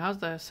 How's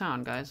the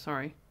sound, guys?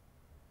 Sorry.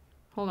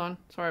 Hold on.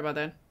 Sorry about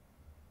that.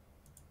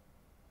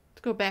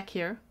 Let's go back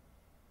here.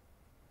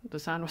 The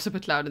sound was a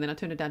bit loud and then I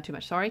turned it down too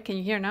much. Sorry, can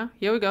you hear now?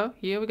 Here we go.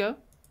 Here we go.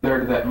 There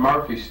to that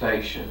Murphy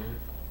station.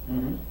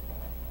 And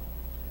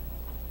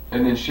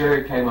then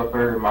Sherry came up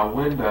there to my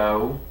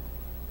window.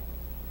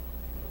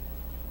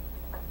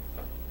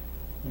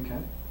 Okay.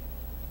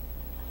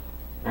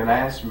 And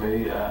asked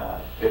me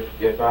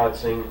if I'd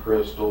seen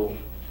Crystal.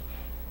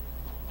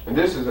 And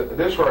this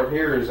right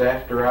here is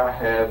after I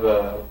have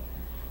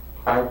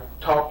I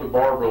talked to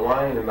Barbara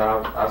Lane, and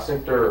I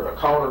sent her, I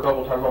called her a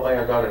couple times. I don't think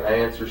I got an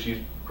answer.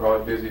 She's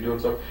probably busy doing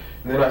something.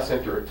 And then I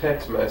sent her a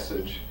text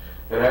message.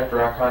 And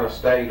after I kind of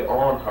stayed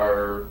on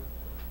her,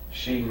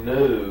 she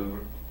knew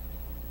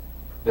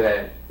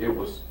that it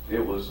was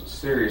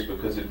serious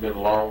because it'd been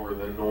longer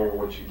than normal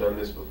when she'd done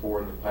this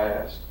before in the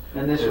past.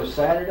 And this was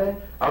Saturday?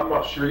 I'm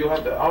not sure. You'll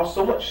have to.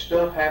 So much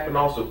stuff happened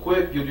all so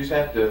quick. You'll just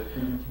have to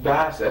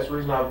dissect. That's the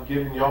reason I've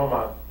given you all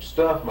my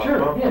stuff. My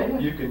phone. Yeah.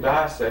 You can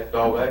dissect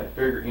all that and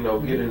figure,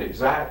 get an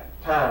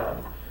exact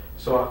time.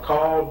 So I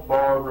called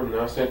Barbara and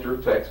I sent her a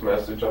text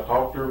message. I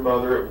talked to her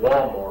mother at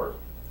Walmart.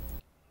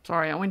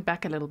 Sorry, I went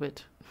back a little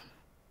bit.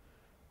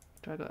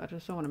 I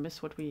just don't want to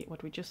miss what we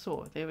just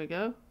saw. There we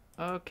go.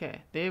 Okay,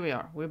 there we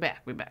are. We're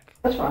back. We're back.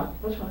 That's fine.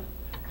 That's fine.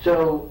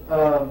 So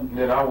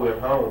then I went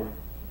home.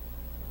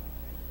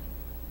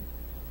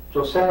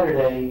 So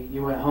Saturday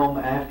you went home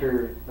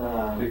after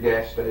the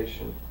gas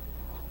station.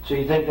 So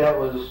you think that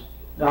was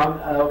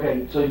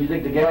okay? So you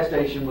think the gas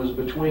station was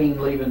between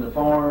leaving the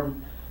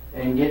farm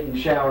and getting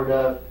showered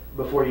up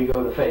before you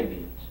go to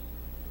Fabian's?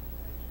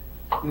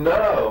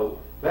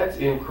 No, that's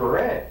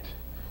incorrect.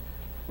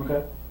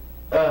 Okay.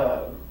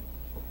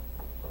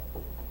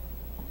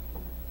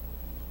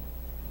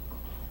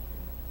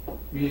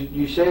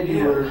 You said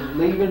you were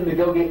leaving to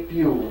go get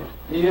fuel.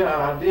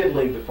 Yeah, I did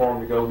leave the farm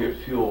to go get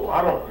fuel.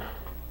 I don't know.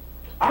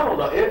 I don't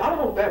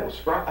know if that was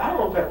Friday. I don't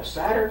know if that was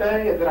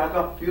Saturday that I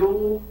got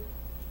fuel.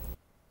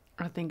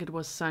 I think it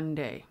was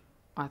Sunday.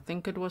 I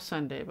think it was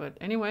Sunday, but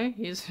anyway,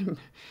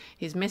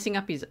 he's messing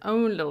up his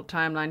own little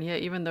timeline here,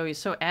 even though he's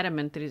so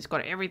adamant that he's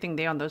got everything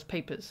there on those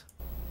papers.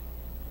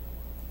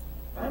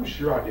 I'm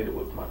sure I did it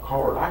with my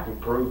card. I can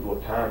prove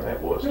what time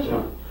that was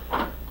too.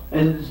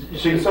 And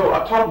so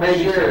I talked to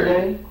Sherry.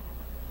 Sunday?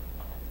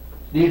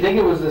 Do you think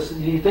it was this? Do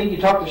you think you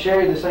talked to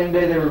Sherry the same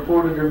day they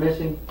reported her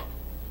missing?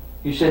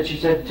 You said she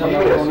said something.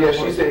 Yes,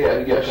 she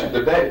said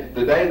the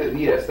day that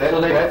yes.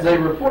 So they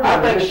reported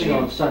her missing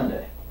on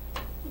Sunday.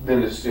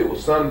 Then it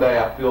was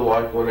Sunday. I feel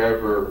like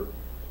whenever.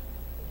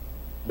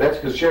 That's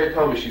because Sherry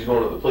told me she's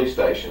going to the police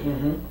station.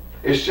 Mm-hmm.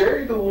 Is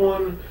Sherry the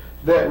one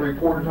that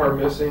reported her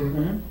missing?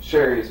 Mm-hmm.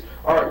 Sherry's.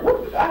 All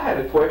right. I had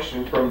a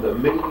question from the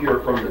media or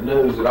from the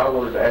news that I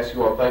wanted to ask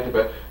you all to think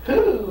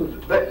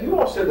about. You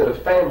all said that a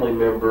family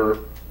member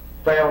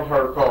found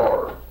her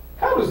car.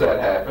 How does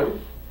that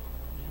happen?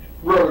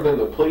 Rather than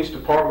the police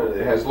department,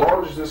 as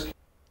large as this.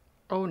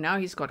 Oh, now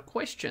he's got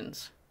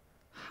questions.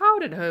 How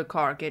did her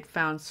car get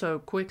found so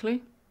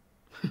quickly?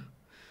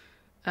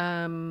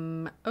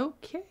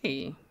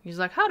 Okay. He's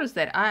like, how does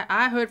that?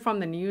 I heard from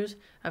the news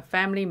a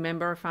family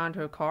member found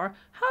her car.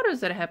 How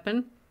does that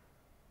happen?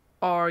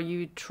 Are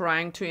you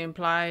trying to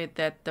imply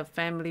that the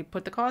family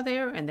put the car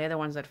there and they're the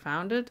ones that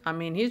found it? I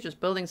mean, he's just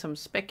building some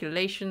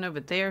speculation over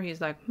there.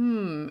 He's like,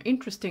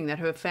 interesting that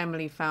her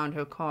family found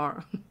her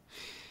car.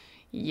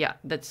 Yeah,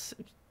 it's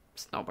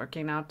not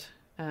working out.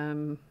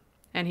 And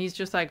he's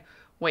just like,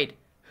 wait,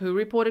 who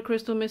reported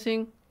Crystal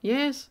missing?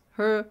 Yes,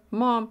 her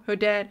mom, her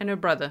dad, and her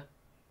brother.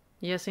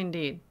 Yes,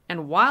 indeed.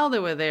 And while they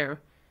were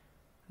there,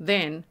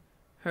 then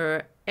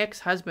her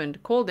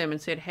ex-husband called them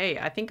and said, hey,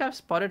 I think I've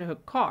spotted her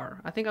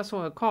car. I think I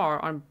saw her car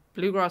on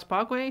Blue Grass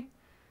Parkway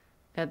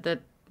at the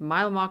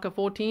mile marker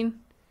 14.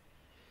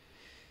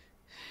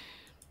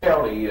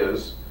 County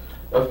is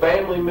a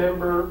family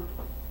member.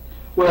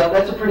 Well,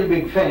 that's a pretty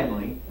big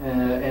family,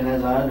 and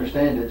as I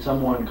understand it,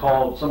 someone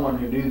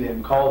who knew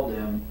them called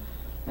them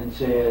and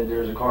said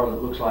there's a car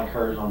that looks like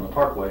hers on the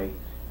parkway,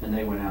 and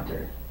they went out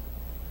there.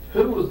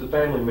 Who was the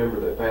family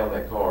member that found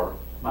that car?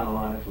 I don't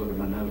know. I have to look at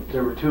my notes.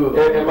 There were two of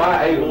them. Am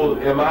I able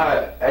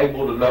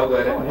to know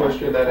that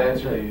question, that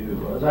answer? I'll tell you who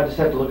it was. I just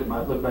have to look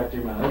back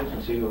through my notes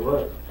and see who it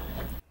was.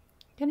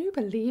 Can you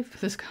believe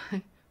this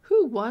guy?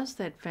 Who was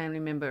that family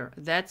member?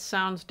 That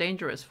sounds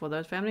dangerous for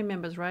those family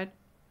members, right?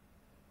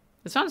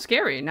 It sounds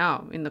scary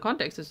now in the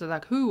context. It's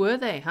like, who were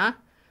they, huh?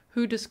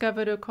 Who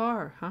discovered her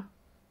car, huh?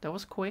 That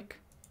was quick.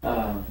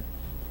 And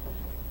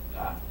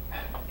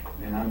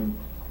I'm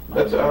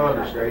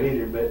not great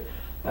either, but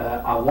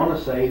I want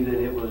to say that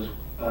it was.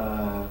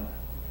 I'm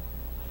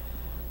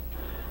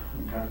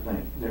trying to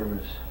think. There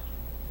was.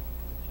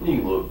 You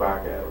can look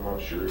back at them. I'm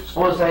sure. I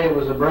want to say it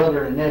was a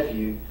brother and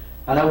nephew.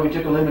 I know we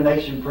took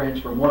elimination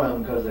prints from one of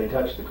them because they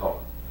touched the car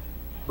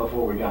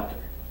before we got there.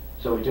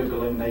 So we took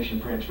elimination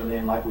prints from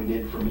them like we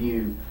did from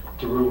you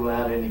to rule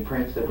out any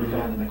prints that we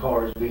found in the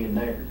cars being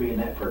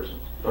that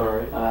person's. All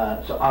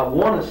right. So I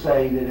want to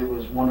say that it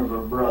was one of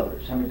her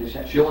brothers. How many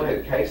did she only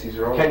had Casey's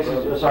or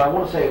Casey's. So I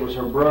want to say it was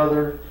her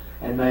brother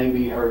and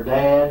maybe her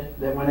dad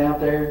that went out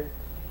there.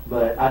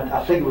 But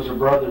I think it was her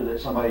brother that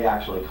somebody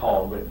actually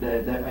called, but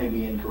that may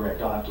be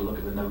incorrect. I'll have to look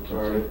at the notes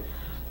and see.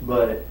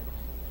 But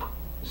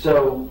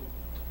so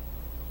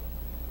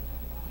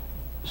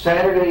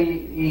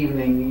Saturday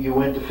evening, you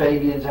went to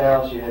Fabian's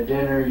house, you had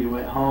dinner, you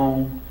went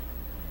home.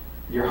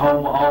 You're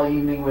home all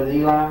evening with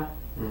Eli?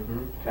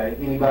 Mm-hmm. Okay.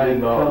 Anybody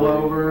come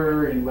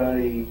over?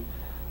 Anybody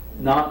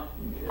not?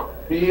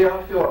 Yeah,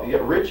 I feel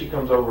like Richie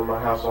comes over to my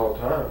house all the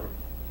time.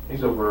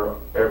 He's over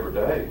every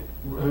day.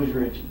 Who's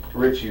Richie?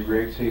 Richie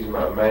Riggs. He's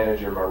my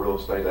manager, my real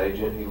estate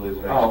agent. He lives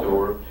next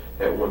door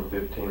at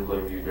 115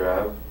 Glenview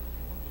Drive.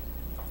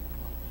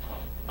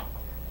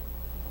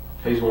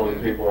 He's one of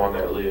the people on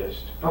that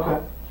list.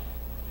 Okay.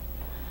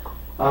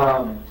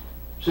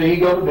 So you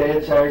go to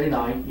bed Saturday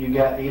night. You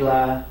got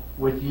Eli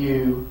with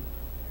you,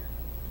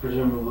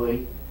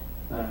 presumably,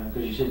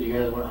 because you said you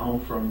guys went home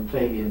from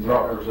Fabian's.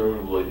 Not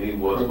presumably, he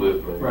was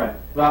with me. Right.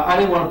 Well, I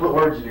didn't want to put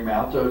words in your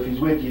mouth, so if he's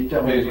with you,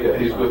 tell me.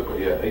 He's with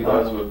me, yeah.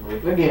 Eli's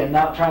with me. Again,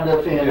 not trying to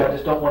offend, I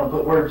just don't want to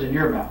put words in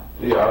your mouth.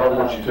 Yeah, I don't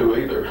want you to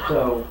either.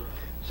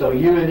 So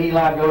you and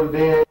Eli go to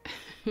bed.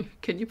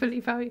 Can you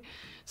believe how he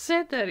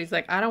said that? He's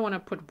like, I don't want to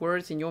put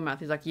words in your mouth.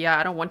 He's like, yeah,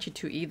 I don't want you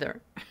to either.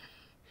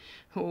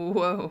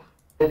 Whoa.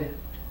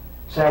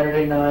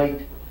 Saturday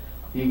night,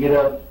 you get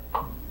up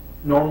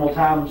normal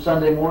time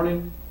Sunday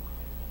morning.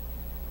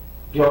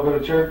 Did y'all go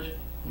to church?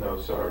 No,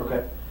 sir.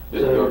 Okay.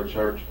 Didn't go to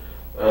church.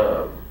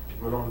 But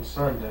on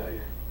Sunday,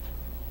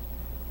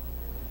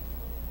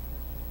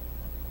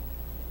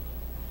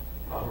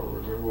 I don't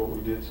remember what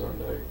we did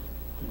Sunday.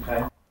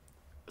 Okay.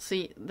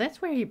 See,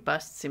 that's where he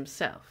busts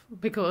himself,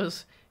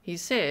 because he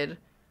said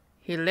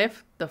he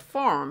left the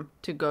farm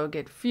to go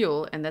get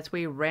fuel, and that's where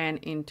he ran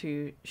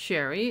into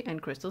Sherry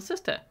and Crystal's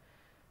sister.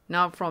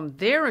 Now, from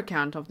their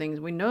account of things,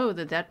 we know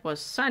that that was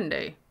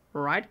Sunday,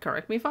 right?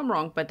 Correct me if I'm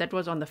wrong, but that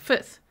was on the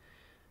 5th.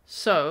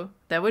 So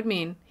that would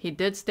mean he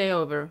did stay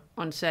over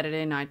on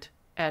Saturday night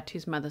at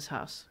his mother's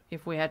house,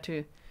 if we had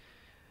to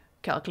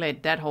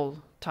calculate that whole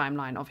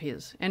timeline of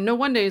his. And no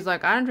wonder he's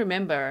like, I don't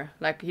remember.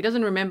 Like, he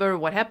doesn't remember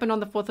what happened on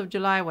the 4th of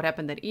July, what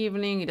happened that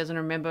evening. He doesn't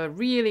remember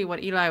really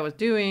what Eli was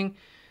doing.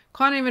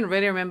 Can't even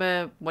really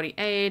remember what he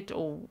ate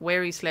or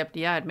where he slept.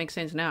 Yeah, it makes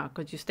sense now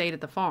because you stayed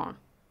at the farm.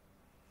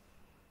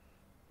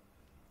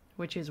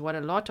 Which is what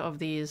a lot of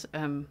these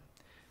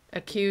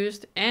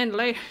accused and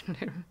later,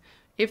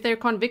 if they're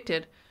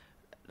convicted,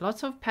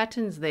 lots of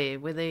patterns there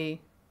where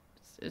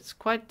it's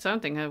quite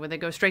something, where they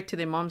go straight to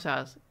their mom's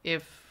house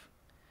if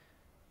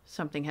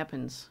something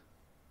happens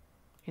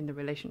in the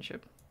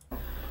relationship.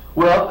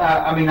 Well,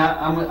 I mean,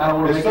 I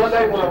want to make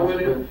Sunday when I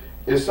went in.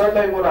 Is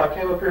Sunday when I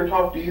came up here and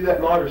talked to you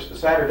that night, or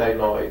Saturday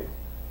night?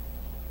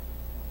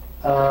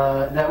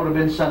 That would have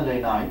been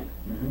Sunday night.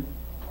 Mm-hmm.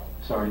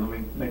 Sorry, let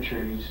me make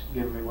sure he's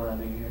giving me what I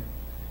need here.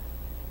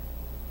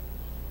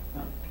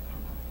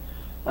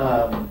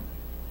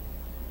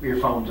 Your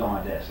phone's on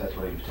my desk. That's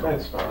what he was telling me.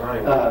 That's fine. I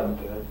ain't worried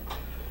about that.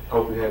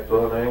 Hope you had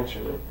fun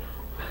answering it.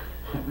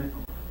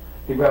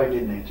 He probably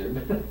didn't answer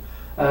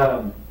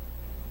it.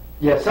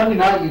 Yeah, Sunday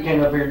night you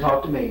came up here and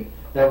talked to me.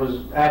 That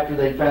was after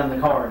they found the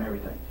car and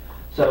everything.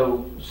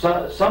 So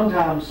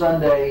sometime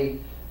Sunday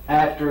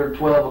after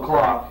 12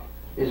 o'clock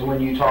is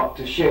when you talked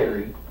to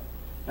Sherry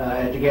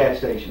at the gas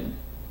station.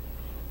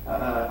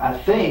 I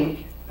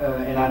think,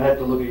 and I'd have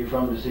to look at your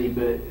phone to see,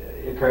 but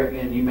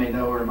and you may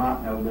know or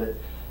might know, but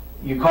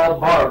you called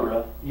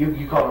Barbara.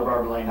 You call her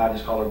Barbara Lane. I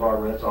just call her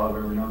Barbara. That's all I've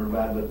ever known her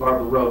by. But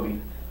Barbara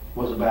Roby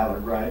was a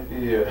Ballard, right?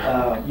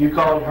 Yeah. You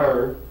called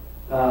her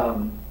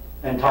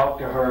and talked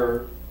to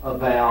her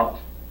about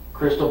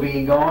Crystal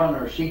being gone,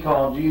 or she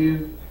called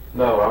you?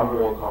 No, I'm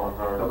the one calling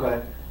her.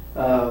 Okay.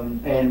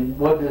 And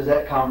what does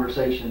that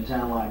conversation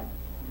sound like?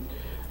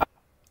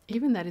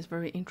 Even that is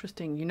very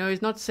interesting. You know,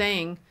 he's not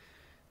saying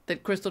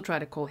that Crystal tried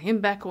to call him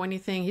back or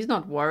anything. He's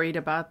not worried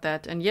about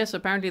that. And yes,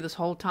 apparently this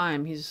whole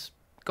time he's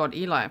got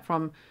Eli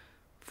from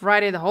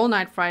Friday, the whole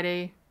night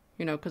Friday,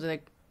 you know, because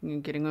they're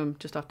getting home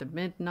just after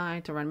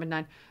midnight, around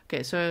midnight.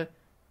 Okay, so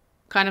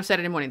kind of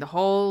Saturday morning, the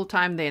whole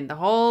time then, the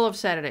whole of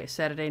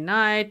Saturday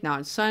night, now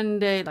it's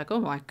Sunday. Like, oh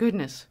my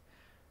goodness.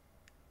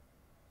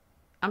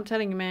 I'm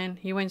telling you, man,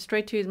 he went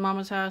straight to his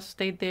mama's house,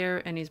 stayed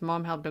there, and his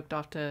mom helped looked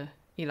after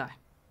Eli.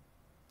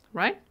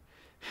 Right?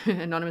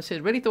 Anonymous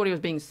says, really thought he was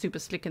being super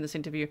slick in this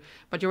interview,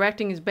 but your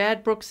acting is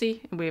bad,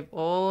 Brooksy, and we've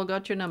all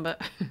got your number.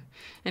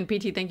 And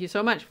PT, thank you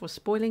so much for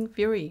spoiling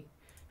Fury.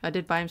 I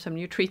did buy him some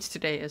new treats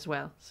today as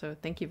well, so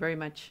thank you very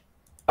much.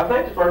 I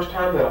think the first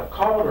time that I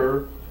called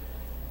her,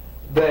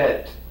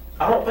 that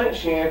I don't think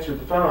she answered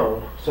the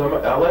phone. So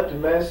I left a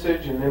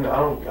message, and then I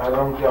don't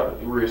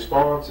got a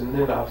response, and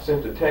then I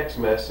sent a text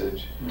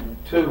message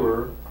to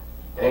her,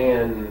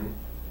 and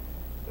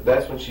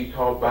that's when she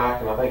called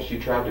back, and I think she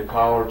tried to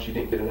call her and she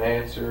didn't get an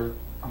answer.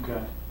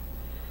 Okay.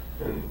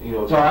 And you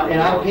know. So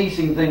I'm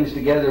piecing things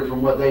together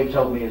from what they've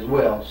told me as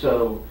well.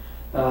 So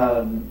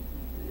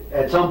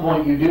at some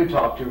point you do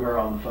talk to her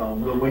on the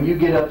phone, but when you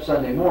get up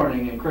Sunday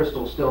morning and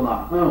Crystal's still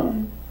not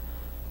home,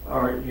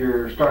 or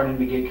you're starting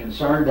to get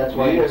concerned, that's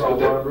why you call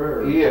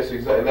Barbara? Yes,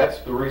 exactly. That's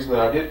the reason that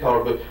I did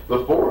call her. But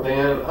before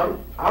then,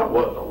 I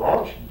wasn't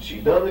alarmed.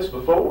 She'd done this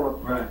before,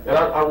 right? And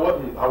I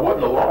wasn't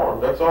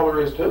alarmed. That's all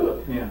there is to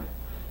it. Yeah.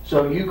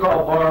 So you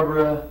call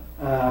Barbara.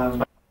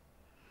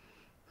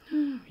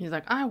 He's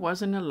like, I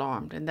wasn't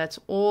alarmed, and that's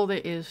all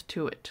there is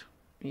to it.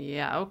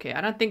 Yeah, okay.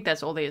 I don't think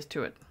that's all there is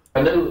to it.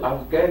 I knew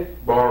I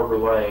gave Barbara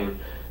Lane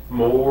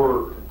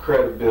more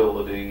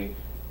credibility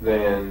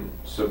than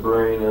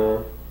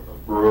Sabrina,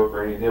 Brooke,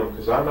 or any of them,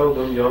 because I know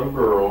them young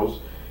girls,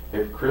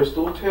 if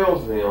Crystal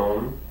tells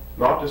them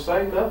not to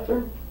say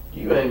nothing,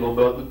 you ain't gonna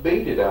be able to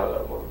beat it out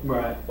of them.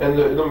 Right. And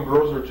them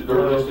girls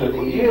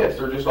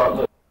they're just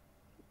like.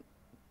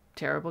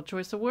 Terrible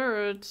choice of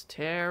words.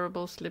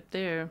 Terrible slip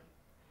there.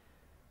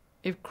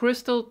 If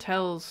Crystal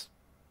tells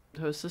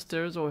her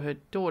sisters or her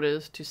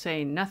daughters to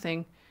say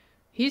nothing,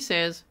 he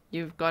says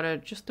you've got to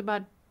just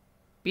about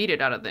beat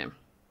it out of them.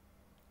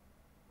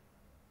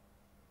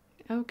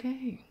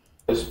 Okay.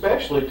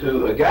 Especially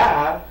to a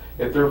guy,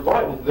 if they're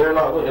fighting, they're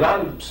not. And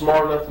I'm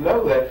smart enough to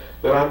know that.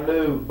 But I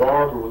knew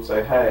Barbara would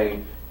say,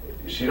 "Hey,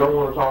 she don't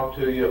want to talk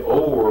to you,"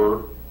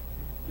 or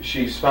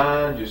 "She's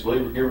fine. Just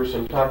leave her, give her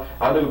some time."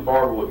 I knew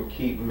Barbara wouldn't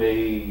keep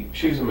me.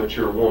 She's a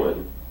mature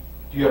woman.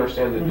 Do you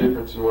understand the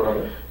difference in what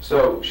I'm?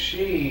 So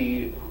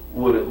she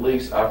would at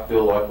least, I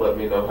feel like, let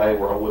me know, hey,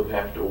 where I wouldn't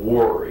have to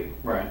worry.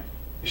 Right.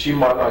 She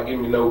might not give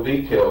me no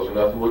details or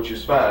nothing, which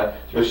is fine,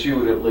 but she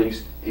would at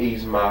least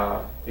ease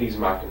my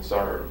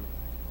concern.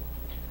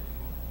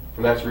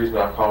 And that's the reason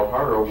I called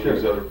her over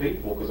these other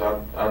people, because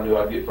I knew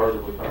I'd get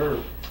further with her.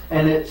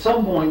 And at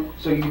some point,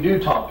 so you do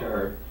talk to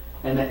her,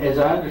 and as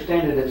I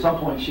understand it, at some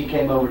point she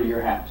came over to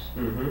your house.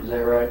 Is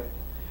that right?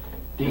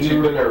 She's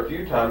been there a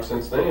few times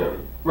since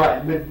then.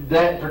 Right, but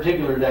that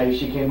particular day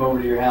she came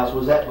over to your house,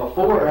 was that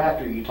before or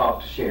after you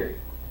talked to Sherry?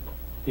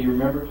 Do you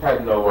remember? I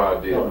have no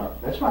idea. No,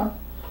 that's fine.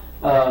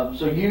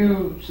 So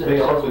you... To be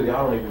honest with you, I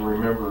don't even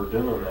remember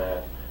doing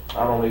that.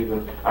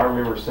 I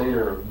remember seeing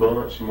her a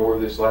bunch more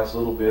this last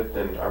little bit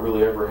than I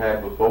really ever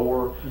had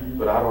before,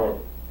 but I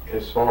don't,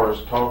 as far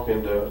as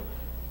talking to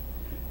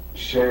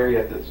Sherry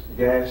at the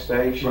gas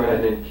station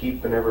and then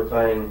keeping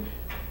everything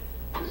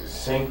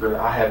synchronous,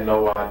 I have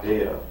no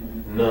idea.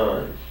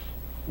 None.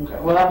 Okay.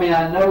 Well, I mean,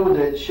 I know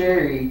that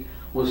Sherry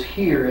was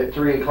here at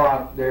 3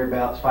 o'clock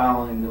thereabouts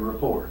filing the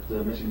report,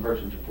 the missing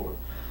persons report.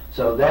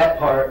 So that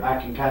part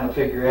I can kind of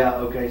figure out,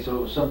 okay, so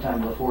it was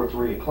sometime before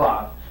 3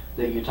 o'clock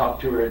that you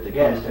talked to her at the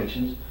gas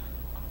stations.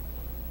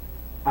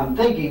 I'm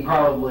thinking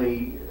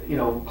probably, you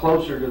know,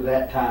 closer to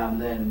that time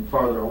than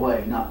farther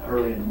away, not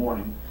early in the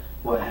morning,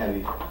 what have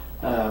you.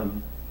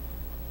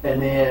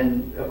 And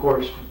then, of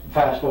course,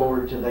 fast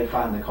forward to they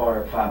find the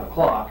car at 5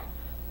 o'clock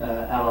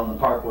out on the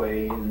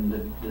parkway,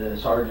 and the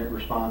sergeant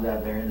responds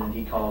out there, and then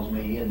he calls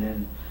me, and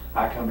then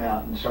I come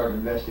out and start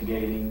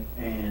investigating,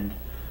 and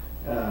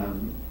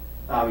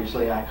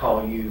obviously I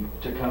call you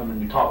to come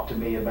and talk to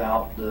me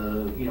about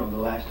the, you know, the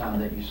last time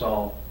that you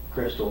saw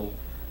Crystal.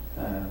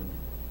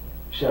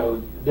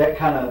 So that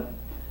kind of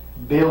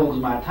builds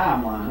my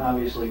timeline.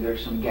 Obviously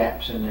there's some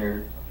gaps in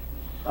there,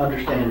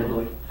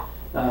 understandably,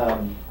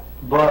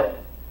 but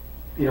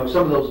you know,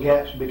 some of those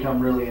gaps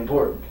become really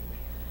important.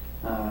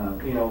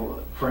 You know,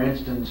 for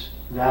instance,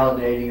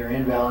 validating or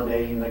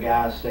invalidating the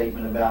guy's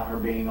statement about her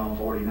being on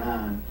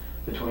 49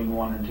 between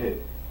 1 and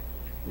 2.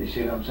 You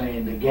see what I'm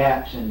saying? The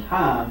gaps in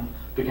time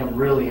become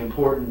really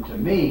important to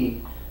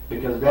me,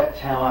 because that's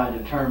how I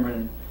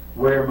determine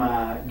where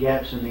my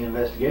gaps in the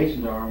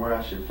investigations are and where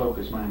I should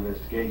focus my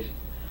investigation.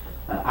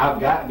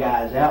 I've got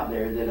guys out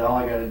there that all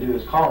I got to do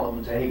is call them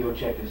and say, hey, go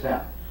check this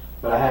out.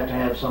 But I have to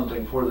have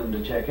something for them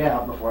to check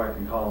out before I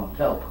can call and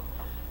tell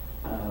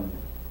them.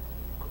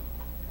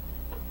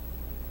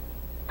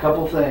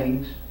 Couple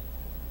things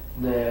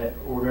that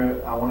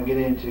I want to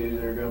get into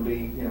that are going to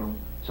be, you know,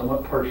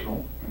 somewhat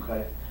personal,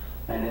 okay?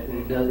 And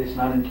it's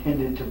not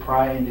intended to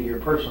pry into your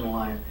personal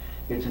life.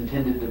 It's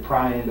intended to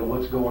pry into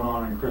what's going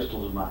on in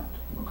Crystal's mind,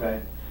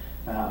 okay?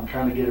 I'm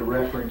trying to get a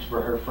reference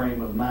for her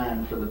frame of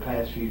mind for the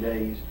past few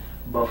days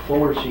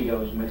before she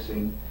goes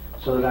missing,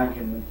 so that I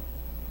can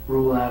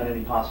rule out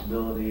any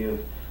possibility of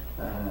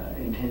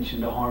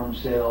intention to harm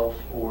self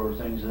or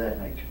things of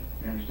that nature.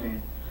 You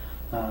understand?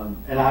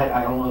 And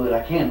I don't know that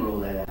I can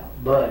rule that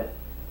out. But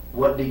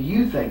what do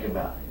you think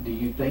about it? Do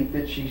you think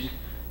that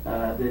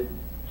that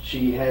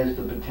she has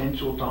the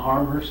potential to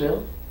harm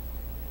herself?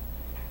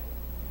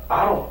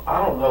 I don't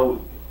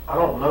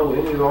know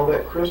any of all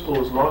that.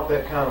 Crystal is not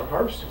that kind of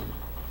person.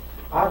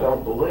 I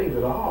don't believe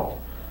at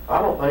all.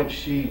 I don't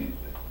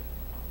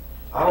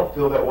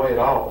feel that way at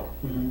all.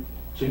 Mm-hmm.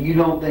 So you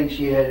don't think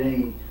she had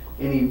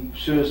any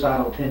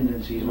suicidal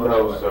tendencies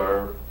whatsoever? No,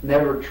 sir.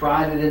 Never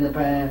tried it in the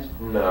past?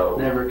 No.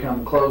 Never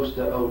come close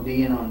to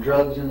ODing on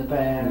drugs in the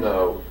past?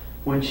 No.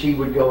 When she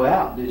would go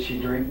out, did she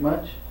drink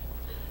much?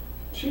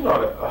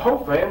 A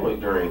whole family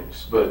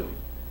drinks, but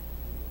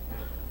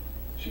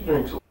she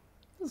drinks.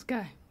 This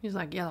guy, he's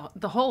like, yeah,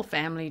 the whole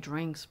family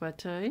drinks,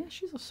 but yeah,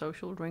 she's a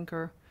social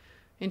drinker.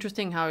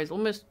 Interesting how he's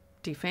almost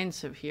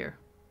defensive here.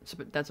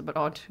 That's a bit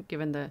odd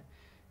given the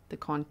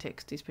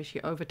context,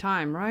 especially over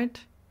time, right?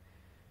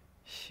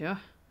 Sure.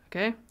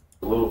 Okay.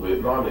 A little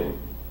bit, not any.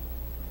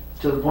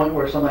 To the point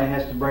where somebody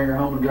has to bring her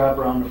home and drop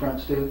her on the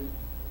front stoop?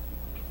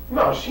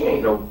 No, she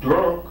ain't no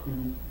drunk.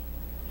 Mm-hmm.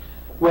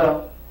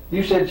 Well,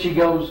 you said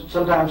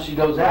sometimes she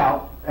goes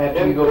out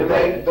after you go to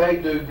bed. They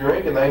do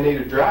drink and they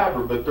need a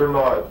driver, but they're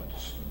not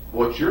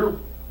what you're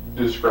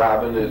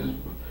describing is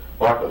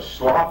like a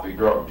sloppy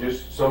drunk.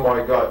 Just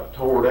somebody got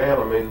tore down.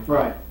 I mean,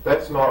 right.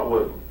 That's not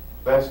an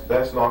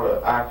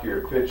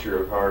accurate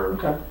picture of her.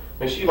 Okay. I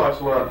mean, she likes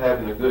going out and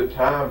having a good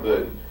time,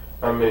 but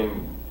I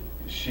mean,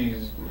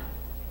 she's,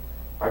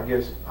 I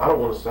guess, I don't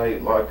want to say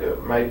like a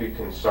maybe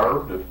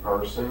conservative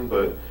person,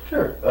 but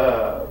sure,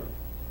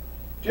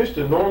 just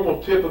a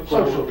normal, typical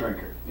social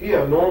drinker.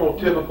 Yeah, a normal,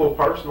 typical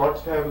person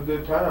likes to have a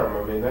good time.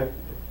 I mean, that's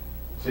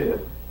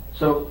it.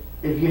 So,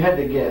 if you had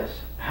to guess,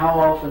 how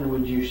often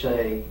would you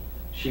say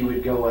she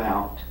would go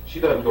out? She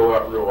doesn't go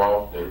out real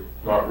often.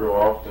 Not real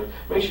often.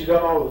 I mean, she's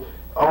got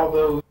all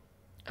those.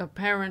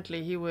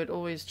 Apparently, he would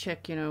always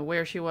check, you know,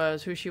 where she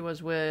was, who she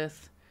was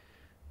with.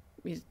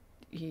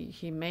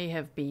 He may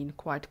have been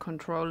quite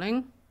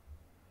controlling.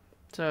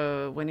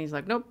 So when he's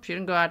like, nope, she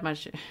didn't go out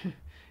much.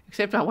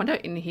 Except I wonder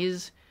in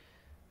his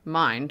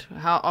mind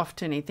how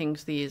often he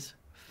thinks these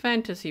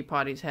fantasy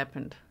parties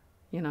happened.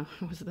 You know,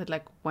 was that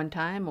like one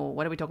time, or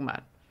what are we talking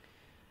about?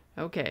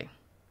 Okay.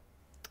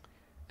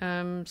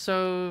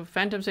 So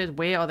Phantom says,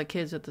 where are the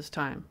kids at this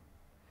time?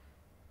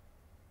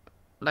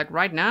 Like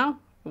right now,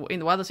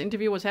 while this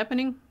interview was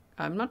happening,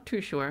 I'm not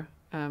too sure.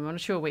 I'm not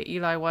sure where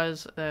Eli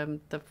was.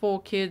 The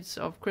 4 kids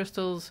of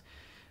Crystal's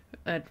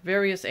at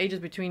various ages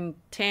between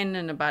 10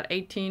 and about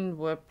 18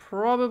 were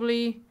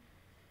probably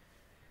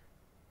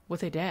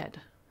with their dad,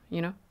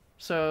 you know?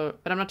 So,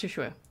 but I'm not too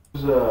sure.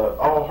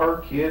 All her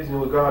kids, and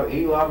we got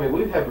Eli. I mean,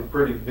 we have a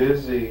pretty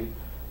busy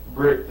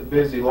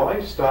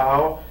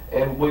lifestyle,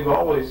 and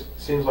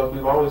seems like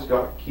we've always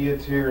got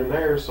kids here and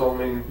there. So I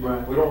mean,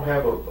 right. We don't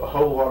have a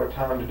whole lot of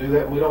time to do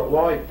that. We don't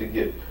like to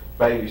get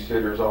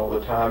babysitters all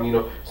the time. You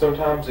know,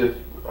 sometimes if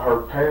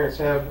her parents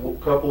have a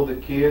couple of the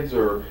kids,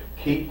 or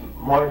Keith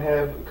might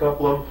have a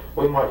couple of them,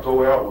 we might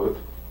go out with.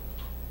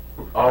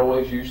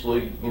 Always,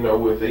 usually, you know,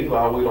 with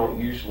Eli, we don't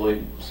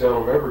usually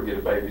seldom ever get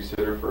a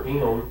babysitter for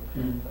him,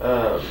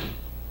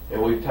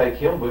 and we take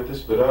him with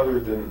us. But other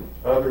than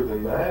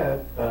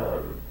that,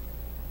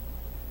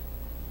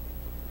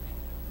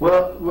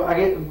 well,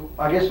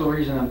 I guess the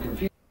reason I'm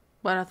confused.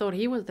 But I thought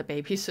he was the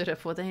babysitter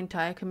for the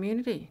entire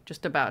community.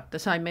 Just about.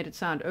 That's how I made it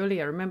sound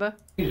earlier. Remember?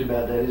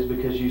 About that is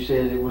because you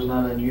said it was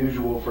not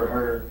unusual for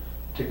her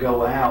to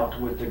go out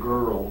with the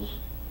girls.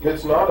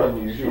 It's not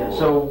unusual. Yeah,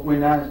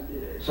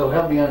 so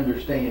help me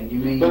understand. You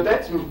mean but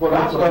that's what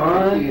once I a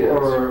month, is.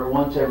 or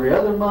once every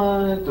other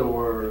month,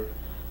 or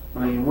I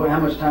mean, how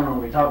much time are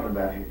we talking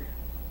about here?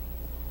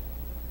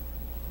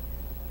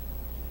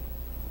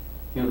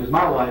 You know, because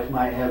my wife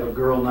might have a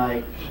girl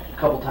night a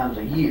couple times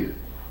a year,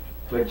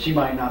 but she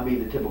might not be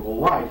the typical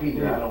wife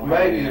either. I don't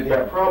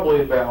know.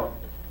 Probably about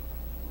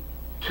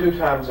 2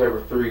 times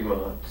every 3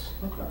 months.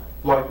 Okay.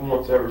 Like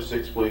once every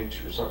 6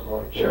 weeks or something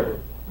like that. Sure.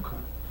 Okay.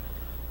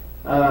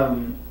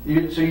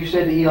 So you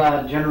said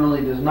Eli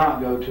generally does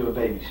not go to a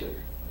babysitter?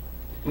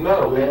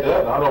 No, he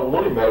doesn't. I don't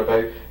want him at a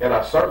baby, and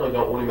I certainly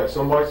don't want him at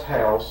somebody's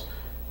house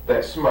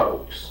that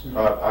smokes.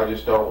 I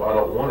just don't. I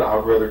don't want it.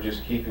 I'd rather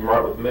just keep him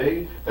right with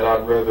me, and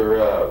I'd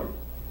rather,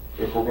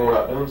 if we're going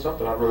out doing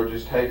something, I'd rather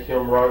just take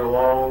him right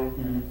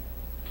along.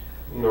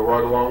 You know,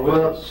 right along with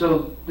us. Well,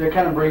 so that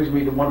kind of brings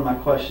me to one of my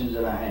questions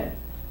that I had.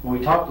 When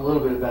we talked a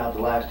little bit about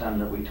the last time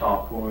that we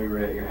talked when we were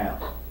at your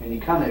house, and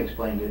you kind of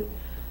explained it.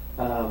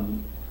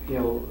 You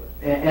know,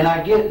 and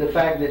I get the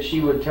fact that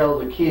she would tell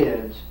the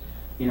kids,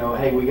 you know,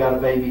 hey, we got a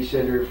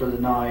babysitter for the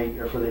night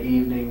or for the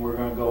evening, we're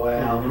going to go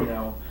out, you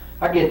know.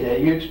 I get that.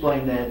 You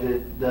explained that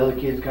the other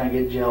kids kind of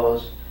get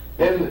jealous.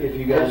 And if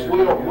you guys we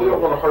don't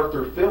want to hurt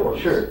their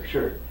feelings.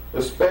 Sure.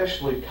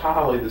 Especially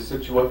Kylie, the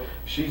situation,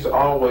 she's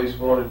always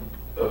wanted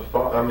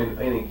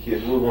any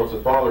kid really wants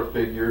a father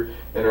figure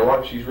in her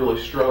life. She's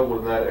really struggled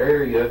in that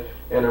area,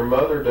 and her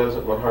mother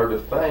doesn't want her to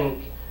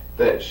think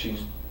that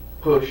she's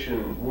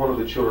pushing one of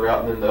the children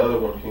out and then the other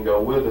one can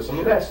go with us. I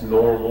mean, that's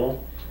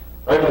normal.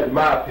 I mean, in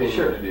my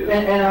opinion, it is.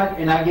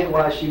 And I get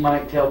why she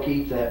might tell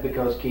Keith that,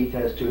 because Keith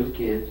has 2 of the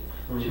kids.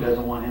 She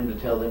doesn't want him to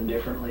tell them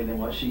differently than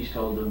what she's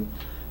told them.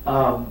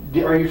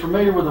 Are you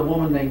familiar with a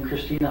woman named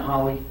Christina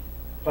Holly?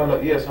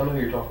 Yes, I know who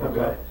you're talking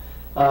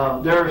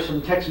about. There are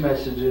some text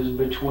messages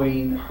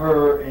between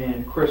her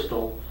and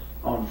Crystal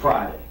on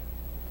Friday,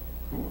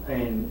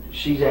 and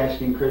she's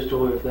asking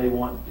Crystal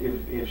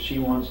if she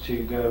wants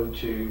to go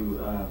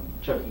to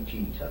Chuck E.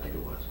 Cheese, I think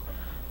it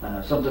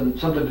was, something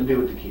to do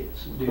with the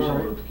kids,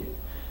 something with the kids,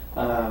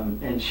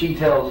 and she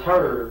tells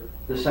her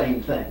the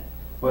same thing.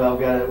 Well,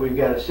 we've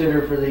got a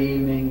sitter for the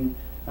evening.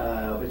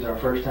 It's our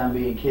first time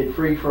being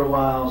kid-free for a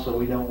while, so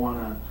we don't want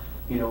to.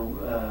 You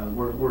know,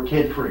 we're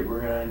kid-free.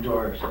 We're going to enjoy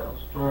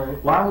ourselves. Right.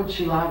 Why would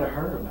she lie to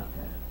her about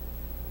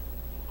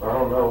that? I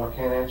don't know. I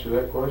can't answer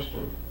that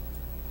question.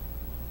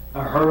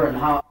 Her and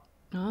how?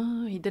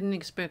 Oh, he didn't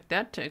expect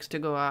that text to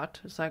go out.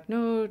 It's like,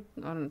 no,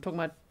 I'm talking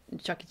about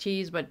Chuck E.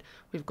 Cheese, but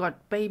we've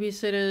got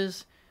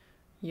babysitters.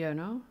 You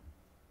know?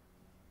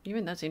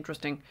 Even that's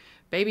interesting.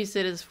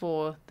 Babysitters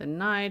for the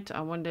night. I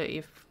wonder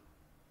if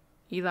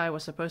Eli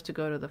was supposed to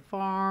go to the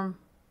farm.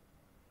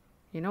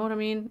 You know what I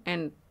mean?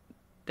 And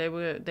they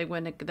were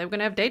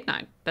gonna have date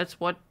night. That's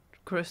what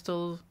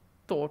Crystal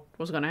thought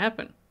was gonna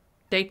happen.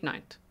 Date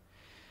night.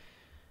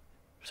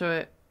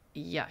 So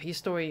yeah, his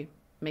story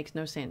makes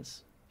no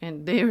sense.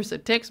 And there's a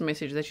text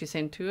message that she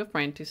sent to a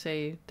friend to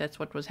say that's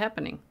what was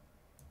happening.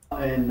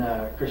 And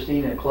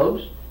Christina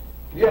close?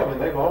 Yeah, I mean,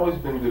 they've always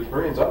been good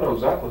friends. I know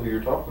exactly who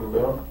you're talking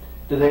about.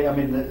 Do they? I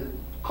mean,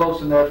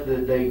 close enough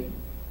that they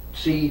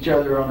see each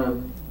other on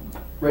a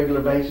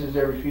regular basis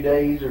every few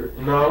days, or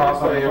no,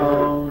 talk on the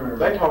phone? Or?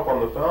 They talk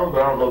on the phone,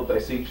 but I don't know if they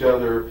see each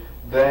other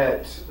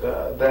that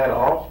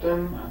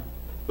often.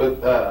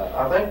 But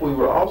I think we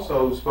were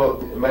also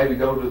supposed to maybe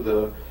go to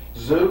the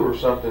zoo or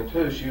something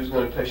too. She was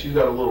going to take. She's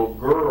got a little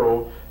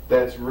girl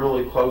that's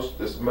really close.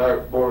 That's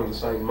born in the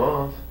same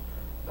month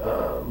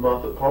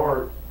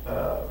apart.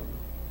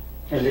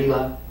 As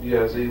Eli? Yeah,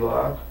 as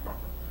Eli.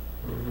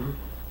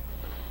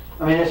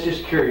 I mean, it's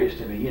just curious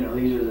to me. You know,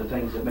 these are the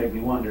things that make me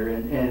wonder.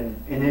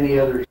 And any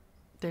other...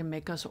 They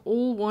make us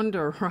all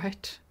wonder,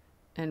 right?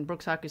 And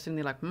Brooks Houck is sitting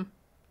there like,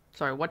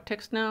 sorry, what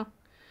text now?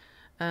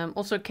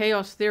 Also,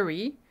 Chaos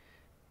Theory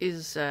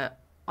is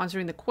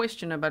answering the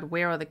question about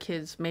where are the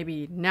kids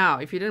maybe now.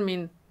 If you didn't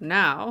mean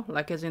now,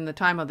 like as in the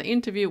time of the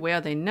interview, where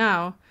are they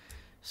now?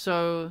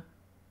 So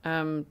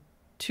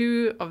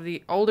 2 of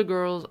the older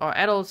girls are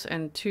adults,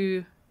 and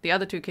the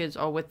other 2 kids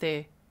are with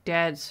their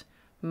dad's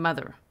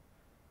mother.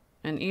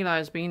 And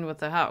Eli's been with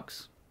the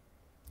Houcks.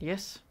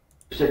 Yes?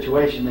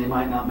 Situation, they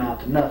might not amount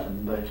to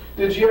nothing, but...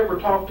 Did you ever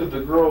talk to the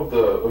girl,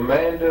 the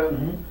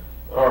Amanda?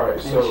 All right,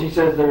 so... And she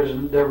says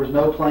there was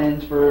no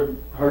plans for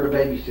her to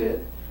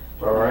babysit.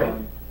 All right.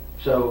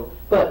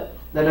 But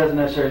that doesn't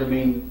necessarily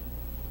mean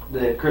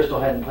that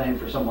Crystal hadn't planned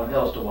for someone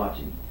else to watch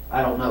him.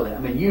 I don't know that. I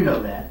mean, you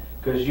know that,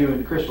 because you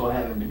and Crystal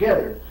have him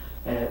together.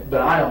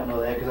 But I don't know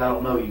that because I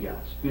don't know you guys.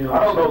 You know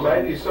I don't know, what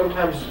I'm saying? maybe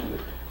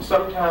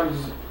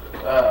sometimes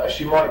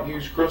she might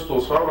use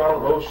Crystal's phone. I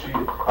don't know if she,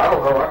 I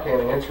don't know, I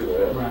can't answer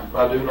that. Right.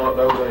 I do not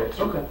know the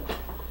answer. Okay.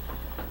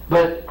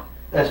 But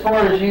as far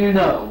as you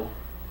know,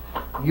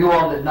 you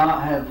all did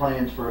not have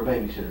plans for a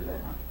babysitter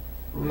that night?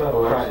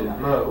 No, Friday absolutely,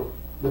 night. no.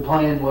 The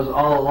plan was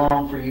all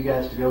along for you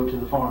guys to go to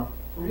the farm?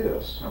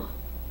 Yes. Okay.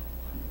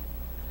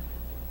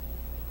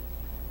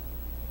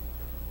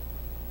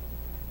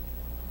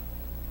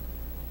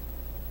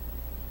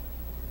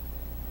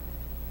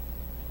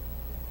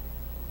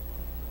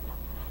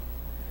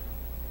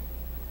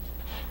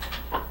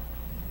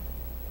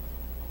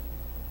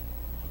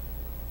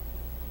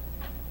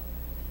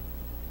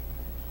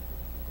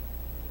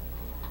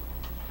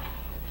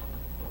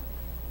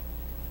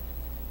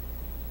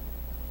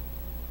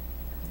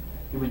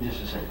 Give me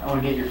just a second. I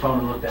want to get your phone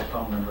and look that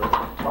phone number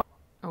up.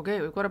 Okay,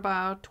 we've got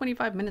about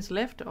 25 minutes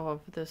left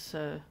of this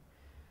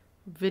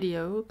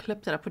video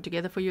clip that I put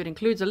together for you. It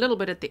includes a little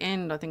bit at the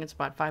end. I think it's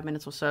about 5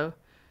 minutes or so.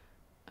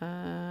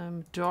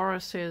 Dora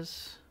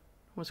says,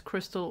 was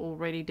Crystal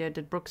already dead?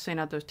 Did Brooks send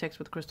out those texts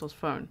with Crystal's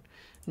phone?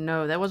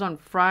 No, that was on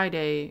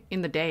Friday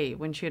in the day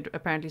when she had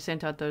apparently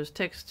sent out those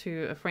texts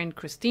to a friend,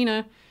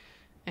 Christina.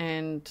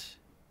 And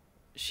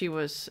she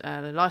was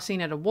last seen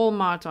at a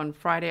Walmart on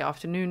Friday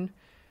afternoon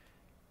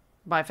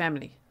by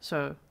family.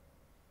 So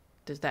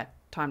there's that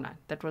timeline.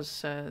 That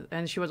was,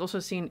 and she was also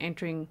seen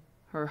entering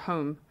her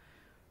home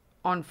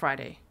on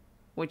Friday,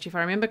 which, if I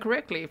remember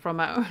correctly from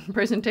my own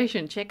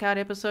presentation, check out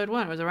episode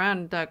 1. It was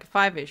around like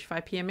 5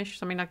 p.m.-ish,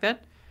 something like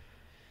that.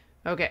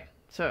 Okay,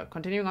 so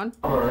continuing on.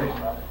 All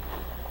right.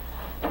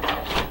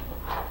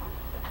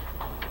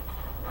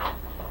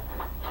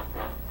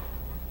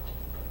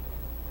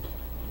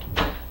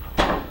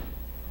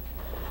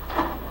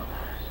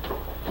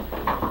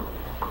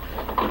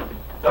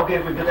 Okay,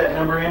 if we put that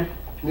number in?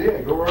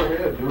 Yeah, go right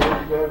ahead. Do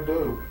what you gotta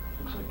do.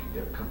 Looks like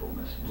you got a couple of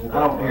messages. Yeah,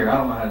 I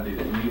don't know how to do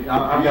that.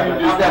 I've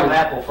just got an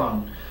Apple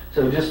phone.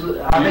 So just, You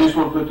just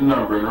want to put the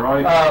number in,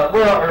 right?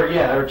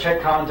 or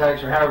check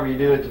contacts or however you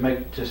do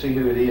it to see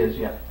who it is,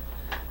 yeah.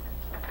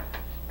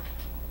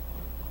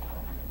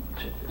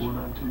 Check this.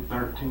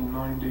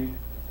 492-1390.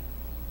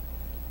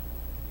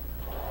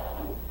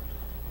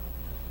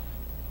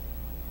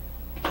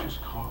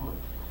 Just call it.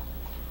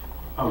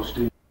 Oh,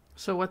 Steve.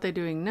 So what they're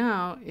doing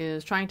now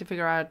is trying to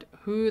figure out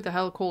who the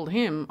hell called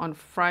him on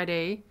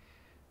Friday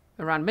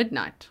around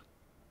midnight.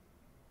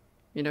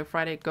 You know,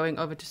 Friday going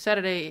over to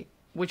Saturday,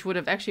 which would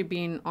have actually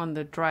been on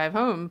the drive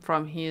home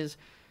from his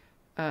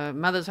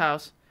mother's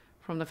house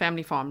from the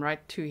family farm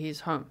right to his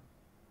home.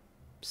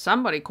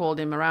 Somebody called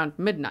him around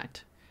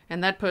midnight,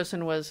 and that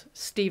person was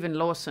Stephen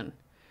Lawson.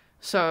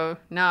 So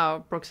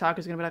now Brooks Houck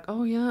is going to be like,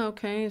 oh yeah,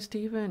 okay,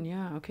 Stephen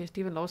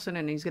Lawson,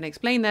 and he's going to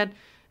explain that,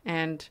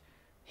 and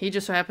he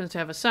just so happens to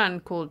have a son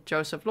called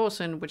Joseph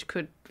Lawson, which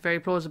could very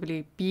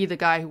plausibly be the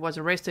guy who was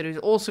arrested, who's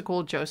also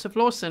called Joseph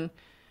Lawson,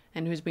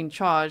 and who's been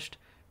charged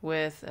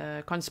with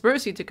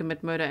conspiracy to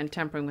commit murder and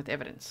tampering with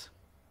evidence.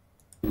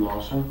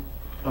 Lawson.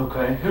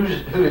 Okay, who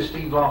is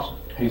Steve Lawson?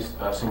 He's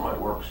somebody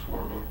that works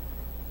for me.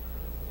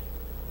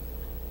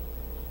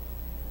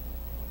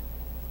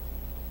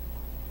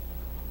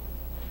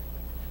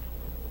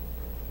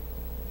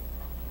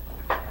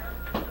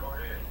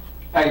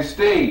 Hey,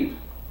 Steve.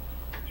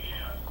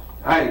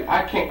 Hey,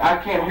 I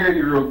can't hear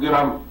you real good.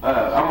 I'm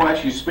gonna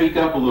ask you to speak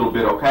up a little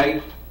bit, okay?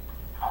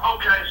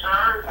 Okay,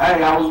 sir.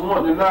 Hey, I was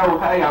wanting to know.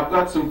 Hey, I've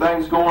got some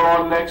things going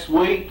on next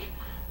week.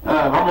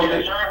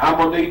 I'm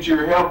gonna need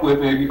your help with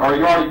me. Are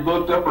you already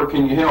booked up, or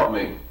can you help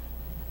me?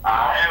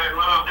 I haven't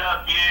moved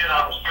up yet.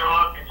 I'm still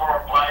looking for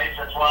a place.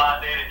 That's why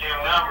I needed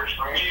them numbers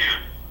from you.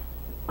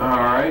 All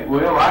right.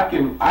 Well, I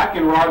can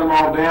write them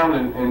all down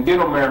and get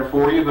them there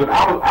for you. But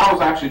I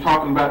was actually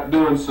talking about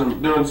doing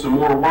some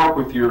more work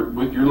with your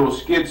little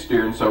skid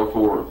steer and so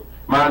forth.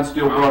 Mine's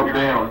still broke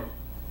down.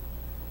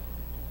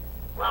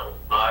 Well,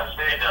 I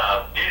said,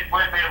 get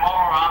with me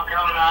tomorrow. I'm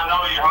coming. I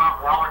know you're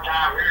having a hard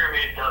time hearing me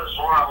because it's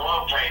where I'm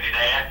located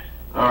at.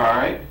 All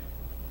right.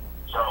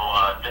 So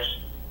just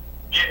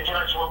get in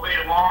touch with me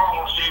tomorrow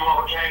and we'll see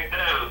what we can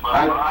do.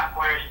 But my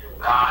question,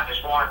 I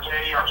just want to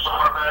tell you I'm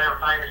sorry about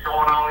everything that's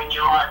going on in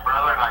your life,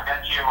 brother, and I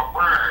got you in my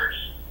prayers.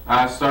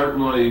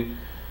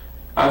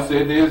 I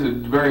said it is a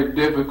very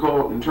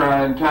difficult and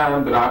trying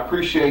time, but I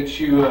appreciate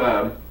you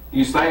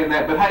saying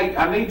that. But hey,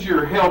 I need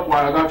your help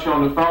while I got you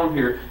on the phone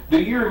here.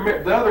 Do you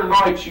remember the other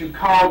night you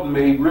called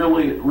me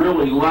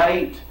really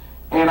late,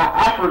 and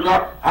I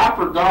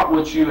forgot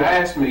what you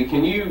asked me.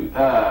 Can you?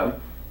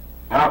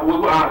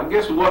 I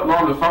guess it wasn't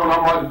on the phone.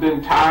 I might have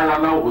been tired. I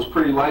know it was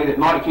pretty late at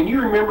night. Can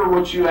you remember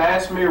what you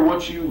asked me or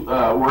what you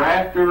were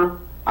after?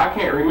 I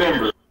can't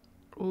remember.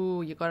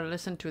 Ooh, you gotta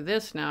listen to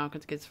this now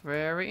because it gets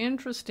very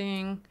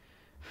interesting.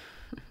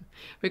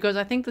 Because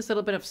I think this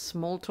little bit of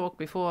small talk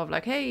before of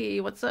like, hey,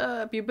 what's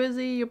up? You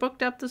busy? You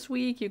booked up this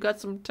week? You got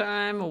some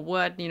time or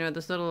what? You know,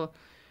 this little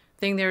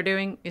thing they're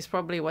doing is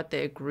probably what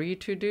they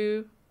agreed to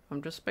do.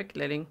 I'm just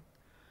speculating.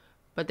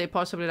 But they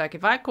possibly like,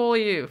 if I call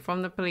you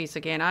from the police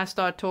again, I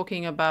start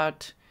talking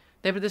about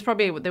There was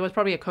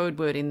probably a code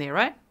word in there,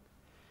 right?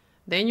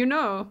 Then you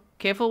know,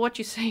 careful what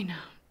you say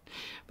now.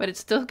 But it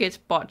still gets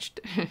botched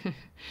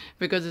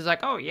because it's like,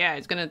 oh yeah,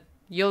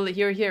 you'll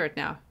hear it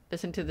now.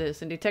 Listen to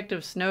this, and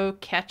Detective Snow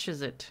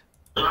catches it.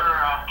 Sir,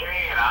 I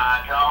can.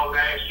 I called and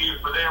asked you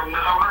for them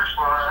numbers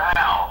for her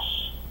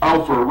house.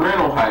 Oh, for a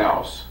rental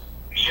house.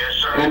 Yes,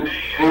 sir.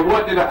 And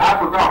what did I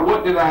forgot?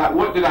 What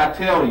did I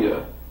tell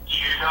you?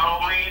 You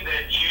told me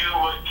that you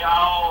would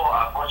call,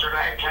 what's her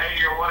name,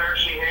 Katie or whatever,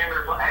 she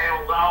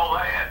handles all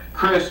that.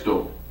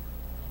 Crystal.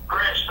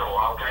 Crystal,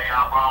 okay,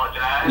 I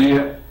apologize.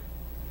 Yeah.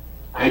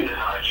 And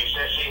you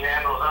said she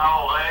handles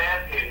all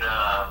that, and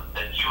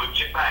that you would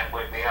get back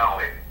with me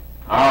on it.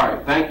 All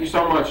right, thank you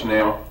so much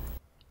now.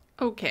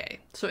 Okay,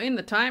 so in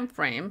the time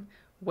frame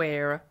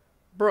where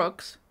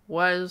Brooks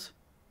was,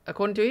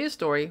 according to his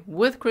story,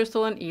 with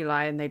Crystal and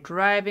Eli, and they're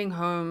driving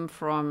home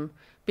from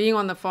being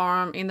on the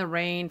farm in the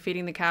rain,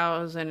 feeding the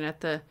cows, and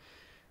at the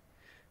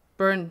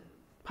burn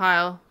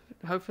pile,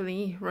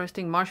 hopefully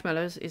roasting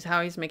marshmallows, is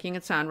how he's making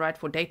it sound, right,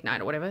 for date night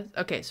or whatever.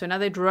 Okay, so now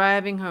they're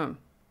driving home.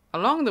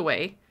 Along the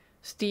way,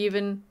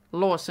 Stephen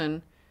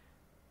Lawson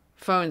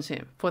phones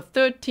him for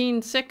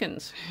 13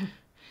 seconds.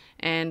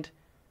 And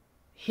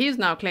he's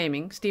now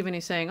claiming, Stephen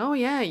is saying, oh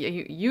yeah,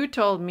 you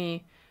told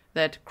me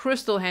that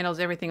Crystal handles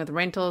everything with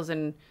rentals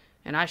and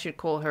I should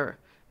call her.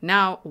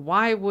 Now,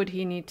 why would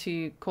he need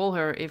to call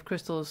her if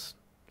Crystal's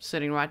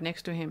sitting right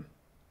next to him?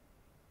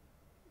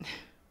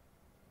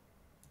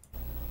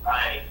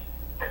 Hey,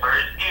 if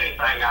there's anything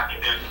I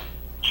can do,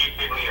 you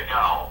give me a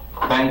call.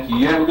 Thank you.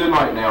 You have a good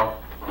night now.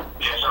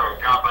 Yes, sir.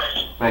 God bless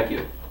you. Thank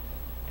you.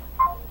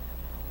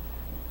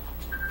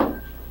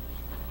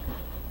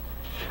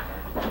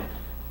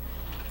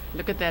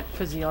 Look at that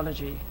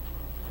physiology.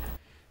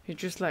 You're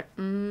just like,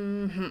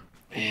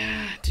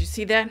 yeah, did you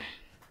see that?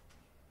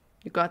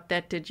 You got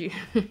that, did you?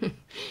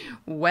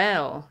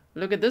 Well,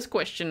 look at this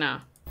question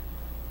now.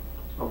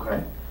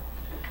 Okay.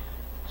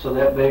 So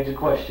that begs a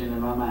question in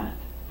my mind.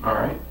 All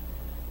right.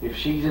 If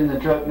she's in the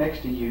truck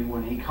next to you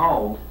when he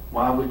called,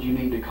 why would you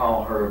need to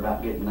call her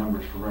about getting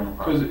numbers for rental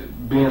property? Because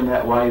being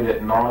that late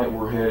at night,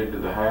 we're headed to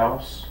the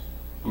house.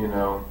 You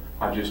know,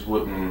 I just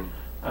wouldn't.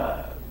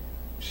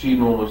 She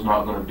normally's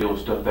not going to deal with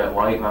stuff that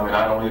late. And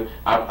I mean,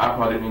 I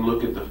probably didn't even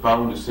look at the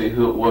phone to see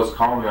who it was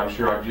calling me. I'm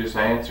sure I just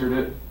answered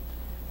it.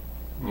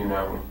 You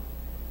know.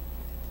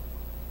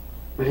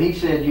 But he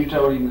said you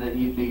told him that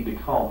you'd need to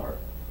call her.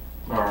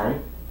 All right.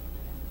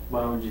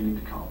 Why would you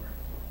need to call her?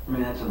 I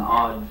mean, that's an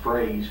odd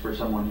phrase for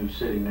someone who's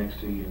sitting next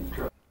to you in the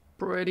truck.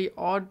 Pretty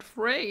odd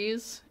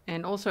phrase.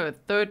 And also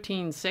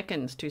 13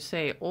 seconds to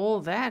say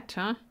all that,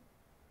 huh?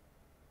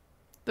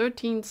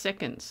 13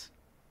 seconds.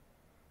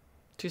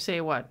 To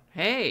say what?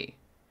 Hey,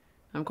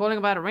 I'm calling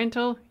about a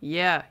rental?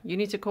 Yeah, you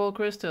need to call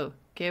Crystal.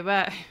 Okay,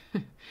 bye.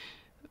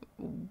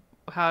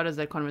 How does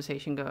that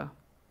conversation go?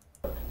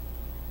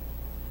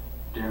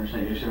 Do you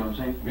understand? You see what I'm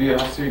saying?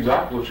 Yeah, I see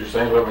exactly what you're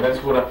saying. But I mean,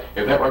 that's what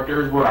if that right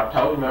there is what I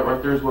told him, that right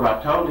there is what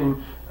I told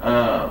him.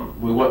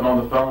 We wasn't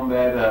on the phone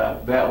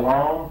that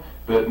long,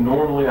 but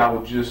normally I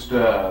would just,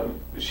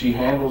 she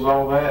handles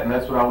all that, and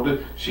that's what I would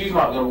do. She's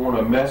not going to want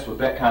to mess with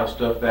that kind of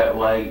stuff that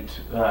late.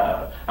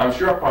 I'm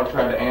sure I'll probably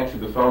try to answer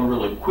the phone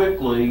really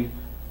quickly,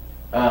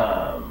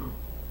 so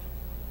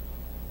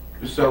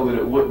that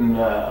it wouldn't,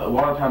 a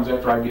lot of times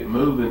after I get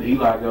moving,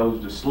 Eli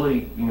goes to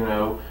sleep, you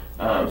know.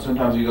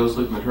 Sometimes he goes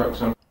to sleep in the truck.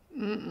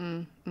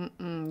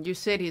 You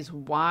said he's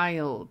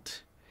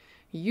wild.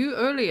 You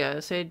earlier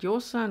said your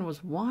son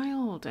was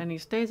wild and he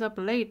stays up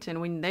late,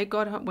 and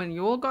when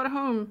you all got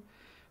home,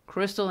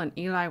 Crystal and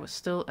Eli were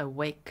still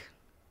awake.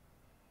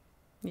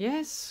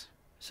 Yes.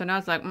 So now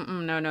it's like,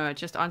 no, I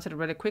just answered it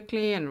really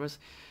quickly and was,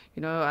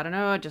 you know, I don't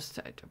know, I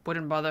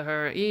wouldn't bother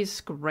her. He's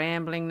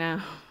scrambling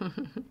now.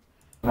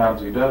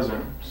 Sometimes he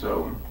doesn't.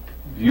 So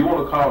if you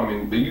want to call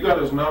him, you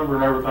got his number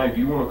and everything. If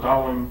you want to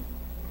call him,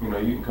 you know,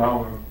 you can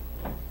call him.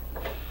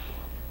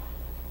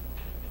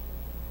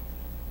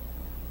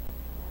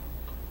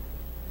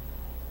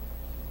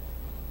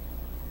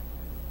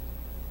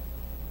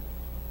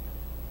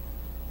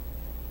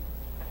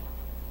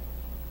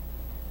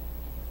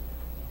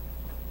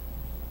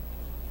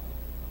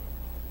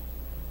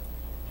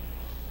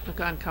 Look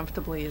how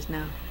uncomfortable he is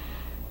now.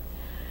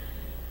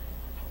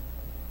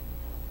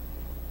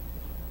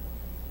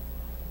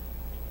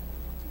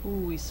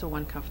 Ooh, he's so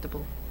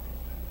uncomfortable.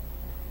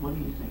 What do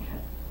you think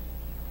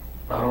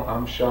happened?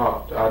 I'm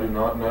shocked. I do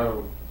not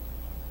know.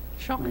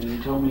 Shocked? I mean,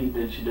 you told me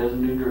that she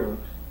doesn't do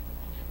drugs.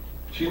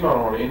 She's not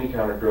on any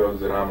kind of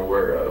drugs that I'm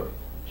aware of.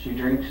 She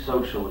drinks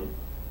socially.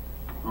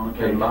 On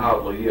occasion. And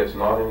mildly, yes,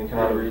 not any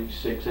kind of... Every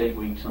 6-8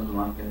 weeks, something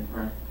like that,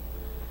 right?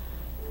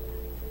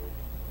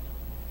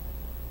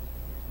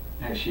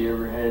 Has she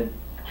ever had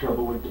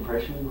trouble with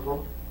depression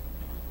before?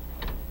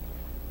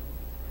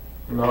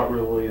 Not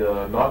really,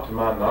 not to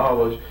my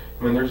knowledge.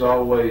 I mean, there's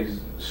always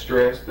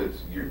stress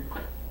that's your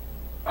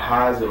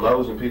highs and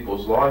lows in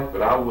people's life,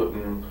 but I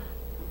wouldn't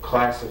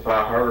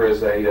classify her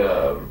as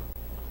a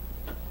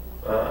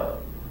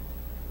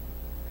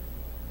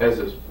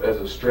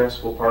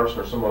stressful person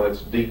or someone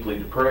that's deeply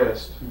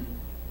depressed.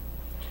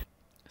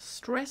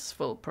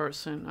 stressful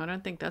person. I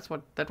don't think that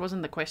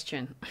wasn't the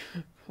question.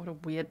 What a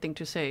weird thing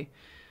to say.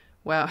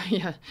 Well,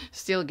 yeah,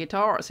 steel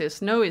guitar says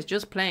Snow is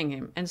just playing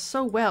him, and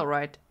so well,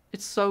 right?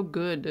 It's so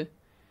good.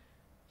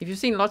 If you've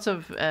seen lots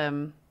of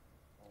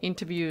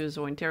interviews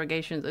or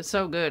interrogations, it's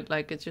so good.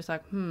 Like, it's just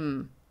like,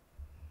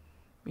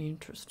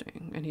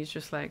 interesting. And he's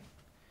just like,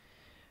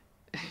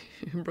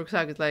 Brooks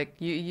Houck is like,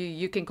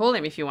 you can call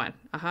him if you want.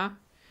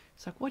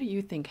 It's like, what do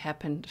you think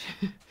happened?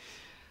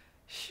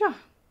 Sure.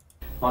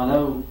 Well, I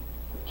know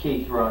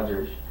Keith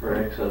Rogers, her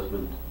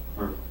ex-husband,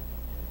 or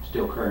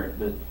still current,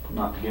 but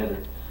not together.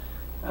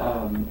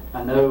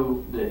 I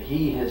know that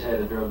he has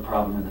had a drug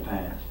problem in the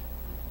past.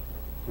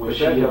 Was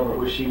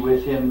she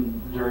with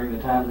him during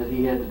the time that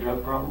he had the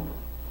drug problem,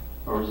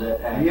 or was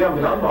that after? Yeah, I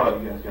mean, I'm not.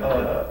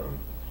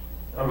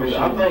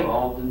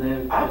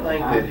 I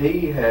think that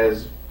he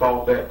has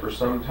fought that for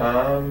some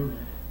time,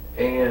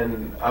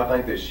 and I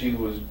think that she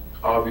was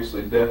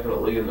obviously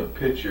definitely in the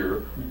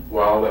picture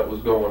while that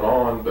was going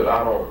on. But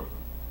I don't.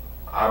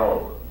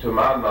 To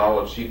my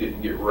knowledge, she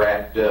didn't get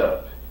wrapped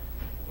up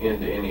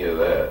into any of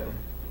that.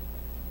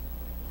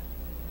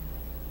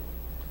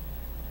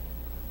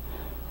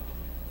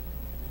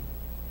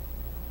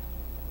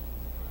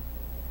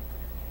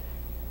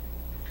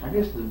 I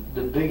guess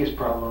the biggest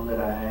problem that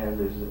I have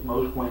is that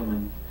most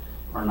women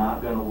are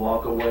not going to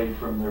walk away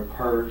from their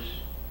purse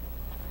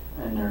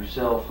and their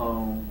cell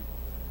phone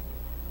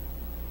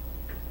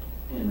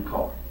in the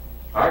car.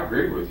 I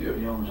agree with you.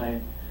 You know what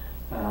I'm saying?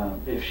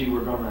 If she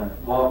were going to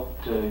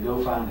walk to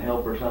go find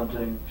help or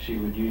something, she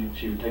would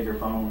take her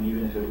phone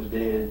even if it was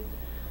dead.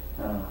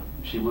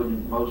 She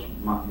wouldn't.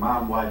 My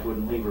wife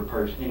wouldn't leave her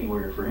purse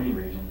anywhere for any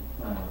reason.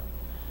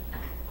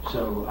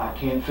 So I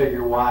can't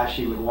figure why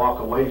she would walk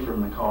away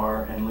from the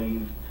car and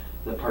leave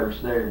the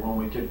purse there. When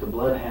we took the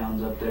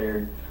bloodhounds up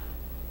there,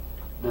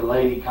 the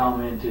lady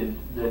commented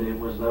that it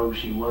was though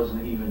she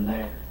wasn't even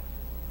there.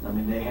 I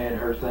mean, they had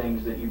her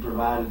things that you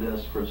provided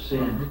us for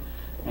scent,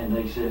 and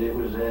they said it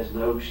was as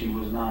though she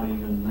was not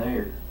even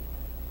there.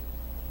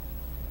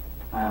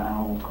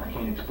 I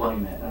can't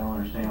explain that. I don't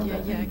understand what that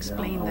means. Yeah,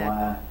 explain I don't know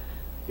that.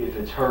 why, if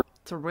it's her.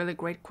 It's a really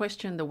great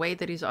question, the way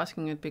that he's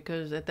asking it,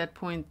 because at that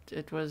point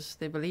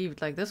they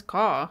believed like this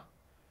car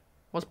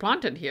was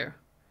planted here.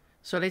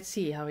 So let's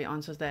see how he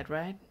answers that,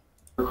 right?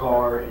 Her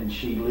car and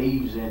she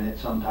leaves in it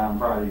sometime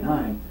Friday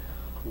night.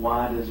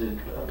 Why does it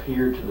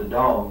appear to the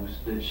dogs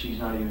that she's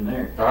not even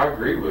there? I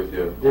agree with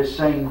you. This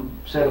same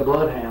set of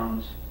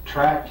bloodhounds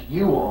tracked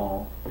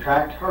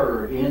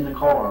her in the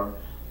car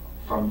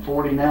from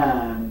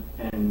 49,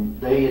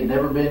 and they had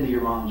never been to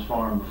your mom's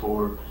farm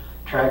before.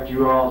 Tracked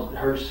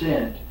her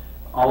scent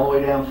all the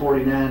way down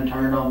 49,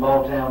 turned on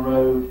Balltown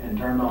Road, and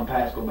turned on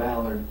Pascal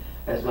Ballard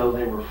as though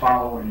they were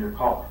following your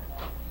car.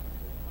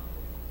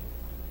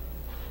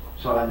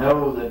 So I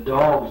know the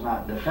dog's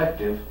not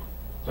defective.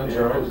 That's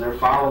right. Because they're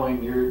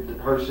following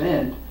her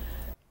scent.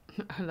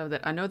 I love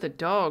that. I know the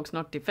dog's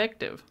not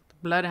defective. The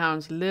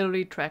bloodhounds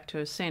literally tracked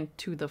her scent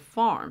to the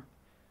farm.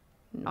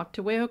 Not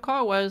to where her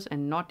car was,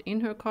 and not in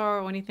her car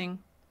or anything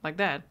like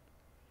that.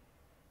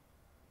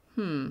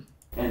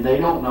 And they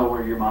don't know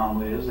where your mom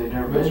lives. They've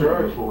never been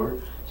there before.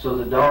 So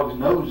the dog's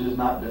nose is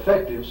not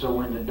defective. So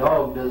when the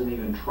dog doesn't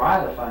even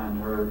try to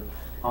find her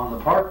on the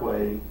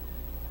parkway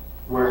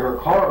where her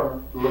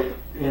car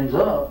ends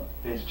up,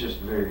 it's just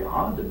very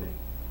odd to me.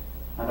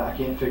 And I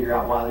can't figure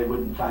out why they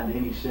wouldn't find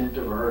any scent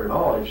of her at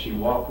all if she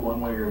walked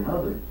one way or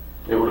another.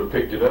 They would have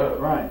picked it up.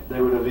 Right.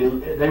 They would have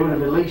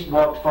at least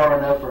walked far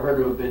enough for her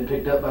to have been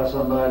picked up by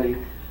somebody.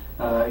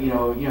 You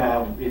know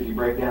how if you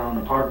break down on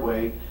the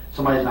parkway,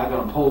 somebody's not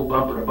going to pull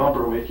bumper to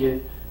bumper with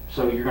you,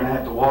 so you're going to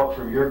have to walk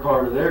from your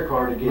car to their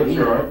car to get in.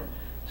 Right.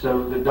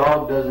 So the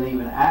dog doesn't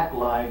even act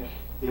like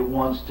it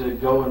wants to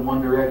go in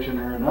one direction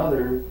or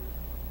another,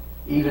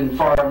 even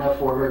far enough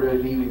for her to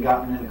have even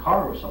gotten in a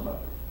car with somebody.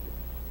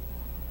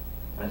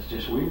 That's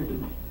just weird to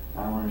me.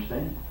 I don't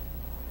understand.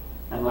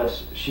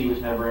 Unless she was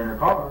never in her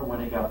car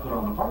when it got put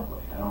on the parkway.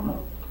 I don't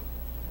know.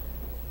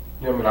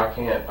 Yeah, but I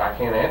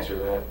can't answer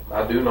that.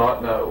 I do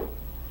not know.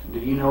 Do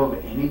you know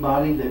of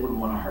anybody that would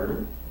want to hurt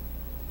her?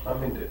 I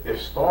mean,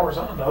 as far as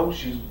I know,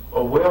 she's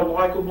a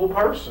well-likable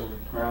person.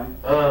 Right.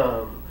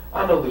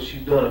 I know that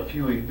she's done a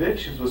few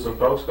evictions with some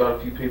folks, got a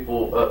few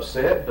people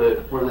upset,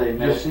 but... Were they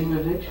missing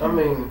evictions? I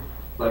mean...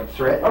 Like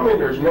threat? I mean,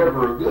 there's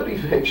never a good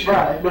eviction.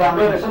 Right, but I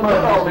mean, it's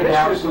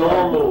just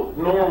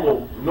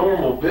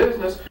normal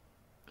business.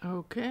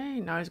 Okay,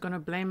 now he's going to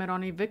blame it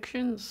on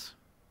evictions.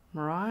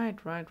 Right.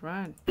 But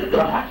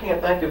I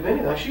can't think of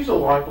anything. She's a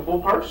likable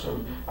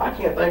person. I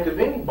can't think of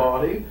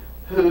anybody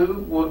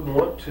who would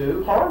want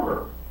to harm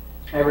her.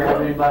 Ever have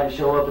anybody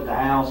show up at the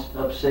house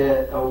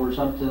upset over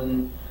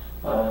something?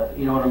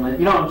 You know what I mean?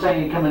 You know what I'm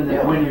saying?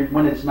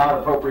 When it's not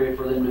appropriate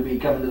for them to be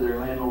coming to their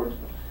landlord's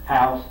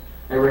house.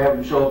 Ever have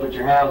them show up at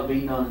your house,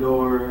 beating on the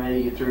door,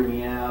 hey, you threw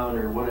me out,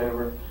 or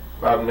whatever?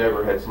 I've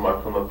never had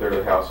somebody come up there to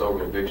the house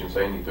over an eviction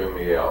saying you threw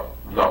me out.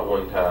 Not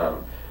one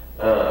time.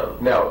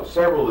 Now,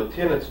 several of the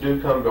tenants do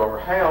come to our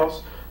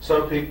house,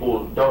 some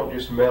people don't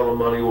just mail a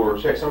money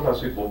order check.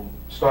 Sometimes people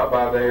stop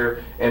by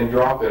there and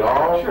drop it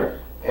off. Sure.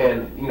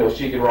 And, you know,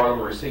 she can write them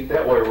a receipt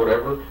that way or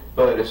whatever.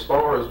 But as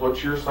far as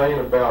what you're saying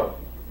about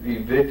you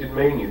evicted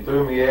me and you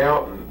threw me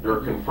out and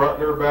they're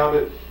confronting her about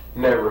it,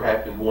 never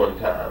happened one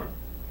time.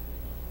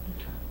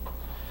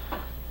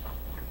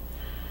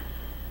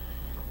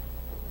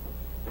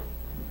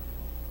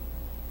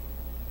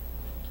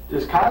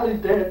 Does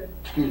Kylie's dad,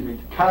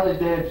 Kylie's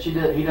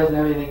dad, he doesn't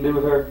have anything to do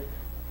with her?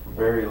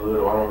 Very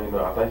little. I don't even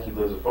know. I think he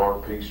lives a far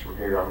piece from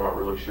here. I'm not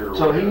really sure.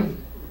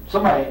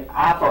 So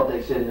I thought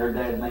they said their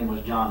dad's name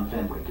was John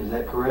Fenwick. Is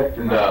that correct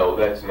or not? No,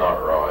 that's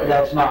not right.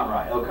 That's not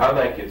right, okay. I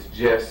think it's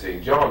Jesse.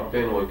 John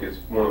Fenwick is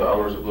one of the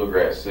owners of Blue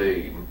Grass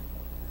Seed.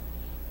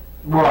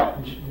 Right.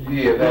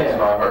 Yeah, that's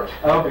not her.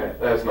 Okay.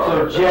 That's not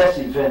her. So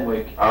Jesse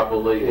Fenwick. I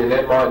believe. And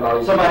that might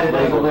not Somebody that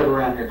doesn't live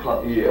around here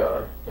close.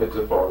 Yeah, it's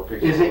a far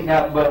piece. Is it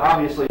now? But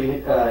obviously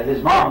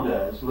his mom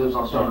lives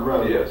on Stone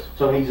Road. Yes.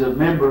 So he's a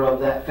member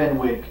of that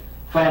Fenwick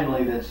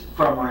family that's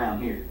from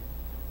around here.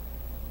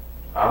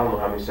 I don't know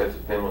how many sets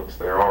of Fenwicks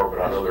there are,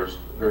 but I know there's.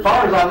 As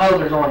far as I know,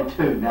 there's only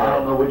 2. Now, I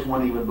don't know which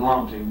one he would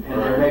belong to, and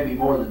there Right. may be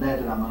more than that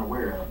I'm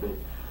unaware of. But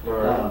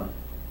Right.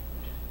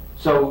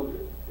 so,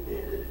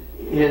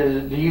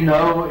 do you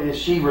know, is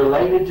she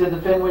related to the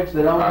Fenwicks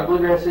that own the Blue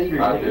Grass Seed?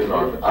 Or I think do it's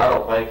not. different? I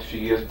don't think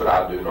she is, but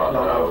I do not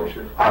Don't know know. for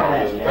sure. I I'd don't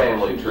ask do Abby.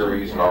 family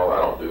trees and all.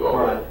 I don't do all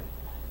Right.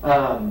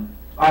 that.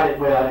 I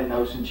didn't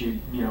know since you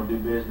do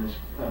business,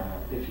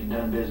 if you've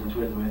done business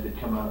with them, if it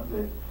come up.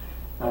 But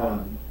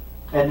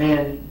and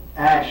then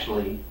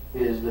Ashley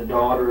is the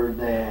daughter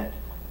that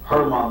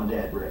her mom and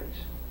dad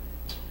raised.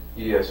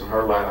 Yes, and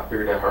I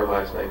figured out her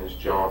last name is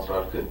Johnson.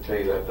 I couldn't tell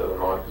you that the other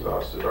night because I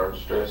was so darn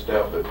stressed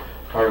out. But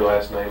her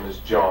last name is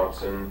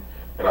Johnson,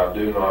 and I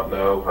do not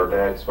know her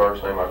dad's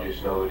first name. I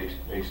just know that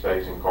he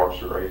stays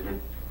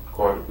incarcerated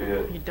quite a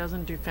bit. He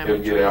doesn't do family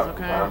He'll trees, get out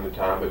from okay? time to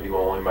time, but he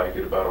will only make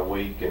it about a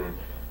week, and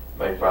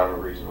they find a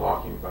reason to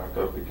lock him back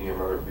up again,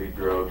 whether it be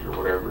drugs or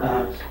whatever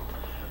it is.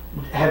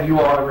 Have you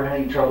all ever had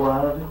any trouble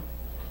out of it?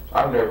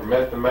 I've never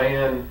met the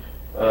man.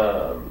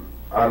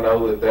 I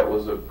know that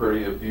was a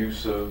pretty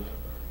abusive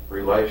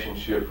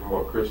relationship from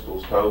what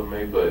Crystal's told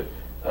me, but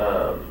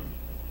I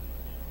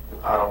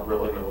don't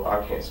really know.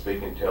 I can't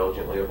speak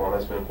intelligently upon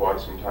that's been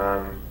quite some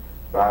time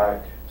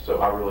back,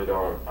 so I don't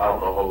know a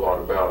whole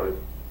lot about it.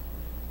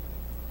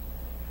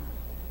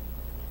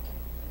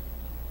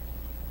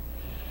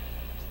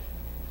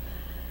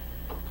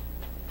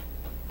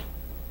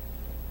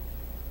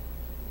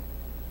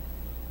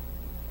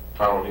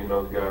 I don't even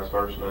know the guy's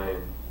first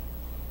name.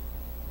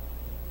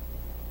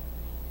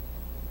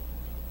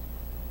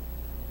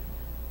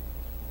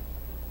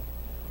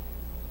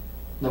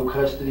 No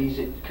custody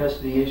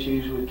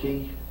issues with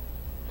Keith?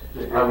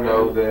 I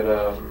know that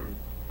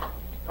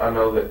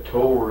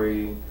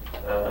Tori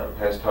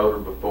has told her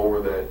before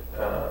that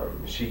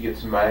she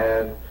gets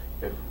mad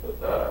if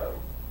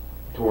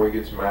Tori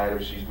gets mad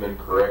if she's been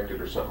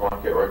corrected or something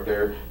like that right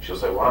there. She'll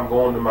say, well, I'm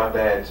going to my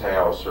dad's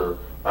house, or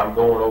I'm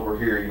going over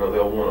here. You know,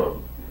 they'll want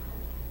to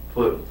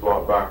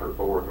flip-flop back or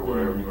forth or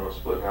whatever, you know,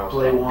 split house.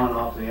 Play one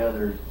off the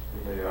other.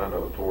 Yeah, I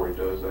know Tori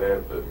does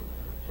that, but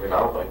I mean, I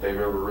don't think they've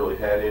ever really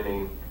had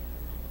any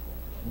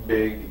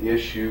big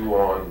issue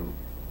on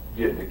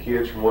getting the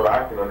kids. From what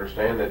I can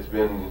understand, that's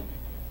been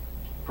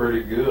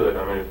pretty good.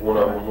 I mean, if one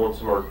of them wants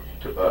them, or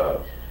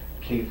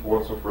Keith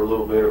wants them for a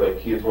little bit, or the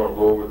kids want to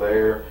go over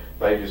there,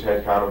 they just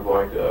had kind of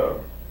like a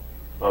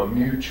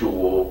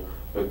mutual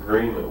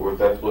agreement where if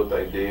that's what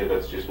they did,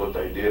 that's just what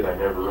they did. They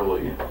never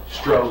really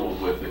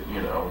struggled with it,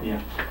 you know. Yeah.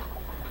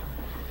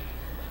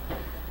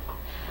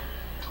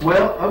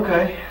 Well,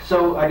 okay.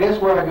 So I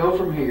guess where I go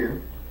from here,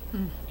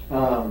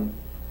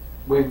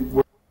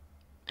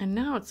 And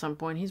now at some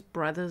point his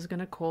brother's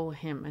gonna call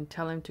him and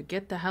tell him to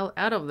get the hell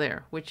out of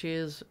there, which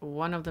is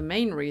one of the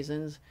main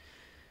reasons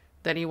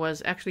that he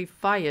was actually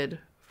fired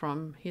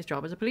from his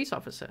job as a police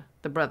officer.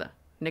 The brother,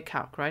 Nick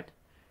Houck, right?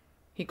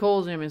 He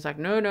calls him and is like,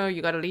 no,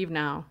 you gotta leave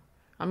now.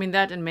 I mean,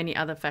 that and many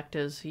other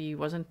factors. He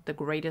wasn't the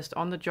greatest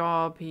on the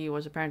job. He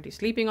was apparently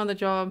sleeping on the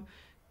job,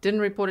 didn't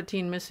report a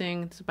teen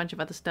missing. There's a bunch of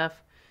other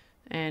stuff.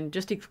 And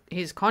just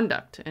his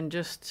conduct and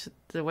just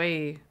the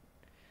way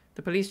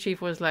the police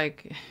chief was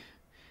like,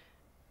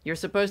 you're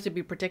supposed to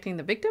be protecting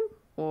the victim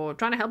or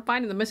trying to help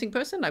find the missing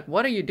person? Like,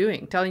 what are you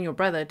doing? Telling your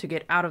brother to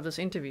get out of this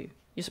interview.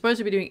 You're supposed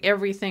to be doing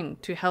everything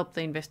to help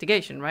the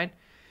investigation, right?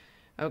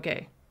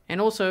 Okay. And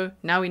also,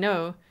 now we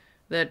know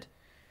that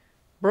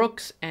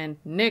Brooks and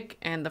Nick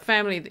and the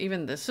family,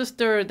 even the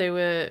sister, they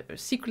were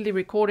secretly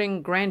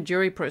recording grand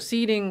jury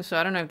proceedings. So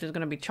I don't know if there's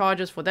going to be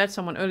charges for that.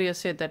 Someone earlier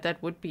said that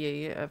that would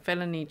be a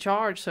felony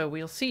charge. So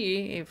we'll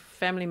see if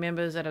family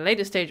members at a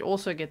later stage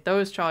also get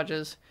those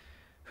charges.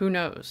 Who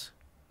knows?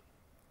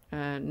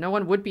 No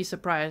one would be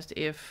surprised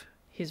if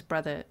his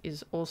brother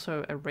is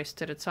also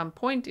arrested at some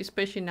point,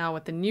 especially now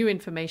with the new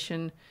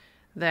information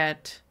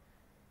that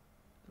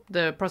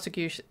the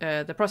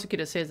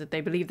prosecutor says that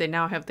they believe they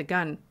now have the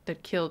gun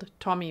that killed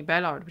Tommy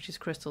Ballard, which is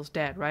Crystal's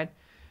dad, right?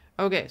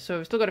 Okay, so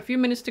we've still got a few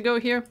minutes to go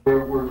here.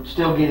 We're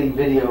still getting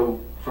video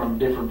from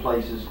different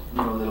places, you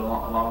know, that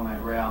along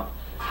that route.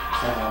 Can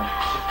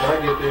I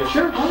get this?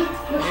 Sure, please.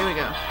 Here we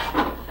go.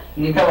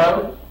 You come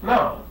over?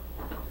 No.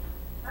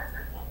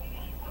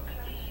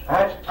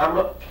 I'm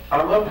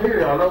up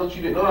here. I know that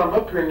you didn't know. I'm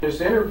up here in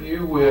this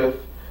interview with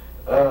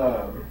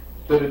the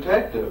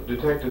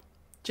detective.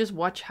 Just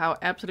watch how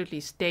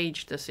absolutely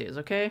staged this is,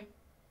 okay?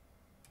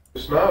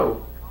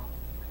 Snow.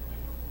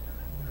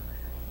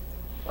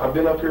 I've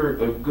been up here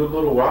a good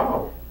little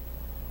while.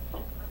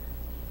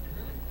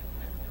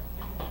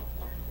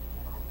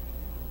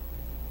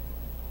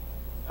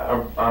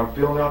 I'm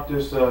filling out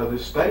this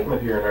this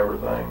statement here and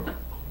everything.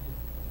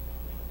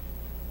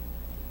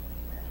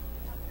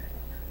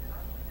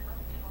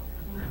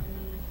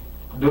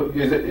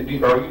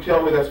 Are you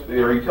telling me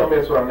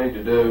that's what I need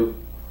to do?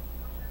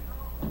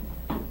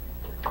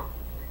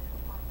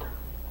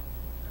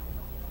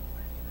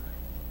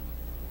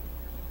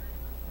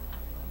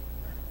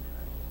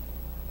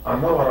 I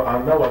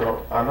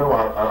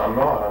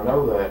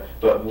know that.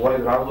 But the way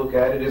that I look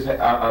at it is,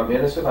 I'm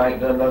innocent. I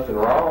ain't done nothing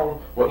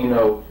wrong. What, you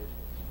know?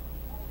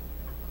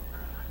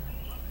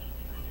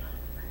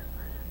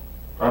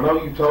 I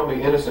know you told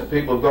me innocent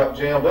people have got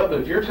jammed up,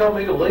 but if you're telling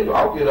me to leave,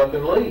 I'll get up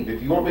and leave.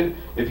 If you want me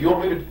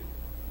to.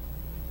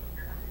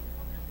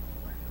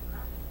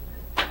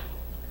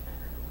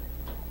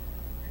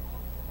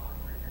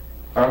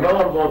 I know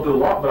I'm going through a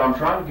lot, but I'm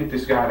trying to get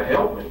this guy to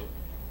help me.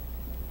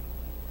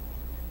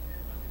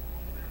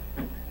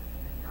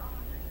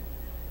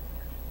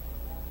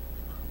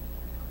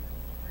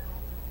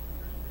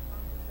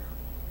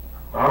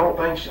 I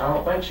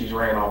don't think she's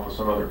ran off with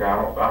some other guy.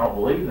 I don't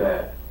believe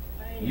that.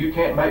 You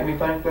can't make me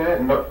think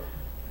that. No.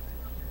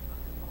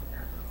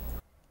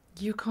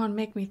 You can't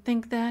make me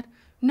think that.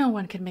 No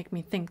one can make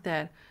me think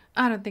that.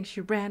 I don't think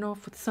she ran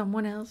off with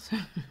someone else.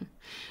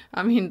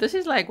 I mean, this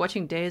is like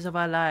watching Days of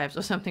Our Lives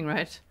or something,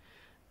 right?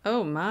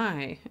 Oh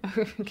my.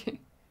 Okay.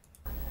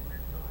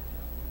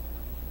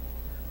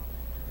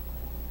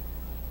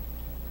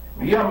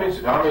 Yeah,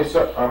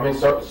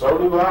 so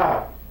do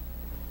I.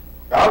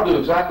 I'll do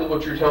exactly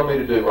what you're telling me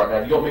to do right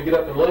now. You want me to get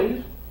up and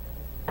leave?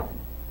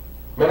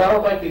 Man, I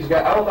don't think these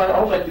guys. I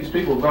don't think these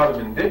people have got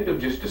vindictive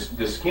just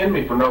to skin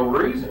me for no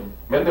reason.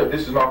 Man,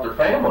 this is not their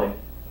family.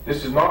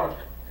 This is not.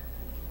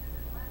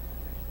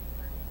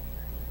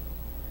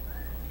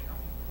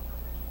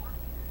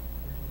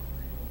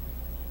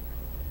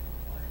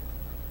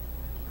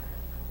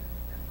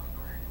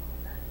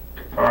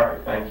 All right,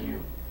 thank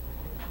you.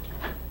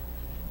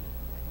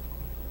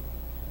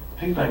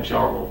 He thinks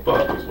y'all are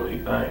gonna fuck is what he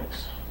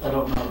thinks. I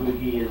don't know who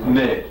he is.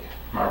 Nick,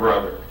 my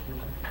brother.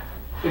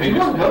 If you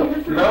want to go,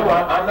 you're free. No,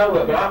 I know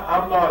that, but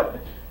I'm not.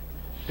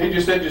 He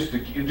just said just to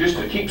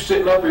keep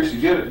sitting up here,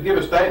 to give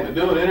a statement,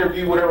 do an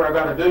interview, whatever I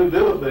got to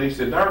do it. But he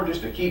said, darn,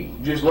 just to keep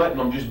letting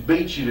them just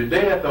beat you to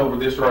death over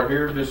this right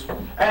here. Just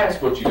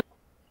ask what you.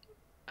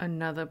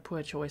 Another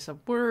poor choice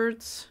of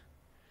words.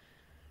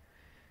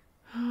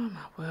 Oh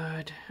my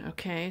word.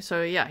 Okay,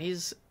 so yeah,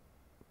 his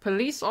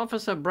police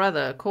officer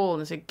brother called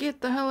and said,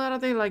 "Get the hell out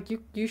of there! Like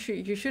you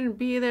shouldn't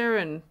be there."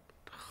 And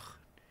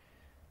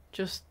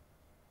just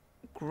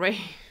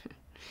great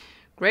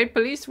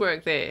police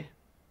work there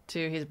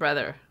to his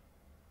brother.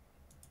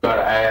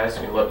 Gotta ask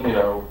and let you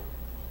know.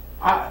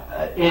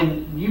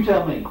 And you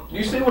tell me.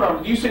 You see what I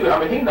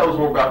mean, he knows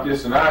more about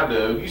this than I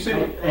do. You see.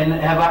 And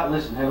have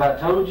I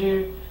told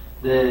you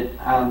that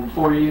I'm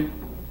for you?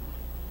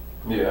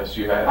 Yes,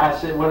 you have. I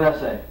said, what did I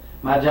say?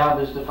 My job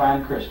is to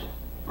find Crystal,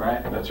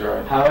 right? That's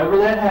right. However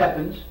that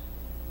happens,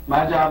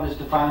 my job is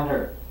to find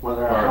her.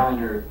 Whether I find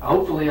her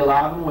hopefully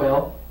alive and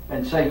well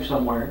and safe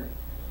somewhere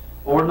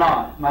or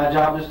not, my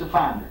job is to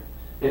find her.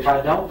 If I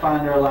don't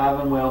find her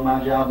alive and well,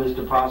 my job is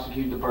to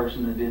prosecute the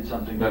person that did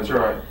something. That's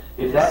right.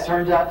 If that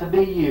turns out to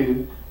be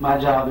you, my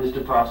job is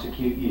to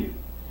prosecute you.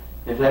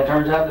 If that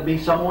turns out to be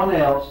someone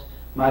else,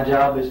 my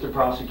job is to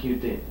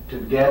prosecute them, to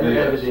gather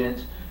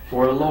evidence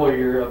for a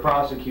lawyer, a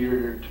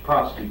prosecutor, to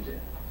prosecute them.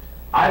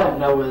 I don't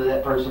know whether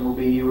that person will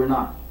be you or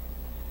not.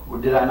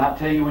 Did I not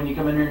tell you when you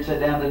come in here and sit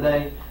down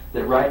today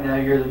that right now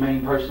you're the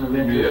main person of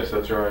interest? Yes,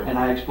 that's right. And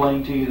I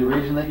explained to you the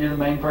reason that you're the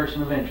main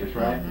person of interest,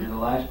 right? Mm-hmm. You're the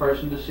last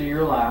person to see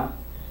her alive,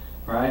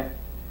 right?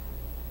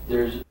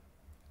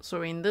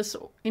 So in this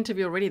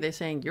interview already, they're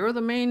saying you're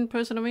the main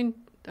person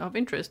of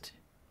interest.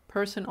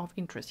 Person of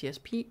interest, yes,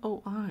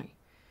 POI.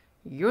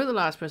 You're the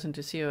last person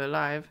to see her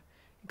alive,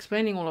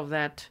 explaining all of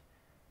that.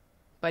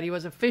 But he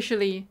was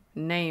officially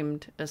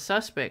named a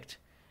suspect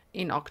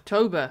in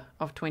October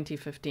of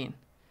 2015.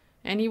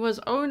 And he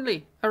was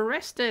only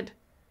arrested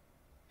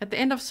at the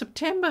end of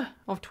September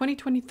of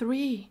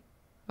 2023.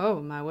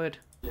 Oh, my word.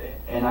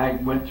 And I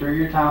went through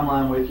your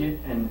timeline with you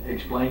and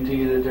explained to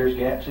you that there's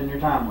gaps in your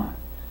timeline,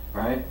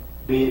 right?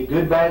 Be it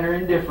good, bad, or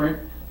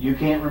indifferent, you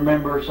can't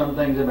remember some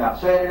things about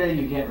Saturday,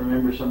 you can't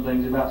remember some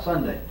things about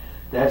Sunday.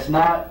 That's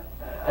not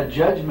a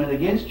judgment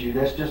against you,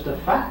 that's just a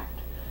fact.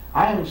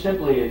 I am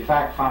simply a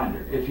fact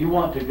finder. If you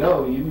want to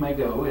go, you may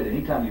go at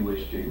any time you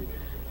wish to.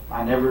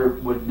 I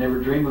would never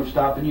dream of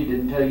stopping you,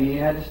 didn't tell you you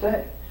had to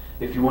stay.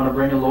 If you want to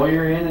bring a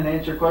lawyer in and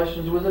answer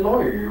questions with a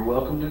lawyer, you're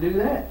welcome to do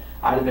that.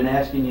 I'd have been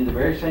asking you the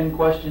very same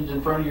questions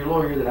in front of your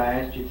lawyer that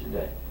I asked you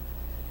today.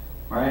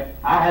 Right?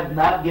 I have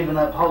not given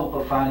up hope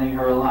of finding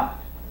her alive.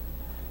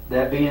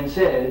 That being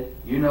said,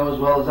 you know as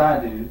well as I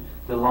do,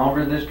 the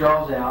longer this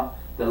draws out,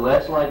 the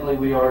less likely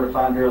we are to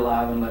find her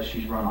alive unless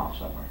she's run off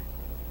somewhere.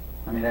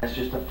 I mean, that's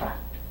just a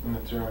fact.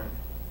 That's right.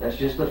 That's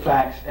just the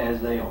facts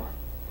as they are.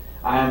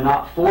 I am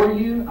not for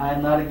you, I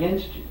am not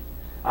against you.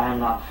 I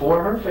am not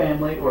for her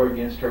family or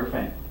against her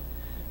family.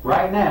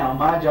 Right now,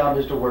 my job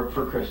is to work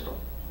for Crystal.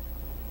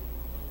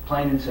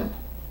 Plain and simple.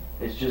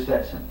 It's just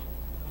that simple.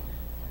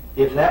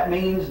 If that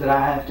means that I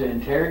have to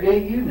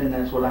interrogate you, then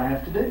that's what I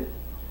have to do.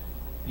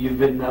 You've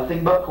been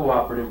nothing but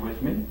cooperative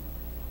with me.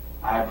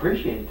 I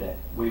appreciate that.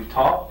 We've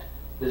talked.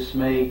 This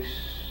makes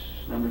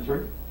number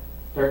 3?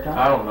 Third time?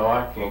 I don't know.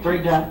 I can't.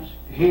 3 times.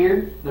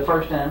 Here, the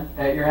first time.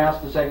 At your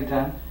house, the second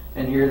time.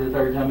 And here, the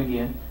third time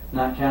again.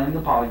 Not counting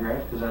the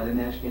polygraph, because I didn't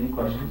ask any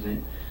questions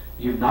in.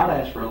 You've not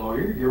asked for a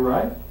lawyer. You're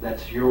right.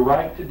 That's your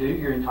right to do.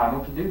 You're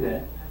entitled to do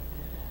that.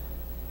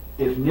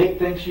 If Nick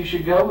thinks you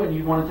should go and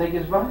you want to take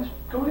his advice,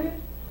 go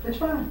ahead. It's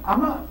fine.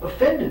 I'm not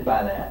offended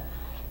by that.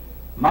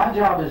 My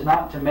job is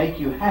not to make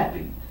you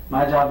happy.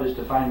 My job is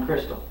to find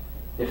Crystal.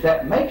 If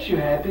that makes you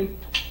happy,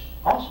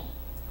 awesome.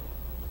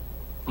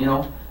 You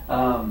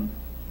know,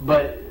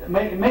 but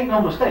make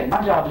no mistake,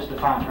 my job is to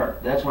find her.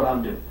 That's what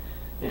I'm doing.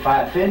 If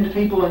I offend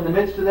people in the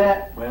midst of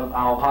that, well,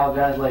 I'll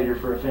apologize later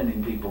for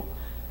offending people.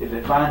 If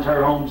it finds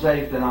her home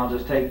safe, then I'll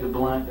just take the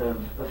blunt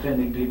of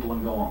offending people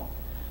and go on.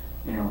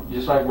 You know,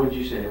 just like what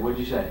you said. What'd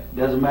you say?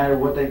 Doesn't matter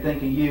what they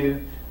think of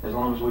you, as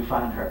long as we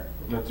find her.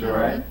 That's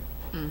right.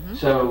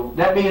 So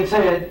that being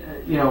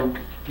said, you know,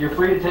 you're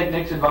free to take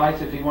Nick's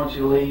advice if he wants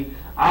you to leave.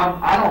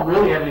 I don't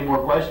really have any more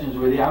questions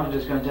with you. I was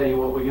just going to tell you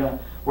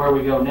where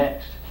we go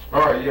next. All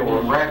right, yeah,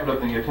 well, wrap it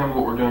up and you tell me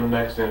what we're doing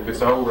next, and if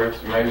it's over,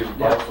 it's maybe it's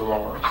false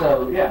alarm.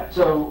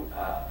 So,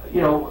 you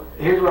know,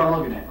 here's what I'm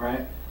looking at,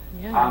 right?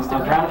 Yeah, I'm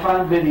trying to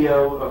find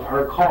video of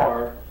her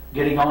car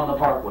getting on the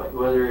parkway,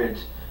 whether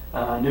it's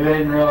New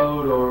Haven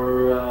Road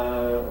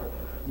or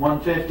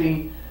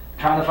 150,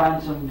 trying to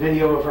find some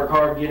video of her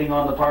car getting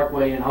on the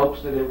parkway in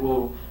hopes that it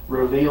will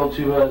reveal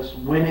to us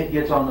when it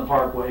gets on the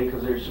parkway,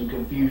 because there's some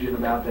confusion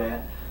about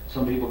that.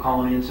 Some people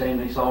calling in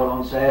saying they saw it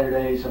on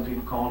Saturday. Some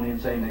people calling in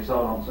saying they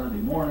saw it on Sunday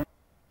morning.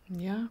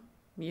 Yeah.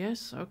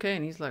 Yes. Okay.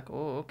 And he's like,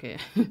 oh, okay.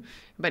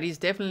 But he's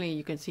definitely,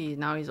 you can see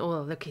now he's,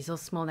 oh, look, he's so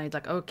small now. He's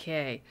like,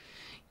 okay,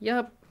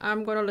 yep,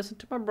 I'm going to listen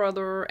to my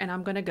brother and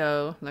I'm going to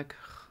go. Like,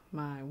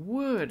 my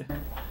word.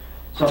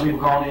 Some people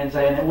calling in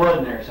saying it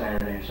wasn't there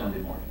Saturday or Sunday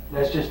morning.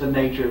 That's just the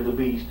nature of the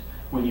beast.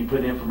 When you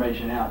put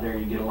information out there,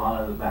 you get a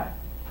lot of it back.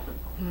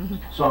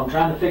 So I'm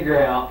trying to figure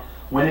out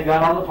when it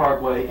got on the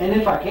parkway, and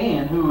if I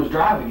can, who was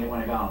driving it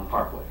when it got on the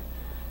parkway.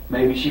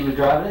 Maybe she was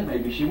driving it,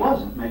 maybe she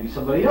wasn't. Maybe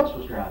somebody else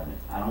was driving it.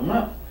 I don't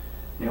know.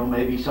 You know,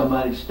 maybe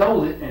somebody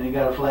stole it and it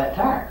got a flat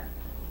tire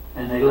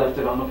and they left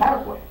it on the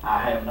parkway.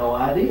 I have no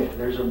idea.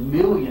 There's a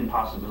million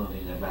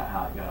possibilities about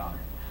how it got on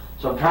there.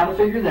 So I'm trying to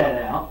figure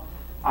that out.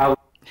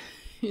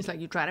 He's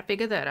like, you try to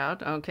figure that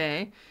out,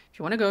 okay. If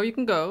you want to go, you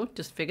can go.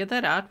 Just figure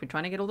that out. We're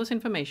trying to get all this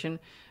information.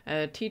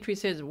 T-Tree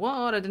says,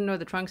 what? I didn't know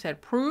the trunks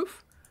had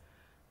proof.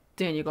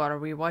 Then you gotta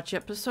rewatch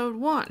episode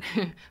 1.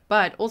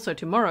 But also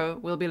tomorrow,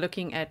 we'll be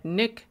looking at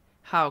Nick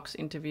Houck's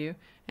interview.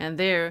 And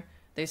there,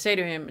 they say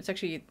to him, it's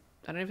actually,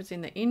 I don't know if it's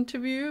in the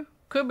interview.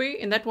 Could be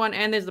in that one,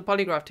 and there's the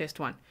polygraph test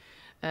one.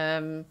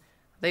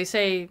 They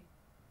say,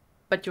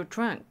 but your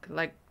trunk,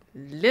 like,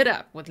 lit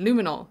up with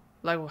luminol.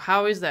 Like,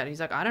 how is that?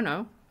 He's like, I don't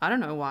know. I don't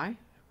know why.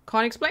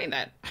 Can't explain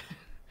that.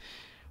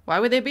 Why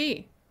would there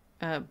be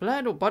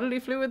blood or bodily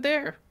fluid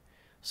there?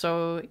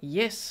 So,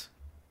 yes.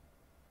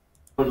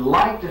 I would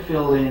like to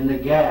fill in the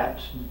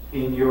gaps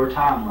in your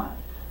timeline.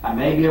 I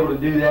may be able to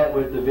do that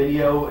with the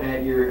video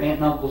at your aunt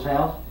and uncle's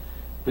house,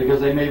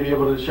 because they may be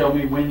able to show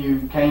me when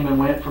you came and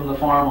went from the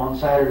farm on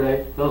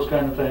Saturday, those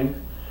kind of things.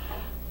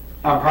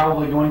 I'm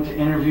probably going to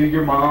interview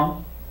your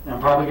mom. I'm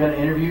probably going to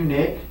interview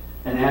Nick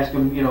and ask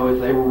them, you know, if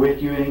they were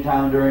with you any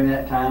time during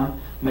that time.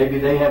 Maybe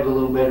they have a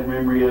little better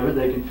memory of it.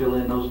 They can fill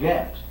in those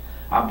gaps.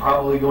 I'm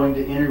probably going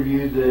to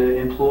interview the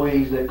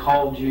employees that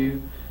called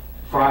you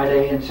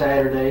Friday and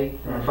Saturday,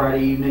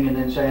 Friday evening and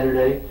then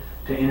Saturday,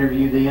 to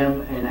interview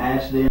them and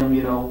ask them,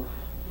 you know,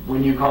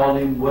 when you called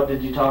him, what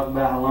did you talk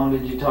about? How long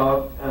did you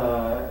talk?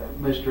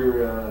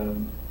 Mr.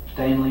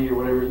 Stanley or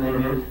whatever his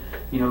name is,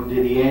 you know,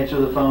 did he answer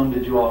the phone?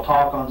 Did you all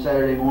talk on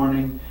Saturday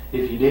morning?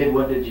 If you did,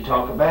 what did you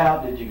talk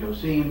about? Did you go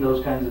see him?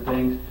 Those kinds of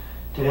things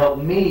to help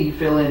me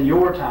fill in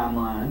your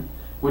timeline,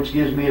 which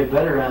gives me a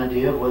better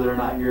idea of whether or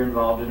not you're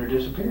involved in her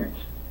disappearance.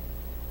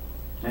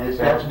 And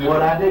that's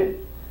what I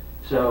do.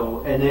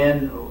 So, and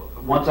then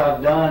once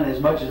I've done as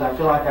much as I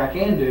feel like I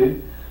can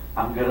do,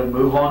 I'm going to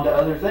move on to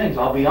other things.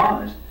 I'll be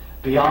honest.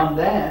 Beyond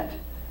that,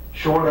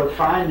 short of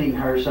finding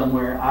her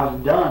somewhere,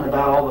 I've done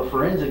about all the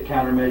forensic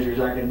countermeasures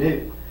I can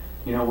do.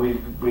 You know,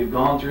 we've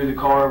gone through the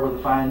car with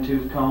a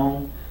fine-tooth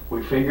comb.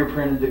 We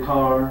fingerprinted the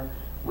car.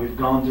 We've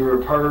gone through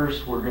her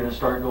purse. We're going to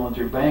start going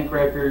through bank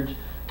records.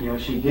 You know,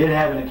 she did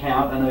have an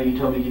account. I know you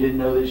told me you didn't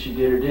know that she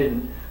did or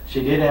didn't.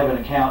 She did have an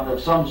account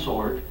of some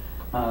sort.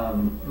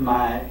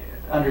 My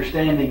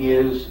understanding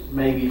is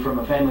maybe from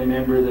a family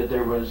member that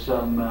there was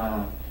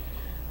some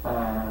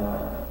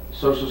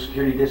Social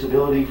Security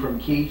disability from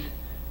Keith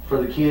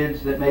for the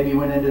kids that maybe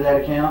went into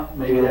that account.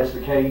 Maybe that's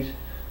the case.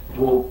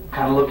 We'll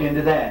kind of look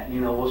into that.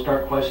 You know, we'll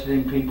start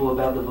questioning people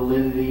about the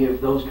validity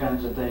of those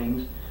kinds of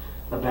things,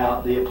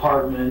 about the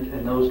apartment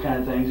and those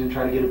kind of things, and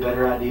try to get a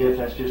better idea if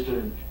that's just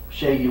a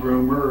shady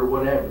rumor or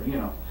whatever, you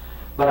know.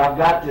 But I've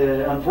got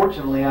to,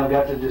 unfortunately, I've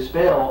got to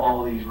dispel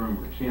all these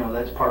rumors. You know,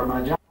 that's part of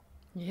my job.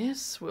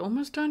 Yes, we're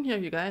almost done here,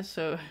 you guys.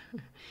 So,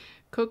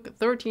 Cook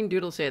 13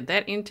 Doodle said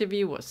that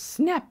interview was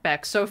snapped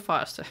back so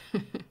fast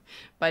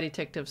by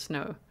Detective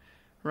Snow.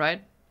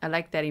 Right? I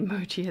like that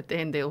emoji at the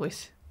end. They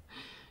always.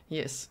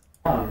 Yes.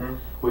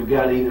 We've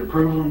got to either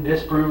prove them,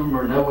 disprove them,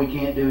 or no, we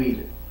can't do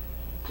either.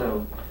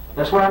 So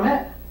that's where I'm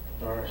at.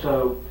 All right.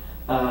 So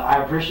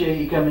I appreciate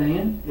you coming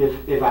in.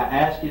 If I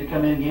ask you to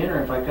come in again,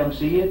 or if I come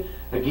see you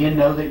again,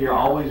 know that you're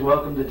always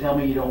welcome to tell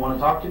me you don't want to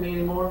talk to me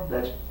anymore.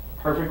 That's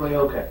perfectly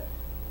okay.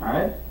 All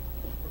right?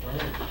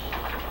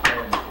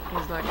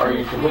 Like, are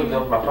you completely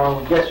off my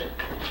phone? Yes,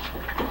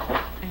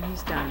 sir. And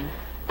he's done.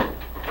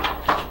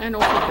 And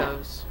off he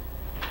goes.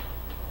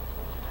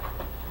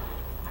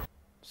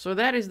 So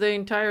that is the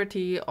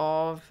entirety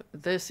of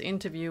this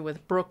interview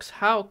with Brooks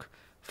Houck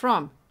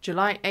from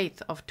July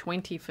 8th of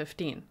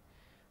 2015.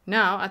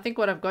 Now, I think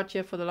what I've got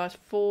here for the last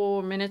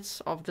 4 minutes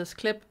of this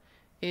clip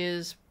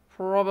is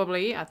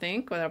probably, I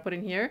think, what I put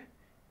in here,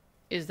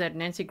 is that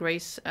Nancy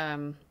Grace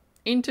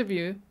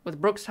interview with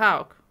Brooks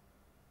Houck,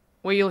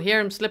 where you'll hear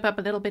him slip up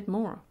a little bit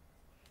more.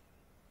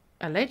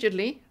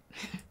 Allegedly.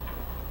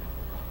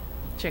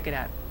 Check it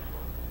out.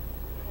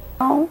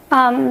 Oh,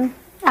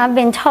 I've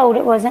been told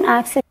it was an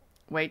accident.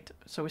 Wait,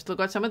 so we still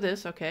got some of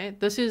this, okay.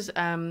 This is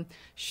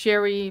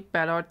Sherry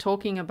Ballard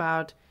talking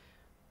about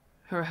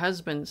her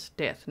husband's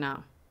death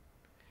now.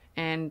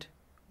 And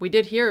we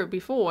did hear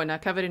before, and I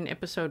covered in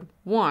episode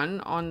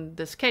 1 on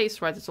this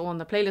case, right? It's all on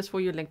the playlist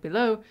for you, link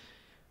below,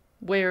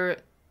 where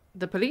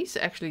the police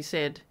actually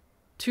said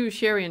to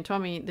Sherry and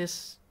Tommy,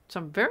 there's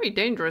some very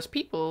dangerous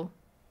people.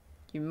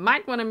 You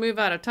might want to move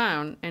out of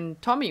town.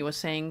 And Tommy was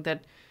saying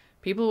that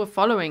people were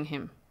following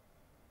him.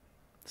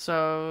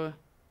 So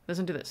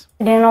listen to this.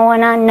 And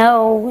I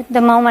know the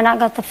moment I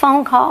got the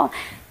phone call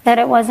that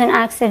it wasn't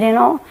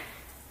accidental.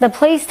 The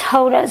police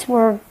told us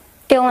we're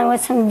dealing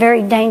with some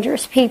very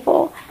dangerous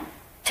people,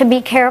 to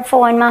be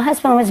careful, and my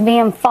husband was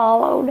being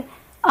followed.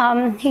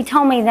 He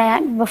told me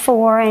that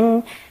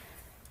before,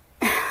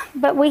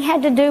 but we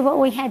had to do what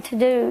we had to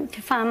do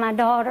to find my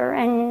daughter.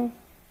 And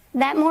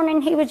that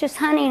morning he was just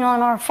hunting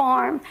on our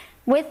farm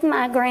with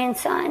my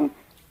grandson.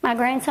 My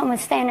grandson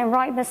was standing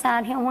right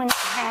beside him when it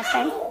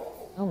happened.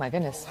 Oh my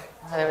goodness.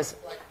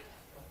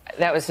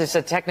 That was just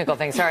a technical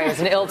thing. Sorry, it was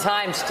an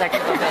ill-timed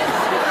technical thing.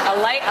 A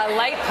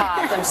light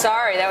popped. I'm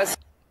sorry. That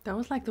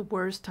was like the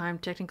worst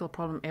timed technical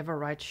problem ever,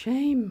 right?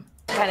 Shame.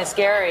 Kind of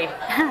scary.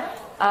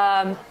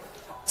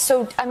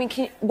 So, I mean,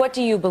 what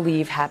do you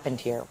believe happened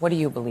here? What do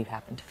you believe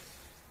happened?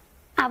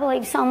 I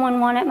believe someone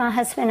wanted my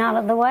husband out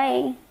of the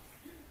way.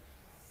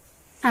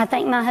 I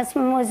think my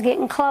husband was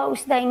getting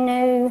close. They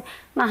knew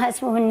my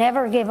husband would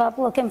never give up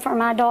looking for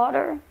my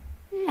daughter.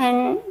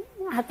 And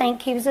I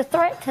think he was a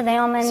threat to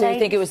them. And so you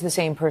think it was the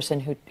same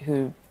person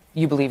who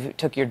you believe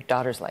took your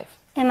daughter's life?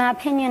 In my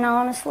opinion, I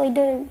honestly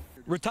do.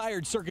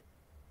 Retired circuit.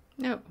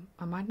 No,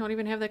 I might not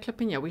even have that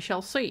clip in here. We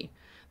shall see.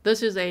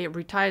 This is a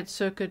retired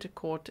circuit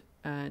court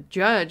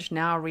judge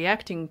now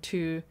reacting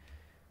to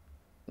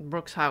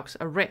Brooks Houck's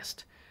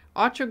arrest.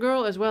 Archer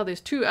Girl as well.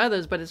 There's 2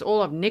 others, but it's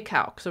all of Nick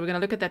Houck. So we're going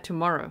to look at that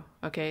tomorrow.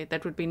 Okay,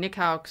 that would be Nick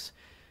Houck's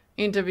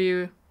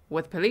interview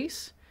with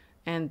police,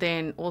 and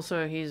then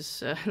also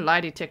his lie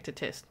detector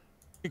test.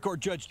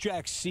 Court Judge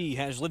Jack C.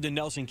 has lived in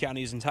Nelson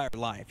County his entire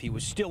life. He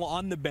was still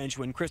on the bench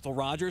when Crystal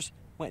Rogers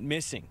went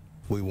missing.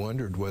 We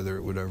wondered whether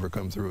it would ever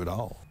come through at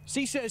all.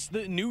 C says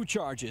the new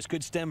charges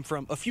could stem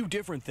from a few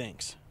different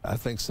things. I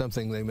think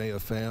something they may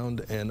have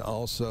found, and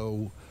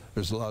also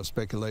there's a lot of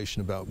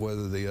speculation about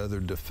whether the other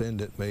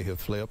defendant may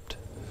have flipped,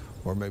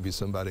 or maybe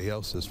somebody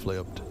else has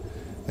flipped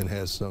and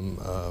has some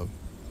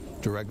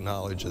direct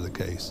knowledge of the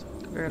case.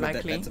 Very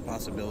likely. That's a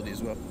possibility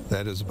as well.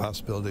 That is a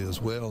possibility as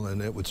well, and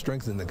it would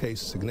strengthen the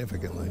case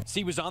significantly.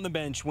 C was on the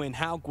bench when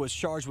Houck was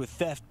charged with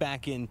theft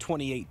back in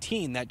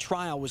 2018. That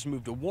trial was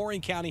moved to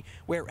Warren County,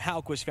 where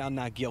Houck was found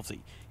not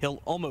guilty.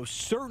 He'll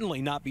almost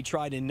certainly not be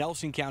tried in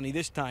Nelson County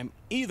this time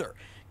either.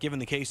 Given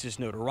the case's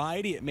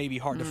notoriety, it may be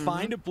hard to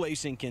find a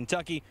place in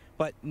Kentucky,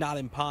 but not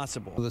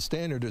impossible. The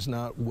standard is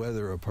not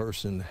whether a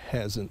person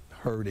hasn't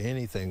heard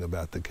anything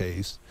about the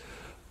case,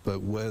 but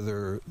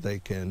whether they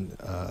can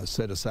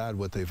set aside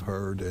what they've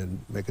heard and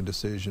make a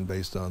decision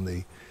based on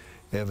the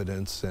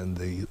evidence and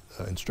the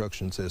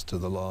instructions as to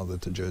the law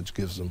that the judge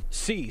gives them.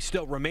 C,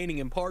 still remaining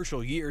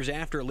impartial years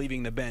after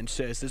leaving the bench,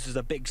 says this is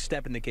a big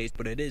step in the case,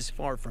 but it is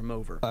far from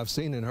over. I've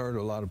seen and heard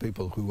a lot of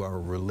people who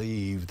are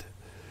relieved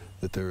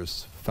that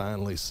there's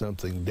finally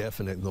something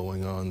definite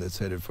going on that's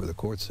headed for the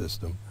court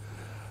system.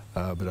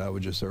 But I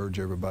would just urge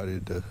everybody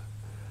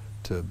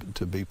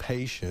to be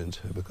patient,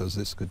 because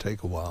this could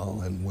take a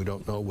while and we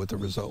don't know what the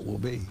result will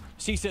be.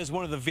 She says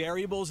one of the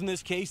variables in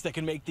this case that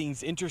can make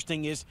things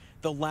interesting is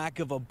the lack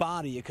of a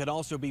body. It could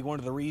also be one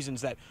of the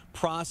reasons that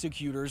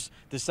prosecutors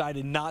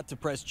decided not to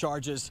press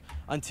charges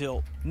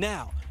until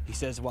now. He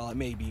says while it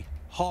may be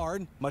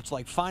hard, much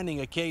like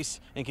finding a case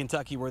in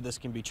Kentucky where this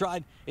can be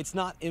tried, it's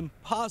not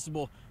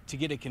impossible to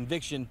get a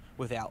conviction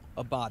without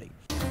a body.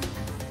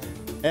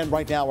 And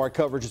right now our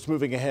coverage is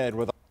moving ahead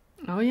with...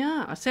 Oh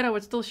yeah, I said I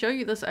would still show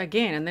you this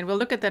again, and then we'll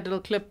look at that little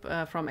clip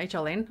from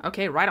HLN.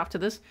 Okay, right after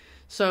this.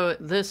 So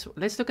let's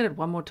look at it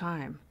one more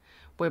time,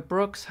 where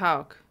Brooks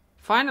Houck,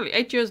 finally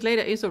 8 years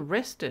later, is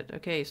arrested.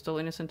 Okay, still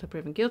innocent until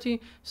proven guilty.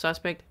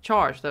 Suspect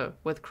charged though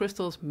with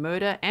Crystal's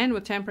murder and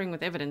with tampering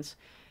with evidence.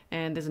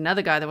 And there's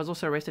another guy that was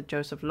also arrested,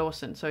 Joseph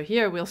Lawson. So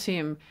here we'll see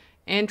him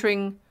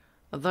entering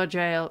the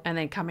jail and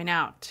then coming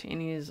out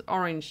in his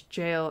orange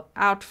jail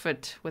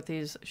outfit with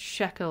his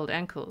shackled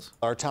ankles.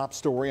 Our top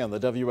story on the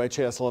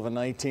WHS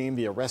 1119,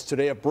 the arrest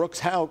today of Brooks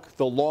Houck,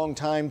 the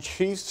longtime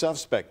chief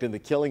suspect in the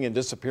killing and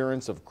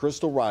disappearance of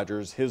Crystal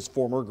Rogers, his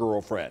former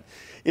girlfriend.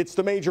 It's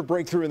the major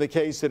breakthrough in the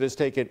case that has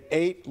taken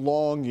 8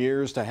 long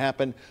years to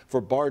happen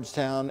for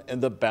Bardstown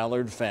and the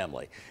Ballard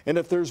family. And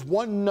if there's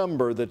one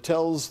number that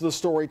tells the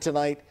story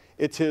tonight,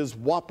 it's his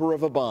whopper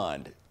of a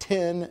bond,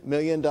 $10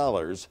 million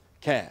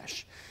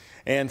cash.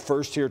 And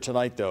first here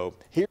tonight, though,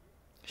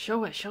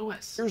 show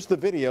us. Here's the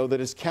video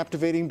that is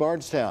captivating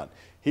Bardstown.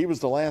 He was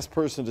the last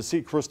person to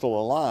see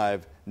Crystal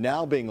alive,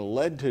 now being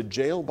led to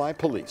jail by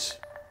police.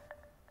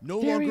 No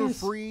longer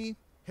free,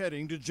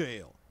 heading to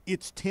jail.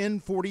 It's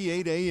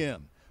 10:48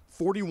 a.m.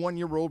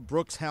 41-year-old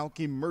Brooks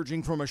Houck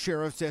emerging from a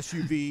sheriff's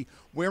SUV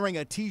wearing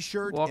a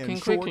T-shirt and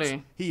shorts.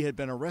 Quickly. He had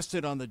been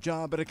arrested on the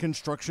job at a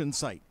construction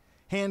site.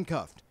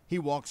 Handcuffed, he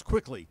walks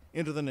quickly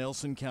into the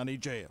Nelson County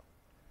Jail.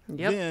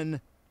 Yep.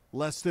 Then,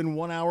 less than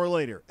 1 hour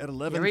later, at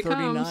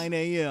 11:39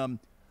 a.m.,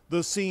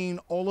 the scene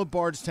all of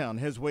Bardstown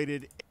has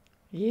waited.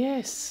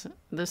 Yes,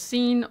 the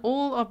scene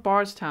all of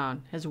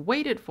Bardstown has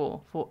waited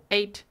for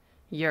 8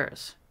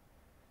 years.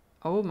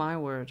 Oh my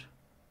word.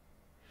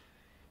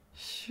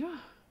 Sure.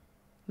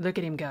 Look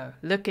at him go.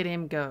 Look at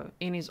him go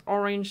in his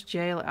orange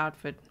jail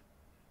outfit.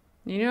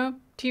 You know,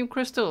 Team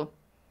Crystal.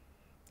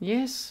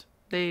 Yes,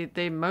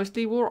 they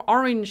mostly wore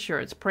orange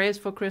shirts. Prayers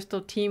for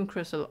Crystal, Team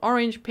Crystal.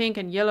 Orange, pink,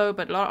 and yellow,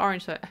 but a lot of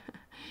orange. So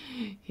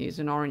he's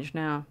in orange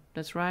now.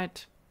 That's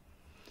right.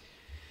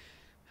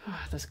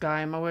 This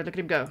guy, my word, look at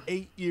him go.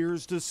 8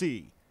 years to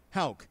see.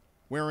 Houck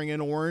wearing an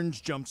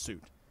orange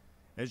jumpsuit.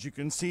 As you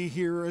can see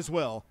here as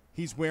well,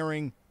 he's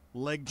wearing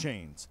leg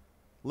chains.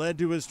 Led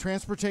to his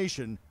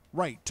transportation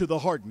right to the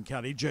Hardin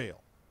County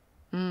Jail.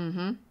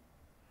 Mm-hmm.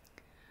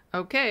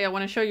 Okay, I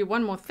want to show you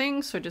one more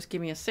thing, so just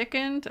give me a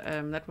second.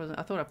 I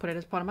thought I put it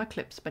as part of my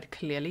clips, but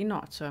clearly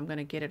not. So I'm going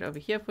to get it over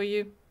here for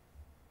you.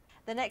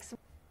 The next...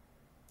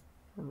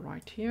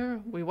 Right here.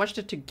 We watched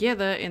it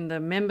together in the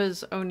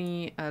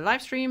members-only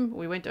live stream.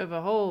 We went over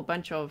a whole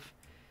bunch of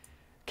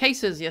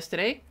cases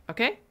yesterday,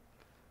 okay?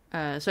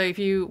 So if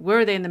you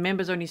were there in the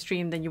members-only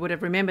stream, then you would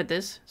have remembered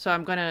this. So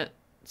I'm going to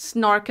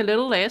snark a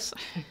little less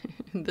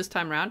this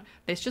time around.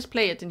 Let's just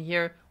play it and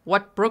hear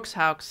what Brooks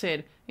Houck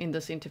said in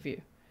this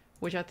interview.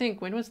 Which I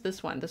think, when was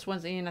this one? This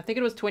one's in, I think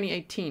it was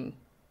 2018.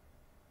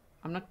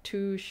 I'm not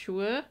too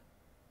sure.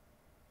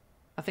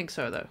 I think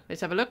so, though.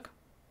 Let's have a look.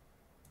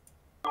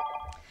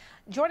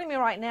 Joining me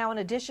right now, in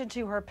addition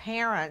to her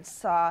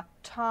parents,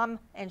 Tom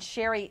and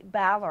Sherry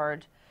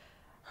Ballard,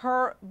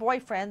 her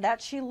boyfriend that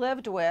she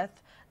lived with,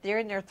 they're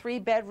in their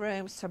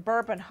 3-bedroom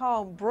suburban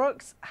home.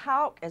 Brooks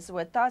Houck is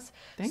with us.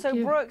 Thank so,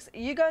 you. Brooks,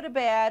 you go to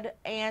bed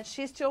and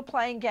she's still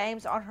playing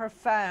games on her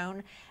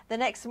phone. The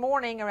next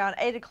morning, around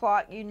 8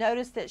 o'clock, you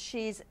notice that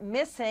she's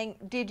missing.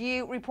 Did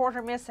you report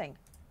her missing?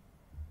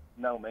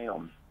 No,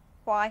 ma'am.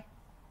 Why?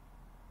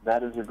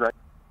 That is a great...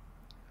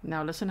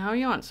 Now listen how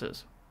he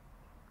answers.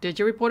 Did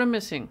you report her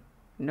missing?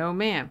 No,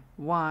 ma'am.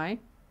 Why?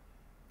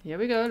 Here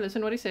we go.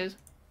 Listen what he says.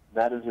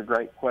 That is a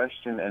great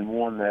question, and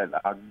one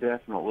that I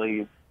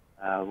definitely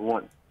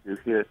want to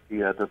hit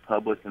the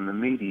public and the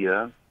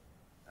media.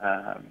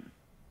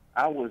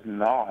 I was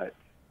not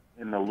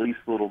in the least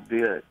little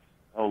bit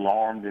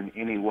alarmed in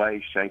any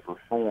way, shape, or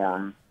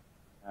form.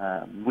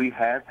 We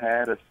have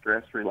had a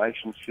stressed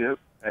relationship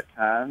at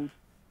times,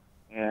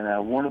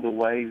 and one of the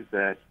ways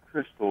that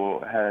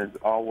Crystal has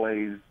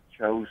always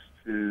chose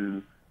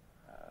to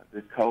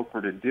cope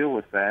or to deal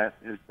with that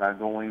is by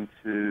going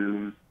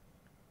to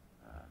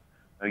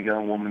a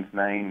young woman's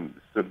name,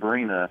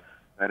 Sabrina.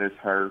 That is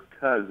her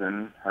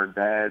cousin, her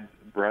dad's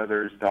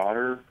brother's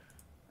daughter,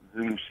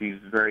 whom she's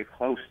very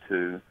close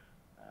to.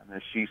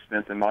 And she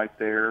spent the night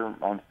there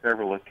on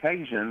several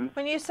occasions.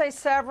 When you say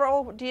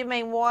several, do you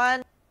mean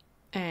one?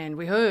 And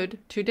we heard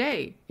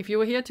today. If you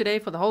were here today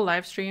for the whole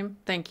live stream,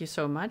 thank you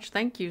so much.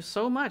 Thank you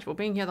so much for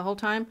being here the whole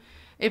time.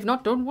 If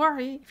not, don't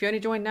worry. If you only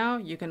joined now,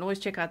 you can always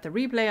check out the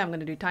replay. I'm going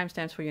to do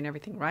timestamps for you and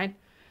everything, right?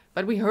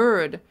 But we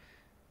heard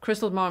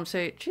Crystal's mom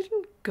say she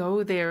didn't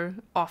go there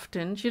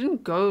often. She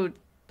didn't go,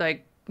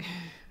 like,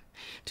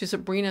 to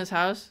Sabrina's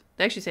house.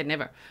 They actually said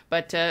never.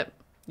 But,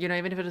 you know,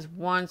 even if it is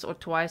once or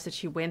twice that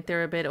she went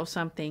there a bit or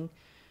something,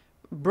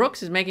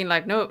 Brooks is making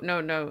like,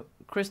 no.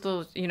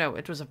 Crystal, you know,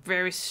 it was a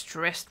very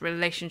stressed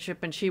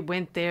relationship and she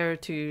went there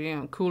to, you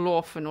know, cool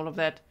off and all of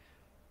that.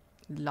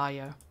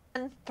 Liar.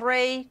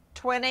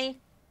 3:20.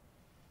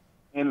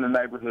 In the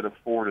neighborhood of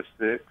 4 to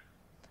 6.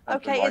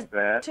 Okay, like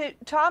that. To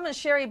Tom and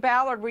Sherry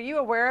Ballard, were you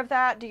aware of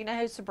that? Do you know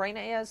who Sabrina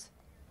is?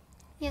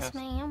 Yes,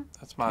 ma'am.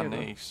 That's my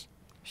niece.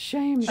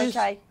 Shame.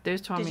 Okay. There's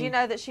Tommy. Did you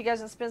know that she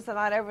goes and spends the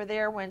night over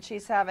there when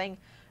she's having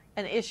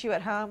an issue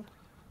at home?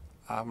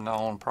 I've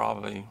known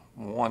probably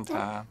one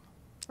time.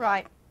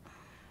 Right.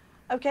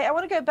 Okay, I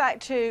want to go back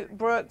to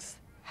Brooks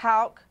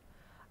Houck,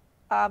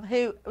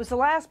 who was the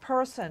last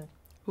person.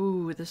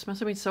 Ooh, this must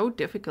have been so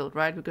difficult,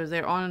 right? Because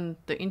they're on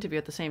the interview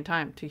at the same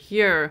time. To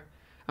hear,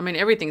 I mean,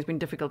 everything's been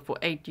difficult for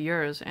 8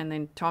 years. And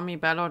then Tommy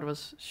Ballard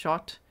was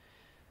shot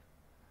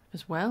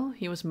as well.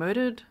 He was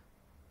murdered.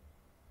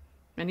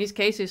 And his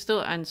case is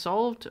still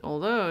unsolved,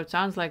 although it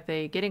sounds like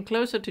they're getting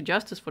closer to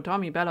justice for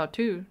Tommy Ballard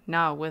too,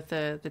 now with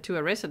the 2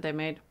 arrests that they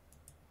made.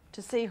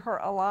 To see her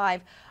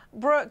alive.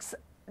 Brooks,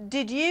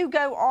 did you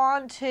go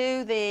on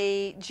to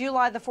the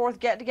July the 4th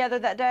get-together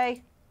that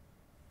day?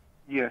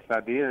 Yes, I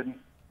did.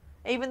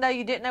 Even though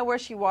you didn't know where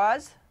she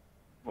was?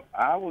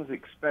 I was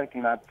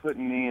expecting, I'd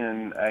putting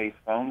in a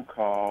phone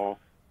call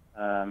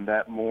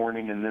that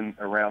morning and then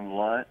around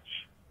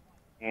lunch.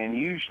 And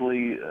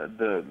usually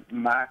the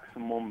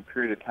maximum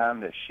period of time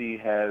that she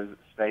has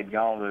stayed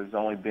gone has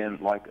only been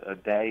like a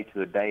day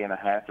to a day and a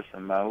half at the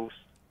most.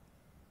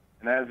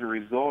 And as a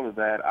result of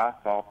that, I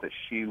thought that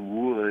she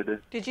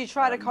would. Did you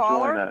try to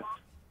call her? Us.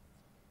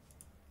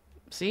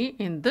 See,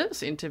 in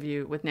this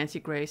interview with Nancy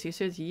Grace, he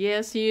says,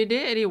 yes, he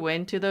did. He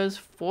went to those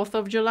 4th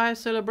of July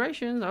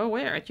celebrations. Oh,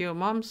 where? At your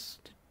mom's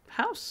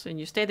house. And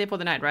you stayed there for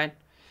the night, right?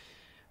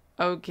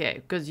 Okay,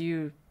 because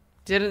you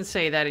didn't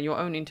say that in your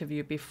own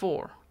interview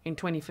before, in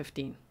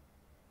 2015.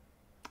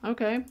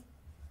 Okay.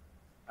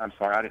 I'm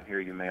sorry, I didn't hear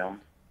you, ma'am.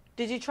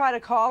 Did you try to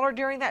call her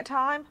during that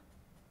time?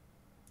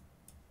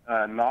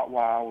 Not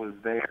while I was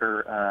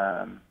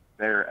there.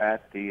 There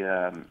at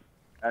the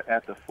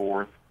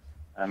 4th.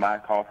 I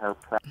called her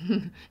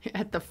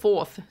at the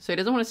 4th. So he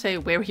doesn't want to say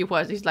where he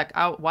was. He's like,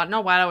 not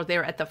while I was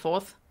there at the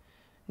 4th.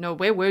 No,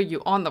 where were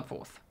you on the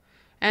 4th?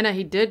 And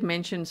he did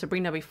mention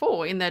Sabrina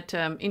before in that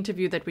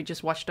interview that we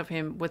just watched of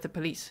him with the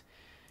police.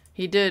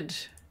 He did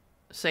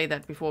say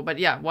that before. But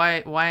yeah,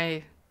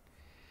 why?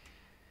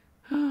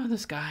 Oh,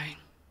 this guy.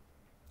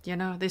 You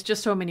know, there's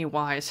just so many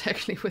whys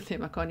actually with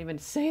him. I can't even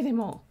say them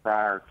all.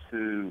 Prior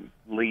to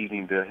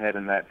leaving to head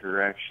in that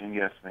direction,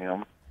 yes,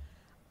 ma'am.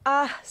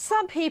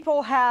 Some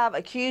people have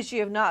accused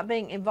you of not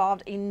being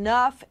involved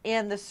enough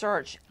in the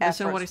search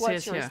efforts.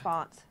 What's your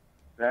response?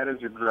 That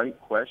is a great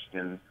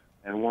question,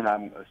 and one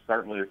I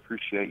certainly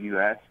appreciate you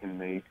asking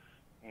me.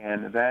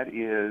 And that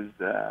is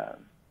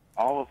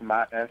all of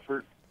my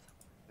efforts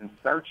in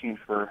searching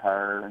for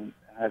her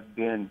have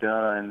been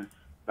done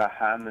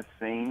behind the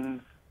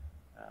scenes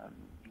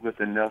with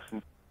the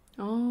Nelson.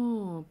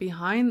 Oh,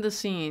 behind the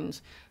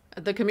scenes.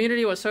 The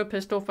community was so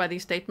pissed off by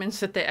these statements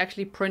that they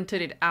actually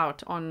printed it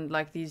out on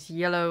like these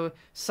yellow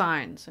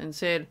signs and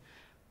said,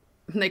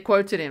 they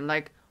quoted him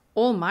like,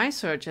 all my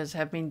searches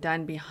have been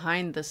done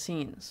behind the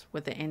scenes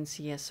with the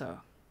NCSO,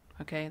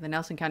 okay, the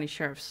Nelson County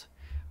Sheriff's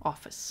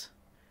Office.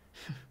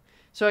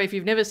 So if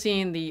you've never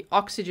seen the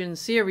Oxygen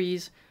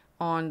series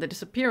on the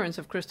disappearance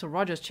of Crystal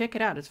Rogers, check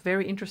it out. It's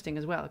very interesting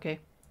as well, okay?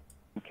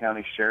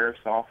 County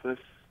Sheriff's Office.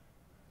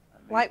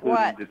 Like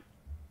what?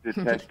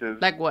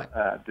 Detective, like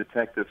what?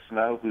 Detective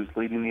Snow, who's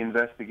leading the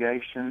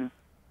investigation,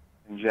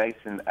 and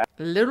Jason.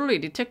 Literally,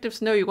 Detective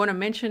Snow, you're going to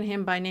mention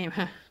him by name,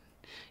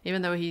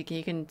 even though he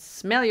can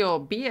smell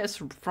your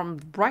BS from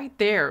right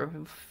there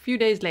a few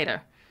days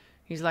later.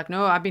 He's like,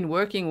 no, I've been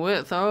working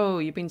with,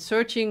 you've been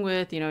searching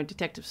with, you know,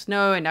 Detective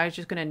Snow, and now he's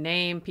just going to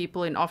name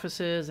people in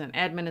offices and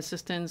admin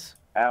assistants.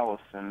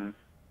 Allison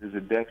is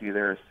a deputy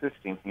there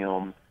assisting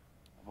him,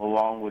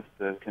 along with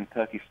the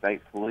Kentucky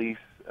State Police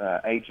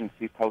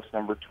Agency Post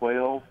number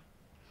 12.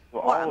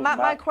 So well,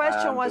 my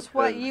question was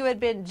what you had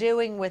been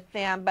doing with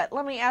them, but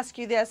let me ask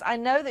you this. I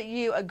know that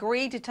you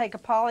agreed to take a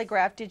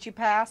polygraph. Did you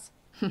pass?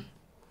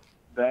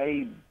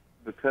 They,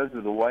 because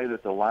of the way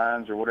that the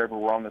lines or whatever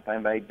were on the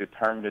thing, they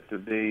determined it to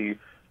be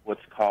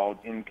what's called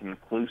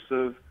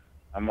inconclusive.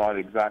 I'm not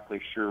exactly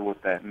sure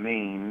what that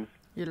means.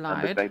 You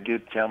lied. But they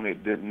did tell me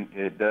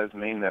it does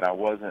mean that I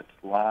wasn't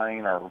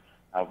lying or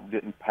I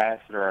didn't pass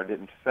it or I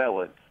didn't fail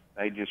it.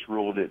 They just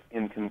ruled it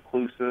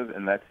inconclusive,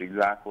 and that's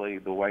exactly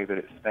the way that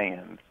it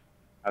stands.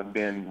 I've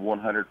been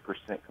 100%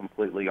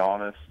 completely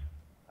honest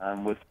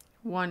with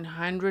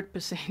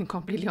 100%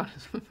 completely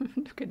honest.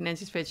 Look at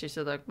Nancy's face. She's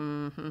still like,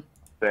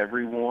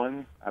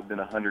 everyone. I've been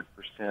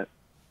 100%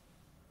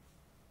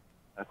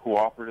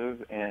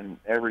 cooperative, and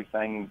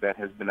everything that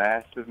has been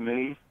asked of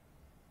me,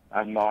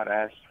 I've not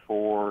asked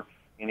for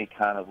any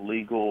kind of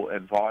legal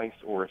advice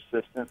or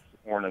assistance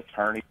or an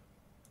attorney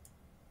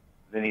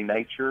of any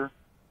nature.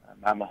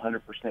 I'm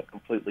 100%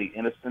 completely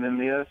innocent in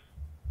this,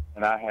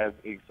 and I have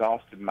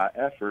exhausted my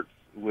efforts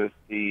with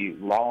the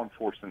law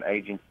enforcement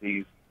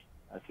agencies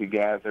to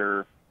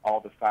gather all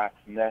the facts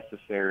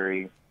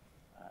necessary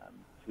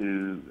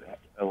to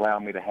allow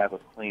me to have a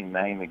clean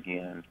name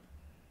again.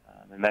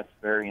 And that's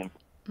very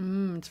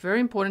important. It's very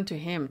important to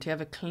him to have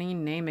a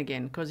clean name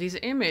again, because his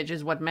image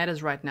is what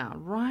matters right now,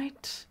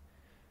 right?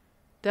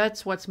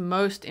 That's what's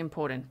most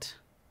important.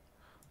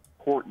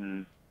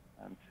 Important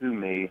to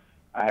me.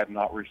 I have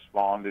not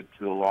responded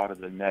to a lot of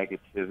the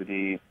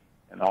negativity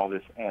and all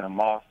this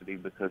animosity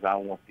because I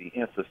want the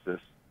emphasis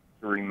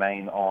to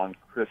remain on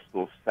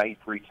Crystal's safe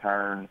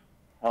return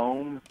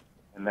home,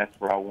 and that's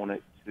where I want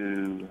it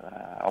to.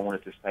 I want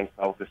it to stay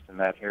focused in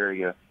that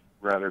area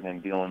rather than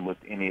dealing with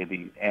any of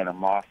the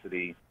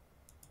animosity.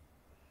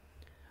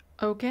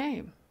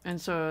 Okay, and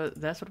so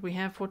that's what we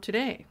have for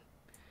today.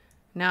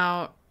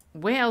 Now,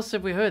 where else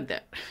have we heard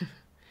that?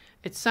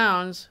 It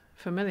sounds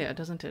familiar,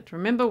 doesn't it?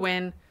 Remember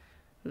when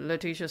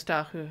Letitia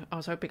Stark, who I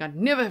was hoping I'd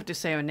never have to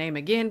say her name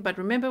again, but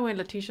remember when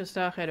Letitia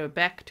Stark had her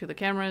back to the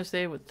cameras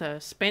there with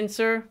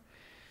Spencer?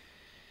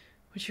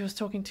 When she was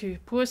talking to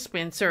poor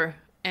Spencer,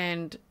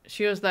 and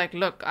she was like,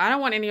 look, I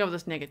don't want any of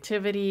this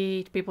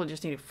negativity. People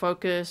just need to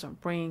focus on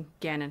bringing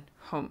Gannon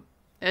home.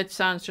 It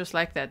sounds just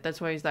like that. That's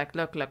why he's like,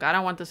 look, I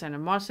don't want this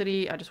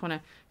animosity. I just want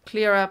to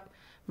clear up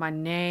my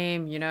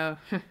name, you know,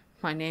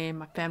 my name,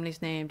 my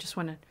family's name.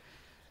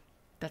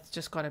 That's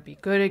just got to be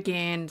good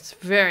again. It's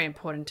very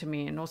important to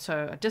me. And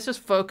also, just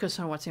focus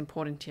on what's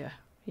important here.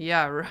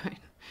 Yeah, right.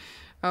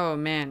 Oh,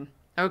 man.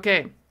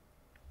 Okay.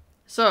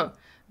 So,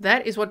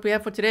 that is what we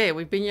have for today.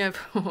 We've been here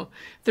for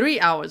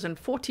 3 hours and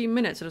 40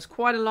 minutes. It was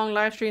quite a long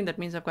live stream. That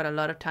means I've got a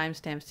lot of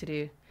timestamps to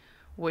do.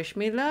 Wish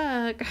me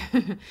luck.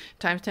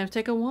 Timestamps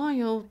take a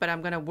while, but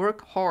I'm going to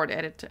work hard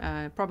at it.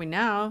 Probably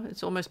now.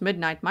 It's almost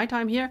midnight my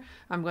time here.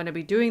 I'm going to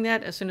be doing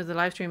that as soon as the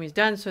live stream is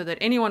done so that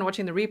anyone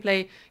watching the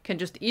replay can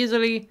just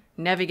easily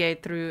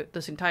navigate through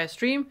this entire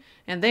stream.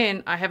 And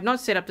then I have not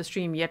set up the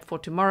stream yet for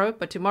tomorrow,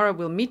 but tomorrow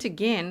we'll meet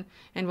again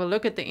and we'll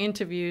look at the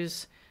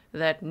interviews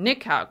that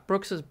Nick Houck,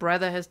 Brooks's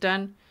brother, has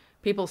done.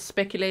 People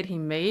speculate he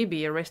may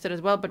be arrested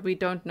as well, but we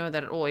don't know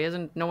that at all.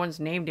 No one's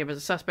named him as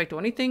a suspect or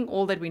anything.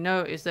 All that we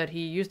know is that he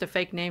used a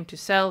fake name to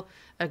sell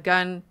a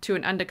gun to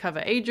an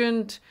undercover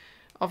agent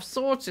of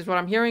sorts, is what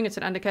I'm hearing. It's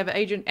an undercover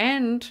agent,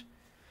 and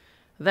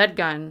that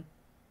gun,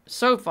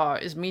 so far,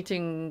 is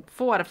meeting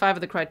 4 out of 5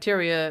 of the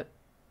criteria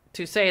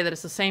to say that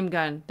it's the same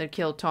gun that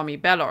killed Tommy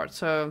Ballard.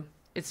 So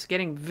it's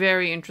getting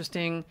very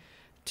interesting.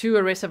 2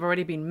 arrests have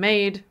already been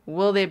made.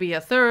 Will there be a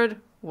third?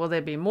 Will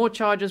there be more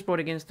charges brought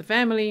against the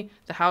family,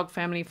 the Houck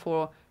family,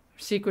 for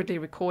secretly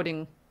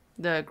recording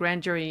the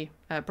grand jury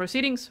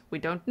proceedings? We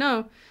don't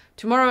know.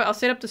 Tomorrow I'll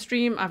set up the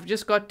stream. I've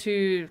just got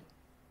to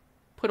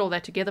put all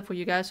that together for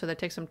you guys, so that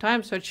takes some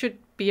time. So it should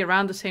be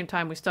around the same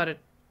time we started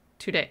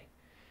today.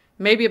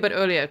 Maybe a bit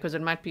earlier, because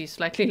it might be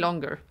slightly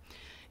longer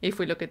if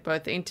we look at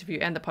both the interview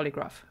and the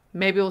polygraph.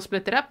 Maybe we'll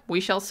split it up. We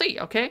shall see,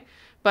 okay?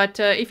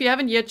 But if you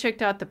haven't yet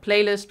checked out the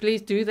playlist,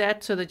 please do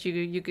that so that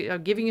you are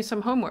giving you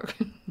some homework.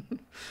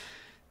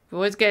 You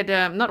always get,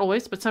 not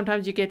always, but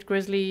sometimes you get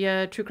Grizzly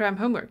true crime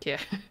homework, yeah.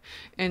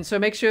 And so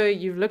make sure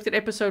you've looked at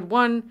episode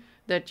 1,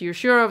 that you're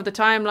sure of the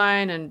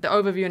timeline and the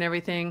overview and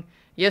everything.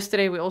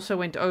 Yesterday we also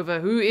went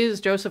over who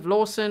is Joseph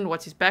Lawson,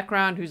 what's his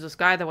background, who's this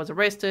guy that was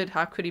arrested,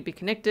 how could he be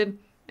connected,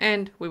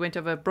 and we went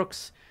over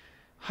Brooks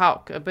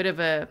Houck, a bit of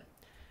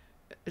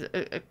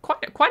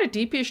quite a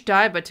deepish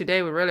dive, but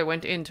today we really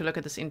went in to look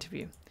at this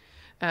interview.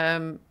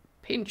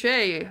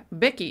 Pinche,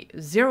 Becky,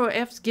 0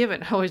 F's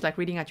given. I always like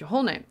reading out your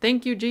whole name.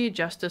 Thank you, G.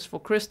 Justice for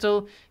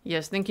Crystal.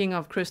 Yes, thinking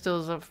of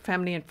Crystal's of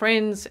family and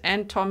friends,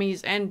 and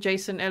Tommy's, and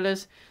Jason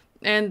Ellis,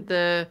 and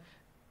the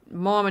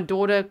mom and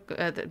daughter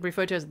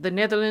referred to as the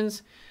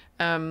Netherlands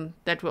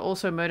that were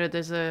also murdered.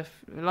 There's a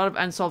lot of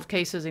unsolved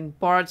cases in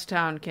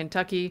Bardstown,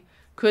 Kentucky.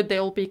 Could they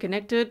all be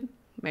connected?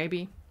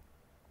 Maybe.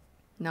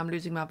 Now I'm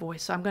losing my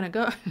voice, so I'm going to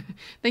go.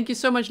 Thank you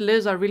so much,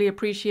 Liz. I really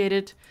appreciate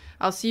it.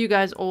 I'll see you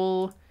guys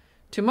all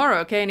tomorrow,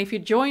 okay? And if you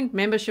joined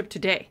membership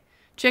today,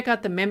 check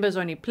out the members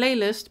only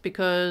playlist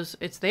because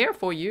it's there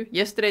for you.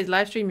 Yesterday's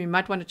live stream, you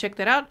might want to check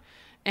that out.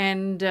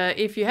 And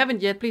if you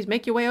haven't yet, please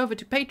make your way over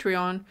to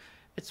Patreon.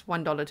 It's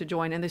 $1 to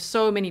join, and there's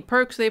so many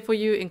perks there for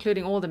you,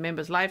 including all the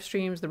members live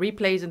streams, the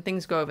replays and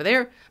things go over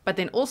there, but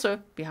then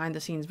also behind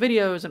the scenes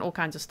videos and all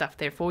kinds of stuff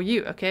there for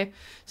you, okay?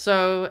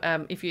 So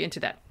if you're into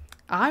that,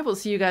 I will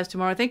see you guys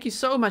tomorrow. Thank you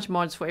so much,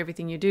 mods, for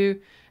everything you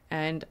do,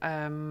 and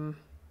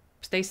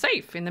stay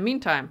safe in the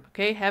meantime,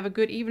 okay? Have a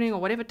good evening or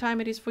whatever time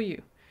it is for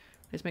you.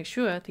 Let's make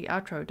sure the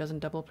outro doesn't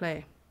double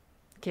play.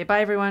 Okay,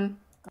 bye everyone.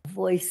 A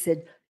voice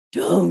said,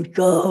 "Don't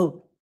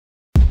go."